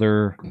on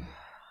other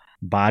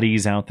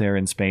bodies out there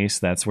in space.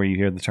 That's where you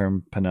hear the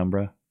term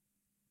penumbra.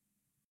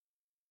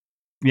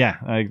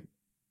 Yeah,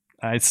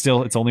 it's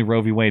only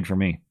Roe v. Wade for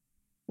me.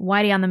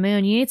 Whitey on the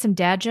Moon, you need some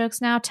dad jokes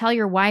now? Tell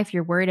your wife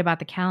you're worried about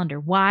the calendar.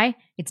 Why?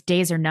 Its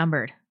days are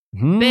numbered.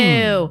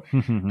 Boo!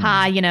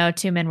 Ha,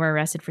 2 men were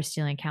arrested for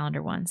stealing a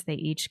calendar once. They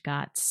each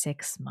got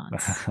 6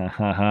 months.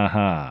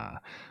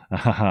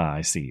 I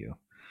see you.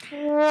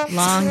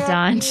 Long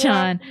Don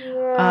John.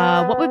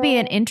 What would be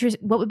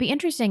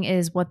interesting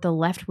is what the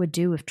left would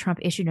do if Trump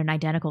issued an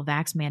identical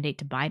vax mandate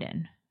to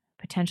Biden.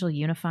 Potential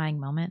unifying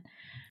moment.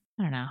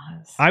 I don't know.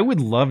 I would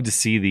love to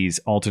see these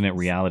alternate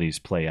realities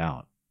play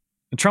out.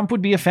 Trump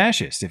would be a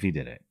fascist if he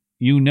did it.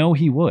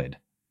 He would.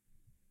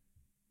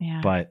 Yeah.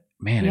 But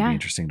man, it'd be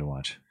interesting to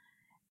watch.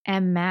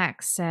 M.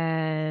 Max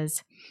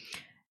says,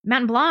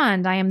 Matt and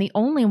Blonde, I am the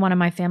only one in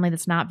my family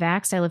that's not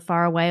vaxxed. I live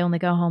far away, only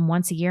go home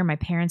once a year. My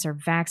parents are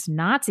vaxxed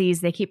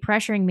Nazis. They keep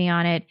pressuring me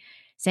on it,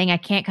 saying I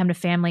can't come to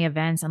family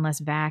events unless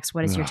vaxxed.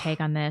 What is your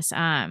take on this?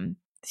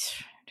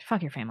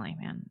 Fuck your family,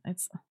 man.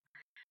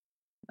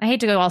 I hate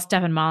to go all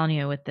Stefan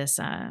Molyneux with this.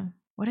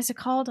 What is it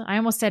called? I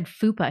almost said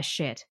FUPA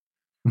shit.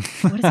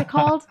 What is it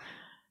called?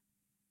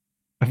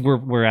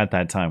 We're at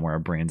that time where our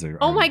brains are.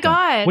 Oh my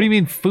God. What do you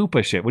mean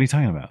FUPA shit? What are you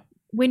talking about?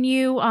 When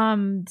you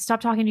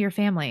stop talking to your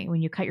family,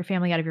 when you cut your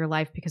family out of your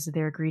life because of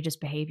their egregious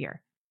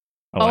behavior.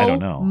 Oh, I don't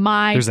know.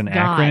 There's an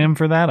God. acronym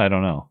for that? I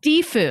don't know.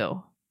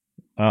 DFU.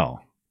 Oh.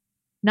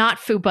 Not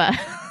FUPA.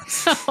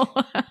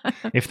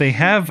 If they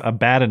have a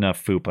bad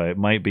enough FUPA, it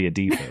might be a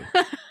DFU.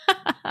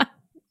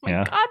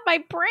 My God,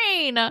 my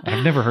brain.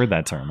 I've never heard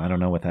that term. I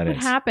don't know what that is.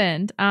 What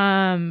happened?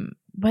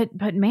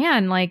 But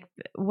man, like,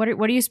 what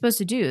are you supposed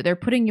to do? They're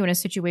putting you in a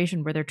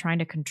situation where they're trying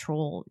to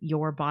control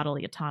your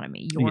bodily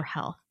autonomy, your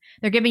health.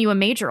 They're giving you a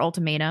major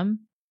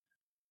ultimatum.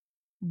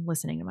 I'm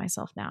listening to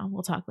myself now.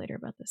 We'll talk later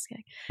about this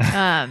guy.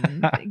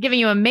 Giving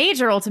you a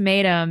major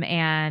ultimatum,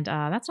 and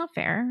that's not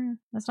fair.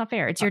 That's not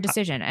fair. It's your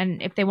decision.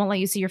 And if they won't let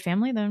you see your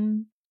family,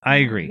 then I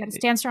agree. You got to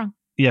stand strong.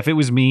 Yeah, if it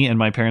was me and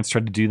my parents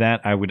tried to do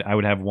that, I would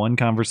have one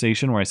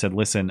conversation where I said,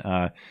 listen,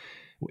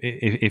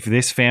 if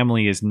this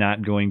family is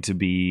not going to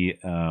be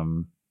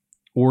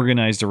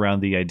organized around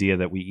the idea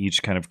that we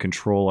each kind of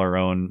control our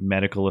own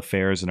medical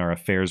affairs and our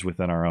affairs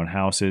within our own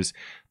houses.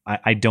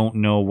 I don't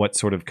know what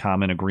sort of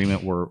common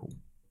agreement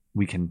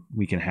we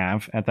can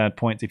have at that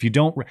point. If you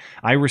don't,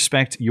 I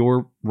respect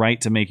your right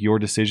to make your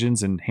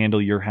decisions and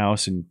handle your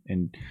house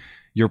and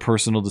your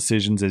personal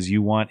decisions as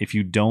you want. If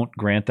you don't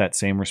grant that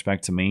same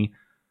respect to me,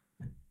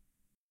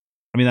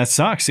 I mean, that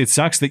sucks. It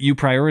sucks that you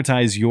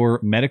prioritize your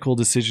medical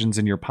decisions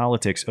and your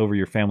politics over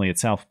your family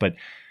itself, but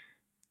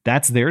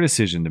that's their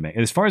decision to make.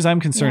 As far as I'm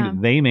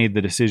concerned, they made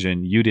the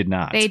decision. You did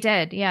not. They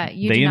did. Yeah.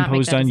 They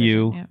imposed on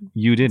you. Yeah.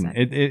 You didn't.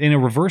 Exactly. In a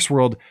reverse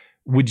world,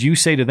 would you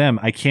say to them,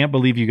 I can't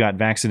believe you got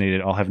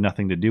vaccinated. I'll have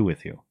nothing to do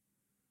with you.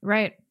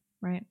 Right.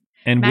 Right.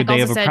 And Mac would they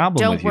have also a problem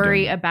said, with you? Don't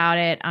worry about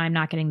it. I'm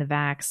not getting the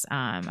vax.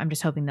 I'm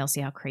just hoping they'll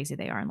see how crazy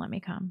they are and let me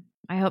come.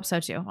 I hope so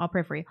too. I'll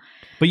pray for you.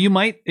 But you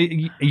might,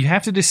 you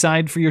have to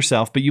decide for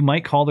yourself, but you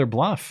might call their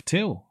bluff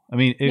too. I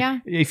mean,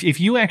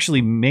 if you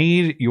actually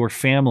made your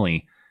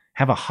family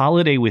have a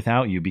holiday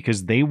without you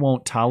because they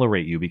won't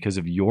tolerate you because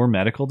of your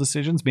medical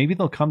decisions, maybe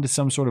they'll come to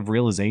some sort of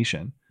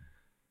realization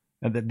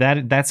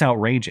that's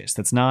outrageous.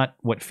 That's not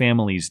what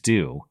families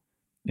do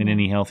in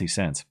any healthy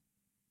sense.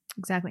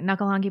 Exactly.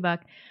 Knuckle honky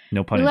buck.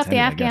 No pun intended. We left the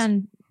I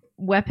Afghan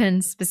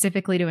weapons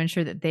specifically to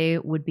ensure that they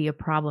would be a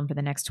problem for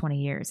the next 20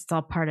 years. It's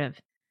all part of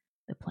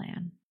the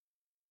plan.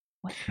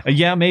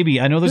 Yeah, maybe.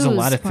 I know there's a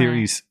lot of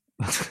theories,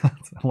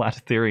 a lot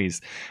of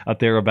theories out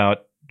there about,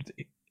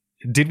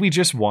 did we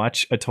just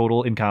watch a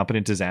total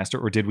incompetent disaster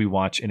or did we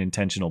watch an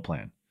intentional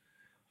plan?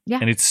 Yeah.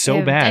 And it's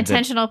so bad.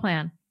 Intentional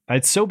plan.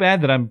 It's so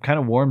bad that I'm kind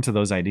of warm to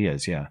those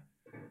ideas. Yeah.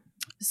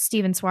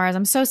 Steven Suarez,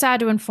 I'm so sad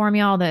to inform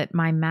y'all that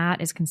my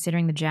Matt is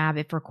considering the jab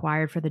if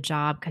required for the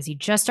job because he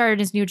just started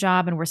his new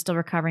job and we're still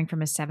recovering from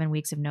his 7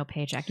 weeks of no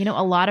paycheck. You know,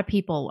 a lot of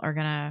people are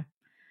gonna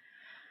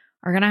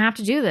have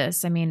to do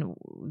this. I mean,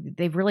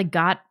 they've really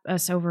got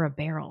us over a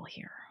barrel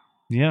here.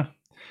 Yeah.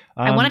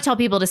 I want to tell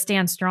people to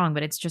stand strong,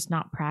 but it's just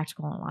not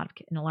practical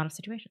in a lot of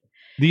situations.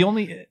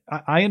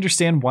 I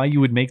understand why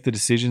you would make the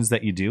decisions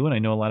that you do, and I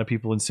know a lot of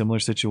people in similar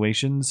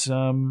situations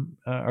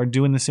are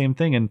doing the same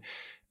thing. And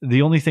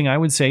the only thing I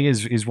would say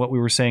is what we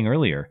were saying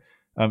earlier.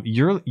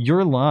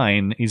 Your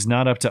line is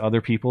not up to other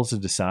people to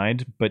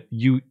decide, but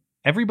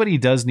everybody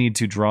does need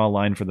to draw a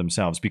line for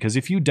themselves, because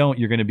if you don't,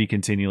 you're going to be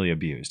continually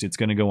abused. It's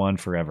going to go on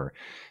forever.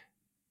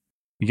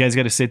 You guys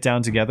got to sit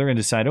down together and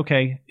decide,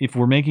 okay, if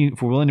we're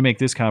willing to make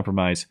this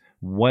compromise,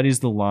 what is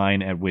the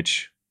line at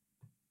which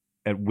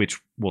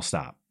we'll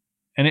stop?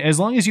 And as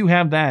long as you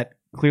have that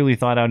clearly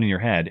thought out in your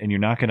head and you're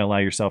not going to allow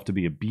yourself to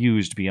be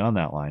abused beyond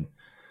that line,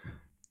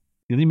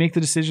 you make the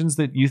decisions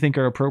that you think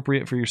are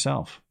appropriate for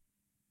yourself.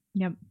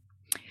 Yep.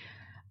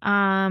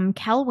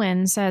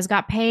 Kelwin says,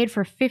 got paid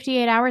for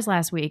 58 hours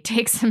last week.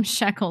 Take some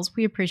shekels.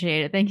 We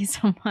appreciate it. Thank you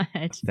so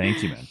much.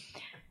 Thank you, man.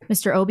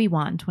 Mr.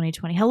 Obi-Wan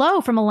 2020.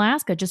 Hello from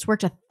Alaska. Just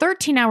worked a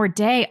 13-hour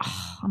day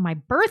on my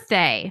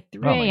birthday,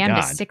 3 a.m.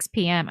 to 6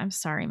 p.m. I'm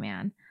sorry,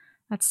 man.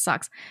 That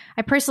sucks.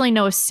 I personally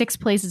know of 6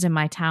 places in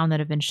my town that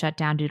have been shut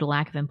down due to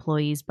lack of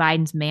employees.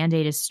 Biden's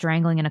mandate is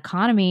strangling an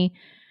economy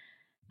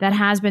that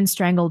has been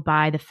strangled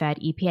by the Fed,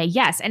 EPA.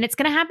 Yes, and it's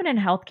going to happen in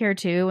healthcare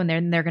too. And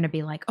then they're going to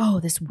be like, oh,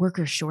 this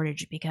worker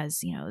shortage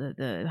because, you know,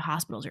 the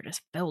hospitals are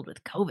just filled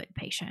with COVID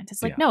patients.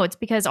 It's like, no, it's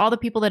because all the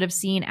people that have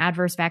seen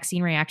adverse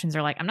vaccine reactions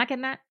are like, I'm not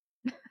getting that.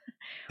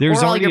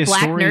 There's or all your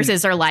black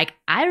nurses are like,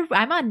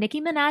 I'm on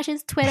Nicki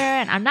Minaj's Twitter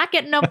and I'm not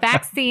getting no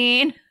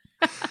vaccine.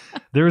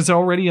 There's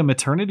already a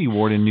maternity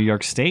ward in New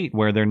York State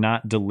where they're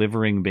not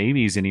delivering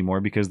babies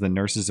anymore because the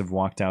nurses have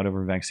walked out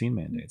over vaccine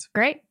mandates.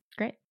 Great.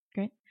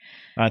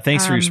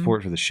 Thanks for your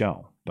support for the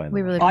show, by the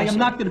way. Really I am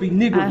not going to be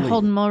niggardly.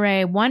 Holden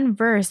Mulray, one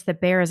verse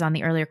that bears on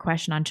the earlier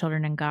question on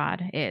children and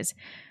God is,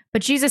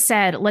 but Jesus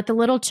said, let the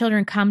little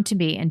children come to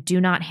me and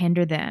do not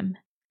hinder them,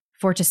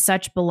 for to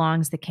such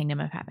belongs the kingdom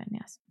of heaven.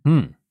 Yes.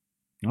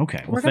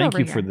 Okay. Well, thank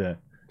you for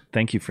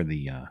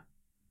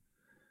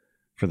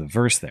the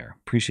verse there.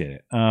 Appreciate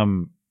it.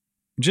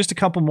 Just a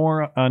couple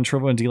more on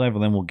Trovo and D-Live,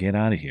 and then we'll get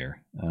out of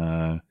here.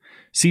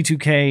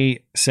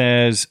 C2K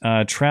says,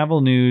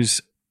 travel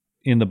news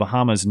in the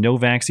Bahamas, no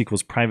vax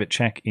equals private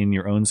check in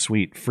your own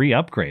suite. Free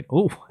upgrade.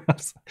 Oh,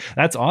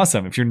 that's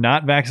awesome. If you're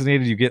not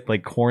vaccinated, you get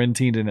like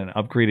quarantined in an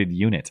upgraded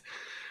unit.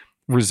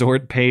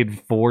 Resort paid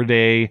for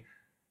day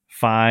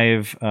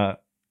 5.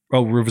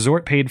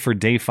 Resort paid for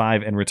day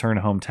 5 and return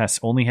home tests.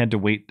 Only had to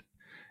wait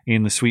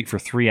in the suite for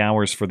 3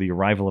 hours for the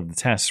arrival of the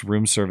tests.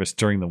 Room service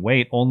during the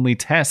wait. Only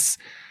tests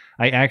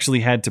I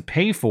actually had to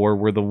pay for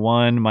were the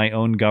one my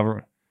own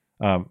government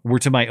were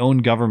to my own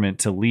government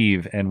to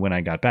leave and when I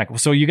got back.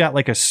 So you got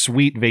like a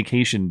sweet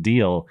vacation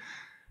deal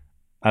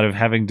out of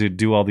having to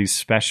do all these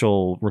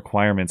special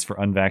requirements for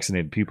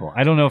unvaccinated people.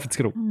 I don't know if it's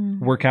going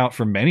to work out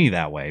for many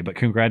that way, but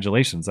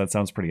congratulations. That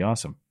sounds pretty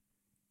awesome.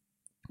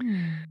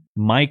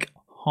 Mike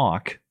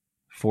Hawk,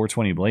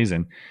 420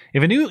 Blazin.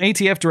 If a new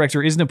ATF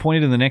director isn't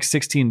appointed in the next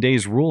 16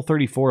 days, Rule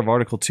 34 of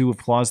Article 2 of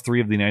Clause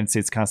 3 of the United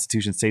States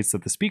Constitution states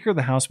that the Speaker of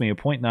the House may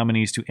appoint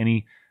nominees to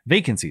any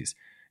vacancies.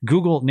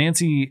 Google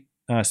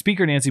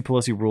Speaker Nancy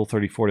Pelosi Rule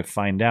 34 to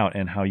find out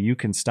and how you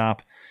can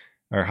stop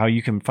or how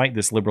you can fight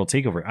this liberal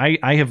takeover.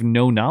 I have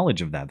no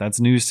knowledge of that. That's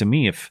news to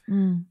me.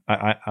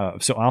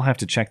 So I'll have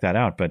to check that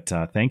out. But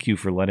thank you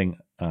for letting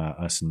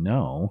us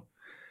know.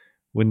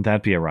 Wouldn't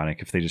that be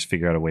ironic if they just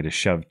figure out a way to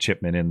shove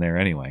Chipman in there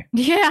anyway?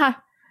 Yeah.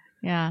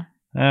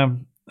 All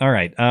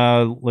right.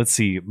 Let's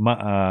see.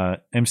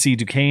 MC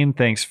Duquesne,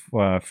 thanks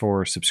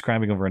for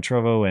subscribing over on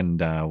Trovo. And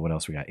what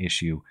else we got?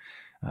 Issue.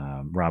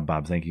 Rob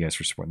Bob, thank you guys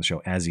for supporting the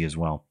show. Azzy as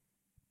well.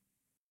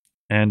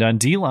 And on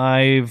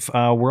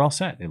DLive, we're all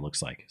set, it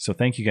looks like. So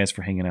thank you guys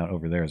for hanging out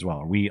over there as well.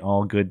 Are we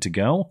all good to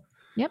go?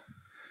 Yep.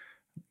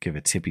 Give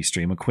a Tippy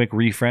Stream a quick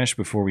refresh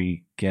before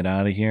we get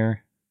out of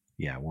here.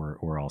 Yeah,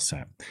 we're all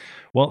set.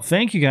 Well,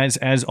 thank you guys,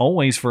 as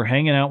always, for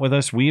hanging out with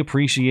us. We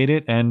appreciate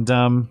it. And,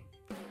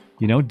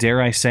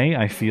 dare I say,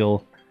 I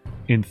feel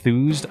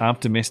enthused,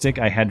 optimistic.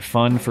 I had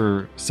fun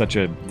for such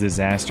a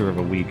disaster of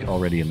a week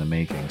already in the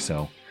making.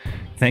 So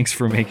thanks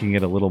for making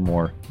it a little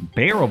more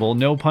bearable,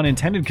 no pun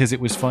intended, because it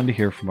was fun to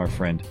hear from our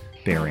friend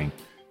Bearing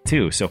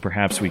too. So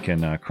perhaps we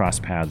can cross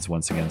paths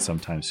once again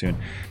sometime soon.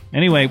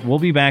 Anyway, we'll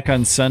be back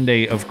on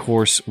Sunday, of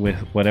course, with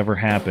whatever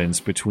happens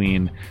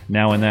between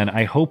now and then.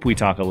 I hope we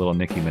talk a little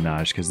Nicki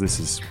Minaj, because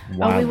this is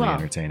wildly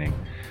entertaining.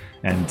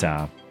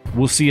 And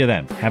we'll see you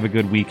then. Have a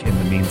good week in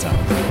the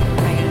meantime.